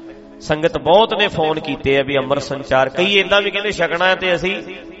ਲੈ। ਸੰਗਤ ਬਹੁਤ ਨੇ ਫੋਨ ਕੀਤੇ ਆ ਵੀ ਅੰਮ੍ਰਿਤ ਸੰਚਾਰ, ਕਈ ਏਦਾਂ ਵੀ ਕਹਿੰਦੇ ਛਕਣਾ ਹੈ ਤੇ ਅਸੀਂ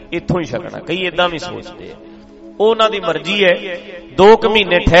ਇੱਥੋਂ ਹੀ ਛਕਣਾ, ਕਈ ਏਦਾਂ ਵੀ ਸੋਚਦੇ ਆ। ਉਹਨਾਂ ਦੀ ਮਰਜ਼ੀ ਹੈ, 2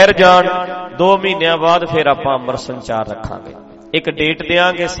 ਮਹੀਨੇ ਠਹਿਰ ਜਾਣ, 2 ਮਹੀਨਿਆਂ ਬਾਅਦ ਫਿਰ ਆਪਾਂ ਅੰਮ੍ਰਿਤ ਸੰਚਾਰ ਰੱਖਾਂਗੇ। ਇੱਕ ਡੇਟ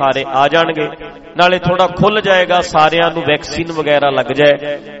ਦੇਾਂਗੇ, ਸਾਰੇ ਆ ਜਾਣਗੇ, ਨਾਲੇ ਥੋੜਾ ਖੁੱਲ ਜਾਏਗਾ, ਸਾਰਿਆਂ ਨੂੰ ਵੈਕਸੀਨ ਵਗੈਰਾ ਲੱਗ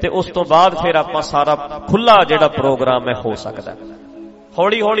ਜਾਏ, ਤੇ ਉਸ ਤੋਂ ਬਾਅਦ ਫਿਰ ਆਪਾਂ ਸਾਰਾ ਖੁੱਲਾ ਜਿਹੜਾ ਪ੍ਰੋਗਰਾਮ ਹੈ ਹੋ ਸਕਦਾ।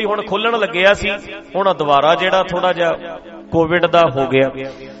 ਹੌਲੀ ਹੌਲੀ ਹੁਣ ਖੁੱਲਣ ਲੱਗਿਆ ਸੀ, ਹੁਣ ਦੁਬਾਰਾ ਜਿਹੜਾ ਥੋੜਾ ਜਿਹਾ ਕੋਵਿਡ ਦਾ ਹੋ ਗਿਆ।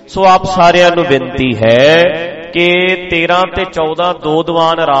 ਸੋ ਆਪ ਸਾਰਿਆਂ ਨੂੰ ਬੇਨਤੀ ਹੈ ਕਿ 13 ਤੇ 14 2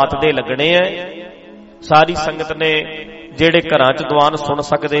 ਦੀਵਾਨ ਰਾਤ ਦੇ ਲੱਗਣੇ ਐ। ਸਾਰੀ ਸੰਗਤ ਨੇ ਜਿਹੜੇ ਘਰਾਂ 'ਚ ਦੀਵਾਨ ਸੁਣ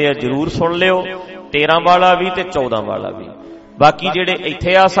ਸਕਦੇ ਆ ਜ਼ਰੂਰ ਸੁਣ ਲਿਓ, 13 ਵਾਲਾ ਵੀ ਤੇ 14 ਵਾਲਾ ਵੀ। ਬਾਕੀ ਜਿਹੜੇ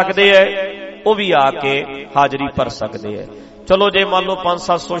ਇੱਥੇ ਆ ਸਕਦੇ ਐ ਉਹ ਵੀ ਆ ਕੇ ਹਾਜ਼ਰੀ ਭਰ ਸਕਦੇ ਐ। ਚਲੋ ਜੇ ਮੰਨ ਲਓ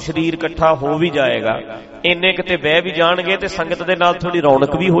 500-700 ਸ਼ਰੀਰ ਇਕੱਠਾ ਹੋ ਵੀ ਜਾਏਗਾ, ਇੰਨੇ ਕਿਤੇ ਬਹਿ ਵੀ ਜਾਣਗੇ ਤੇ ਸੰਗਤ ਦੇ ਨਾਲ ਥੋੜੀ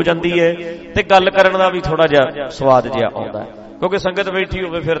ਰੌਣਕ ਵੀ ਹੋ ਜਾਂਦੀ ਹੈ ਤੇ ਗੱਲ ਕਰਨ ਦਾ ਵੀ ਥੋੜਾ ਜਿਹਾ ਸਵਾਦ ਜਿਹਾ ਆਉਂਦਾ, ਕਿਉਂਕਿ ਸੰਗਤ ਬੈਠੀ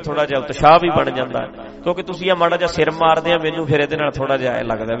ਹੋਵੇ ਫਿਰ ਥੋੜਾ ਜਿਹਾ ਉਤਸ਼ਾਹ ਵੀ ਬਣ ਜਾਂਦਾ। ਕਿਉਂਕਿ ਤੁਸੀਂ ਆ ਮਾੜਾ ਜਿਹਾ ਸਿਰ ਮਾਰਦੇ ਆ, ਮੈਨੂੰ ਫਿਰ ਇਹਦੇ ਨਾਲ ਥੋੜਾ ਜਿਹਾ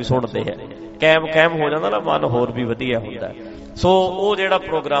ਲੱਗਦਾ ਵੀ ਸੁਣਦੇ ਆ, ਕੈਮ ਹੋ ਜਾਂਦਾ ਨਾ, ਮਨ ਹੋਰ ਵੀ ਵਧੀਆ ਹੁੰਦਾ। ਸੋ ਉਹ ਜਿਹੜਾ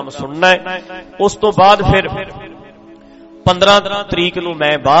ਪ੍ਰੋਗਰਾਮ ਸੁਣਨਾ ਹੈ, ਉਸ ਤੋਂ ਬਾਅਦ ਫਿਰ 15 ਤਰੀਕ ਨੂੰ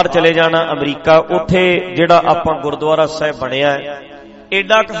ਮੈਂ ਬਾਹਰ ਚਲੇ ਜਾਣਾ ਅਮਰੀਕਾ। ਉੱਥੇ ਜਿਹੜਾ ਆਪਾਂ ਗੁਰਦੁਆਰਾ ਸਾਹਿਬ ਬਣਿਆ,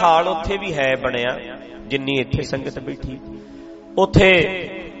 ਏਡਾ ਕੁ ਹਾਲ ਉੱਥੇ ਵੀ ਹੈ ਬਣਿਆ ਜਿੰਨੀ ਇੱਥੇ ਸੰਗਤ ਬੈਠੀ। ਉੱਥੇ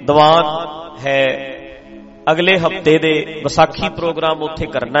ਦੀਵਾਨ ਹੈ, ਅਗਲੇ ਹਫਤੇ ਦੇ ਵਿਸਾਖੀ ਪ੍ਰੋਗਰਾਮ ਉੱਥੇ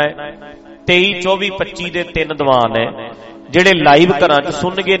ਕਰਨਾ ਹੈ। 23, 24, 25 ਦੇ 3 ਦੀਵਾਨ ਹੈ ਜਿਹੜੇ ਲਾਈਵ ਘਰਾਂ 'ਚ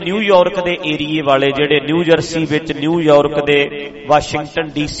ਸੁਣਨਗੇ। ਨਿਊਯਾਰਕ ਦੇ ਏਰੀਏ ਵਾਲੇ, ਜਿਹੜੇ ਨਿਊ ਜਰਸੀ ਵਿੱਚ, ਨਿਊਯਾਰਕ ਦੇ,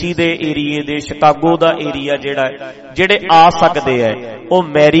 ਵਾਸ਼ਿੰਗਟਨ DC ਦੇ ਏਰੀਏ ਦੇ, ਸ਼ਿਕਾਗੋ ਦਾ ਏਰੀਆ ਜਿਹੜਾ ਹੈ, ਜਿਹੜੇ ਆ ਸਕਦੇ ਹੈ, ਉਹ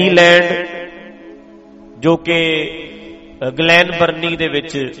ਮੈਰੀਲੈਂਡ ਜੋ ਕਿ ਗਲੈਨ ਬਰਨੀ ਦੇ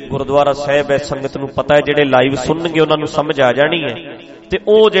ਵਿੱਚ ਗੁਰਦੁਆਰਾ ਸਾਹਿਬ ਹੈ, ਸੰਗਤ ਨੂੰ ਪਤਾ ਹੈ, ਜਿਹੜੇ ਲਾਈਵ ਸੁਣਨਗੇ ਉਹਨਾਂ ਨੂੰ ਸਮਝ ਆ ਜਾਣੀ ਹੈ। ਤੇ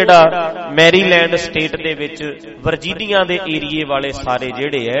ਉਹ ਜਿਹੜਾ ਮੈਰੀਲੈਂਡ ਸਟੇਟ ਦੇ ਵਿੱਚ ਵਰਜੀਨੀਆ ਦੇ ਏਰੀਏ ਵਾਲੇ ਸਾਰੇ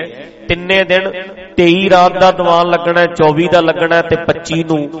ਜਿਹੜੇ ਹੈ, 3 ਦਿਨ 23 ਰਾਤ ਦਾ ਦੀਵਾਨ ਲੱਗਣਾ, 24 ਦਾ ਲੱਗਣਾ ਤੇ 25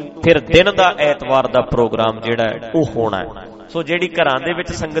 ਨੂੰ ਫਿਰ ਦਿਨ ਦਾ ਐਤਵਾਰ ਦਾ ਪ੍ਰੋਗਰਾਮ ਜਿਹੜਾ ਹੈ ਉਹ ਹੋਣਾ ਹੈ। ਸੋ ਜਿਹੜੀ ਘਰਾਂ ਦੇ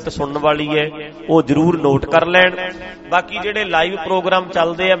ਵਿੱਚ ਸੰਗਤ ਸੁਣਨ ਵਾਲੀ ਹੈ ਉਹ ਜ਼ਰੂਰ ਨੋਟ ਕਰ ਲੈਣ। ਬਾਕੀ ਜਿਹੜੇ ਲਾਈਵ ਪ੍ਰੋਗਰਾਮ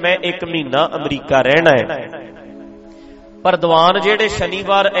ਚੱਲਦੇ ਆ, ਮੈਂ 1 ਮਹੀਨਾ ਅਮਰੀਕਾ ਰਹਿਣਾ ਹੈ, ਪਰ ਦੀਵਾਨ ਜਿਹੜੇ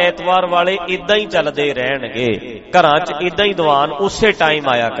ਸ਼ਨੀਵਾਰ ਐਤਵਾਰ ਵਾਲੇ ਇਦਾਂ ਹੀ ਚੱਲਦੇ ਰਹਿਣਗੇ। ਘਰਾਂ 'ਚ ਇਦਾਂ ਹੀ ਦੀਵਾਨ ਉਸੇ ਟਾਈਮ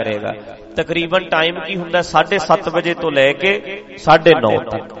ਆਇਆ ਕਰੇਗਾ। ਤਕਰੀਬਨ ਟਾਈਮ ਕੀ ਹੁੰਦਾ, 7:30 ਵਜੇ ਤੋਂ ਲੈ ਕੇ 9:30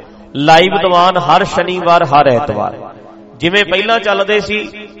 ਤੱਕ ਲਾਈਵ ਦੀਵਾਨ ਹਰ ਸ਼ਨੀਵਾਰ ਹਰ ਐਤਵਾਰ ਜਿਵੇਂ ਪਹਿਲਾਂ ਚੱਲਦੇ ਸੀ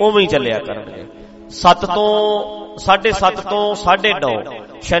ਉਵੇਂ ਹੀ ਚੱਲਿਆ ਕਰਨਗੇ। 7 ਤੋਂ 7:30 ਤੋਂ 9:30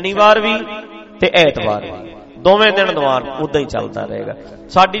 ਸ਼ਨੀਵਾਰ ਵੀ ਤੇ ਐਤਵਾਰ ਵੀ, ਦੋਵੇਂ ਦਿਨ ਦੀਵਾਨ ਉਦਾਂ ਹੀ ਚੱਲਦਾ ਰਹੇਗਾ।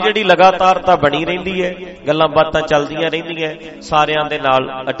 ਸਾਡੀ ਜਿਹੜੀ ਲਗਾਤਾਰਤਾ ਬਣੀ ਰਹਿੰਦੀ ਹੈ, ਗੱਲਾਂ ਬਾਤਾਂ ਚੱਲਦੀਆਂ ਰਹਿੰਦੀਆਂ, ਸਾਰਿਆਂ ਦੇ ਨਾਲ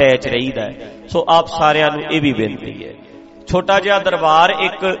ਅਟੈਚ ਰਹੀਦਾ ਹੈ। ਸੋ ਆਪ ਸਾਰਿਆਂ ਨੂੰ ਇਹ ਵੀ ਬੇਨਤੀ ਹੈ, ਛੋਟਾ ਜਿਹਾ ਦਰਬਾਰ,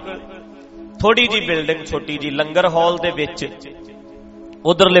 ਇੱਕ ਥੋੜੀ ਜੀ ਬਿਲਡਿੰਗ, ਛੋਟੀ ਜੀ ਲੰਗਰ ਹਾਲ ਦੇ ਵਿੱਚ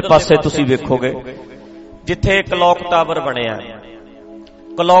ਉਧਰਲੇ ਪਾਸੇ ਤੁਸੀਂ ਵੇਖੋਗੇ ਜਿੱਥੇ ਕਲੌਕ ਟਾਵਰ ਬਣਿਆ,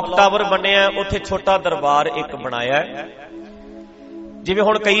 ਕਲੌਕ ਟਾਵਰ ਬਣਿਆ, ਉੱਥੇ ਛੋਟਾ ਦਰਬਾਰ ਇੱਕ ਬਣਾਇਆ ਹੈ। ਜਿਵੇਂ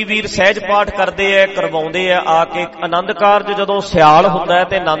ਹੁਣ ਕਈ ਵੀਰ ਸਹਿਜ ਪਾਠ ਕਰਦੇ ਐ, ਕਰਵਾਉਂਦੇ ਐ ਆ ਕੇ ਆਨੰਦ ਕਾਰਜ, ਜਦੋਂ ਸਿਆਲ ਹੁੰਦਾ ਹੈ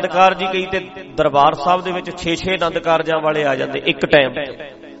ਤੇ ਆਨੰਦ ਕਾਰਜ ਹੀ ਕਈ ਤੇ ਦਰਬਾਰ ਸਾਹਿਬ ਦੇ ਵਿੱਚ 6-6 ਆਨੰਦ ਕਾਰਜਾਂ ਵਾਲੇ ਆ ਜਾਂਦੇ ਇੱਕ ਟਾਈਮ।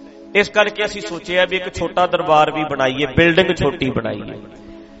 ਇਸ ਕਰਕੇ ਅਸੀਂ ਸੋਚਿਆ ਵੀ ਇੱਕ ਛੋਟਾ ਦਰਬਾਰ ਵੀ ਬਣਾਈਏ, ਬਿਲਡਿੰਗ ਛੋਟੀ ਬਣਾਈਏ,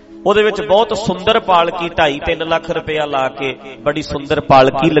 ਉਹਦੇ ਵਿੱਚ ਬਹੁਤ ਸੁੰਦਰ ਪਾਲਕੀ 2.5-3 ਲੱਖ ਰੁਪਇਆ ਲਾ ਕੇ ਬੜੀ ਸੁੰਦਰ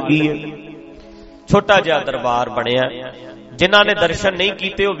ਪਾਲਕੀ ਲੱਗੀ ਹੈ। ਛੋਟਾ ਜਿਹਾ ਦਰਬਾਰ ਬਣਿਆ, ਜਿਨ੍ਹਾਂ ਨੇ ਦਰਸ਼ਨ ਨਹੀਂ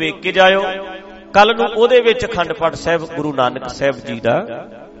ਕੀਤੇ ਉਹ ਵੇਖ ਕੇ ਜਾਇਓ। ਕੱਲ ਨੂੰ ਉਹਦੇ ਵਿੱਚ ਅਖੰਡ ਪਾਠ ਸਾਹਿਬ ਗੁਰੂ ਨਾਨਕ ਸਾਹਿਬ ਜੀ ਦਾ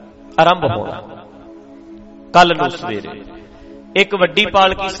ਆਰੰਭ ਹੋਣਾ, ਕੱਲ ਨੂੰ ਸਵੇਰੇ ਇੱਕ ਵੱਡੀ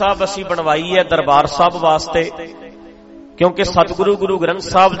ਪਾਲਕੀ ਸਾਹਿਬ ਅਸੀਂ ਬਣਵਾਈ ਹੈ ਦਰਬਾਰ ਸਾਹਿਬ ਵਾਸਤੇ, ਕਿਉਂਕਿ ਸਤਿਗੁਰੂ ਗੁਰੂ ਗ੍ਰੰਥ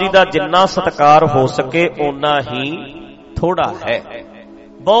ਸਾਹਿਬ ਜੀ ਦਾ ਜਿੰਨਾ ਸਤਿਕਾਰ ਹੋ ਸਕੇ ਓਨਾ ਹੀ ਥੋੜਾ ਹੈ।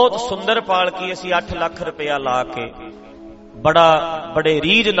 ਬਹੁਤ ਸੁੰਦਰ ਪਾਲਕੀ ਅਸੀਂ 8 ਲੱਖ ਰੁਪਇਆ ਲਾ ਕੇ ਬੜੇ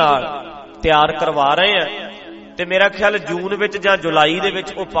ਰੀਝ ਨਾਲ ਤਿਆਰ ਕਰਵਾ ਰਹੇ ਹਾਂ, ਤੇ ਮੇਰਾ ਖਿਆਲ ਜੂਨ ਵਿੱਚ ਜਾਂ ਜੁਲਾਈ ਦੇ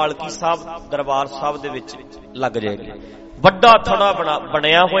ਵਿੱਚ ਉਹ ਪਾਲਕੀ ਸਾਹਿਬ ਦਰਬਾਰ ਸਾਹਿਬ ਦੇ ਵਿੱਚ ਲੱਗ ਜਾਏਗੀ। ਵੱਡਾ ਥੜਾ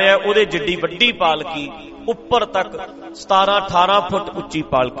ਬਣਿਆ ਹੋਇਆ, ਉਹਦੇ ਜਿੱਡੀ ਵੱਡੀ ਪਾਲਕੀ, ਉੱਪਰ ਤੱਕ 17-18 ਫੁੱਟ ਉੱਚੀ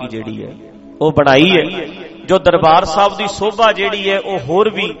ਪਾਲਕੀ ਜਿਹੜੀ ਹੈ ਉਹ ਬਣਾਈ ਹੈ, ਜੋ ਦਰਬਾਰ ਸਾਹਿਬ ਦੀ ਸ਼ੋਭਾ ਜਿਹੜੀ ਹੈ ਉਹ ਹੋਰ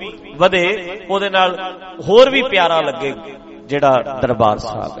ਵੀ ਵਧੇ, ਉਹਦੇ ਨਾਲ ਹੋਰ ਵੀ ਪਿਆਰਾ ਲੱਗੇ ਜਿਹੜਾ ਦਰਬਾਰ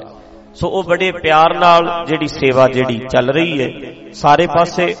ਸਾਹਿਬ ਹੈ। ਸੋ ਉਹ ਬੜੇ ਪਿਆਰ ਨਾਲ ਜਿਹੜੀ ਸੇਵਾ ਜਿਹੜੀ ਚੱਲ ਰਹੀ ਹੈ ਸਾਰੇ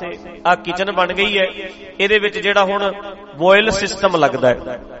ਪਾਸੇ। ਆ ਕਿਚਨ ਬਣ ਗਈ ਹੈ, ਇਹਦੇ ਵਿੱਚ ਜਿਹੜਾ ਹੁਣ ਬੋਇਲ ਸਿਸਟਮ ਲੱਗਦਾ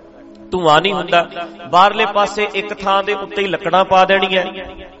ਹੈ, ਧੂਆਂ ਨਹੀਂ ਹੁੰਦਾ। ਬਾਹਰਲੇ ਪਾਸੇ ਇੱਕ ਥਾਂ ਦੇ ਉੱਤੇ ਹੀ ਲੱਕੜਾਂ ਪਾ ਦੇਣੀਆਂ,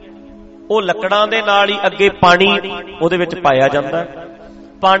 ਉਹ ਲੱਕੜਾਂ ਦੇ ਨਾਲ ਹੀ ਅੱਗੇ ਪਾਣੀ ਉਹਦੇ ਵਿੱਚ ਪਾਇਆ ਜਾਂਦਾ,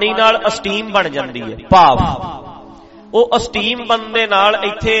 ਪਾਣੀ ਨਾਲ ਅਸਟੀਮ ਬਣ ਜਾਂਦੀ ਹੈ, ਭਾਫ। ਉਹ ਅਸਟੀਮ ਬਣਨ ਦੇ ਨਾਲ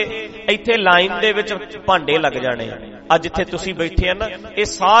ਇੱਥੇ ਲਾਈਨ ਦੇ ਵਿੱਚ ਭਾਂਡੇ ਲੱਗ ਜਾਣੇ ਆ। ਅੱਜ ਜਿੱਥੇ ਤੁਸੀਂ ਬੈਠੇ ਆ ਨਾ, ਇਹ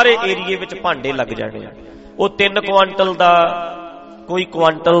ਸਾਰੇ ਏਰੀਏ ਵਿੱਚ ਭਾਂਡੇ ਲੱਗ ਜਾਣੇ ਆ। ਉਹ 3 ਕੁਆਂਟਲ ਦਾ, ਕੋਈ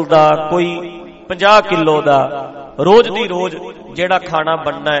ਕੁਆਂਟਲ ਦਾ, ਕੋਈ 50 ਕਿਲੋ ਦਾ, ਰੋਜ਼ ਦੀ ਰੋਜ਼ ਜਿਹੜਾ ਖਾਣਾ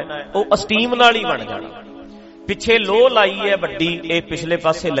ਬਣਨਾ ਹੈ ਉਹ ਅਸਟੀਮ ਨਾਲ ਹੀ ਬਣ ਜਾਣਾ। ਪਿੱਛੇ ਲੋਹ ਲਾਈ ਹੈ ਵੱਡੀ, ਇਹ ਪਿਛਲੇ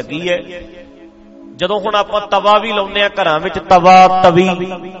ਪਾਸੇ ਲੱਗੀ ਹੈ। ਜਦੋਂ ਹੁਣ ਆਪਾਂ ਤਵਾ ਵੀ ਲਾਉਂਦੇ ਆ ਘਰਾਂ ਵਿੱਚ, ਤਵਾ ਤਵੀ,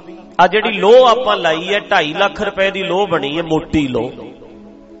 ਆ ਜਿਹੜੀ ਲੋਹ ਆਪਾਂ ਲਾਈ ਹੈ 2.5 ਲੱਖ ਰੁਪਏ ਦੀ ਲੋਹ ਬਣੀ ਹੈ, ਮੋਟੀ ਲੋਹ,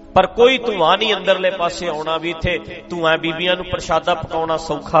 ਪਰ ਕੋਈ ਧੂਆਂ ਨਹੀਂ ਅੰਦਰਲੇ ਪਾਸੇ ਆਉਣਾ ਵੀ ਇੱਥੇ ਧੂਆਂ ਬੀਬੀਆਂ ਨੂੰ ਪ੍ਰਸ਼ਾਦਾ ਪਕਾਉਣਾ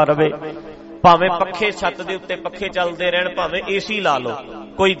ਸੌਖਾ ਰਵੇ। ਭਾਵੇਂ ਪੱਖੇ ਛੱਤ ਦੇ ਉੱਤੇ ਪੱਖੇ ਚੱਲਦੇ ਰਹਿਣ, ਭਾਵੇਂ ਏਸੀ ਲਾ ਲਓ,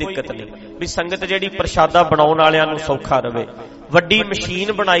 ਕੋਈ ਦਿੱਕਤ ਨਹੀਂ, ਵੀ ਸੰਗਤ ਜਿਹੜੀ ਪ੍ਰਸ਼ਾਦਾ ਬਣਾਉਣ ਵਾਲਿਆਂ ਨੂੰ ਸੌਖਾ ਰਵੇ। ਵੱਡੀ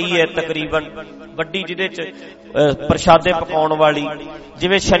ਮਸ਼ੀਨ ਬਣਾਈ ਹੈ ਤਕਰੀਬਨ ਵੱਡੀ, ਜਿਹਦੇ ਚ ਪ੍ਰਸ਼ਾਦੇ ਪਕਾਉਣ ਵਾਲੀ।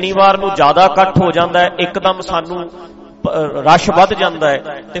 ਜਿਵੇਂ ਸ਼ਨੀਵਾਰ ਨੂੰ ਜ਼ਿਆਦਾ ਇਕੱਠ ਹੋ ਜਾਂਦਾ ਹੈ, ਇੱਕਦਮ ਸਾਨੂੰ ਰਸ਼ ਵੱਧ ਜਾਂਦਾ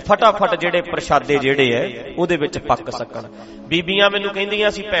ਹੈ, ਤੇ ਫਟਾਫਟ ਜਿਹੜੇ ਪ੍ਰਸ਼ਾਦੇ ਜਿਹੜੇ ਹੈ ਉਹਦੇ ਵਿੱਚ ਪੱਕ ਸਕਣ। ਬੀਬੀਆਂ ਮੈਨੂੰ ਕਹਿੰਦੀਆਂ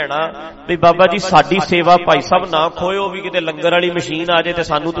ਸੀ, ਭੈਣਾ ਵੀ ਬਾਬਾ ਜੀ ਸਾਡੀ ਸੇਵਾ ਭਾਈ ਸਾਹਿਬ ਨਾ ਖੋਇਓ, ਵੀ ਕਿਤੇ ਲੰਗਰ ਵਾਲੀ ਮਸ਼ੀਨ ਆ ਜਾਏ ਤੇ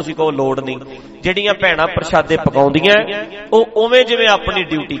ਸਾਨੂੰ ਤੁਸੀਂ ਕਹੋ ਲੋੜ ਨਹੀਂ। ਜਿਹੜੀਆਂ ਭੈਣਾਂ ਪ੍ਰਸ਼ਾਦੇ ਪਕਾਉਂਦੀਆਂ ਉਹ ਉਵੇਂ ਜਿਵੇਂ ਆਪਣੀ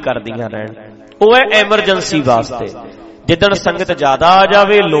ਡਿਊਟੀ ਕਰਦੀਆਂ ਰਹਿਣ, ਉਹ ਹੈ ਐਮਰਜੈਂਸੀ ਵਾਸਤੇ। ਜਿੱਦਣ ਸੰਗਤ ਜ਼ਿਆਦਾ ਆ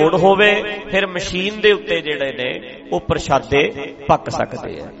ਜਾਵੇ, ਲੋੜ ਹੋਵੇ, ਫਿਰ ਮਸ਼ੀਨ ਦੇ ਉੱਤੇ ਜਿਹੜੇ ਨੇ ਉਹ ਪ੍ਰਸ਼ਾਦੇ ਪੱਕ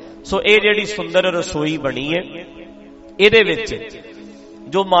ਸਕਦੇ ਆ। ਸੋ ਇਹ ਜਿਹੜੀ ਸੁੰਦਰ ਰਸੋਈ ਬਣੀ ਹੈ, ਇਹਦੇ ਵਿੱਚ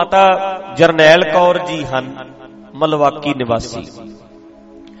ਜੋ ਮਾਤਾ ਜਰਨੈਲ ਕੌਰ ਜੀ ਹਨ, ਮਲਵਾਕੀ ਨਿਵਾਸੀ,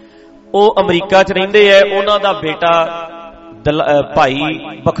 ਉਹ ਅਮਰੀਕਾ 'ਚ ਰਹਿੰਦੇ ਐ। ਉਹਨਾਂ ਦਾ ਬੇਟਾ ਭਾਈ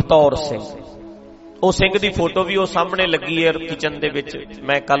ਬਖਤੌਰ ਸਿੰਘ, ਉਹ ਸਿੰਘ ਦੀ ਫੋਟੋ ਵੀ ਉਹ ਸਾਹਮਣੇ ਲੱਗੀ ਹੈ ਕਿਚਨ ਦੇ ਵਿੱਚ,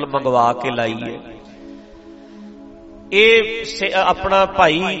 ਮੈਂ ਕੱਲ ਮੰਗਵਾ ਕੇ ਲਾਈ ਹੈ। ਇਹ ਆਪਣਾ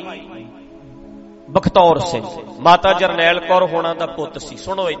ਭਾਈ ਬਖਤੌਰ ਸਿੰਘ ਮਾਤਾ ਜਰਨੈਲ ਕੌਰ ਹੋਣਾ ਦਾ ਪੁੱਤ ਸੀ।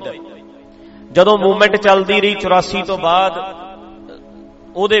 ਸੁਣੋ ਇੱਧਰ, ਜਦੋਂ ਮੂਵਮੈਂਟ ਚੱਲਦੀ ਰਹੀ 84 ਤੋਂ ਬਾਅਦ,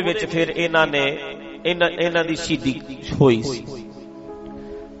 ਉਹਦੇ ਵਿੱਚ ਫਿਰ ਇਹਨਾਂ ਦੀ ਸ਼ਹੀਦੀ ਹੋਈ ਸੀ,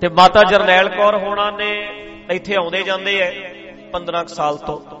 ਤੇ ਮਾਤਾ ਜਰਨੈਲ ਕੌਰ ਹੋਣਾ ਨੇ ਇੱਥੇ ਆਉਂਦੇ ਜਾਂਦੇ ਐ 15 ਸਾਲ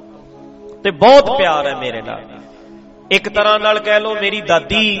ਤੋਂ, ਤੇ ਬਹੁਤ ਪਿਆਰ ਹੈ ਮੇਰੇ ਨਾਲ। ਇੱਕ ਤਰ੍ਹਾਂ ਨਾਲ ਕਹਿ ਲਓ ਮੇਰੀ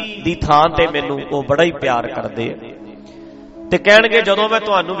ਦਾਦੀ ਦੀ ਥਾਂ ਤੇ ਮੈਨੂੰ ਉਹ ਬੜਾ ਹੀ ਪਿਆਰ ਕਰਦੇ ਆ, ਤੇ ਕਹਿਣਗੇ ਜਦੋਂ ਮੈਂ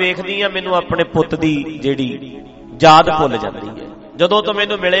ਤੁਹਾਨੂੰ ਵੇਖਦੀ ਆ ਮੈਨੂੰ ਆਪਣੇ ਪੁੱਤ ਦੀ ਜਿਹੜੀ ਯਾਦ ਭੁੱਲ ਜਾਂਦੀ ਹੈ। ਜਦੋਂ ਤੋਂ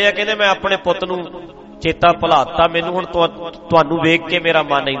ਮੈਨੂੰ ਮਿਲੇ ਆ ਕਹਿੰਦੇ ਮੈਂ ਆਪਣੇ ਪੁੱਤ ਨੂੰ ਚੇਤਾ ਭੁਲਾਤਾ, ਮੈਨੂੰ ਹੁਣ ਤੁਹਾਨੂੰ ਵੇਖ ਕੇ ਮੇਰਾ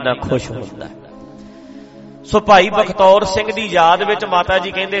ਮਨ ਇੰਨਾ ਖੁਸ਼ ਹੁੰਦਾ। ਸੋ ਭਾਈ ਬਖਤੌਰ ਸਿੰਘ ਦੀ ਯਾਦ ਵਿੱਚ ਮਾਤਾ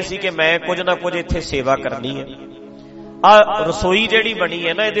ਜੀ ਕਹਿੰਦੇ ਸੀ ਕਿ ਮੈਂ ਕੁਝ ਨਾ ਕੁਝ ਇੱਥੇ ਸੇਵਾ ਕਰਨੀ ਹੈ। ਆ ਰਸੋਈ ਜਿਹੜੀ ਬਣੀ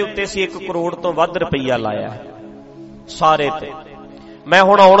ਹੈ ਨਾ, ਇਹਦੇ ਉੱਤੇ ਅਸੀਂ 1 ਕਰੋੜ ਤੋਂ ਵੱਧ ਰੁਪਈਆ ਲਾਇਆ ਸਾਰੇ ਤੇ। ਮੈਂ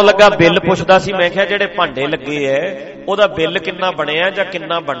ਹੁਣ ਆਉਣ ਲੱਗਾ ਬਿੱਲ ਪੁੱਛਦਾ ਸੀ, ਮੈਂ ਕਿਹਾ ਜਿਹੜੇ ਭਾਂਡੇ ਲੱਗੇ ਐ ਉਹਦਾ ਬਿੱਲ ਕਿੰਨਾ ਬਣਿਆ ਜਾਂ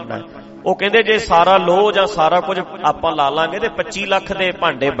ਕਿੰਨਾ ਬਣਨਾ? ਉਹ ਕਹਿੰਦੇ ਜੇ ਸਾਰਾ ਲੋਹ ਜਾਂ ਸਾਰਾ ਕੁਝ ਆਪਾਂ ਲਾ ਲਾਂਗੇ ਤੇ 25 ਲੱਖ ਦੇ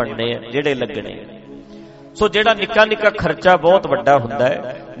ਭਾਂਡੇ ਬਣਨੇ ਆ ਜਿਹੜੇ ਲੱਗਣੇ। ਸੋ ਜਿਹੜਾ ਨਿੱਕਾ ਨਿੱਕਾ ਖਰਚਾ ਬਹੁਤ ਵੱਡਾ ਹੁੰਦਾ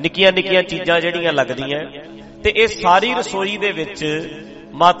ਹੈ, ਨਿੱਕੀਆਂ ਨਿੱਕੀਆਂ ਚੀਜ਼ਾਂ ਜਿਹੜੀਆਂ ਲੱਗਦੀਆਂ, ਤੇ ਇਹ ਸਾਰੀ ਰਸੋਈ ਦੇ ਵਿੱਚ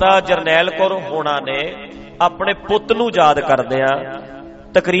ਮਾਤਾ ਜਰਨੈਲ ਕੌਰ ਹੋਣਾ ਨੇ ਆਪਣੇ ਪੁੱਤ ਨੂੰ ਯਾਦ ਕਰਦਿਆਂ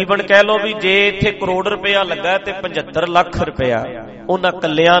ਤਕਰੀਬਨ ਕਹਿ ਲਓ ਵੀ ਜੇ ਇੱਥੇ ਕਰੋੜ ਰੁਪਇਆ ਲੱਗਾ ਤੇ 75 ਲੱਖ ਰੁਪਇਆ ਉਹਨਾਂ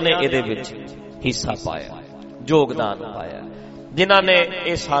ਕੱਲਿਆਂ ਨੇ ਇਹਦੇ ਵਿੱਚ ਹਿੱਸਾ ਪਾਇਆ, ਯੋਗਦਾਨ ਪਾਇਆ, ਜਿਨ੍ਹਾਂ ਨੇ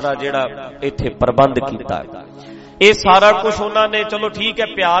ਇਹ ਸਾਰਾ ਜਿਹੜਾ ਇੱਥੇ ਪ੍ਰਬੰਧ ਕੀਤਾ। ਇਹ ਸਾਰਾ ਕੁਝ ਉਹਨਾਂ ਨੇ, ਚਲੋ ਠੀਕ ਹੈ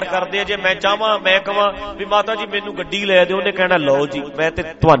ਪਿਆਰ ਕਰਦੇ ਆ। ਜੇ ਮੈਂ ਚਾਹਾਂ ਮੈਂ ਕਹਾਂ ਵੀ ਮਾਤਾ ਜੀ ਮੈਨੂੰ ਗੱਡੀ ਲੈ ਦਿਓ, ਉਹਨੇ ਕਹਿਣਾ ਲਓ ਜੀ, ਮੈਂ ਤੇ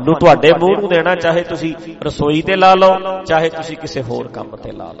ਤੁਹਾਨੂੰ ਤੁਹਾਡੇ ਮੂੰਹ ਨੂੰ ਦੇਣਾ, ਚਾਹੇ ਤੁਸੀਂ ਰਸੋਈ ਤੇ ਲਾ ਲਓ ਚਾਹੇ ਤੁਸੀਂ ਕਿਸੇ ਹੋਰ ਕੰਮ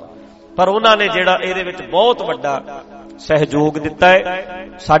ਤੇ ਲਾ ਲਓ। ਪਰ ਉਹਨਾਂ ਨੇ ਜਿਹੜਾ ਇਹਦੇ ਵਿੱਚ ਬਹੁਤ ਵੱਡਾ ਸਹਿਯੋਗ ਦਿੱਤਾ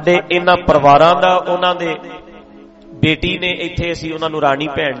ਹੈ ਸਾਡੇ ਇਹਨਾਂ ਪਰਿਵਾਰਾਂ ਦਾ। ਉਹਨਾਂ ਦੇ ਬੇਟੀ ਨੇ ਇੱਥੇ, ਅਸੀਂ ਉਹਨਾਂ ਨੂੰ ਰਾਣੀ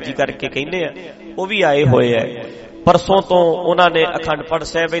ਭੈਣ ਜੀ ਕਰਕੇ ਕਹਿੰਦੇ ਆ, ਉਹ ਵੀ ਆਏ ਹੋਏ ਆ। ਪਰਸੋਂ ਤੋਂ ਉਹਨਾਂ ਨੇ ਅਖੰਡ ਪਾਠ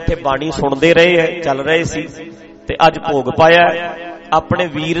ਸਾਹਿਬ ਇੱਥੇ ਬਾਣੀ ਸੁਣਦੇ ਰਹੇ ਹੈ, ਚੱਲ ਰਹੇ ਸੀ, ਤੇ ਅੱਜ ਭੋਗ ਪਾਇਆ ਆਪਣੇ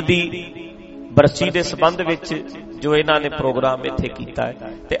ਵੀਰ ਦੀ ਬਰਸੀ ਦੇ ਸੰਬੰਧ ਵਿੱਚ ਜੋ ਇਹਨਾਂ ਨੇ ਪ੍ਰੋਗਰਾਮ ਇੱਥੇ ਕੀਤਾ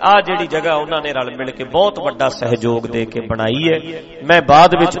ਹੈ, ਤੇ ਆਹ ਜਿਹੜੀ ਜਗ੍ਹਾ ਉਹਨਾਂ ਨੇ ਰਲ ਮਿਲ ਕੇ ਬਹੁਤ ਵੱਡਾ ਸਹਿਯੋਗ ਦੇ ਕੇ ਬਣਾਈ ਹੈ। ਮੈਂ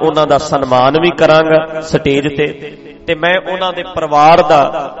ਬਾਅਦ ਵਿੱਚ ਉਹਨਾਂ ਦਾ ਸਨਮਾਨ ਵੀ ਕਰਾਂਗਾ ਸਟੇਜ ਤੇ ਮੈਂ ਉਹਨਾਂ ਦੇ ਪਰਿਵਾਰ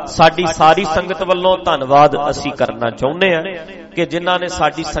ਦਾ ਸਾਡੀ ਸਾਰੀ ਸੰਗਤ ਵੱਲੋਂ ਧੰਨਵਾਦ ਅਸੀਂ ਕਰਨਾ ਚਾਹੁੰਦੇ ਹਾਂ ਕਿ ਜਿਨ੍ਹਾਂ ਨੇ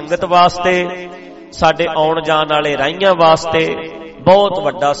ਸਾਡੀ ਸੰਗਤ ਵਾਸਤੇ, ਸਾਡੇ ਆਉਣ ਜਾਣ ਵਾਲੇ ਰਾਹੀਆਂ ਵਾਸਤੇ ਬਹੁਤ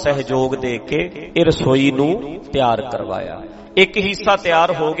ਵੱਡਾ ਸਹਿਯੋਗ ਦੇ ਕੇ ਇਹ ਰਸੋਈ ਨੂੰ ਤਿਆਰ ਕਰਵਾਇਆ। ਇੱਕ ਹਿੱਸਾ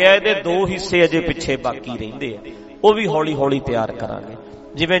ਤਿਆਰ ਹੋ ਗਿਆ, ਇਹਦੇ 2 ਹਿੱਸੇ ਅਜੇ ਪਿੱਛੇ ਬਾਕੀ ਰਹਿੰਦੇ ਆ, ਉਹ ਵੀ ਹੌਲੀ ਹੌਲੀ ਤਿਆਰ ਕਰਾਂਗੇ।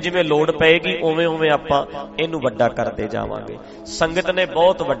 ਜਿਵੇਂ ਜਿਵੇਂ ਲੋੜ ਪਏਗੀ ਉਵੇਂ ਉਵੇਂ ਆਪਾਂ ਇਹਨੂੰ ਵੱਡਾ ਕਰਦੇ ਜਾਵਾਂਗੇ। ਸੰਗਤ ਨੇ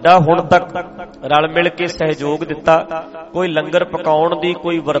ਬਹੁਤ ਵੱਡਾ ਹੁਣ ਤੱਕ ਰਲ ਮਿਲ ਕੇ ਸਹਿਯੋਗ ਦਿੱਤਾ, ਕੋਈ ਲੰਗਰ ਪਕਾਉਣ ਦੀ,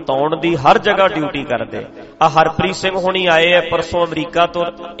 ਕੋਈ ਵਰਤਾਉਣ ਦੀ, ਹਰ ਜਗ੍ਹਾ ਡਿਊਟੀ ਕਰਦੇ। ਆ ਹਰਪ੍ਰੀਤ ਸਿੰਘ ਹੋਣੀ ਆਏ ਆ ਪਰਸੋਂ ਅਮਰੀਕਾ ਤੋਂ,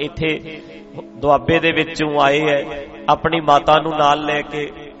 ਇੱਥੇ ਦੁਆਬੇ ਦੇ ਵਿੱਚੋਂ ਆਏ ਹੈ ਆਪਣੀ ਮਾਤਾ ਨੂੰ ਨਾਲ ਲੈ ਕੇ,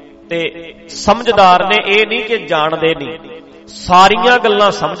 ਤੇ ਸਮਝਦਾਰ ਨੇ, ਇਹ ਨਹੀਂ ਕਿ ਜਾਣਦੇ ਨਹੀਂ, ਸਾਰੀਆਂ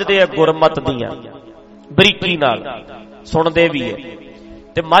ਗੱਲਾਂ ਸਮਝਦੇ ਆ ਗੁਰਮਤ ਦੀਆਂ, ਬਰੀਕੀ ਨਾਲ ਸੁਣਦੇ ਵੀ ਹੈ।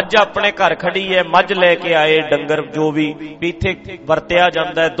 ਤੇ ਮੱਝ ਆਪਣੇ ਘਰ ਖੜੀ ਹੈ, ਮੱਝ ਲੈ ਕੇ ਆਏ, ਡੰਗਰ ਜੋ ਵੀ ਇੱਥੇ ਵਰਤਿਆ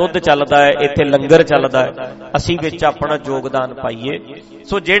ਜਾਂਦਾ ਹੈ, ਦੁੱਧ ਚੱਲਦਾ ਹੈ, ਇੱਥੇ ਲੰਗਰ ਚੱਲਦਾ ਹੈ, ਅਸੀਂ ਵਿੱਚ ਆਪਣਾ ਯੋਗਦਾਨ ਪਾਈਏ।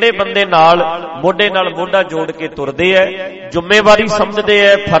 ਸੋ ਜਿਹੜੇ ਬੰਦੇ ਨਾਲ ਮੋਢਾ ਜੋੜ ਕੇ ਤੁਰਦੇ ਹੈ, ਜ਼ਿੰਮੇਵਾਰੀ ਸਮਝਦੇ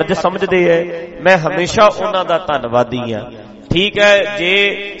ਹੈ, ਫਰਜ਼ ਸਮਝਦੇ ਹੈ, ਮੈਂ ਹਮੇਸ਼ਾ ਉਹਨਾਂ ਦਾ ਧੰਨਵਾਦੀ ਹਾਂ। ਠੀਕ ਹੈ,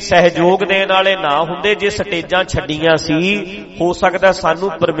 ਜੇ ਸਹਿਯੋਗ ਦੇਣ ਵਾਲੇ ਨਾ ਹੁੰਦੇ, ਜੇ ਸਟੇਜਾਂ ਛੱਡੀਆਂ ਸੀ, ਹੋ ਸਕਦਾ ਸਾਨੂੰ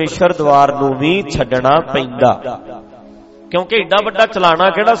ਪਰਮੇਸ਼ਰ ਦੁਆਰ ਨੂੰ ਵੀ ਛੱਡਣਾ ਪੈਂਦਾ, ਕਿਉਂਕਿ ਏਡਾ ਵੱਡਾ ਚਲਾਣਾ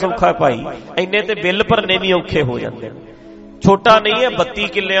ਕਿਹੜਾ ਸੌਖਾ ਭਾਈ, ਇੰਨੇ ਤੇ ਬਿੱਲ ਭਰਨੇ ਵੀ ਔਖੇ ਹੋ ਜਾਂਦੇ ਨੇ। ਛੋਟਾ ਨਹੀਂ ਹੈ, 32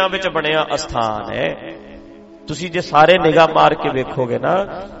 ਕਿੱਲਿਆਂ ਵਿੱਚ ਬਣਿਆ ਅਸਥਾਨ ਹੈ। ਤੁਸੀਂ ਜੇ ਸਾਰੇ ਨਿਗਾਹ ਮਾਰ ਕੇ ਵੇਖੋਗੇ ਨਾ,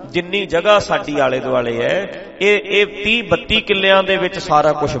 ਜਿੰਨੀ ਜਗ੍ਹਾ ਸਾਡੀ ਆਲੇ ਦੁਆਲੇ ਹੈ, ਇਹ 30-32 ਕਿੱਲਿਆਂ ਦੇ ਵਿੱਚ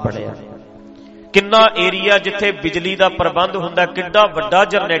ਸਾਰਾ ਕੁਝ ਬਣਿਆ। ਕਿੰਨਾ ਏਰੀਆ ਜਿੱਥੇ ਬਿਜਲੀ ਦਾ ਪ੍ਰਬੰਧ ਹੁੰਦਾ, ਕਿੱਡਾ ਵੱਡਾ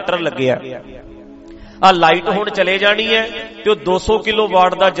ਜਨਰੇਟਰ ਲੱਗਿਆ। ਆ ਲਾਈਟ ਹੁਣ ਚਲੇ ਜਾਣੀ ਹੈ ਤੇ ਉਹ 200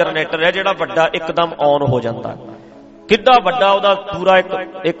 ਕਿਲੋਵਾਟ ਦਾ ਜਨਰੇਟਰ ਹੈ ਜਿਹੜਾ ਵੱਡਾ ਇੱਕਦਮ ਆਨ ਹੋ ਜਾਂਦਾ। ਕਿੱਡਾ ਵੱਡਾ ਉਹਦਾ ਪੂਰਾ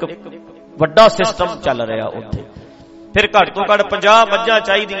ਇੱਕ ਵੱਡਾ ਸਿਸਟਮ ਚੱਲ ਰਿਹਾ ਉੱਥੇ। ਫਿਰ ਘੱਟ ਤੋਂ ਘੱਟ 50 ਮੱਝਾਂ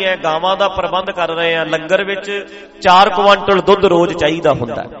ਚਾਹੀਦੀਆਂ, ਗਾਵਾਂ ਦਾ ਪ੍ਰਬੰਧ ਕਰ ਰਹੇ ਆ। ਲੰਗਰ ਵਿੱਚ 4 ਕੁਆਂਟਲ ਦੁੱਧ ਰੋਜ਼ ਚਾਹੀਦਾ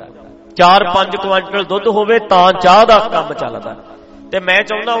ਹੁੰਦਾ, 4-5 ਕੁਆਂਟਲ ਦੁੱਧ ਹੋਵੇ ਤਾਂ ਚਾਹ ਦਾ ਕੰਮ ਚੱਲਦਾ। ਤੇ ਮੈਂ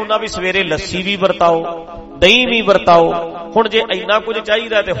ਚਾਹੁੰਦਾ ਹੁੰਦਾ ਵੀ ਸਵੇਰੇ ਲੱਸੀ ਵੀ ਵਰਤਾਓ, ਦਹੀਂ ਵੀ ਵਰਤਾਓ। ਹੁਣ ਜੇ ਇੰਨਾ ਕੁਝ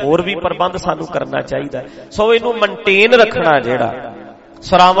ਚਾਹੀਦਾ ਤੇ ਹੋਰ ਵੀ ਪ੍ਰਬੰਧ ਸਾਨੂੰ ਕਰਨਾ ਚਾਹੀਦਾ। ਸੋ ਇਹਨੂੰ ਮੇਨਟੇਨ ਰੱਖਣਾ, ਜਿਹੜਾ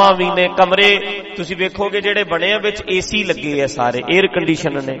ਸਰਾਵਾਂ ਵੀ ਨੇ, ਕਮਰੇ ਤੁਸੀਂ ਵੇਖੋਗੇ ਜਿਹੜੇ ਬਣੇ ਆ ਵਿੱਚ ਏਸੀ ਲੱਗੇ ਆ, ਸਾਰੇ 에ਅਰ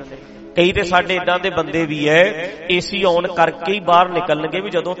ਕੰਡੀਸ਼ਨ ਨੇ। ਕਈ ਤੇ ਸਾਡੇ ਇਦਾਂ ਦੇ ਬੰਦੇ ਵੀ ਐ, ਏਸੀ ਆਨ ਕਰਕੇ ਹੀ ਬਾਹਰ ਨਿਕਲਣਗੇ ਵੀ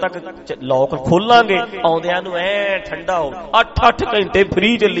ਜਦੋਂ ਤੱਕ ਲੌਕ ਖੋਲਾਂਗੇ ਆਉਂਦਿਆਂ ਨੂੰ ਐ ਠੰਡਾ ਹੋ। 8-8 ਘੰਟੇ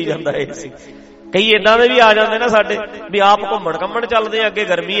ਫ੍ਰੀ ਚੱਲੀ ਜਾਂਦਾ ਏਸੀ। ਕਈ ਇਦਾਂ ਦੇ ਵੀ ਆ ਜਾਂਦੇ ਨਾ ਸਾਡੇ, ਵੀ ਆਪ ਘੁੰਮਣ ਚੱਲਦੇ, ਅੱਗੇ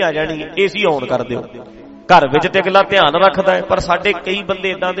ਗਰਮੀ ਆ ਜਾਣੀ, ਏਸੀ ਆਨ ਕਰ ਦਿਓ। ਘਰ ਵਿੱਚ ਤੇ ਅਗਲਾ ਧਿਆਨ ਰੱਖਦਾ ਹੈ, ਪਰ ਸਾਡੇ ਕਈ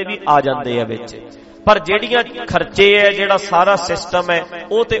ਬੰਦੇ ਇਦਾਂ ਦੇ ਵੀ ਆ ਜਾਂਦੇ ਆ ਵਿੱਚ। ਪਰ ਜਿਹੜੀਆਂ ਖਰਚੇ ਹੈ, ਜਿਹੜਾ ਸਾਰਾ ਸਿਸਟਮ ਹੈ,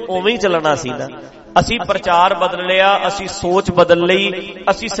 ਉਹ ਤੇ ਉਵੇਂ ਹੀ ਚੱਲਣਾ ਸੀ ਨਾ। ਅਸੀਂ ਪ੍ਰਚਾਰ ਬਦਲ ਲਿਆ, ਅਸੀਂ ਸੋਚ ਬਦਲ ਲਈ,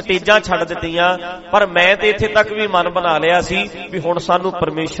 ਅਸੀਂ ਸਟੇਜਾਂ ਛੱਡ ਦਿੱਤੀਆਂ, ਪਰ ਮੈਂ ਤੇ ਇੱਥੇ ਤੱਕ ਵੀ ਮਨ ਬਣਾ ਲਿਆ ਸੀ ਵੀ ਹੁਣ ਸਾਨੂੰ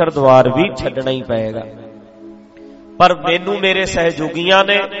ਪਰਮੇਸ਼ਰ ਦੁਆਰ ਵੀ ਛੱਡਣਾ ਹੀ ਪਏਗਾ। ਪਰ ਮੈਨੂੰ ਮੇਰੇ ਸਹਿਯੋਗੀਆਂ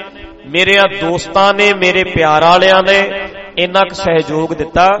ਨੇ, ਮੇਰੇ ਦੋਸਤਾਂ ਨੇ, ਮੇਰੇ ਪਿਆਰ ਵਾਲਿਆਂ ਨੇ ਇੰਨਾ ਕੁ ਸਹਿਯੋਗ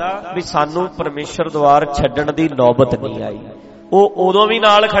ਦਿੱਤਾ ਵੀ ਸਾਨੂੰ ਪਰਮੇਸ਼ਰ ਦੁਆਰ ਛੱਡਣ ਦੀ ਨੌਬਤ ਨਹੀਂ ਆਈ। ਉਹ ਉਦੋਂ ਵੀ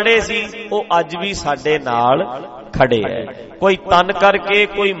ਨਾਲ ਖੜੇ ਸੀ, ਉਹ ਅੱਜ ਵੀ ਸਾਡੇ ਨਾਲ ਖੜੇ ਹੈ। ਕੋਈ ਤਨ ਕਰਕੇ,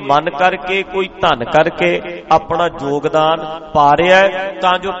 ਕੋਈ ਮਨ ਕਰਕੇ, ਕੋਈ ਧਨ ਕਰਕੇ ਆਪਣਾ ਯੋਗਦਾਨ ਪਾ ਰਿਹਾ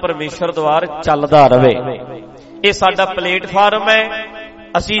ਤਾਂ ਜੋ ਪਰਮੇਸ਼ਰ ਦੁਆਰ ਚੱਲਦਾ ਰਹੇ। ਇਹ ਸਾਡਾ ਪਲੇਟਫਾਰਮ ਹੈ।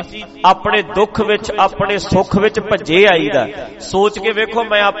 ਅਸੀਂ ਆਪਣੇ ਦੁੱਖ ਵਿੱਚ, ਆਪਣੇ ਸੁੱਖ ਵਿੱਚ ਭੱਜੇ ਆਈਦਾ। ਸੋਚ ਕੇ ਵੇਖੋ,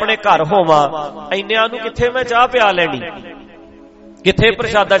 ਮੈਂ ਆਪਣੇ ਘਰ ਹੋਵਾਂ, ਇੰਨਿਆਂ ਨੂੰ ਕਿੱਥੇ ਮੈਂ ਚਾਹ ਪਿਆ ਲੈਣੀ, ਕਿੱਥੇ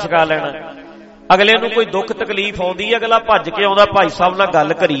ਪ੍ਰਸ਼ਾਦਾ ਛਕਾ ਲੈਣਾ। ਅਗਲੇ ਨੂੰ ਕੋਈ ਦੁੱਖ ਤਕਲੀਫ ਆਉਂਦੀ ਹੈ, ਅਗਲਾ ਭੱਜ ਕੇ ਆਉਂਦਾ, ਭਾਈ ਸਾਹਿਬ ਨਾਲ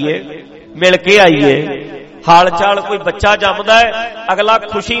ਗੱਲ ਕਰੀਏ, ਮਿਲ ਕੇ ਆਈਏ, ਹਾਲ ਚਾਲ। ਕੋਈ ਬੱਚਾ ਜੰਮਦਾ ਹੈ, ਅਗਲਾ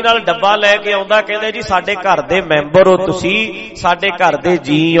ਖੁਸ਼ੀ ਨਾਲ ਡੱਬਾ ਲੈ ਕੇ ਆਉਂਦਾ, ਕਹਿੰਦੇ ਜੀ ਸਾਡੇ ਘਰ ਦੇ ਮੈਂਬਰ ਹੋ ਤੁਸੀਂ, ਸਾਡੇ ਘਰ ਦੇ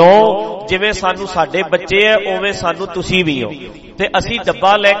ਜੀ ਹੋ, ਜਿਵੇਂ ਸਾਨੂੰ ਸਾਡੇ ਬੱਚੇ ਐ ਉਵੇਂ ਸਾਨੂੰ ਤੁਸੀਂ ਵੀ ਹੋ। ਤੇ ਅਸੀਂ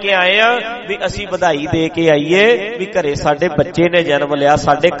ਡੱਬਾ ਲੈ ਕੇ ਆਏ ਆ ਵੀ ਅਸੀਂ ਵਧਾਈ ਦੇ ਕੇ ਆਈਏ ਵੀ ਘਰੇ ਸਾਡੇ ਬੱਚੇ ਨੇ ਜਨਮ ਲਿਆ,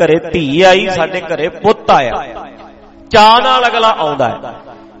 ਸਾਡੇ ਘਰੇ ਧੀ ਆਈ, ਸਾਡੇ ਘਰੇ ਪੁੱਤ ਆਇਆ। ਚਾਅ ਨਾਲ ਅਗਲਾ ਆਉਂਦਾ ਹੈ।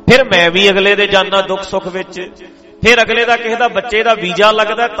 ਫਿਰ ਮੈਂ ਵੀ ਅਗਲੇ ਦੇ ਜਾਨਾ ਦੁੱਖ ਸੁੱਖ ਵਿੱਚ। ਫਿਰ ਅਗਲੇ ਦਾ ਕਿਸੇ ਦਾ ਬੱਚੇ ਦਾ ਵੀਜ਼ਾ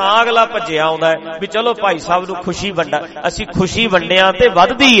ਲੱਗਦਾ ਤਾਂ ਅਗਲਾ ਭੱਜਿਆ ਆਉਂਦਾ ਹੈ ਵੀ ਚਲੋ ਭਾਈ ਸਾਹਿਬ ਨੂੰ ਖੁਸ਼ੀ ਵੰਡਾ। ਅਸੀਂ ਖੁਸ਼ੀ ਵੰਡਿਆਂ ਤੇ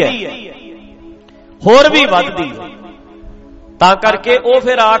ਵੱਧਦੀ ਹੈ, ਹੋਰ ਵੀ ਵੱਧਦੀ ਹੈ। ਤਾਂ ਕਰਕੇ ਉਹ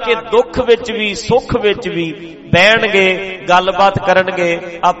ਫਿਰ ਆ ਕੇ ਦੁੱਖ ਵਿੱਚ ਵੀ ਸੁੱਖ ਵਿੱਚ ਵੀ ਬਹਿਣਗੇ, ਗੱਲਬਾਤ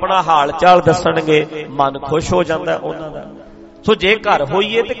ਕਰਨਗੇ, ਆਪਣਾ ਹਾਲ ਚਾਲ ਦੱਸਣਗੇ, ਮਨ ਖੁਸ਼ ਹੋ ਜਾਂਦਾ ਉਹਨਾਂ ਦਾ। ਸੋ ਜੇ ਘਰ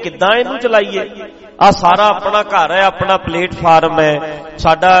ਹੋਈਏ ਤੇ ਕਿੱਦਾਂ ਇਹਨੂੰ ਚਲਾਈਏ? ਆ ਸਾਰਾ ਆਪਣਾ ਘਰ ਹੈ, ਆਪਣਾ ਪਲੇਟਫਾਰਮ ਹੈ,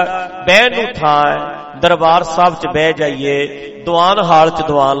 ਸਾਡਾ ਬਹਿਣ ਨੂੰ ਥਾਂ ਹੈ। ਦਰਬਾਰ ਸਾਹਿਬ ਚ ਬਹਿ ਜਾਈਏ, ਦੀਵਾਨ ਹਾਲ ਚ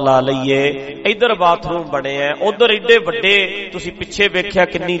ਦੀਵਾਨ ਲਾ ਲਈਏ, ਇੱਧਰ ਬਾਥਰੂਮ ਬਣੇ ਐ, ਉਧਰ ਏਡੇ ਵੱਡੇ ਤੁਸੀਂ ਪਿੱਛੇ ਵੇਖਿਆ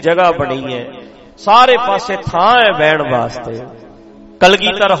ਕਿੰਨੀ ਜਗ੍ਹਾ ਬਣੀ ਹੈ। ਸਾਰੇ ਪਾਸੇ ਥਾਂ ਹੈ ਬਹਿਣ ਵਾਸਤੇ।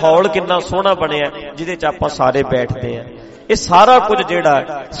 ਕਲਗੀਧਰ ਹਾਲ ਕਿੰਨਾ ਸੋਹਣਾ ਬਣਿਆ ਜਿਹਦੇ 'ਚ ਆਪਾਂ ਸਾਰੇ ਬੈਠਦੇ ਆ। ਇਹ ਸਾਰਾ ਕੁਝ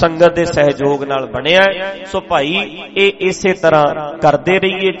ਜਿਹੜਾ ਸੰਗਤ ਦੇ ਸਹਿਯੋਗ ਨਾਲ ਬਣਿਆ। ਸੋ ਭਾਈ ਇਹ ਇਸੇ ਤਰ੍ਹਾਂ ਕਰਦੇ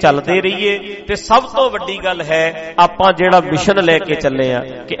ਰਹੀਏ, ਚੱਲਦੇ ਰਹੀਏ। ਤੇ ਸਭ ਤੋਂ ਵੱਡੀ ਗੱਲ ਹੈ ਆਪਾਂ ਜਿਹੜਾ ਮਿਸ਼ਨ ਲੈ ਕੇ ਚੱਲੇ ਆ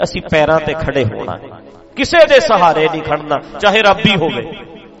ਕਿ ਅਸੀਂ ਪੈਰਾਂ ਤੇ ਖੜੇ ਹੋਣਾ, ਕਿਸੇ ਦੇ ਸਹਾਰੇ ਨਹੀਂ ਖੜਨਾ, ਚਾਹੇ ਰੱਬ ਹੀ ਹੋਵੇ।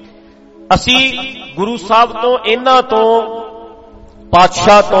 ਅਸੀਂ ਗੁਰੂ ਸਾਹਿਬ ਤੋਂ, ਇਹਨਾਂ ਤੋਂ,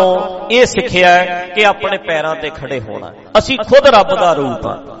 ਪਾਤਸ਼ਾਹ ਤੋਂ ਇਹ ਸਿੱਖਿਆ ਕਿ ਆਪਣੇ ਪੈਰਾਂ ਤੇ ਖੜੇ ਹੋਣਾ। ਅਸੀਂ ਖੁਦ ਰੱਬ ਦਾ ਰੂਪ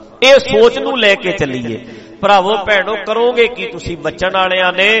ਆ। ਇਹ ਸੋਚ ਨੂੰ ਲੈ ਕੇ ਚੱਲੀਏ। ਭਰਾਵੋ ਭੈਣੋ, ਕਰੋਗੇ ਕੀ ਤੁਸੀਂ? ਬਚਣ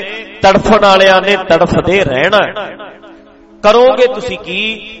ਵਾਲਿਆਂ ਨੇ, ਤੜਫਣ ਵਾਲਿਆਂ ਨੇ ਤੜਫਦੇ ਰਹਿਣਾ। ਕਰੋਗੇ ਤੁਸੀਂ ਕੀ?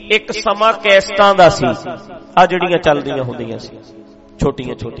 ਇੱਕ ਸਮਾਂ ਕੈਸਟਾਂ ਦਾ ਸੀ, ਆ ਜਿਹੜੀਆਂ ਚੱਲਦੀਆਂ ਹੁੰਦੀਆਂ ਸੀ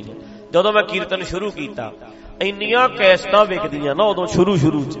ਛੋਟੀਆਂ ਛੋਟੀਆਂ। ਜਦੋਂ ਮੈਂ ਕੀਰਤਨ ਸ਼ੁਰੂ ਕੀਤਾ ਇੰਨੀਆਂ ਕੈਸਟਾਂ ਵਿਕਦੀਆਂ ਨਾ ਉਦੋਂ ਸ਼ੁਰੂ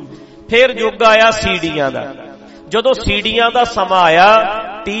ਚ। ਫਿਰ ਯੁੱਗ ਆਇਆ ਸੀਡੀਆਂ ਦਾ। ਜਦੋਂ ਸੀਡੀਆਂ ਦਾ ਸਮਾਂ ਆਇਆ,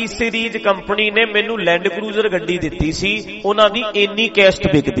 ਟੀ ਸੀਰੀਜ਼ ਕੰਪਨੀ ਨੇ ਮੈਨੂੰ ਲੈਂਡ ਕਰੂਜ਼ਰ ਗੱਡੀ ਦਿੱਤੀ ਸੀ। ਉਹਨਾਂ ਦੀ ਇੰਨੀ ਕੈਸਟ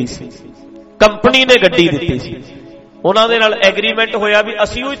ਵਿਕਦੀ ਸੀ, ਕੰਪਨੀ ਨੇ ਗੱਡੀ ਦਿੱਤੀ ਸੀ। ਉਹਨਾਂ ਦੇ ਨਾਲ ਐਗਰੀਮੈਂਟ ਹੋਇਆ ਵੀ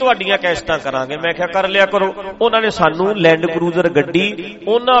ਅਸੀਂ ਹੀ ਤੁਹਾਡੀਆਂ ਕੈਸਟਾਂ ਕਰਾਂਗੇ। ਮੈਂ ਕਿਹਾ ਕਰ ਲਿਆ ਕਰੋ। ਉਹਨਾਂ ਨੇ ਸਾਨੂੰ ਲੈਂਡ ਕਰੂਜ਼ਰ ਗੱਡੀ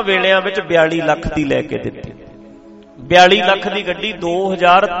ਉਹਨਾਂ ਵੇਲਿਆਂ ਵਿੱਚ 42 ਲੱਖ ਦੀ ਲੈ ਕੇ ਦਿੱਤੀ। 42 ਲੱਖ ਦੀ ਗੱਡੀ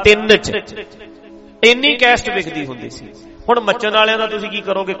 2003 ਚ ਇੰਨੀ ਕੈਸਟ ਵਿਕਦੀ ਹੁੰਦੀ ਸੀ। ਹੁਣ ਮੱਚਣ ਵਾਲਿਆਂ ਦਾ ਤੁਸੀਂ ਕੀ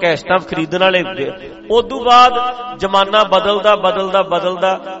ਕਰੋਗੇ? ਕੈਸਟਾਂ ਖਰੀਦਣ ਵਾਲੇ। ਉਦੋਂ ਬਾਅਦ ਜ਼ਮਾਨਾ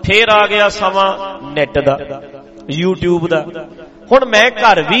ਬਦਲਦਾ ਫੇਰ ਆ ਗਿਆ ਸਮਾਂ ਨੈਟ ਦਾ, YouTube ਦਾ। ਹੁਣ ਮੈਂ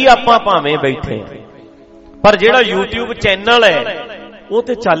ਘਰ ਵੀ ਆਪਾਂ ਭਾਵੇਂ ਬੈਠੇ, ਪਰ ਜਿਹੜਾ YouTube ਚੈਨਲ ਹੈ ਉਹ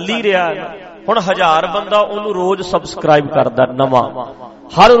ਤੇ ਚੱਲ ਹੀ ਰਿਹਾ। ਹੁਣ 1000 ਬੰਦਾ ਉਹਨੂੰ ਰੋਜ਼ ਸਬਸਕ੍ਰਾਈਬ ਕਰਦਾ, ਨਵਾਂ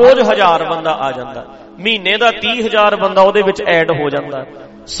ਹਰ ਰੋਜ਼ 1000 ਬੰਦਾ ਆ ਜਾਂਦਾ। ਮਹੀਨੇ ਦਾ 30,000 ਬੰਦਾ ਉਹਦੇ ਵਿੱਚ ਐਡ ਹੋ ਜਾਂਦਾ।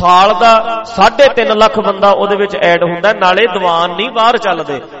 ਸਾਲ ਦਾ 3.5 ਲੱਖ ਬੰਦਾ ਉਹਦੇ ਵਿੱਚ ਐਡ ਹੁੰਦਾ। ਨਾਲੇ ਦੀਵਾਨ ਨਹੀਂ ਬਾਹਰ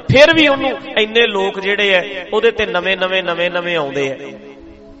ਚੱਲਦੇ, ਫਿਰ ਵੀ ਉਹਨੂੰ ਇੰਨੇ ਲੋਕ ਜਿਹੜੇ ਐ ਉਹਦੇ ਤੇ ਨਵੇਂ ਆਉਂਦੇ ਐ।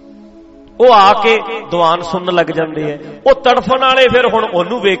 ਉਹ ਆ ਕੇ ਦੀਵਾਨ ਸੁਣਨ ਲੱਗ ਜਾਂਦੇ ਐ। ਉਹ ਤੜਫਣ ਵਾਲੇ ਫਿਰ ਹੁਣ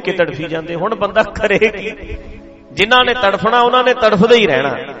ਉਹਨੂੰ ਵੇਖ ਕੇ ਤੜਫੀ ਜਾਂਦੇ। ਹੁਣ ਬੰਦਾ ਕਰੇ ਕੀ? ਜਿਨ੍ਹਾਂ ਨੇ ਤੜਫਣਾ ਉਹਨਾਂ ਨੇ ਤੜਫਦੇ ਹੀ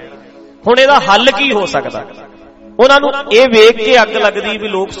ਰਹਿਣਾ। ਹੁਣ ਇਹਦਾ ਹੱਲ ਕੀ ਹੋ ਸਕਦਾ? ਉਹਨਾਂ ਨੂੰ ਇਹ ਵੇਖ ਕੇ ਅੱਗ ਲੱਗਦੀ ਵੀ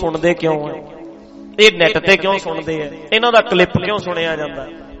ਲੋਕ ਸੁਣਦੇ ਕਿਉਂ ਐ, ਇਹ ਨੈਟ ਤੇ ਕਿਉਂ ਸੁਣਦੇ ਐ, ਇਹਨਾਂ ਦਾ ਕਲਿੱਪ ਕਿਉਂ ਸੁਣਿਆ ਜਾਂਦਾ,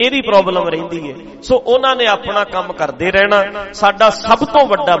 ਇਹਦੀ ਪ੍ਰੋਬਲਮ ਰਹਿੰਦੀ ਹੈ। ਸੋ ਉਹਨਾਂ ਨੇ ਆਪਣਾ ਕੰਮ ਕਰਦੇ ਰਹਿਣਾ। ਸਾਡਾ ਸਭ ਤੋਂ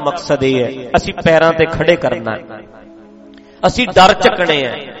ਵੱਡਾ ਮਕਸਦ ਇਹ ਹੈ, ਅਸੀਂ ਪੈਰਾਂ ਤੇ ਖੜੇ ਕਰਨਾ, ਅਸੀਂ ਡਰ ਚੱਕਣੇ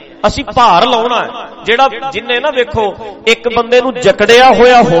ਆ, ਅਸੀਂ ਭਾਰ ਲਾਉਣਾ। ਜਿਹੜਾ ਜਿੰਨੇ ਨਾ ਵੇਖੋ ਇੱਕ ਬੰਦੇ ਨੂੰ ਜਕੜਿਆ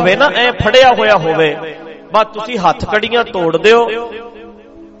ਹੋਇਆ ਹੋਵੇ ਨਾ, ਐ ਫੜਿਆ ਹੋਇਆ ਹੋਵੇ, ਬਸ ਤੁਸੀਂ ਹੱਥ ਕੜੀਆਂ ਤੋੜ ਦਿਓ,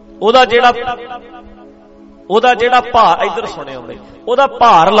 ਉਹਦਾ ਜਿਹੜਾ ਭਾਰ, ਇੱਧਰ ਸੁਣਿਓ ਬਈ, ਉਹਦਾ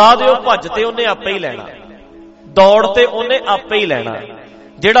ਭਾਰ ਲਾ ਦਿਓ, ਭੱਜ ਤੇ ਉਹਨੇ ਆਪੇ ਹੀ ਲੈਣਾ, ਦੌੜ ਤੇ ਉਹਨੇ ਆਪੇ ਹੀ ਲੈਣਾ।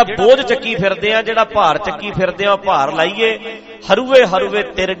 ਜਿਹੜਾ ਬੋਝ ਚੱਕੀ ਫਿਰਦੇ ਆ, ਜਿਹੜਾ ਭਾਰ ਚੱਕੀ ਫਿਰਦੇ ਆ, ਭਾਰ ਲਾਈਏ। ਹਰੂਵੇ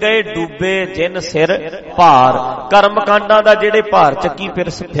ਤਿਰ ਗਏ ਡੁੱਬੇ ਜਿਨ ਸਿਰ ਭਾਰ। ਕਰਮ ਕਾਂਡਾਂ ਦਾ ਜਿਹੜੇ ਭਾਰ ਚੱਕੀ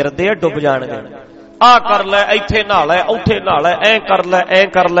ਫਿਰਦੇ ਆ ਡੁੱਬ ਜਾਣਗੇ। ਆਹ ਕਰ ਲੈ, ਇੱਥੇ ਨਹਾ ਲੈ, ਉੱਥੇ ਨਹਾ ਲੈ, ਐ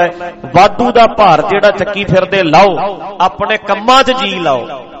ਕਰ ਲੈ। ਵਾਧੂ ਦਾ ਭਾਰ ਜਿਹੜਾ ਚੱਕੀ ਫਿਰਦੇ ਲਾਓ, ਆਪਣੇ ਕੰਮਾਂ 'ਚ ਜੀ ਲਾਓ,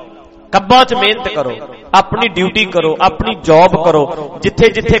 ਕੰਮਾਂ 'ਚ ਮਿਹਨਤ ਕਰੋ, ਆਪਣੀ ਡਿਊਟੀ ਕਰੋ, ਆਪਣੀ ਜੌਬ ਕਰੋ। ਜਿੱਥੇ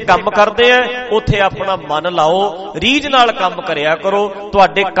ਜਿੱਥੇ ਕੰਮ ਕਰਦੇ ਆ ਉੱਥੇ ਆਪਣਾ ਮਨ ਲਾਓ, ਰੀਝ ਨਾਲ ਕੰਮ ਕਰਿਆ ਕਰੋ।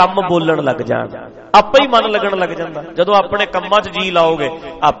 ਤੁਹਾਡੇ ਕੰਮ ਬੋਲਣ ਲੱਗ ਜਾਣ, ਆਪੇ ਹੀ ਮਨ ਲੱਗਣ ਲੱਗ ਜਾਂਦਾ। ਜਦੋਂ ਆਪਣੇ ਕੰਮਾਂ 'ਚ ਜੀ ਲਾਓਗੇ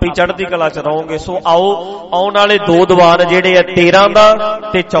ਆਪੇ ਹੀ ਚੜ੍ਹਦੀ ਕਲਾ 'ਚ ਰਹੋਗੇ। ਸੋ ਆਓ, ਆਉਣ ਵਾਲੇ 2 ਦੀਵਾਨ ਜਿਹੜੇ ਆ 13 ਦਾ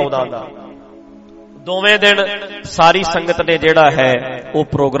ਤੇ 14 ਦਾ, ਦੋਵੇਂ ਦਿਨ ਸਾਰੀ ਸੰਗਤ ਨੇ ਜਿਹੜਾ ਹੈ ਉਹ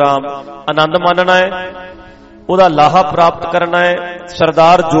ਪ੍ਰੋਗਰਾਮ ਆਨੰਦ ਮਾਣਨਾ ਹੈ, ਉਹਦਾ ਲਾਹਾ ਪ੍ਰਾਪਤ ਕਰਨਾ ਹੈ।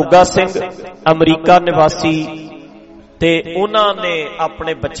 ਸਰਦਾਰ ਜੋਗਾ ਸਿੰਘ ਅਮਰੀਕਾ ਨਿਵਾਸੀ, ਤੇ ਉਹਨਾਂ ਨੇ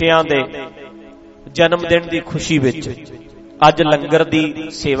ਆਪਣੇ ਬੱਚਿਆਂ ਦੇ ਜਨਮ ਦਿਨ ਦੀ ਖੁਸ਼ੀ ਵਿੱਚ ਅੱਜ ਲੰਗਰ ਦੀ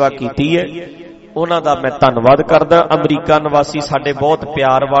ਸੇਵਾ ਕੀਤੀ ਹੈ। ਉਹਨਾਂ ਦਾ ਮੈਂ ਧੰਨਵਾਦ ਕਰਦਾ। ਅਮਰੀਕਾ ਨਿਵਾਸੀ ਸਾਡੇ ਬਹੁਤ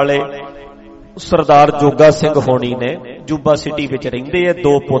ਪਿਆਰ ਵਾਲੇ ਸਰਦਾਰ ਜੋਗਾ ਸਿੰਘ ਹੋਣੀ ਨੇ, ਜੂਬਾ ਸਿਟੀ ਵਿੱਚ ਰਹਿੰਦੇ ਆ,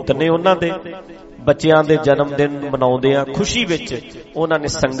 2 ਪੁੱਤ ਨੇ ਉਹਨਾਂ ਦੇ। ਬੱਚਿਆਂ ਦੇ ਜਨਮ ਦਿਨ ਮਨਾਉਂਦੇ ਆ, ਖੁਸ਼ੀ ਵਿੱਚ ਉਹਨਾਂ ਨੇ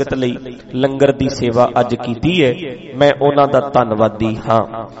ਸੰਗਤ ਲਈ ਲੰਗਰ ਦੀ ਸੇਵਾ ਅੱਜ ਕੀਤੀ ਹੈ। ਮੈਂ ਉਹਨਾਂ ਦਾ ਧੰਨਵਾਦੀ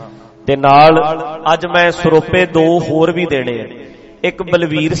ਹਾਂ। ਤੇ ਨਾਲ ਅੱਜ ਮੈਂ ਸਰੋਪੇ 2 ਹੋਰ ਵੀ ਦੇਣੇ ਆ। ਇੱਕ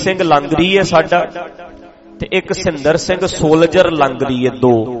ਬਲਵੀਰ ਸਿੰਘ ਲੰਗਰੀ ਹੈ ਸਾਡਾ, ਤੇ ਇੱਕ ਸਿੰਦਰ ਸਿੰਘ ਸੋਲਜਰ ਲੰਗਰੀ ਹੈ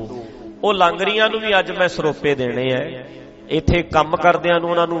 2। ਉਹ ਲੰਗਰੀਆਂ ਨੂੰ ਵੀ ਅੱਜ ਮੈਂ ਸਰੋਪੇ ਦੇਣੇ ਆ। ਇੱਥੇ ਕੰਮ ਕਰਦਿਆਂ ਨੂੰ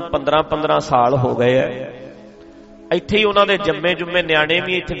ਉਹਨਾਂ ਨੂੰ 15 ਸਾਲ ਹੋ ਗਏ ਆ। ਇੱਥੇ ਹੀ ਉਹਨਾਂ ਦੇ ਜੰਮੇ ਨਿਆਣੇ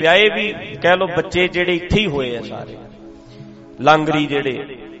ਵੀ, ਇੱਥੇ ਵਿਆਹੇ ਵੀ, ਕਹਿ ਲੋ ਬੱਚੇ ਜਿਹੜੇ ਇੱਥੇ ਹੀ ਹੋਏ ਆ ਸਾਰੇ ਲਾਂਗਰੀ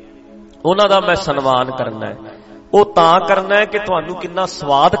ਜਿਹੜੇ, ਉਹਨਾਂ ਦਾ ਮੈਂ ਸਨਮਾਨ ਕਰਨਾ ਹੈ। ਉਹ ਤਾਂ ਕਰਨਾ ਹੈ ਕਿ ਤੁਹਾਨੂੰ ਕਿੰਨਾ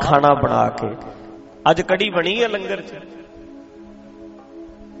ਸਵਾਦ ਖਾਣਾ ਬਣਾ ਕੇ, ਅੱਜ ਕੜੀ ਬਣੀ ਹੈ ਲੰਗਰ 'ਚ,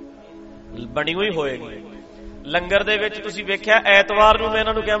 ਬਣੀ ਹੋਈ ਹੋਏਗੀ ਲੰਗਰ ਦੇ ਵਿੱਚ। ਤੁਸੀਂ ਵੇਖਿਆ ਐਤਵਾਰ ਨੂੰ ਮੈਂ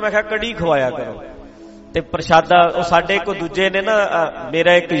ਇਹਨਾਂ ਨੂੰ ਕਿਹਾ, ਮੈਂ ਕਿਹਾ ਕੜੀ ਖਵਾਇਆ ਕਰੋ ਤੇ ਪ੍ਰਸ਼ਾਦਾ। ਉਹ ਸਾਡੇ ਇੱਕ ਦੂਜੇ ਨੇ ਨਾ,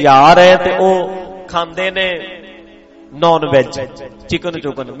 ਮੇਰਾ ਇੱਕ ਯਾਰ ਹੈ ਤੇ ਉਹ ਖਾਂਦੇ ਨੇ ਨੌਨ ਵੈਜ, ਚਿਕਨ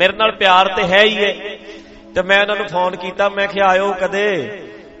ਚੁਕਨ। ਮੇਰੇ ਨਾਲ ਪਿਆਰ ਤੇ ਹੈ ਹੀ ਹੈ, ਤੇ ਮੈਂ ਉਹਨਾਂ ਨੂੰ ਫੋਨ ਕੀਤਾ, ਮੈਂ ਕਿਹਾ ਆਇਓ ਕਦੇ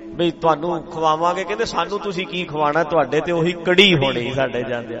ਵੀ ਤੁਹਾਨੂੰ ਖਵਾਵਾਂਗੇ। ਕਹਿੰਦੇ ਸਾਨੂੰ ਤੁਸੀਂ ਕੀ ਖਵਾਣਾ, ਤੁਹਾਡੇ ਤੇ ਉਹੀ ਕੜੀ ਹੋਣੀ ਸਾਡੇ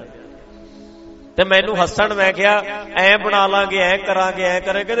ਜਾਂਦਿਆਂ। ਤੇ ਮੈਨੂੰ ਹੱਸਣ, ਮੈਂ ਕਿਹਾ ਐ ਬਣਾ ਲਾਂਗੇ, ਐ ਕਰਾਂਗੇ, ਐ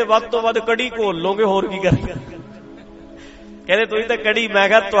ਕਰਾਂਗੇ। ਕਹਿੰਦੇ ਵੱਧ ਤੋਂ ਵੱਧ ਕੜੀ ਘੋਲ ਲੋਗੇ, ਹੋਰ ਕੀ ਕਰਾਂਗੇ। ਕਹਿੰਦੇ ਤੁਸੀਂ ਤਾਂ ਕੜੀ। ਮੈਂ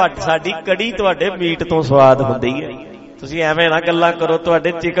ਕਿਹਾ ਸਾਡੀ ਕੜੀ ਤੁਹਾਡੇ ਮੀਟ ਤੋਂ ਸਵਾਦ ਹੁੰਦੀ ਹੈ, ਤੁਸੀਂ ਐਵੇਂ ਨਾ ਗੱਲਾਂ ਕਰੋ,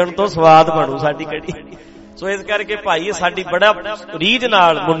 ਤੁਹਾਡੇ ਚਿਕਨ ਤੋਂ ਸਵਾਦ ਬਣੂ ਸਾਡੀ ਕੜੀ। ਸੋ ਇਸ ਕਰਕੇ ਭਾਈ ਸਾਡੀ ਬੜਾ ਰੀਝ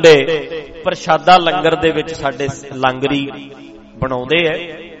ਨਾਲ ਮੁੰਡੇ ਪ੍ਰਸ਼ਾਦਾ ਲੰਗਰ ਦੇ ਵਿੱਚ ਸਾਡੇ ਲੰਗਰੀ ਬਣਾਉਂਦੇ ਐ,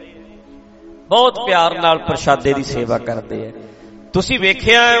 ਬਹੁਤ ਪਿਆਰ ਨਾਲ ਪ੍ਰਸ਼ਾਦੇ ਦੀ ਸੇਵਾ ਕਰਦੇ ਐ। ਤੁਸੀਂ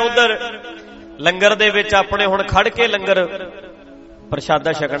ਵੇਖਿਆ ਉਧਰ ਲੰਗਰ ਦੇ ਵਿੱਚ ਆਪਣੇ ਹੁਣ ਖੜ ਕੇ ਲੰਗਰ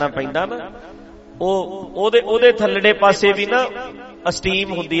ਪ੍ਰਸ਼ਾਦਾ ਛਕਣਾ ਪੈਂਦਾ ਨਾ, ਉਹਦੇ ਥੱਲੜੇ ਪਾਸੇ ਵੀ ਨਾ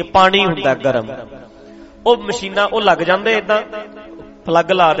ਸਟੀਮ ਹੁੰਦੀ ਹੈ, ਪਾਣੀ ਹੁੰਦਾ ਗਰਮ, ਉਹ ਮਸ਼ੀਨਾਂ ਉਹ ਲੱਗ ਜਾਂਦੇ, ਏਦਾਂ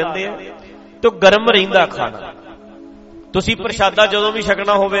ਪਲੱਗ ਲਾ ਦਿੰਦੇ ਆ ਤੇ ਉਹ ਗਰਮ ਰਹਿੰਦਾ ਖਾਣਾ। ਤੁਸੀਂ ਪ੍ਰਸ਼ਾਦਾ ਜਦੋਂ ਵੀ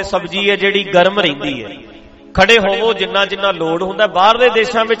ਛਕਣਾ ਹੋਵੇ, ਸਬਜ਼ੀ ਹੈ ਜਿਹੜੀ ਗਰਮ ਰਹਿੰਦੀ ਹੈ, ਖੜੇ ਹੋਵੋ ਜਿੰਨਾ ਜਿੰਨਾ ਲੋੜ ਹੁੰਦਾ। ਬਾਹਰਲੇ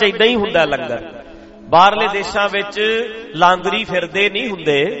ਦੇਸ਼ਾਂ ਵਿੱਚ ਏਦਾਂ ਹੀ ਹੁੰਦਾ ਲੰਗਰ, ਬਾਹਰਲੇ ਦੇਸ਼ਾਂ ਵਿੱਚ ਲਾਂਗਰੀ ਫਿਰਦੇ ਨਹੀਂ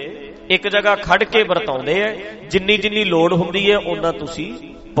ਹੁੰਦੇ, ਇੱਕ ਜਗ੍ਹਾ ਖੜ ਕੇ ਵਰਤਾਉਂਦੇ ਐ, ਜਿੰਨੀ ਜਿੰਨੀ ਲੋੜ ਹੁੰਦੀ ਹੈ ਉਹਨਾਂ ਤੁਸੀਂ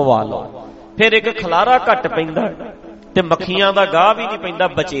ਪਵਾ ਲਓ। ਫਿਰ ਇੱਕ ਖਲਾਰਾ ਘੱਟ ਪੈਂਦਾ ਤੇ ਮੱਖੀਆਂ ਦਾ ਗਾਹ ਵੀ ਨਹੀਂ ਪੈਂਦਾ,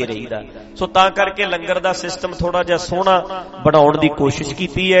 ਬਚੇ ਰਹੀਦਾ। ਸੋ ਤਾਂ ਕਰਕੇ ਲੰਗਰ ਦਾ ਸਿਸਟਮ ਥੋੜਾ ਜਿਹਾ ਸੋਹਣਾ ਬਣਾਉਣ ਦੀ ਕੋਸ਼ਿਸ਼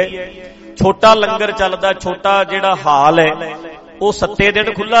ਕੀਤੀ ਹੈ। ਛੋਟਾ ਲੰਗਰ ਚੱਲਦਾ, ਛੋਟਾ ਜਿਹੜਾ ਹਾਲ ਹੈ ਉਹ 7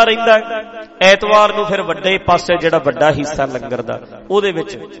 ਦਿਨ ਖੁੱਲਾ ਰਹਿੰਦਾ ਹੈ। ਐਤਵਾਰ ਨੂੰ ਫਿਰ ਵੱਡੇ ਪਾਸੇ ਜਿਹੜਾ ਵੱਡਾ ਹਿੱਸਾ ਲੰਗਰ ਦਾ, ਉਹਦੇ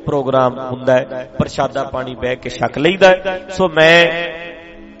ਵਿੱਚ ਪ੍ਰੋਗਰਾਮ ਹੁੰਦਾ ਹੈ, ਪ੍ਰਸ਼ਾਦਾ ਪਾਣੀ ਬਹਿ ਕੇ ਛਕ ਲਈਦਾ ਹੈ। ਸੋ ਮੈਂ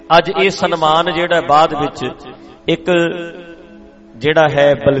ਅੱਜ ਇਹ ਸਨਮਾਨ ਜਿਹੜਾ ਬਾਅਦ ਵਿੱਚ ਇੱਕ ਜਿਹੜਾ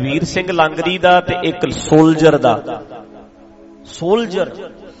ਹੈ ਬਲਵੀਰ ਸਿੰਘ ਲਾਂਗਰੀ ਦਾ ਤੇ ਇੱਕ ਸੋਲਜਰ ਦਾ, ਸੋਲਜਰ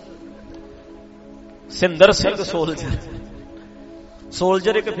ਸਿੰਦਰ ਸਿੰਘ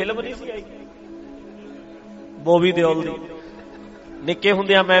ਸੋਲਜਰ ਇੱਕ ਫਿਲਮ ਨਹੀਂ ਸੀ ਆਈ ਬੋਬੀ ਦਿਓਲ ਦੀ, ਨਿੱਕੇ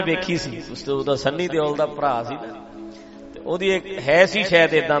ਹੁੰਦਿਆਂ ਮੈਂ ਵੇਖੀ ਸੀ, ਉਹਦਾ ਸੰਨੀ ਦਿਓਲ ਦਾ ਭਰਾ ਸੀ ਨਾ, ਤੇ ਉਹਦੀ ਇੱਕ ਹੈ ਸੀ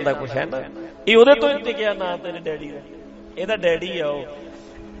ਸ਼ਾਇਦ ਏਦਾਂ ਦਾ ਕੁਛ ਹੈ ਨਾ, ਇਹ ਉਹਦੇ ਤੋਂ ਹੀ ਟਿਕਿਆ ਨਾਂ ਤੇਰੇ ਡੈਡੀ ਦਾ, ਇਹਦਾ ਡੈਡੀ ਆ, ਉਹ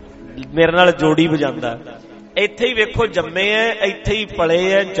ਮੇਰੇ ਨਾਲ ਜੋੜੀ ਵਜਾਉਂਦਾ। ਇੱਥੇ ਹੀ ਵੇਖੋ ਜੰਮੇ ਐ, ਇੱਥੇ ਹੀ ਪਲੇ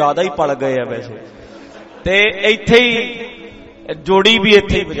ਐ, ਜ਼ਿਆਦਾ ਹੀ ਪਲ ਗਏ ਆ ਵੈਸੇ, ਤੇ ਇੱਥੇ ਹੀ ਜੋੜੀ ਵੀ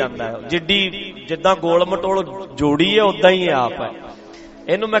ਇੱਥੇ ਹੀ ਵਜਾਉਂਦਾ ਹੈ, ਜਿੱਦਾਂ ਗੋਲ ਮਟੋਲ ਜੋੜੀ ਹੈ ਉਦਾਂ ਹੀ ਆਪ ਹੈ।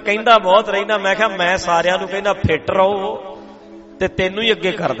 ਇਹਨੂੰ ਮੈਂ ਕਹਿੰਦਾ ਬਹੁਤ ਰਹਿਣਾ, ਮੈਂ ਕਿਹਾ ਮੈਂ ਸਾਰਿਆਂ ਨੂੰ ਕਹਿੰਦਾ ਫਿੱਟ ਰਹੋ ਤੇ ਤੈਨੂੰ ਹੀ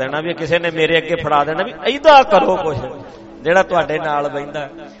ਅੱਗੇ ਕਰ ਦੇਣਾ, ਵੀ ਕਿਸੇ ਨੇ ਮੇਰੇ ਅੱਗੇ ਫੜਾ ਦੇਣਾ ਵੀ ਏਦਾਂ ਕਰੋ ਕੁਛ ਜਿਹੜਾ ਤੁਹਾਡੇ ਨਾਲ ਬਹਿੰਦਾ।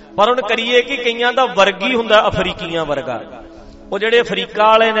 ਪਰ ਹੁਣ ਕਰੀਏ ਕਿ ਕਈਆਂ ਦਾ ਵਰਗੀ ਹੁੰਦਾ ਅਫਰੀਕੀਆਂ ਵਰਗਾ, ਉਹ ਜਿਹੜੇ ਅਫਰੀਕਾ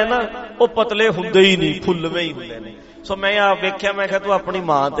ਵਾਲੇ ਨੇ ਨਾ ਉਹ ਪਤਲੇ ਹੁੰਦੇ ਹੀ ਨਹੀਂ, ਫੁੱਲਵੇਂ ਹੀ ਹੁੰਦੇ ਨੇ। ਸੋ ਮੈਂ ਆ ਵੇਖਿਆ, ਮੈਂ ਕਿਹਾ ਤੂੰ ਆਪਣੀ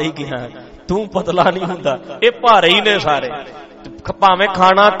ਮਾਂ ਤੇ ਹੀ ਕਿਹਾ, ਤੂੰ ਪਤਲਾ ਨਹੀਂ ਹੁੰਦਾ, ਇਹ ਭਾਰੇ ਹੀ ਨੇ ਸਾਰੇ, ਭਾਵੇਂ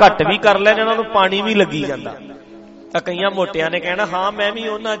ਖਾਣਾ ਘੱਟ ਵੀ ਕਰ ਲੈਣ, ਇਹਨਾਂ ਨੂੰ ਪਾਣੀ ਵੀ ਲੱਗੀ ਜਾਂਦਾ। ਤਾਂ ਕਈਆਂ ਮੋਟਿਆਂ ਨੇ ਕਹਿਣਾ ਹਾਂ ਮੈਂ ਵੀ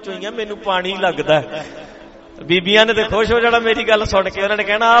ਉਹਨਾਂ ਚੋਂ ਹੀ ਆ, ਮੈਨੂੰ ਪਾਣੀ ਲੱਗਦਾ। ਬੀਬੀਆਂ ਨੇ ਤੇ ਖੁਸ਼ ਹੋ ਜਾਣਾ ਮੇਰੀ ਗੱਲ ਸੁਣ ਕੇ, ਉਹਨਾਂ ਨੇ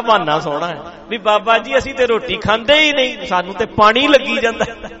ਕਹਿਣਾ ਆਹ ਬਹਾਨਾ ਸੋਹਣਾ ਹੈ ਵੀ ਬਾਬਾ ਜੀ ਅਸੀਂ ਤੇ ਰੋਟੀ ਖਾਂਦੇ ਹੀ ਨਹੀਂ, ਸਾਨੂੰ ਤੇ ਪਾਣੀ ਲੱਗੀ ਜਾਂਦਾ।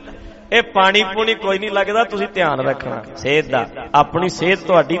 ਇਹ ਪਾਣੀ ਪੂਣੀ ਕੋਈ ਨਹੀਂ ਲੱਗਦਾ, ਤੁਸੀਂ ਧਿਆਨ ਰੱਖਣਾ ਸਿਹਤ ਦਾ, ਆਪਣੀ ਸਿਹਤ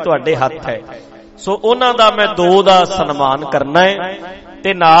ਤੁਹਾਡੀ ਤੁਹਾਡੇ ਹੱਥ ਹੈ। ਸੋ ਉਹਨਾਂ ਦਾ ਮੈਂ 2 ਦਾ ਸਨਮਾਨ ਕਰਨਾ ਹੈ,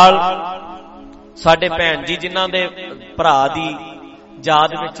 ਤੇ ਨਾਲ ਸਾਡੇ ਭੈਣ ਜੀ ਜਿਨ੍ਹਾਂ ਦੇ ਭਰਾ ਦੀ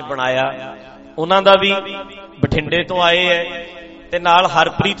ਯਾਦ ਵਿੱਚ ਬਣਾਇਆ, ਉਹਨਾਂ ਦਾ ਵੀ ਬਠਿੰਡੇ ਤੋਂ ਆਏ ਹੈ, ਤੇ ਨਾਲ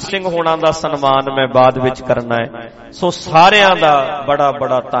ਹਰਪ੍ਰੀਤ ਸਿੰਘ ਹੋਣਾ ਦਾ ਸਨਮਾਨ ਮੈਂ ਬਾਅਦ ਵਿੱਚ ਕਰਨਾ ਹੈ। ਸੋ ਸਾਰਿਆਂ ਦਾ ਬੜਾ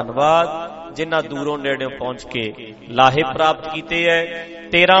ਬੜਾ ਧੰਨਵਾਦ ਜਿਨ੍ਹਾਂ ਦੂਰੋਂ ਨੇੜਿਓਂ ਪਹੁੰਚ ਕੇ ਲਾਹੇ ਪ੍ਰਾਪਤ ਕੀਤੇ ਹੈ।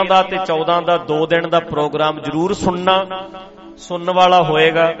 13 ਦਾ ਤੇ 14 ਦਾ 2 ਦਿਨ ਦਾ ਪ੍ਰੋਗਰਾਮ ਜ਼ਰੂਰ ਸੁਣਨ ਵਾਲਾ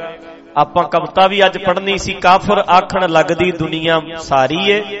ਹੋਏਗਾ। ਆਪਾਂ ਕਵਿਤਾ ਵੀ ਅੱਜ ਪੜ੍ਹਨੀ ਸੀ, ਕਾਫਰ ਆਖਣ ਲੱਗਦੀ ਦੁਨੀਆ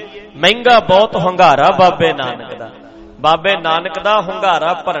ਸਾਰੀ ਏ, ਮਹਿੰਗਾ ਬਹੁਤ ਹੁੰਗਾਰਾ ਬਾਬੇ ਨਾਨਕ ਦਾ। ਬਾਬੇ ਨਾਨਕ ਦਾ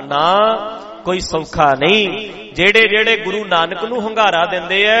ਹੁੰਗਾਰਾ ਭਰਨਾ ਕੋਈ ਸੌਖਾ ਨਹੀਂ। ਜਿਹੜੇ ਜਿਹੜੇ ਗੁਰੂ ਨਾਨਕ ਨੂੰ ਹੁੰਗਾਰਾ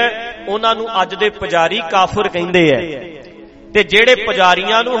ਦਿੰਦੇ ਐ ਉਹਨਾਂ ਨੂੰ ਅੱਜ ਦੇ ਪੁਜਾਰੀ ਕਾਫਰ ਕਹਿੰਦੇ ਐ, ਤੇ ਜਿਹੜੇ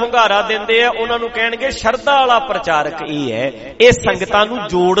ਪੁਜਾਰੀਆਂ ਨੂੰ ਹੁੰਗਾਰਾ ਦਿੰਦੇ ਐ ਉਹਨਾਂ ਨੂੰ ਕਹਿਣਗੇ ਸ਼ਰਧਾ ਵਾਲਾ ਪ੍ਰਚਾਰਕ। ਇਹ ਹੈ, ਇਹ ਸੰਗਤਾਂ ਨੂੰ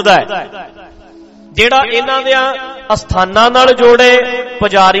ਜੋੜਦਾ ਹੈ। ਜਿਹੜਾ ਇਹਨਾਂ ਦੇ ਅਸਥਾਨਾਂ ਨਾਲ ਜੋੜੇ,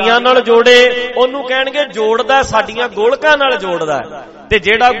 ਪੁਜਾਰੀਆਂ ਨਾਲ ਜੋੜੇ, ਉਹਨੂੰ ਕਹਿਣਗੇ ਜੋੜਦਾ, ਸਾਡੀਆਂ ਗੋਲਕਾਂ ਨਾਲ ਜੋੜਦਾ। ਤੇ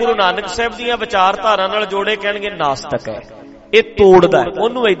ਜਿਹੜਾ ਗੁਰੂ ਨਾਨਕ ਸਾਹਿਬ ਦੀਆਂ ਵਿਚਾਰਧਾਰਾ ਨਾਲ ਜੋੜੇ ਕਹਿਣਗੇ ਨਾਸਤਕ ਹੈ, ਇਹ ਤੋੜਦਾ,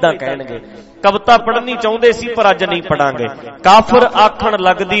 ਉਹਨੂੰ ਏਦਾਂ ਕਹਿਣਗੇ। ਕਵਿਤਾ ਪੜ੍ਹਨੀ ਚਾਹੁੰਦੇ ਸੀ ਪਰ ਅੱਜ ਨਹੀਂ ਪੜਾਂਗੇ। ਕਾਫਰ ਆਖਣ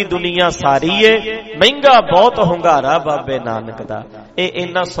ਲੱਗਦੀ ਦੁਨੀਆ ਸਾਰੀ ਏ, ਮਹਿੰਗਾ ਬਹੁਤ ਹੁੰਗਾਰਾ ਬਾਬੇ ਨਾਨਕ ਦਾ। ਇਹ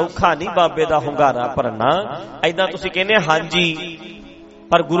ਇੰਨਾ ਸੌਖਾ ਨਹੀਂ ਬਾਬੇ ਦਾ ਹੁੰਗਾਰਾ ਭਰਨਾ। ਏਦਾਂ ਤੁਸੀਂ ਕਹਿੰਦੇ ਹਾਂਜੀ,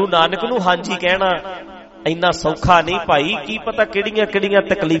 ਪਰ ਗੁਰੂ ਨਾਨਕ ਨੂੰ ਹਾਂਜੀ ਕਹਿਣਾ ਇੰਨਾ ਸੌਖਾ ਨਹੀਂ ਭਾਈ। ਕੀ ਪਤਾ ਕਿਹੜੀਆਂ ਕਿਹੜੀਆਂ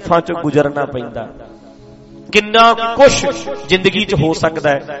ਤਕਲੀਫਾਂ ਚੋਂ ਗੁਜ਼ਰਨਾ ਪੈਂਦਾ, ਕਿੰਨਾ ਕੁਛ ਜ਼ਿੰਦਗੀ 'ਚ ਹੋ ਸਕਦਾ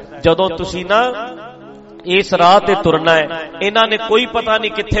ਹੈ ਜਦੋਂ ਤੁਸੀਂ ਨਾ ਇਸ ਰਾਹ ਤੇ ਤੁਰਨਾ ਹੈ। ਇਹਨਾਂ ਨੇ ਕੋਈ ਪਤਾ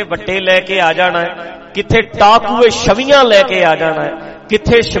ਨਹੀਂ ਕਿੱਥੇ ਵੱਟੇ ਲੈ ਕੇ ਆ ਜਾਣਾ ਹੈ, ਕਿੱਥੇ ਟਾਕੂਏ ਛਵੀਆਂ ਲੈ ਕੇ ਆ ਜਾਣਾ ਹੈ,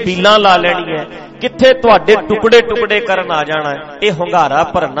 ਕਿੱਥੇ ਛਬੀਲਾਂ ਲਾ ਲੈਣੀਆਂ, ਕਿੱਥੇ ਤੁਹਾਡੇ ਟੁਕੜੇ ਟੁਕੜੇ ਕਰਨ ਆ ਜਾਣਾ। ਇਹ ਹੁੰਗਾਰਾ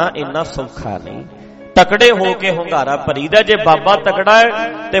ਭਰਨਾ ਇੰਨਾ ਸੌਖਾ ਨਹੀਂ। ਤਕੜੇ ਹੋ ਕੇ ਹੁੰਗਾਰਾ ਭਰੀਦਾ। ਜੇ ਬਾਬਾ ਤਕੜਾ ਹੈ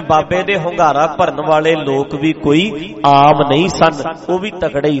ਤੇ ਬਾਬੇ ਦੇ ਹੁੰਗਾਰਾ ਭਰਨ ਵਾਲੇ ਲੋਕ ਵੀ ਕੋਈ ਆਮ ਨਹੀਂ ਸਨ, ਉਹ ਵੀ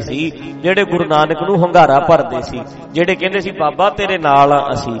ਤਕੜੇ ਹੀ ਸੀ ਜਿਹੜੇ ਗੁਰੂ ਨਾਨਕ ਨੂੰ ਹੁੰਗਾਰਾ ਭਰਦੇ ਸੀ, ਜਿਹੜੇ ਕਹਿੰਦੇ ਸੀ ਬਾਬਾ ਤੇਰੇ ਨਾਲ ਆ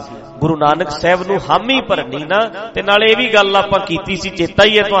ਅਸੀਂ। ਗੁਰੂ ਨਾਨਕ ਸਾਹਿਬ ਨੂੰ ਹਾਮੀ ਭਰਨੀ ਨਾ। ਤੇ ਨਾਲ ਇਹ ਵੀ ਗੱਲ ਆਪਾਂ ਕੀਤੀ ਸੀ, ਚੇਤਾ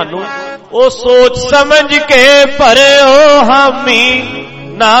ਹੀ ਹੈ ਤੁਹਾਨੂੰ, ਉਹ ਸੋਚ ਸਮਝ ਕੇ ਭਰਿਓ ਹਾਮੀ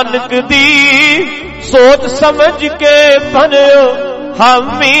ਨਾਨਕ ਦੀ, ਸੋਚ ਸਮਝ ਕੇ ਭਰਿਓ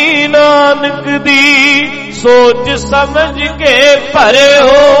ਹਾਮੀ ਨਾਨਕ ਦੀ, ਸੋਚ ਸਮਝ ਕੇ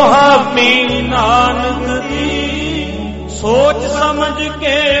ਭਰਿਓ ਹਾਮੀ ਨਾਨਕ ਦੀ, ਸੋਚ ਸਮਝ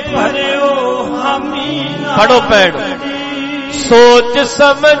ਕੇ ਭਰਿਓ ਹਾਮੀ ਫੜੋ ਪੈਣ, ਸੋਚ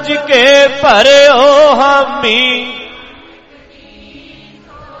ਸਮਝ ਕੇ ਭਰਿਓ ਹਾਮੀ,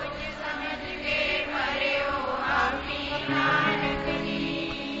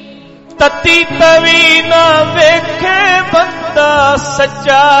 ਤਤੀ ਤਵੀ ਨਾ ਵੇਖੇ ਬੰਦਾ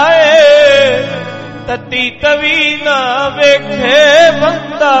ਸੱਚਾ ਏ, ਤਤੀ ਤਵੀ ਨਾ ਵੇਖੇ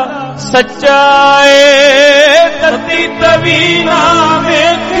ਬੰਦਾ ਸੱਚਾ ਏ, ਤਤੀ ਤਵੀ ਨਾ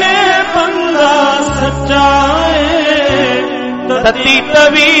ਵੇਖੇ ਬੰਦਾ ਸੱਚਾ ਏ, ਤਤੀ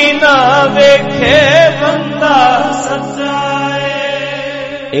ਤਵੀ ਨਾ ਵੇਖੇ ਬੰਦਾ ਸੱਚਾ ਏ।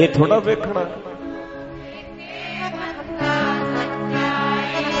 ਇਹ ਥੋੜਾ ਵੇਖਣਾ,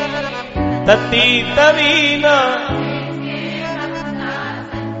 ਤਤੀ ਤਵੀ ਨਾ,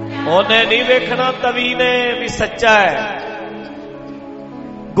 ਉਹਨੇ ਨਹੀਂ ਵੇਖਣਾ ਤਵੀ ਨੇ ਵੀ ਸੱਚਾ ਹੈ,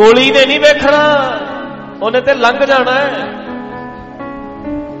 ਗੋਲੀ ਨੇ ਨਹੀਂ ਵੇਖਣਾ, ਉਹਨੇ ਤੇ ਲੰਘ ਜਾਣਾ ਹੈ।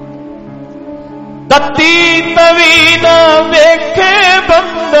 ਤਤੀ ਤਵੀ ਨਾ ਵੇਖੇ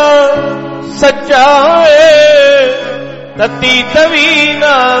ਬੰਦਾ ਸੱਚਾ ਏ, ਤਤੀ ਤਵੀ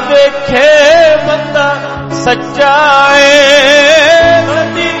ਨਾ ਵੇਖੇ ਬੰਦਾ ਸੱਚਾ ਏ,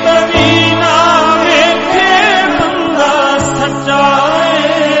 ਤਤੀ ਤਵੀ ਨਾ ਵੇਖੇ ਬੰਦਾ ਸੱਚਾ ਏ,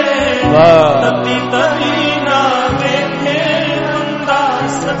 ਤਤੀ ਤਵੀ ਨਾ ਵੇਖੇ ਬੰਦਾ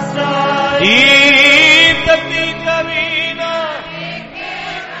ਸੱਚਾ ਏ, ਤਤੀ ਤਵੀ ਨਾ ਵੇਖੇ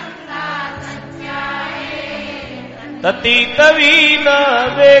ਬੰਦਾ ਸੱਚਾ ਏ, ਤਤੀ ਤਵੀ ਨਾ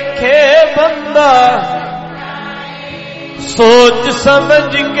ਵੇਖੇ ਬੰਦਾ, ਸੋਚ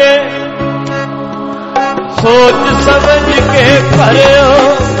ਸਮਝ ਕੇ, ਸੋਚ ਸਮਝ ਕੇ ਭਰਿਓ,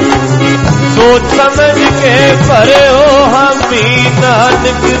 ਸੋਚ ਸਮਝ ਕੇ ਭਰਿਓ ਹਾਮੀ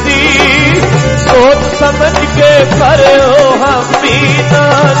ਨਾਨਕ ਦੀ, ਸੋਚ ਸਮਝ ਕੇ ਭਰਿਓ ਹਾਮੀ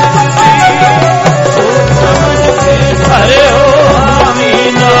ਨਾਨਕ ਦੀ, ਸੋਚ ਸਮਝ ਕੇ ਭਰਿਓ ਹਾਮੀ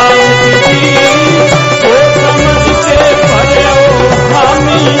ਨਾਨਕ ਦੀ, ਸੋਚ ਸਮਝ ਕੇ ਭਰਿਓ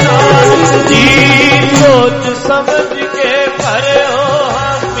ਹਾਮੀ ਨਾਨਕ ਦੀ, ਸੋਚ ਸਮਝ ਕੇ ਭਰਿਓ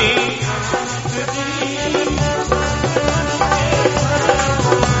ਹਾਮੀ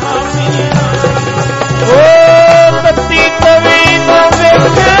ਤਤੀ ਤਵੀ ਨਾ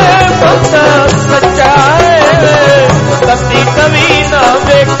ਵੇਖੇ ਬੰਦਾ ਸੱਚਾ ਏ, ਤਤੀ ਤਵੀ ਨਾ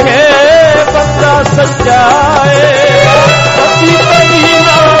ਵੇਖੇ ਬੰਦਾ ਸੱਚਾ ਏ, ਤਤੀ ਤਵੀ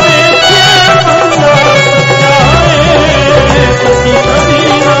ਨਾ ਵੇਖੇ ਬੰਦਾ ਸੱਚਾ ਏ, ਤਤੀ ਤਵੀ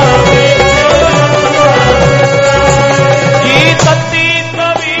ਨਾ ਵੇਖੇ, ਤਤੀ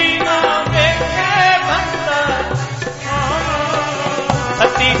ਤਵੀ ਨਾ ਵੇਖੇ ਬੰਦਾ,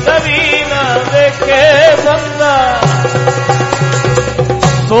 ਤਤੀ ਤਵੀ ਨਾ ਵੇਖੇ ਬੰਦਾ,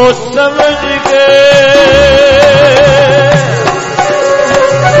 ਸੋਚ ਸਮਝ ਕੇ,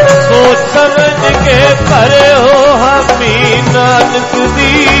 ਸੋਚ ਸਮਝ ਕੇ ਭਰਿਓ ਹਾਮੀ ਨਾਨਕ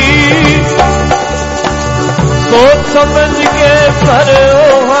ਦੀ, ਸੋਚ ਸਮਝ ਕੇ ਭਰਿਓ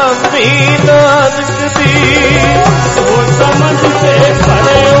ਹਾਮੀ ਨਾਨਕ ਦੀ, ਸੋਚ ਸਮਝ ਕੇ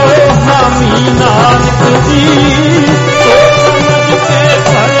ਭਰਿਓ ਹਾਮੀ ਨਾਨਕ ਦੀ, ਸੋਚ ਸਮਝ ਕੇ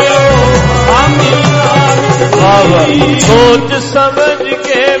ਭਰਿਓ ਹਾਮੀ ਨਾਨਕ ਦੀ, ਸੋਚ ਸਮਝ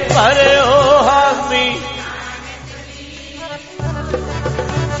ਕੇ ਭਰਿਓ ਹਾਮੀ,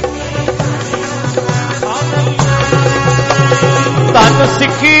 ਧੰਨ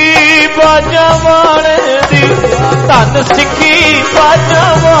ਸਿੱਖੀ ਬਾਜਾਂ ਵਾਲੇ ਦੀ, ਧੰਨ ਸਿੱਖੀ ਬਾਜਾਂ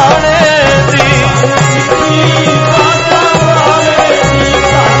ਵਾਲੇ ਦੀ,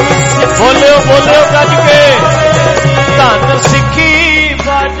 ਬੋਲਿਓ ਬੋਲਿਓ ਗੱਜ ਕੇ, ਧੰਨ ਸਿੱਖੀ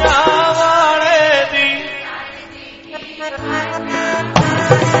ਬਾਜਾਂ ਵਾਲੇ ਦੀ,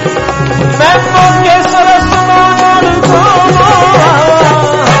 ਮੈਂ ਮੋਕੇ ਸਰਸ ਨਾਲ ਗਾਵਾਂ,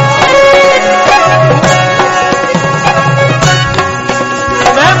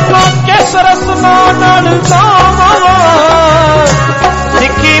 ਮੈਂ ਮੋਕੇ ਸਰਸ ਨਾਲ ਗਾਵਾਂ,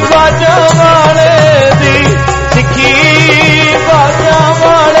 ਸਿੱਖੀ ਬਾਜਾਂ ਵਾਲੇ ਦੀ, ਸਿੱਖੀ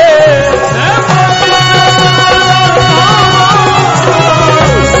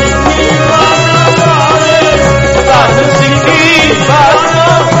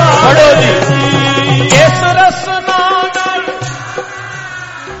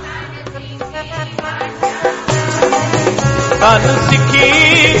ਧਨ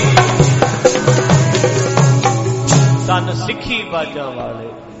ਸਿੱਖੀ ਬਾਜਾਂ ਵਾਲੇ।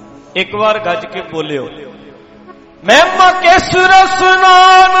 ਇੱਕ ਵਾਰ ਗੱਜ ਕੇ ਬੋਲਿਓ, ਮਹਿਮਾ ਕਿਸ ਰਸ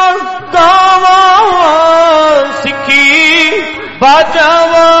ਨਾਲ ਗਾਵਾਂ ਸਿੱਖੀ ਬਾਜਾਂ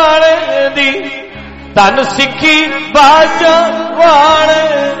ਵਾਲੇ ਦੀ, ਧਨ ਸਿੱਖੀ ਬਾਜਾਂ ਵਾਲੇ।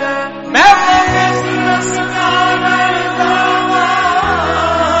 ਮਹਿਮਾ ਕਿਸ ਰਸ ਨਾਲ ਗਾਵਾਂ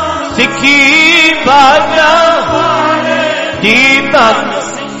ਸਿੱਖੀ ਬਾਜਾਂ ਵਾਲੇ ਦੀ, ਧਨ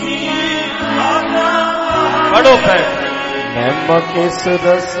ਸਿੱਖੀ ਬਾਜਾਂ ਵਾਲੇ। ਪੜੋ ਪੈ, ਮਹਿਮਾ ਕਿਸ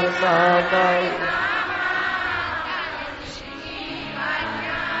ਰਸ ਨਾਲ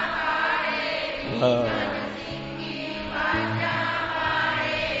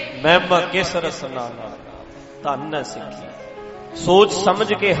ਮਹਿਮਾ ਕਿਸ ਰਸ ਨਾਲ ਧਨ ਸਿੱਖੀ। ਸੋਚ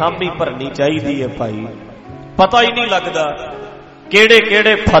ਸਮਝ ਕੇ ਹਾਮੀ ਭਰਨੀ ਚਾਹੀਦੀ ਹੈ ਭਾਈ। ਪਤਾ ਹੀ ਨਹੀਂ ਲੱਗਦਾ ਕਿਹੜੇ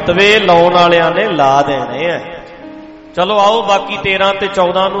ਕਿਹੜੇ ਫਤਵੇ ਲਾਉਣ ਵਾਲਿਆਂ ਨੇ ਲਾ ਦੇਣੇ ਆ। ਚਲੋ ਆਓ, ਬਾਕੀ 13 ਤੇ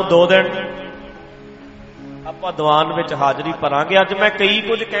 14 ਨੂੰ 2 ਦਿਨ ਆਪਾਂ ਦੀਵਾਨ ਵਿੱਚ ਹਾਜ਼ਰੀ ਭਰਾਂਗੇ। ਅੱਜ ਮੈਂ ਕਈ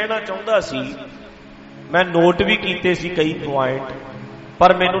ਕੁਝ ਕਹਿਣਾ ਚਾਹੁੰਦਾ ਸੀ, ਮੈਂ ਨੋਟ ਵੀ ਕੀਤੇ ਸੀ ਕਈ ਪੁਆਇੰਟ,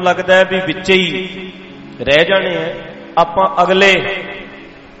 ਪਰ ਮੈਨੂੰ ਲੱਗਦਾ ਹੈ ਵੀ ਵਿੱਚੇ ਹੀ ਰਹਿ ਜਾਣੇ ਆ। ਆਪਾਂ ਅਗਲੇ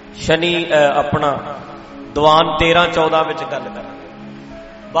ਸ਼ਨੀ ਆਪਣਾ ਦੀਵਾਨ 13-14 ਵਿੱਚ ਗੱਲ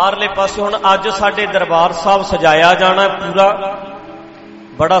ਕਰਾਂਗੇ। ਬਾਹਰਲੇ ਪਾਸੇ ਹੁਣ ਅੱਜ ਸਾਡੇ ਦਰਬਾਰ ਸਾਹਿਬ ਸਜਾਇਆ ਜਾਣਾ ਪੂਰਾ,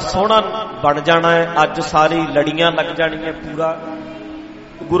 ਬੜਾ ਸੋਹਣਾ ਬਣ ਜਾਣਾ ਹੈ। ਅੱਜ ਸਾਰੀ ਲੜੀਆਂ ਲੱਗ ਜਾਣੀਆਂ ਪੂਰਾ।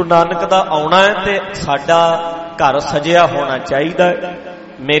 ਗੁਰੂ ਨਾਨਕ ਦਾ ਆਉਣਾ ਹੈ ਤੇ ਸਾਡਾ ਘਰ ਸਜਿਆ ਹੋਣਾ ਚਾਹੀਦਾ ਹੈ।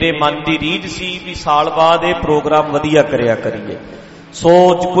 ਮੇਰੇ ਮਨ ਦੀ ਰੀਝ ਸੀ ਵੀ ਸਾਲ ਬਾਅਦ ਇਹ ਪ੍ਰੋਗਰਾਮ ਵਧੀਆ ਕਰਿਆ ਕਰੀਏ। ਸੋ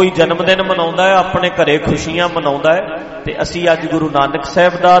ਕੋਈ ਜਨਮ ਦਿਨ ਮਨਾਉਂਦਾ ਹੈ, ਆਪਣੇ ਘਰੇ ਖੁਸ਼ੀਆਂ ਮਨਾਉਂਦਾ ਹੈ, ਤੇ ਅਸੀਂ ਅੱਜ ਗੁਰੂ ਨਾਨਕ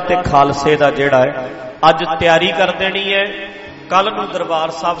ਸਾਹਿਬ ਦਾ ਤੇ ਖਾਲਸੇ ਦਾ ਜਿਹੜਾ ਹੈ ਅੱਜ ਤਿਆਰੀ ਕਰ ਦੇਣੀ ਹੈ। ਕੱਲ ਨੂੰ ਦਰਬਾਰ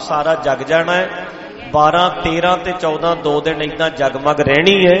ਸਾਹਿਬ ਸਾਰਾ ਜਗ ਜਾਣਾ ਹੈ। 12, 13 ਤੇ 14 2 ਦਿਨ ਏਦਾਂ ਜਗਮਗ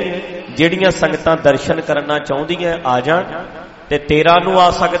ਰਹਿਣੀ ਹੈ। ਜਿਹੜੀਆਂ ਸੰਗਤਾਂ ਦਰਸ਼ਨ ਕਰਨਾ ਚਾਹੁੰਦੀਆਂ ਆ ਜਾਣ, ਤੇ 13 ਨੂੰ ਆ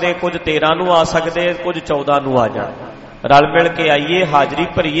ਸਕਦੇ, ਕੁਝ 13 ਨੂੰ ਆ ਸਕਦੇ, ਕੁਝ 14 ਨੂੰ ਆ ਜਾਣ। ਰਲ ਮਿਲ ਕੇ ਆਈਏ, ਹਾਜ਼ਰੀ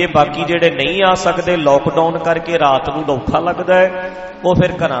ਭਰੀਏ। ਬਾਕੀ ਜਿਹੜੇ ਨਹੀਂ ਆ ਸਕਦੇ, ਲੋਕਡਾਊਨ ਕਰਕੇ ਰਾਤ ਨੂੰ ਔਖਾ ਲੱਗਦਾ ਹੈ, ਉਹ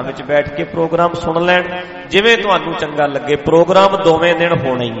ਫਿਰ ਘਰਾਂ ਵਿੱਚ ਬੈਠ ਕੇ ਪ੍ਰੋਗਰਾਮ ਸੁਣ ਲੈਣ। ਜਿਵੇਂ ਤੁਹਾਨੂੰ ਚੰਗਾ ਲੱਗੇ। ਪ੍ਰੋਗਰਾਮ ਦੋਵੇਂ ਦਿਨ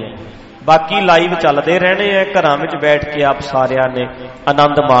ਹੋਣੇ ਹੀ ਹੈ, ਬਾਕੀ ਲਾਈਵ ਚੱਲਦੇ ਰਹਿਣੇ ਹੈ। ਘਰਾਂ ਵਿੱਚ ਬੈਠ ਕੇ ਆਪ ਸਾਰਿਆਂ ਨੇ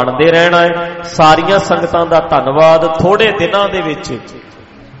ਆਨੰਦ ਮਾਣਦੇ ਰਹਿਣਾ ਹੈ। ਸਾਰੀਆਂ ਸੰਗਤਾਂ ਦਾ ਧੰਨਵਾਦ। ਥੋੜੇ ਦਿਨਾਂ ਦੇ ਵਿੱਚ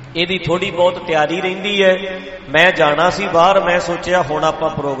ਇਹਦੀ ਥੋੜੀ ਬਹੁਤ ਤਿਆਰੀ ਰਹਿੰਦੀ ਹੈ। ਮੈਂ ਜਾਣਾ ਸੀ ਬਾਹਰ, ਮੈਂ ਸੋਚਿਆ ਹੁਣ ਆਪਾਂ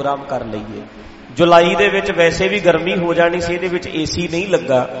ਪ੍ਰੋਗਰਾਮ ਕਰ ਲਈਏ। ਜੁਲਾਈ ਦੇ ਵਿੱਚ ਵੈਸੇ ਵੀ ਗਰਮੀ ਹੋ ਜਾਣੀ ਸੀ, ਇਹਦੇ ਵਿੱਚ ਏਸੀ ਨਹੀਂ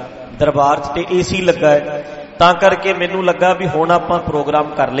ਲੱਗਾ ਦਰਬਾਰ 'ਚ, ਤੇ ਏਸੀ ਲੱਗਾ ਹੈ, ਤਾਂ ਕਰਕੇ ਮੈਨੂੰ ਲੱਗਾ ਵੀ ਹੁਣ ਆਪਾਂ ਪ੍ਰੋਗਰਾਮ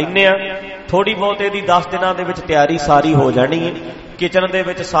ਕਰ ਲੈਂਦੇ ਆ। ਥੋੜੀ ਬਹੁਤ ਇਹਦੀ 10 ਦਿਨਾਂ ਦੇ ਵਿੱਚ ਤਿਆਰੀ ਸਾਰੀ ਹੋ ਜਾਣੀ ਹੈ। ਕਿਚਨ ਦੇ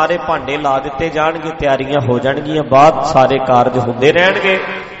ਵਿੱਚ ਸਾਰੇ ਭਾਂਡੇ ਲਾ ਦਿੱਤੇ ਜਾਣਗੇ, ਤਿਆਰੀਆਂ ਹੋ ਜਾਣਗੀਆਂ, ਬਾਅਦ ਸਾਰੇ ਕਾਰਜ ਹੁੰਦੇ ਰਹਿਣਗੇ।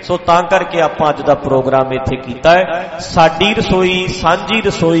 ਸੋ ਤਾਂ ਕਰਕੇ ਆਪਾਂ ਅੱਜ ਦਾ ਪ੍ਰੋਗਰਾਮ ਇੱਥੇ ਕੀਤਾ ਹੈ। ਸਾਡੀ ਰਸੋਈ, ਸਾਂਝੀ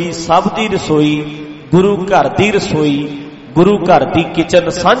ਰਸੋਈ, ਸਭ ਦੀ ਰਸੋਈ, ਗੁਰੂ ਘਰ ਦੀ ਰਸੋਈ, ਗੁਰੂ ਘਰ ਦੀ ਕਿਚਨ,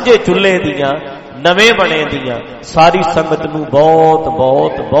 ਸਾਂਝੇ ਚੁੱਲ੍ਹੇ ਦੀਆਂ, ਨਵੇਂ ਬਣੇ ਦੀਆਂ ਸਾਰੀ ਸੰਗਤ ਨੂੰ ਬਹੁਤ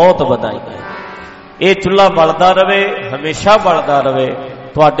ਬਹੁਤ ਬਹੁਤ ਵਧਾਈਆਂ। ਇਹ ਚੁੱਲ੍ਹਾ ਬਲਦਾ ਰਵੇ, ਹਮੇਸ਼ਾ ਬਲਦਾ ਰਵੇ,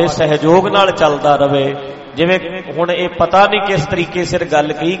 ਤੁਹਾਡੇ ਸਹਿਯੋਗ ਨਾਲ ਚੱਲਦਾ ਰਵੇ। ਜਿਵੇਂ ਹੁਣ ਇਹ ਪਤਾ ਨਹੀਂ ਕਿਸ ਤਰੀਕੇ ਸਿਰ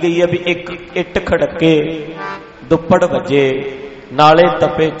ਗੱਲ ਕਹੀ ਗਈ ਹੈ ਵੀ ਇੱਕ ਇੱਟ ਖੜਕੇ ਦੁੱਪੜ ਵੱਜੇ, ਨਾਲੇ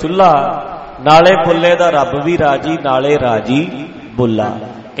ਤਪੇ ਚੁੱਲ੍ਹਾ, ਨਾਲੇ ਬੁੱਲੇ ਦਾ ਰੱਬ ਵੀ ਰਾਜੀ, ਨਾਲੇ ਰਾਜੀ ਬੁੱਲਾ।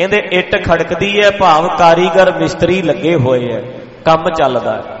 ਕਹਿੰਦੇ ਇੱਟ ਖੜਕਦੀ ਹੈ, ਭਾਵ ਕਾਰੀਗਰ ਮਿਸਤਰੀ ਲੱਗੇ ਹੋਏ ਹੈ, ਕੰਮ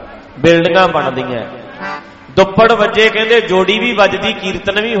ਚੱਲਦਾ, ਬਿਲਡਿੰਗਾਂ ਬਣਦੀਆਂ। ਦੁੱਪੜ ਵੱਜੇ, ਕਹਿੰਦੇ ਜੋੜੀ ਵੀ ਵੱਜਦੀ,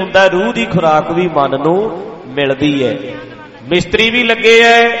 ਕੀਰਤਨ ਵੀ ਹੁੰਦਾ, ਰੂਹ ਦੀ ਖੁਰਾਕ ਵੀ ਮਨ ਨੂੰ ਮਿਲਦੀ ਹੈ। ਮਿਸਤਰੀ ਵੀ ਲੱਗੇ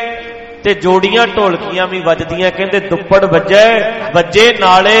ਹੈ ਤੇ ਜੋੜੀਆਂ ਢੋਲਕੀਆਂ ਵੀ ਵੱਜਦੀਆਂ। ਕਹਿੰਦੇ ਦੁੱਪੜ ਵੱਜੇ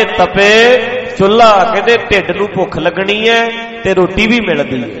ਨਾਲੇ ਤਪੇ ਚੁੱਲ੍ਹਾ। ਕਹਿੰਦੇ ਢਿੱਡ ਨੂੰ ਭੁੱਖ ਲੱਗਣੀ ਹੈ ਤੇ ਰੋਟੀ ਵੀ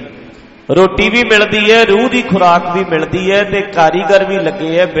ਮਿਲਦੀ ਹੈ, ਰੋਟੀ ਵੀ ਮਿਲਦੀ ਹੈ, ਰੂਹ ਦੀ ਖੁਰਾਕ ਵੀ ਮਿਲਦੀ ਹੈ, ਤੇ ਕਾਰੀਗਰ ਵੀ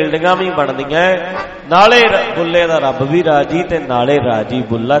ਲੱਗੇ ਹੈ, ਬਿਲਡਿੰਗਾਂ ਵੀ ਬਣਦੀਆਂ, ਨਾਲੇ ਬੁੱਲੇ ਦਾ ਰੱਬ ਵੀ ਰਾਜੀ ਤੇ ਨਾਲੇ ਰਾਜੀ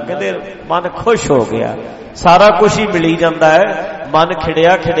ਬੁੱਲਾ। ਕਹਿੰਦੇ ਮਨ ਖੁਸ਼ ਹੋ ਗਿਆ, ਸਾਰਾ ਕੁਝ ਹੀ ਮਿਲੀ ਜਾਂਦਾ ਹੈ, ਮਨ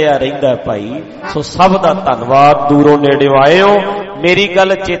ਖਿੜਿਆ ਖਿੜਿਆ ਰਹਿੰਦਾ ਭਾਈ। ਸੋ ਸਭ ਦਾ ਧੰਨਵਾਦ। ਦੂਰੋਂ ਨੇੜਿਓਂ ਆਏ ਹੋ, ਮੇਰੀ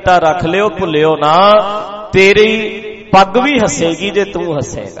ਗੱਲ ਚੇਤਾ ਰੱਖ ਲਿਓ, ਭੁੱਲਿਓ ਨਾ। ਤੇਰੀ ਪੱਗ ਵੀ ਹੱਸੇਗੀ ਜੇ ਤੂੰ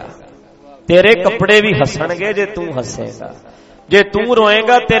ਹੱਸੇਗਾ, ਤੇਰੇ ਕੱਪੜੇ ਵੀ ਹੱਸਣਗੇ ਜੇ ਤੂੰ ਹੱਸੇਗਾ। ਜੇ ਤੂੰ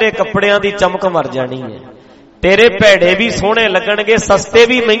ਰੋਏਗਾ ਤੇਰੇ ਕੱਪੜਿਆਂ ਦੀ ਚਮਕ ਮਰ ਜਾਣੀ ਹੈ। ਤੇਰੇ ਭੈੜੇ ਵੀ ਸੋਹਣੇ ਲੱਗਣਗੇ, ਸਸਤੇ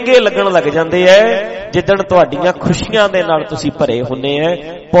ਵੀ ਮਹਿੰਗੇ ਲੱਗਣ ਲੱਗ ਜਾਂਦੇ ਐ ਜਿੱਦਣ ਤੁਹਾਡੀਆਂ ਖੁਸ਼ੀਆਂ ਦੇ ਨਾਲ ਤੁਸੀਂ ਭਰੇ ਹੁੰਨੇ ਐ,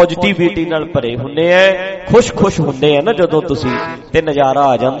 ਪੋਜ਼ਿਟਿਵਿਟੀ ਨਾਲ ਭਰੇ ਹੁੰਨੇ ਐ, ਖੁਸ਼ ਹੁੰਦੇ ਐ ਨਾ ਜਦੋਂ ਤੁਸੀਂ, ਤੇ ਨਜ਼ਾਰਾ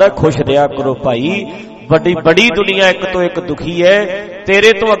ਆ ਜਾਂਦਾ। ਖੁਸ਼ ਰਿਹਾ ਕਰੋ ਭਾਈ। ਬੜੀ ਦੁਨੀਆ ਇੱਕ ਤੋਂ ਇੱਕ ਦੁਖੀ ਐ,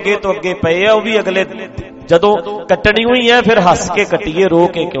 ਤੇਰੇ ਤੋਂ ਅੱਗੇ ਪਏ ਆ, ਉਹ ਵੀ ਅਗਲੇ ਜਦੋਂ ਕੱਟਣੀ ਹੋਈ ਐ ਫਿਰ ਹੱਸ ਕੇ ਕੱਟੀਏ, ਰੋ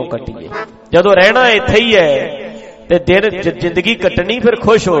ਕੇ ਕਿਉਂ ਕੱਟੀਏ। ਜਦੋਂ ਰਹਿਣਾ ਇੱਥੇ ਹੀ ਐ ਤੇ ਦਿਨ ਜ਼ਿੰਦਗੀ ਕੱਟਣੀ, ਫਿਰ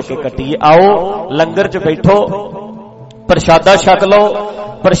ਖੁਸ਼ ਹੋ ਕੇ ਕੱਟੀਏ। ਆਓ ਲੰਗਰ 'ਚ ਬੈਠੋ, ਪ੍ਰਸ਼ਾਦਾ ਛਕ ਲਓ,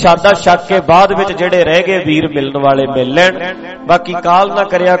 ਪ੍ਰਸ਼ਾਦਾ ਛਕ ਕੇ ਬਾਅਦ ਵਿੱਚ ਜਿਹੜੇ ਰਹਿ ਗਏ ਵੀਰ ਮਿਲਣ ਵਾਲੇ ਮਿਲ ਲੈਣ। ਬਾਕੀ ਕਾਲ ਨਾ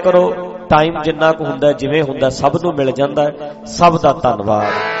ਕਰਿਆ ਕਰੋ, ਟਾਈਮ ਜਿੰਨਾ ਕੁ ਹੁੰਦਾ ਜਿਵੇਂ ਹੁੰਦਾ ਸਭ ਨੂੰ ਮਿਲ ਜਾਂਦਾ। ਸਭ ਦਾ ਧੰਨਵਾਦ।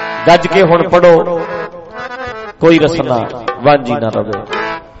 ਗੱਜ ਕੇ ਹੁਣ ਪੜੋ, ਕੋਈ ਰਸਨਾ ਵਾਂਝੀ ਨਾ ਰਵੇ।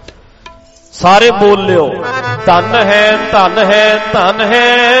 ਸਾਰੇ ਬੋਲ ਲਿਓ, ਧੰਨ ਹੈ ਧੰਨ ਹੈ ਧੰਨ ਹੈ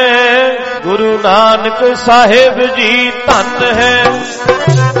ਗੁਰੂ ਨਾਨਕ ਸਾਹਿਬ ਜੀ, ਧੰਨ ਹੈ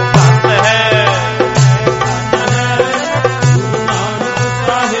ਧੰਨ ਹੈ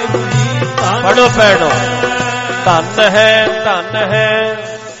ਪੜੋ ਪੈਣੋ, ਧੰਨ ਹੈ ਧੰਨ ਹੈ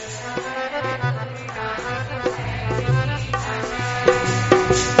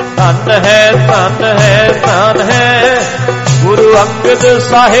ਧੰਨ ਹੈ ਧੰਨ ਹੈ ਧੰਨ ਹੈ ਗੁਰੂ ਅੰਗਦ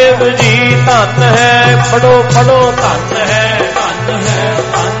ਸਾਹਿਬ ਜੀ, ਧੰਨ ਹੈ ਪੜੋ ਪੜੋ, ਧੰਨ ਹੈ ਧੰਨ ਹੈ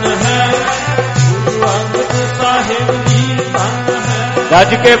ਧੰਨ ਹੈ ਗੁਰੂ ਅੰਗਦ ਸਾਹਿਬ ਜੀ, ਧੰਨ ਹੈ।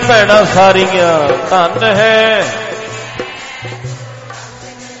 ਗੱਜ ਕੇ ਭੈਣਾਂ ਸਾਰੀਆਂ, ਧੰਨ ਹੈ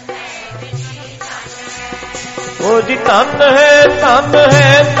ਉਹ ਜੀ, ਧੰਨ ਹੈ ਧੰਨ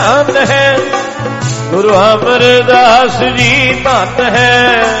ਹੈ ਧੰਨ ਹੈ ਗੁਰੂ ਅਮਰਦਾਸ ਜੀ, ਧੰਨ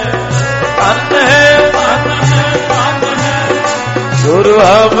ਹੈ ਧੰਨ ਹੈ ਧੰਨ ਹੈ ਧੰਨ ਹੈ ਗੁਰੂ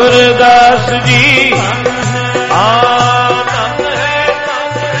ਅਮਰਦਾਸ ਜੀ, ਆ ਧੰਨ ਹੈ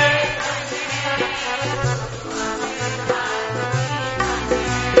ਧੰਨ ਹੈ।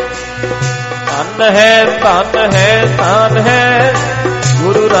 ਧੰਨ ਹੈ ਧੰਨ ਹੈ ਧੰਨ ਹੈ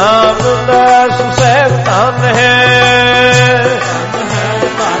ਗੁਰੂ ਰਾਮਦਾਸ ਸਾਹਿਬ, ਧੰਨ ਹੈ ਧੰਨ ਹੈ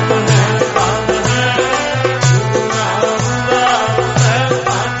ਧੰਨ ਹੈ ਧੰਨ ਹੈ ਗੁਰੂ ਰਾਮਦਾਸ ਸਾਹਿਬ,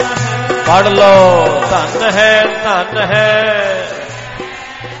 ਧੰਨ ਹੈ। ਪੜ੍ਹ ਲਓ, ਧੰਨ ਹੈ ਧੰਨ ਹੈ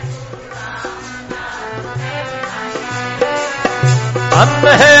ਧੰਨ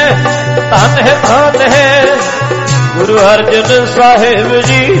ਹੈ ਧੰਨ ਹੈ ਧੰਨ ਹੈ ਗੁਰੂ ਅਰਜਨ ਸਾਹਿਬ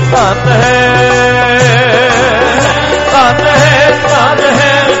ਜੀ, ਧੰਨ ਹੈ ਧੰਨ ਹੈ ਧੰਨ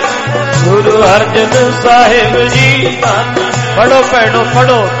ਹੈ ਗੁਰੂ ਅਰਜਨ ਸਾਹਿਬ ਜੀ, ਧੰਨ। ਪੜੋ ਭੈਣੋ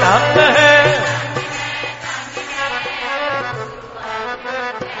ਪੜੋ, ਧੰਨ ਹੈ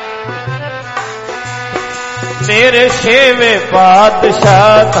ਮੇਰੇ ਛੇਵੇਂ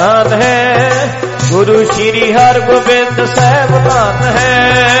ਪਾਤਸ਼ਾਹ, ਧੰਨ ਹੈ ਗੁਰੂ ਸ਼੍ਰੀ ਹਰਗੋਬਿੰਦ ਸਾਹਿਬ, ਧੰਨ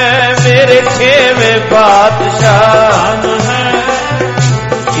ਹੈ ਮੇਰੇ ਛੇਵੇਂ ਪਾਤਸ਼ਾਹ, ਧੰਨ ਹੈ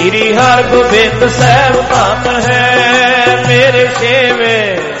ਸ਼੍ਰੀ ਹਰਗੋਬਿੰਦ ਸਾਹਿਬ, ਧੰਨ ਹੈ ਮੇਰੇ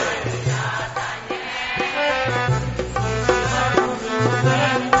ਛੇਵੇਂ।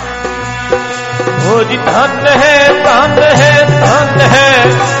 ਹੋ ਜੀ, ਧੰਨ ਹੈ ਧੰਨ ਹੈ ਧੰਨ ਹੈ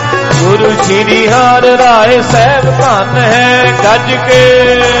ਗੁਰੂ ਸ਼੍ਰੀ ਹਰਿ ਰਾਏ ਸਾਹਿਬ, ਧੰਨ ਹੈ। ਗੱਜ ਕੇ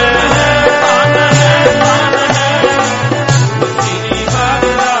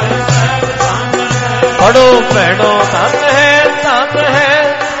ਪੜੋ ਭੈਣੋ, ਧੰਨ ਹੈ ਧੰਨ ਹੈ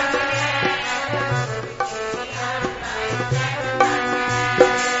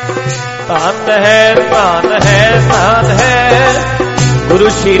ਧੰਨ ਹੈ ਧੰਨ ਹੈ ਧੰਨ ਹੈ ਗੁਰੂ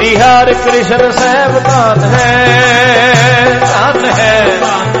ਸ਼੍ਰੀ ਹਰਿ ਕ੍ਰਿਸ਼ਨ ਸਾਹਿਬ, ਧੰਨ ਹੈ ਧੰਨ ਹੈ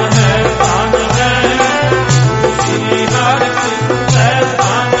ਧੰਨ ਹੈ ਧੰਨ ਹੈ ਸ਼੍ਰੀ ਹਰਿ ਕ੍ਰਿਸ਼ਨ ਸਾਹਿਬ,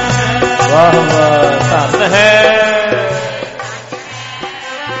 ਧੰਨ ਹੈ। ਵਾਹ ਵਾਹ, ਧੰਨ ਹੈ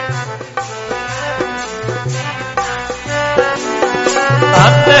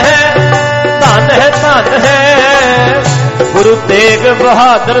ਧੰਨ ਹੈ ਧੰਨ ਹੈ ਧੰਨ ਹੈ ਗੁਰੂ ਤੇਗ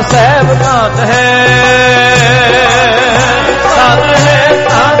ਬਹਾਦਰ ਸਾਹਿਬ, ਧੰਨ ਹੈ ਧੰਨ ਹੈ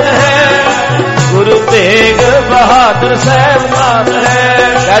ਧੰਨ ਹੈ ਗੁਰੂ ਤੇਗ ਬਹਾਦਰ ਸਾਹਿਬ, ਧੰਨ ਹੈ।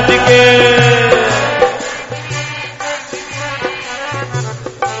 ਗੱਜ ਕੇ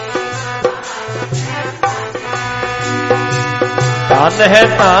ਧੰਨ ਹੈ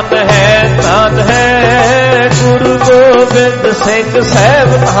ਧੰਨ ਹੈ ਧੰਨ ਹੈ ਗੁਰੂ ਗੋਬਿੰਦ ਸਿੰਘ ਸਾਹਿਬ,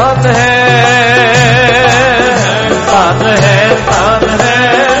 ਧੰਨ ਹੈ ਧੰਨ ਹੈ ਧੰਨ ਹੈ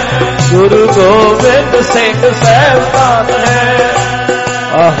ਗੁਰੂ ਗੋਬਿੰਦ ਸਿੰਘ ਸਾਹਿਬ, ਧੰਨ ਹੈ।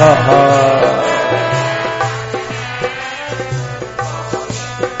 ਆਹਾ ਹਾ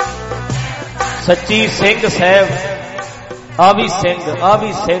ਸੱਚੀ ਸਿੰਘ ਸਾਹਿਬ, ਆ ਵੀ ਸਿੰਘ ਆ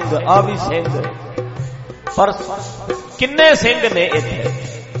ਵੀ ਸਿੰਘ ਆ ਵੀ ਸਿੰਘ, ਪਰ ਕਿੰਨੇ ਸਿੰਘ ਨੇ ਇੱਥੇ,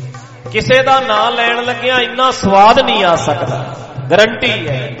 ਕਿਸੇ ਦਾ ਨਾਂ ਲੈਣ ਲੱਗਿਆ ਇੰਨਾ ਸਵਾਦ ਨਹੀਂ ਆ ਸਕਦਾ, ਗਰੰਟੀ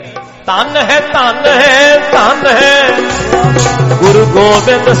ਹੈ। ਧੰਨ ਹੈ ਧੰਨ ਹੈ ਧੰਨ ਹੈ ਗੁਰੂ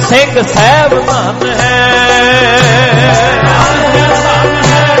ਗੋਬਿੰਦ ਸਿੰਘ ਸਾਹਿਬ, ਧੰਨ ਹੈ ਧੰਨ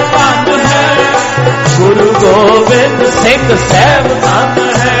ਹੈ ਧੰਨ ਹੈ ਗੁਰੂ ਗੋਬਿੰਦ ਸਿੰਘ ਸਾਹਿਬ,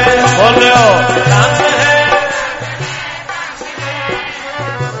 ਧੰਨ ਹੈ। ਬੋਲਿਓ, ਧੰਨ ਹੈ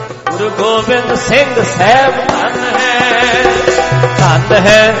ਗੁਰੂ ਗੋਬਿੰਦ ਸਿੰਘ ਸਾਹਿਬ, ਧੰਨ ਹੈ ਧੰਨ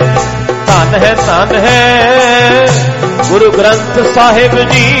ਹੈ ਧੰਨ ਹੈ ਧੰਨ ਹੈ ਗੁਰੂ ਗ੍ਰੰਥ ਸਾਹਿਬ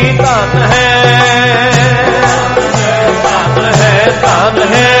ਜੀ, ਧੰਨ ਹੈ ਧੰਨ ਹੈ ਧਨ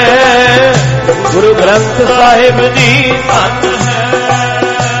ਹੈ ਗੁਰੂ ਗ੍ਰੰਥ ਸਾਹਿਬ ਜੀ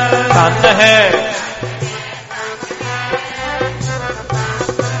ਧਨ ਹੈ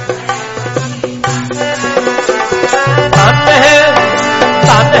ਧਨ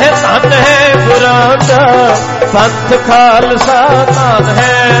ਹੈ ਧਨ ਹੈ ਗੁਰਾਂ ਦਾ ਪੰਥ ਖਾਲਸਾ ਧਨ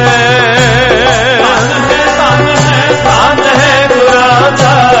ਹੈ ਧਨ ਹੈ ਗੁਰਾਂ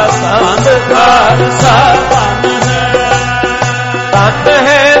ਦਾ ਪੰਥ ਖਾਲਸਾ ਧਨ ਹੈ ਧਨ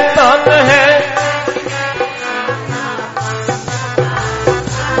ਹੈ ਧਨ ਹੈ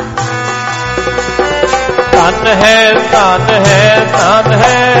ਧਨ ਹੈ ਧਨ ਹੈ ਧਨ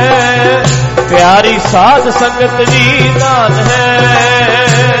ਹੈ ਪਿਆਰੀ ਸਾਧ ਸੰਗਤ ਜੀ ਧਨ ਹੈ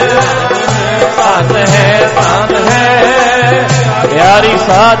ਧਨ ਹੈ ਧਨ ਹੈ ਪਿਆਰੀ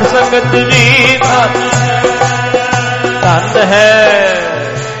ਸਾਧ ਸੰਗਤ ਜੀ ਧਨ ਹੈ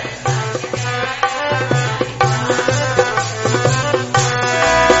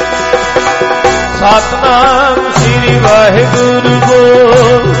ਸਤਿਨਾਮ ਸ੍ਰੀ ਵਾਹਿਗੁਰੂ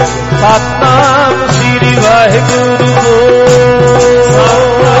ਬੋਲ ਸਤਿਨਾਮ ਸ੍ਰੀ ਵਾਹਿਗੁਰੂ ਬੋਲ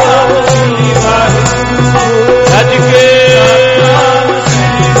ਸਤਿਨਾਮ ਸ੍ਰੀ ਵਾਹਿਗੁਰੂ ਗੱਜ ਕੇ ਸਤਿਨਾਮ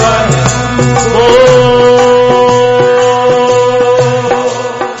ਸ੍ਰੀ ਵਾਹਿਗੁਰੂ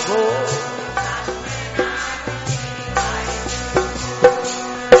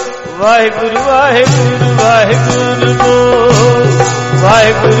ਵਾਹਿਗੁਰੂ ਵਾਹਿਗੁਰੂ ਵਾਹਿਗੁਰੂ ਬੋਲ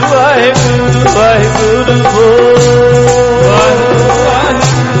ਵਾਹਿਗੁਰੂ ਵਾਹਿਗੁਰੂ ਵਾਹਿਗੁਰੂ ਬੋਲ ਵਾਹਿਗੁਰੂ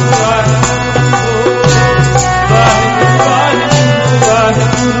ਵਾਹਿਗੁਰੂ ਵਾਹਿਗੁਰੂ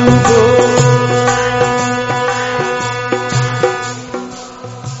ਵਾਹਿਗੁਰੂ ਬੋਲ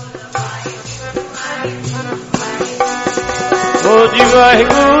ਓ ਜੀ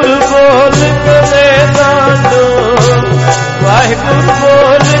ਵਾਹਿਗੁਰੂ ਬੋਲ ਕਦੇ ਨਾ ਦੋ ਵਾਹਿਗੁਰੂ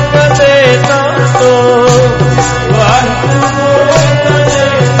ਬੋਲ ਕਦੇ ਨਾ ਦੋ ਵਾਹਿਗੁਰੂ ਬੋਲ ਕਦੇ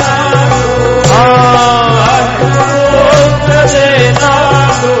ਨਾ ਦੋ ਵਾਹਿਗੁਰੂ ਬੋਲ ਕਦੇ ਨਾ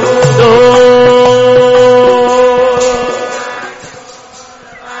ਦੋ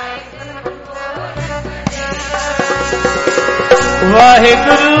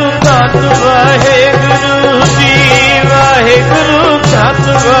ਵਾਹਿਗੁਰੂ ਧੰਨ ਵਾਹਿਗੁਰੂ ਜੀ ਵਾਹਿਗੁਰੂ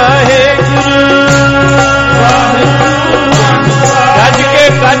ਧੰਨ ਵਾਹਿਗੁਰੂ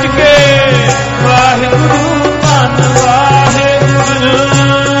ਗੱਜ ਕੇ ਵਾਹਿਗੁਰੂ ਧੰਨ ਵਾਹਿਗੁਰੂ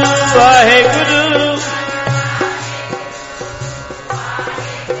ਵਾਹਿਗੁਰੂ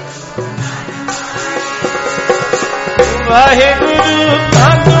ਵਾਹਿਗੁਰੂ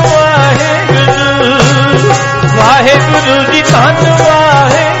ਧੰਨ ਵਾਹਿਗੁਰੂ ਵਾਹਿਗੁਰੂ ਜੀ ਧੰਨ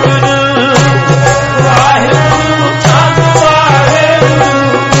ਵਾਹਿਗੁਰੂ ਵਾਹਿਗੁਰੂ ਧੰਨ ਵਾਹਿਗੁਰੂ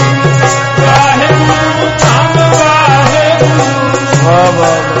ਵਾਹਿਗੁਰੂ ਧੰਨ ਵਾਹਿਗੁਰੂ ਵਾਹ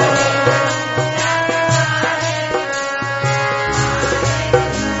ਵਾਹ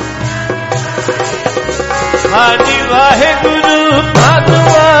ਹਾਂਜੀ ਵਾਹਿਗੁਰੂ ਧੰਨ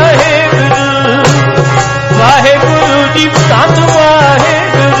ਵਾਹਿਗੁਰੂ ਵਾਹਿਗੁਰੂ ਜੀ ਧੰਨ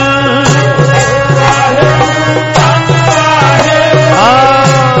ਵਾਹਿਗੁਰੂ ਵਾਹਿਗੁਰੂ ਧੰਨ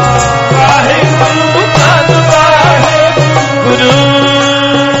ਵਾਹਿਗੁਰੂ ਧੰਨ ਵਾਹਿਗੁਰੂ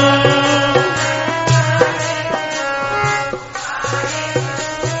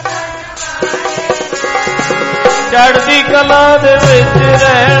ਚੜ੍ਹਦੀ ਕਲਾ ਦੇ ਵਿੱਚ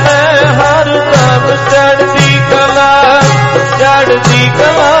ਰਹਿਣਾ ਹਰ ਦਮ ਚੜ੍ਹਦੀ ਕਲਾ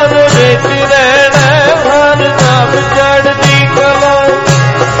ਦੇ ਵਿੱਚ ਰਹਿਣਾ ਹਰ ਦਮ ਚੜ੍ਹਦੀ ਕਲਾ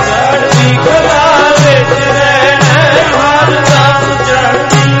ਵਿੱਚ ਰਹਿਣਾ ਹਰ ਦਮ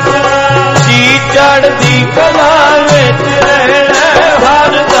ਚੜ੍ਹਦੀ ਕਲਾ ਜੀ ਚੜ੍ਹਦੀ ਕਲਾ ਵਿੱਚ ਰਹਿਣਾ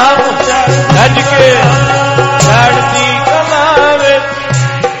ਹਰ ਦਮ ਗੱਜ ਕੇ ਚੜ੍ਹਦੀ ਕਲਾ ਵਿੱਚ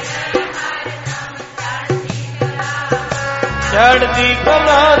ਚੜ੍ਹਦੀ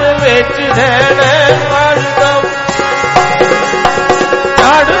ਕਲਾ ਦੇ ਵਿੱਚ ਰਹਿਣਾ ਹਰ ਦਮ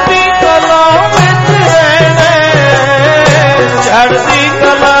ਚੜ੍ਹਦੀ ਕਲਾ ਵਿੱਚ ਰਹਿਣਾ ਚੜ੍ਹਦੀ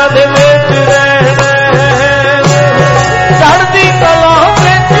ਕਲਾ ਦੇ ਵਿੱਚ ਰਹਿਣਾ ਚੜ੍ਹਦੀ ਕਲਾ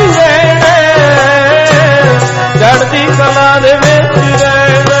ਵਿੱਚ ਰਹਿਣਾ ਚੜ੍ਹਦੀ ਕਲਾ ਦੇ ਵਿੱਚ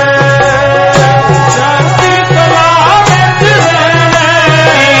ਰਹਿਣਾ ਚੜ੍ਹਦੀ ਕਲਾ ਵਿੱਚ ਰਹਿਣਾ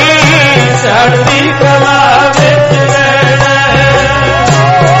ਚੜ੍ਹਦੀ ਕਲਾ ਵਿੱਚ ਰਹਿਣਾ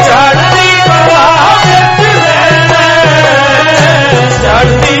ਚੜ੍ਹਦੀ ਕਲਾ ਵਿੱਚ ਰਹਿਣਾ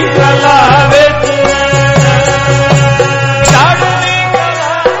ਚੜ੍ਹਦੀ ਕਲਾ ਵਿੱਚ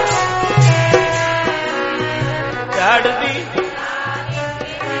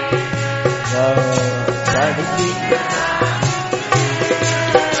ਚੜ੍ਹਦੀ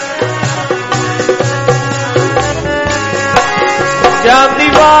ਜਾਂਦੀ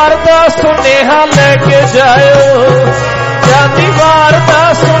ਵਾਰ ਦਾ ਸੁਨੇਹਾ ਲੈ ਕੇ ਜਾਇਓ ਜਾਂਦੀ ਵਾਰ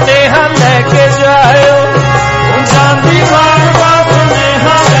ਦਾ ਸੁਨੇਹਾ ਲੈ ਕੇ ਜਾਇਓ, ਜਾਂਦੀ ਵਾਰ ਦਾ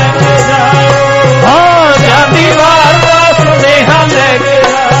ਸੁਨੇਹਾ ਲੈ ਕੇ ਜਾਇਓ, ਹਾਂ ਜਾਂਦੀ ਵਾਰ ਦਾ ਸੁਨੇਹਾ ਲੈ ਕੇ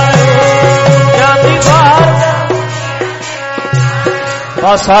ਜਾਇਓ, ਜਾਂਦੀ ਵਾਰ ਦਾ।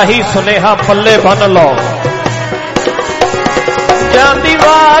 ਬਸ ਆਹੀ ਸੁਨੇਹਾ ਪੱਲੇ ਬੰਨ ਲਓ, ਜਾਂਦੀ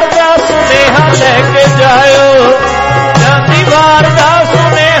ਵਾਰ ਦਾ ਸੁਨੇਹਾ ਲੈ ਕੇ ਜਾਇਓ, ਜਾਂਦੀ ਵਾਰ ਦਾ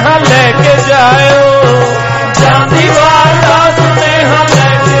ਸੁਨੇਹਾ ਲੈ ਕੇ ਜਾਇਓ, ਜਾਂਦੀ ਵਾਰ ਦਾ ਸੁਨੇਹਾ ਲੈ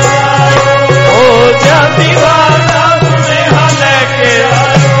ਕੇ ਆਇਓ, ਓ ਜਾਂਦੀ ਵਾਰ ਦਾ ਸੁਨੇਹਾ ਲੈ ਕੇ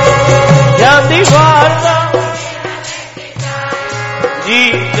ਆਇਓ, ਜਾਂਦੀ ਵਾਰ ਦਾ ਜੀ,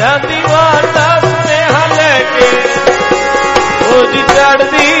 ਜਾਂਦੀ ਵਾਰ ਦਾ ਸੁਨੇਹਾ ਲੈ ਕੇ, ਉਹ ਜੀ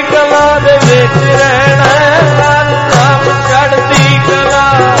ਚੜ੍ਹਦੀ ਕਲਾ ਦੇ ਵਿੱਚ ਰਹਿਣਾ, ਰਾਮ ਚੜ੍ਹਦੀ ਕਲਾ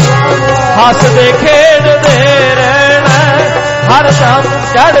ਹੱਸਦੇ ਖੇਡਦੇ ਰਹਿਣਾ, ਹਰ ਦਮ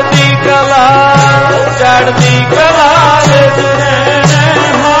ਚੜ੍ਹਦੀ ਕਲਾ, ਚੜ੍ਹਦੀ ਕਲਾ ਵਿੱਚ ਰਹਿਣਾ,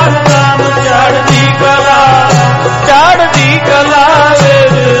 ਹਰ ਦਮ ਚੜ੍ਹਦੀ ਕਲਾ, ਚੜ੍ਹਦੀ ਕਲਾ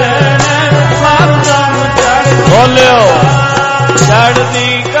ਵਿੱਚ ਰਹਿਣਾ, ਹਰ ਦਮ ਚੜ੍ਹਦੀ ਬੋਲਿਓ ਚੜ੍ਹਦੀ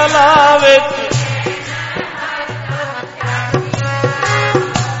ਕਲਾ ਵਿੱਚ।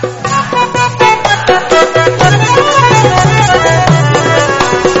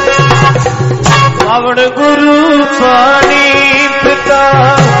 ਪਵਨ ਗੁਰੂ ਪਾਣੀ ਪਿਤਾ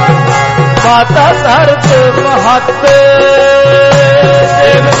ਮਾਤਾ ਧਰਤ ਮਹੱਤ,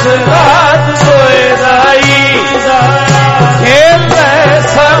 ਸਿਰ ਸਰਾਜ ਸੋਏ ਰਾਈ, ਖੇਲ ਲੈ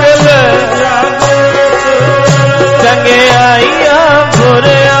ਸਗਲ ਚੰਗਿਆਈਆਂ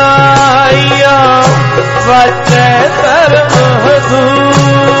ਬੁਰਿਆਈਆਂ, ਵਚੈ ਧਰਮ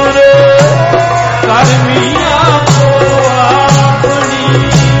ਹਜ਼ੂਰ, ਕਰਮੀਆਂ ਕੋ ਆਪਣੀ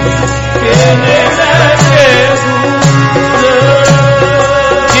ਕਿਹਨੇ ਲੈ ਕੇ ਦੂਰ,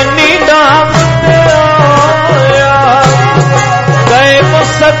 ਜਿਨੀ ਨਾਮ ਤੇ ਆਇਆ ਗਏ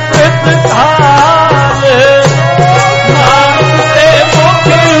ਮੁਸਕਤ ਹਾਲ, ਨਾਮ ਤੇ ਮੁਖ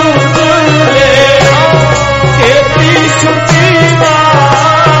ਉਜਲੇ, ਕੇਤੀ ਛੁੱਟੀ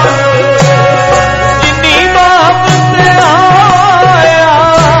ਨਾਲ, ਜਿਨੀ ਨਾਮ ਤੇ ਆਇਆ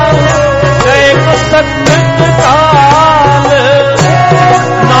ਗਏ ਮੁਸਕਤ ਹਾਲ,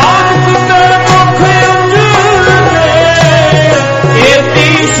 ਨਾਨਕ ਤੇ ਮੁਖ ਉਜਲੇ, ਕੇਤੀ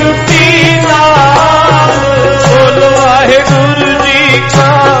ਛੁੱਟੀ ਨਾਲ। ਬੋਲ ਵਾਹਿਗੁਰੂ ਜੀ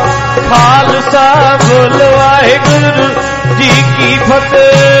ਕਾ ਖਾਲਸਾ, ਬੋਲ ਵਾਹਿਗੁਰੂ ਜੀ ਕੀ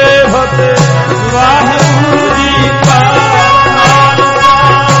ਫਤਿਹ, ਫਤਿਹ। ਵਾਹਿਗੁਰੂ ਜੀ ਕਾ ਖਾਲਸਾ,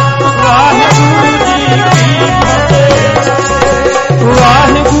 ਵਾਹਿਗੁਰੂ ਜੀ ਕੀ ਫਤਿਹ,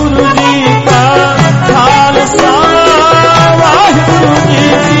 ਵਾਹਿਗੁਰੂ ਜੀ ਕਾ ਖਾਲਸਾ, ਵਾਹਿਗੁਰੂ ਜੀ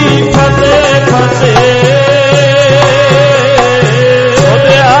ਕੀ ਫਤਿਹ, ਫਤਿਹ।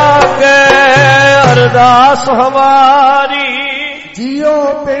 ਉਹਦੇ ਆਗੇ ਅਰਦਾਸ ਹਮਾਰੀ, जियो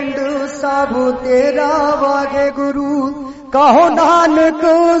पिंड सब तेरा वागे गुरु, कहो नानक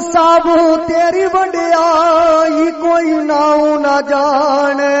सब तेरी वंडियाई, कोई नाऊ ना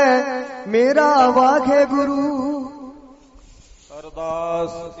जाने मेरा वागे गुरु।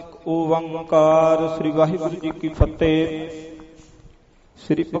 ਅਰਦਾਸ ਇੱਕ ਓੰਕਾਰ। ਸ੍ਰੀ ਵਾਹਿਗੁਰੂ ਜੀ ਕੀ ਫਤਿਹ।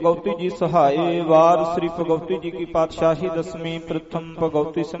 ਸ੍ਰੀ ਭਗਉਤੀ ਜੀ ਸਹਾਏ। ਵਾਰ ਸ੍ਰੀ ਭਗਉਤੀ ਜੀ ਕੀ ਪਾਤਸ਼ਾਹੀ ਦਸਵੀਂ। ਪ੍ਰਥਮ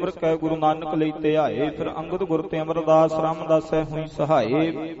ਭਗਉਤੀ ਸਿਮਰ ਕੈ ਗੁਰੂ ਨਾਨਕ ਲਈ ਤੇ ਆਏ। ਫਿਰ ਅੰਗਦ ਗੁਰ ਤੇ ਅਮਰਦਾਸ ਰਾਮਦਾਸੈ ਹੋਈ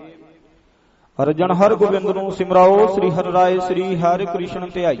ਸਹਾਏ। ਅਰਜਨ ਹਰ ਗੋਬਿੰਦ ਨੂੰ ਸਿਮਰਾਓ। ਸ੍ਰੀ ਹਰਿ ਰਾਏ ਸ੍ਰੀ ਹਰਿ ਕ੍ਰਿਸ਼ਨ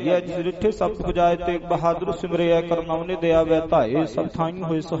ਧਿਆਈਐ। ਜਿਸ ਰਿਠੇ ਸਭ ਪੁਜਾਏ ਤੇ ਬਹਾਦਰ ਸਿਮਰਿਐ। ਕਰਨਾਉਨੇ ਦਇਆ ਵੈ ਧਾਏ। ਸਭ ਥਾਈਂ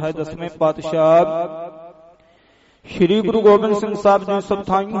ਹੋਏ ਸਹਾਇ ਦਸਵੇਂ ਪਾਤਸ਼ਾਹ ਸ਼੍ਰੀ ਗੁਰੂ ਗੋਬਿੰਦ ਸਿੰਘ ਸਾਹਿਬ ਜੀ ਸਭ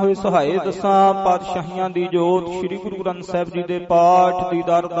ਥਾਈਂ ਹੋਏ ਸਹਾਏ। ਦਸਾਂ ਪਾਤਸ਼ਾਹੀਆਂ ਦੀ ਜੋਤ ਸ਼੍ਰੀ ਗੁਰੂ ਗ੍ਰੰਥ ਸਾਹਿਬ ਜੀ ਦੇ ਪਾਠ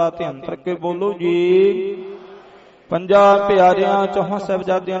ਦੀਦਾਰ ਦਾ ਧਿਆਨ ਕਰਕੇ ਬੋਲੋ ਜੀ। ਪੰਜਾਂ ਪਿਆਰਿਆਂ ਚੌਹਾਂ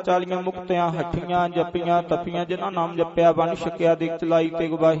ਸਾਹਿਬਜ਼ਾਦਿਆਂ 40 ਮੁਕਤਿਆਂ ਹੱਠੀਆਂ ਜਪੀਆਂ ਤਪੀਆਂ ਜਿਨ੍ਹਾਂ ਨਾਮ ਜਪਿਆ ਬਣ ਛਕਿਆ ਦੀ ਚਲਾਈ ਤੇ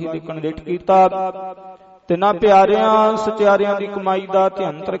ਗਵਾਹੀ ਦੇ ਕੰਡਿਟ ਕੀਤਾ। ਤਿੰਨਾਂ ਪਿਆਰਿਆਂ ਸਚਿਆਰਿਆਂ ਦੀ ਕਮਾਈ ਦਾ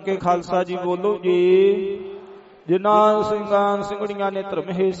ਧਿਆਨ ਕਰਕੇ ਖਾਲਸਾ ਜੀ ਬੋਲੋ ਜੀ। ਜਿਨ੍ਹਾਂ ਸਿੰਘਾਂ ਸਿੰਘੜੀਆਂ ਨੇ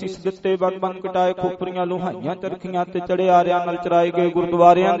ਧਰਮਹੇ ਸੀਸ ਦਿੱਤੇ ਬੰਨ ਬੰਨ ਕਟਾਏ ਖੋਪਰੀਆਂ ਲੋਹਾਈਆਂ ਚਰਖੀਆਂ ਤੇ ਚੜੇ ਆਰਿਆਂ ਨਾਲ ਚਰਾਏ ਗਏ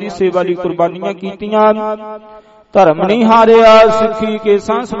ਗੁਰਦੁਆਰਿਆਂ ਦੀ ਸੇਵਾ ਲਈ ਕੁਰਬਾਨੀਆਂ ਕੀਤੀਆਂ। ਧਰਮ ਨਹੀਂ ਹਾਰਿਆ ਸਿੱਖੀ ਕੇ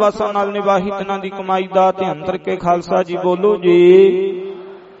ਸਾਂਸ ਵਾਸਾਂ ਨਾਲ ਨਿਭਾਹੀ ਤਿਨਾਂ ਦੀ ਕਮਾਈ ਦਾ ਧਿਆਨ ਕਰਕੇ ਖਾਲਸਾ ਜੀ ਬੋਲੋ ਜੀ।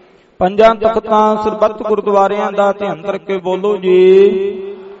 ਪੰਜਾਂ ਤਖਤਾਂ ਸਰਬੱਤ ਗੁਰਦੁਆਰਿਆਂ ਦਾ ਧਿਆਨ ਕਰਕੇ ਬੋਲੋ ਜੀ।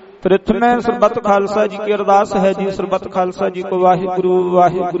 ਪ੍ਰਥਮੇ ਸਰਬੱਤ ਖਾਲਸਾ ਜੀ ਕੀ ਅਰਦਾਸ ਹੈ ਜੀ। ਸਰਬੱਤ ਖਾਲਸਾ ਜੀ ਕੋ ਵਾਹਿਗੁਰੂ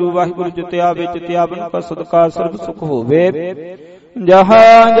ਵਾਹਿਗੁਰੂ ਵਾਹਿਗੁਰੂ ਜਿਤਿਆ ਵਿੱਚ ਤਿਆਵਨ ਕਾ ਸਦਕਾ ਸਰਬ ਸੁਖ ਹੋਵੇ।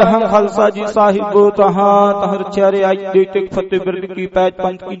 ਜਹਾਂ ਜਹਾਂ ਖਾਲਸਾ ਜੀ ਸਾਹਿਬ ਤਹਾਂ ਤਹ ਰਚਿਆਰੇ ਆਈ ਦੇ ਤੇ ਫਤਿਹ ਬਿਰਦ ਕੀ ਪੈਜ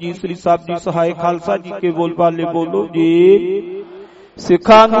ਪੰਥ ਕੀ ਜੀ ਸ੍ਰੀ ਸਾਹਿਬ ਜੀ ਸਹਾਇ। ਖਾਲਸਾ ਜੀ ਕੇ ਬੋਲ ਬਾਲੇ ਬੋਲੋ ਜੀ।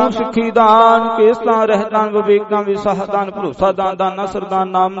 ਸਿੱਖਾਂ ਨੂੰ ਸਿੱਖੀ ਦਾਨ ਕੇਸਤਾਂ ਰਹਿਤਾਂ ਵਿਵੇਕਾਂ ਵਿਸਾਹਦਾਨ ਭਰੋਸਾ ਦਾਨ ਦਾਨਾ ਸਰਦਾਨ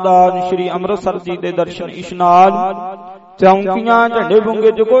ਨਾਮਦਾਨ ਸ਼੍ਰੀ ਅੰਮ੍ਰਿਤਸਰ ਜੀ ਦੇ ਦਰਸ਼ਨ ਇਸ਼ਨਾਨ ਚੌਂਕੀਆਂ ਝੰਡੇ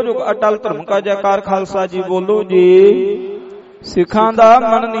ਬੁੰਗੇ ਜੁਗੋ ਜੁਗ ਅਟਲ ਧਰਮ ਕਾ ਜੈਕਾਰ ਖਾਲਸਾ ਜੀ ਬੋਲੋ ਜੀ। ਸਿੱਖਾਂ ਦਾ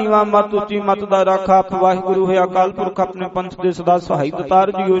ਮਨ ਨੀਵਾ ਮਤ ਉੱਚੀ ਮਤ ਦਾ ਰਾਖਾ ਆਪ ਵਾਹਿਗੁਰੂ ਹੈ ਅਕਾਲ ਪੁਰਖ ਆਪਣੇ ਪੰਥ ਦੇ ਸਦਾ ਸਹਾਈ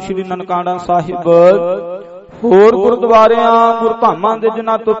ਦਤਾਰ ਜੀਓ ਸ਼੍ਰੀ ਨਨਕਾਣਾ ਸਾਹਿਬ। ਹੋਰ ਗੁਰਦੁਆਰਿਆਂ ਗੁਰਧਾਮਾਂ ਦੇ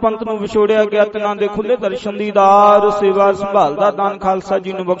ਜਿਨ੍ਹਾਂ ਤੋਂ ਪੰਥ ਨੂੰ ਵਿਛੋੜਿਆ ਗਿਆ ਤਿਨਾਂ ਦੇ ਖੁੱਲੇ ਦਰਸ਼ਨ ਦੀਦਾਰ ਸੇਵਾ ਸੰਭਾਲ ਦਾ ਦਾਨ ਖਾਲਸਾ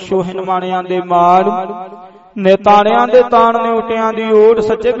ਜੀ ਨੂੰ ਬਖਸ਼ੋ। ਹਿਨਮਾਣਿਆਂ ਦੇ ਮਾਣ ਨੇਤਾਣਿਆਂ ਦੇ ਤਾਣ ਨੇ ਉਟਿਆਂ ਦੀ ਓਟ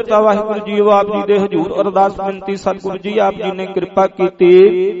ਸੱਚੇ ਪਿਤਾ ਵਾਹਿਗੁਰੂ ਜੀ ਆਪ ਜੀ ਦੇ ਹਜ਼ੂਰ ਅਰਦਾਸ ਬੇਨਤੀ ਸਤਿਗੁਰੂ ਜੀ ਆਪ ਜੀ ਨੇ ਕਿਰਪਾ ਕੀਤੀ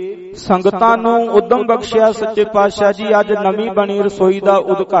ਸੰਗਤਾਂ ਨੂੰ ਉਦਮ ਬਖਸ਼ਿਆ। ਸੱਚੇ ਪਾਤਸ਼ਾਹ ਜੀ ਅੱਜ ਨਵੀਂ ਬਣੀ ਰਸੋਈ ਦਾ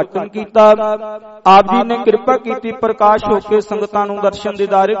ਉਦਘਾਟਨ ਕੀਤਾ। ਆਪ ਜੀ ਨੇ ਕਿਰਪਾ ਕੀਤੀ ਪ੍ਰਕਾਸ਼ ਹੋ ਕੇ ਸੰਗਤਾਂ ਨੂੰ ਦਰਸ਼ਨ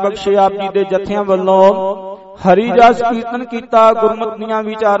ਦੀਦਾਰੇ ਬਖਸ਼ੇ। ਆਪ ਜੀ ਦੇ ਜਥਿਆਂ ਵੱਲੋਂ ਹਰੀ ਜਸ ਕੀਰਤਨ ਕੀਤਾ ਗੁਰਮਤਿ ਦੀਆਂ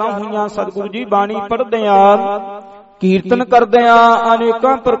ਵਿਚਾਰਾਂ ਹੋਈਆਂ। ਸਤਿਗੁਰੂ ਜੀ ਬਾਣੀ ਪੜ੍ਹਦਿਆਂ ਕੀਰਤਨ ਕਰਦਿਆਂ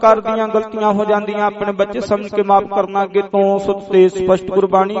ਅਨੇਕਾਂ ਪ੍ਰਕਾਰ ਦੀਆਂ ਗਲਤੀਆਂ ਹੋ ਜਾਂਦੀਆਂ ਆਪਣੇ ਬੱਚੇ ਸਮਝ ਕੇ ਮਾਫ ਕਰਨਾ। ਅੱਗੇ ਤੋਂ ਸੁੱਧ ਤੇ ਸਪਸ਼ਟ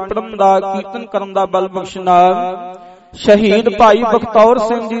ਗੁਰਬਾਣੀ ਪੜ੍ਹਨ ਦਾ ਕੀਰਤਨ ਕਰਨ ਦਾ ਬਲ ਬਖਸ਼ਣਾ। ਸ਼ਹੀਦ ਭਾਈ ਬਖਤੌਰ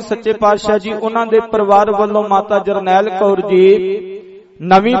ਸਿੰਘ ਜੀ ਸੱਚੇ ਪਾਤਸ਼ਾਹ ਜੀ ਉਹਨਾਂ ਦੇ ਪਰਿਵਾਰ ਵੱਲੋਂ ਮਾਤਾ ਜਰਨੈਲ ਕੌਰ ਜੀ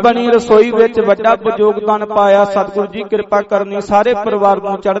ਨਵੀਂ ਬਣੀ ਰਸੋਈ ਵਿੱਚ ਵੱਡਾ ਯੋਗਦਾਨ ਪਾਇਆ। ਸਤਿਗੁਰੂ ਜੀ ਕਿਰਪਾ ਕਰਨੀ ਸਾਰੇ ਪਰਿਵਾਰ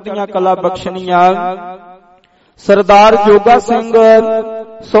ਨੂੰ ਚੜ੍ਹਦੀਆਂ ਕਲਾ ਬਖਸ਼ਣੀਆਂ। ਸਰਦਾਰ ਜੋਗਾ ਸਿੰਘ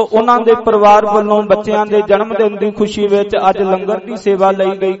ਸੋ ਉਹਨਾਂ ਦੇ ਪਰਿਵਾਰ ਵੱਲੋਂ ਬੱਚਿਆਂ ਦੇ ਜਨਮ ਦਿਨ ਦੀ ਖੁਸ਼ੀ ਵਿੱਚ ਅੱਜ ਲੰਗਰ ਦੀ ਸੇਵਾ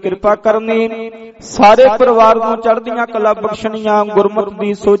ਲਈ ਗਈ। ਕਿਰਪਾ ਕਰਨੀ ਸਾਰੇ ਪਰਿਵਾਰ ਨੂੰ ਚੜ੍ਹਦੀਆਂ ਕਲਾ ਬਖਸ਼ਣੀਆਂ ਗੁਰਮਤਿ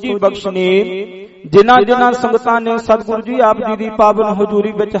ਦੀ ਸੋਝੀ ਬਖਸ਼ਣੀ। ਜਿਨ੍ਹਾਂ ਸੰਗਤਾਂ ਨੇ ਸਤਿਗੁਰੂ ਜੀ ਆਪ ਜੀ ਦੀ ਪਾਵਨ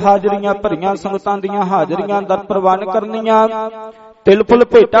ਹਜ਼ੂਰੀ ਵਿੱਚ ਹਾਜ਼ਰੀਆਂ ਭਰੀਆਂ ਸੰਗਤਾਂ ਦੀਆਂ ਹਾਜ਼ਰੀਆਂ ਦਰ ਪ੍ਰਵਾਨ ਕਰਨੀਆਂ। ਤਿਲ ਫੁੱਲ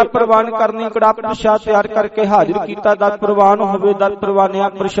ਭੇਟਾ ਪ੍ਰਵਾਨ ਕਰਨੀ ਕੜਾ ਪ੍ਰਸ਼ਾਦ ਤਿਆਰ ਕਰਕੇ ਹਾਜ਼ਰ ਕੀਤਾ। ਦਰ ਪ੍ਰਵਾਨ ਹੋਵੇ ਦਰ ਪ੍ਰਵਾਨਿਆ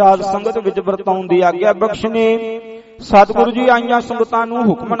ਪ੍ਰਸ਼ਾਦ ਸੰਗਤ ਵਿੱਚ ਵਰਤਾਉਣ ਦੀ ਆਗਿਆ ਬਖਸ਼ਣੀ। ਸਤਿਗੁਰੂ ਜੀ ਆਈਆਂ ਸੰਗਤਾਂ ਨੂੰ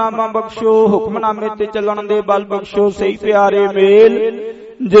ਹੁਕਮਨਾਮਾ ਬਖਸ਼ੋ ਹੁਕਮਨਾਮੇ ਤੇ ਚੱਲਣ ਦੇ ਬਲ ਬਖਸ਼ੋ। ਸਹੀ ਪਿਆਰੇ ਮੇਲ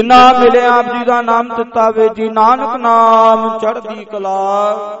ਜਿਨ੍ਹਾਂ ਮਿਲਿਆ ਆਪ ਜੀ ਦਾ ਨਾਮ ਦਿੱਤਾ ਵੇ ਜੀ ਨਾਨਕ ਨਾਮ ਚੜ੍ਹਦੀ ਕਲਾ।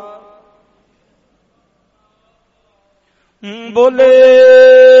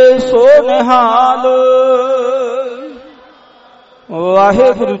 ਬੋਲੇ ਸੋ ਨਿਹਾਲ।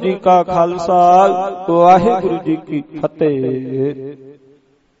 ਵਾਹਿਗੁਰੂ ਜੀ ਕਾ ਖਾਲਸਾ ਵਾਹਿਗੁਰੂ ਜੀ ਕੀ ਫਤਿਹ।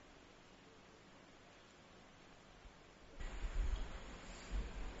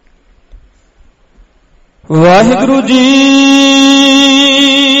 ਵਾਹਿਗੁਰੂ ਜੀ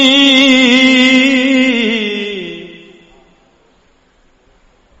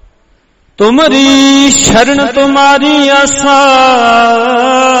ਤੁਮਰੀ ਸ਼ਰਨ ਤੁਮਾਰੀ ਆਸਾ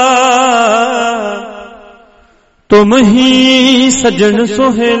ਤੁਮ ਹੀ ਸਜਣ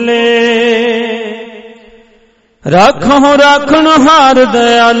ਸੁਹੇਲੇ ਰਾਖੋ ਰਾਖਣ ਹਾਰ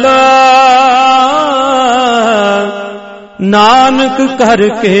ਦਇਆਲਾ ਨਾਨਕ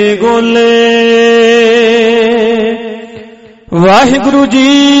ਕਰਕੇ ਗੋਲੇ। ਵਾਹਿਗੁਰੂ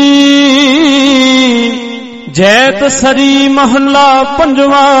ਜੀ ਜੈਤ ਸਰੀ ਮਹੱਲਾ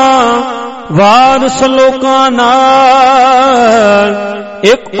ਪੰਜਵਾਂ ਵਾਰ ਸ਼ਲੋਕਾਂ ਨਾਲ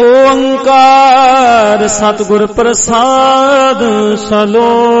ਇੱਕ ਓੰਕਾਰ ਸਤਿਗੁਰ ਪ੍ਰਸਾਦ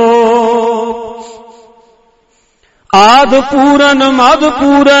ਸਲੋਕ। ਆਦ ਪੂਰਨ ਮਦ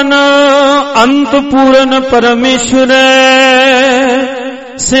ਪੂਰਨ ਅੰਤ ਪੂਰਨ ਪਰਮੇਸ਼ਰ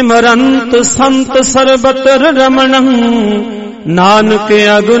ਸਿਮਰੰਤ ਸੰਤ ਸਰਬਤਰ ਰਮਣੰ ਨਾਨਕ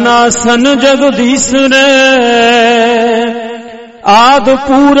ਅਗਨਾਸਨ ਜਗਦੀਸ਼ਰ। ਆਦ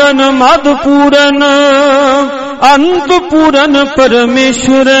ਪੂਰਨ ਮਦ ਪੂਰਨ ਅੰਤ ਪੂਰਨ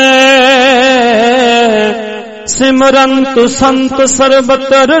ਪਰਮੇਸ਼ਰ ਸਿਮਰੰਤ ਸੰਤ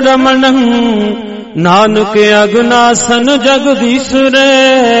ਸਰਬਤਰ ਰਮਣੰ ਨਾਨਕ ਅਗਨਾਸਨ ਜਗਦੀਸ਼ਰ।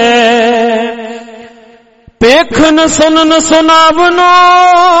 ਪੇਖਨ ਸੁਨਨ ਸੁਨਾਵਨੋ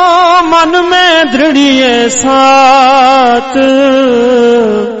ਮਨ ਮੈਂ ਦ੍ਰਿੜੀਏ ਸਾਤ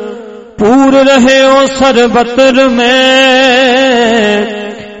पूर रहे ओ सरबतर में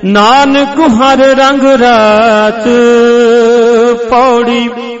नानक हर रंग रात पौड़ी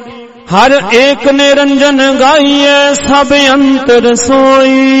हर एक निरंजन गाइए सब अंतर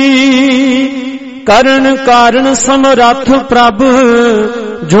सोई करण कारण समरथ प्रभ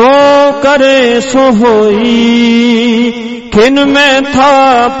जो करे सो होई खिन में था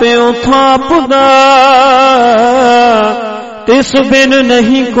प्यो था पुदा तिस बिन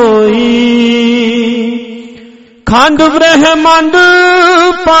नहीं कोई खंड ब्रह्मांड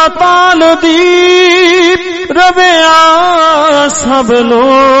पाताल दीप रविया सब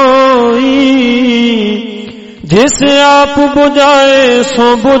लोई जिस आप बुझाए सो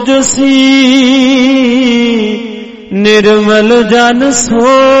बुझसी निर्मल जन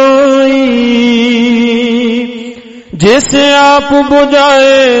सोई जिस आप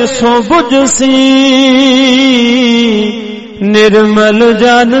बुझाए सो बुझसी निर्मल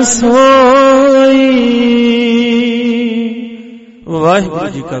जन सोई। वाहिगुरु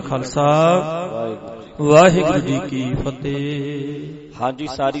जी का खालसा ਵਾਹਿਗੁਰੂ ਜੀ ਕੀ ਫਤਿਹ। ਹਾਂਜੀ,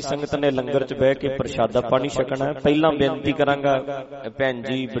 ਸਾਰੀ ਸੰਗਤ ਨੇ ਲੰਗਰ 'ਚ ਬਹਿ ਕੇ ਪ੍ਰਸ਼ਾਦਾ ਪਾਣੀ ਛਕਣਾ ਹੈ। ਪਹਿਲਾਂ ਬੇਨਤੀ ਕਰਾਂਗਾ, ਭੈਣ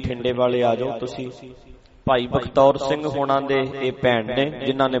ਜੀ ਬਠਿੰਡੇ ਵਾਲੇ ਆ ਜਾਓ ਤੁਸੀਂ। ਭਾਈ ਬਖਤੌਰ ਸਿੰਘ ਹੋਣਾ ਦੇ ਇਹ ਭੈਣ ਨੇ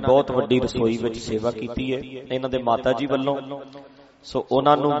ਜਿਨ੍ਹਾਂ ਨੇ ਬਹੁਤ ਵੱਡੀ ਰਸੋਈ ਵਿੱਚ ਸੇਵਾ ਕੀਤੀ ਹੈ, ਇਹਨਾਂ ਦੇ ਮਾਤਾ ਜੀ ਵੱਲੋਂ। ਸੋ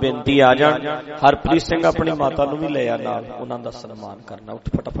ਉਹਨਾਂ ਨੂੰ ਬੇਨਤੀ ਆ ਜਾਣ। ਹਰਪ੍ਰੀਤ ਸਿੰਘ ਆਪਣੀ ਮਾਤਾ ਨੂੰ ਵੀ ਲੈ ਆ ਨਾਲ, ਉਹਨਾਂ ਦਾ ਸਨਮਾਨ ਕਰਨਾ। ਉੱਠ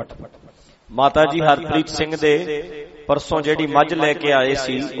ਫਟਾਫਟ। ਮਾਤਾ ਜੀ ਹਰਪ੍ਰੀਤ ਸਿੰਘ ਦੇ ਪਰਸੋਂ ਜਿਹੜੀ ਮੱਝ ਲੈ ਕੇ ਆਏ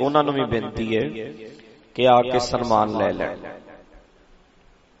ਸੀ, ਉਹਨਾਂ ਨੂੰ ਵੀ ਬੇਨਤੀ ਹੈ ਕਿ ਆ ਕੇ ਸਨਮਾਨ ਲੈ ਲੈਣ।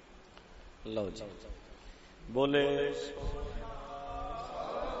 ਲਓ ਜੀ, ਬੋਲੇ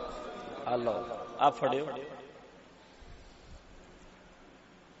ਆ ਲਓ, ਆ ਫੜਿਓ,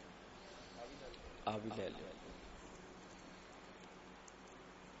 ਆ ਵੀ ਲੈ ਲਿਓ।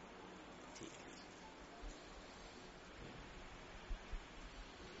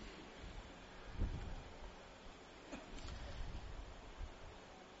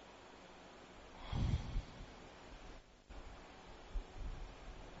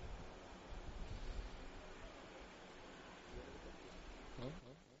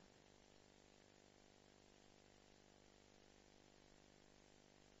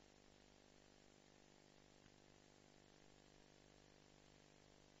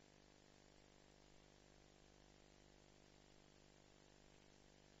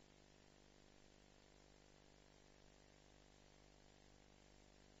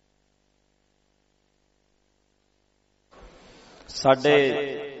 ਸਾਡੇ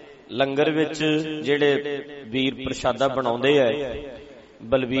ਲੰਗਰ ਵਿੱਚ ਜਿਹੜੇ ਵੀਰ ਪ੍ਰਸ਼ਾਦਾ ਬਣਾਉਂਦੇ ਐ,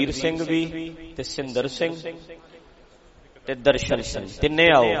 ਬਲਵੀਰ ਸਿੰਘ ਵੀ ਤੇ ਸਿੰਦਰ ਸਿੰਘ ਤੇ ਦਰਸ਼ਨ ਸਿੰਘ, ਤਿੰਨੇ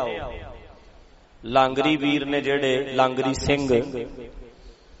ਆਓ। ਲਾਂਗਰੀ ਵੀਰ ਨੇ ਜਿਹੜੇ, ਲਾਂਗਰੀ ਸਿੰਘ,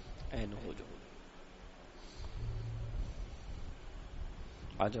 ਐਨ ਹੋ ਜਾਓ,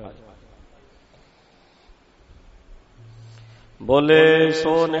 ਆ ਜਾਓ। ਬੋਲੇ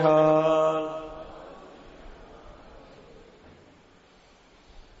ਸੋ ਨਿਹਾਲ।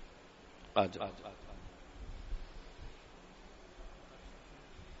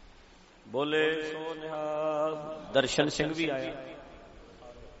 ਬੋਲੇ ਸੋ ਨਿਹਾਲ। ਦਰਸ਼ਨ ਸਿੰਘ ਵੀ ਆਇਆ।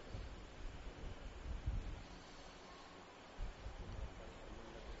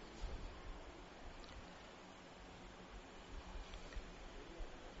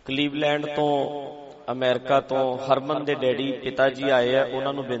 ਕਲੀਵਲੈਂਡ ਤੋਂ, ਅਮਰੀਕਾ ਤੋਂ ਹਰਮਨ ਦੇ ਡੈਡੀ ਪਿਤਾ ਜੀ ਆਏ ਆ,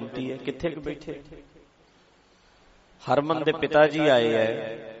 ਉਹਨਾਂ ਨੂੰ ਬੇਨਤੀ ਹੈ, ਕਿੱਥੇ ਕੁ ਬੈਠੇ, ਹਰਮਨ ਦੇ ਪਿਤਾ ਜੀ ਆਏ ਹੈ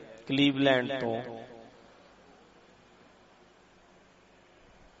ਕਲੀਵਲੈਂਡ ਤੋਂ।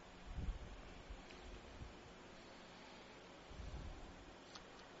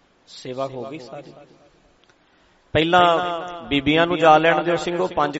 ਸੇਵਾ ਹੋ ਗਈ ਸਾਰੀ। ਪਹਿਲਾਂ ਬੀਬੀਆਂ ਨੂੰ ਜਾ ਲੈਣ ਦਿਓ ਸਿੰਘੋ, 5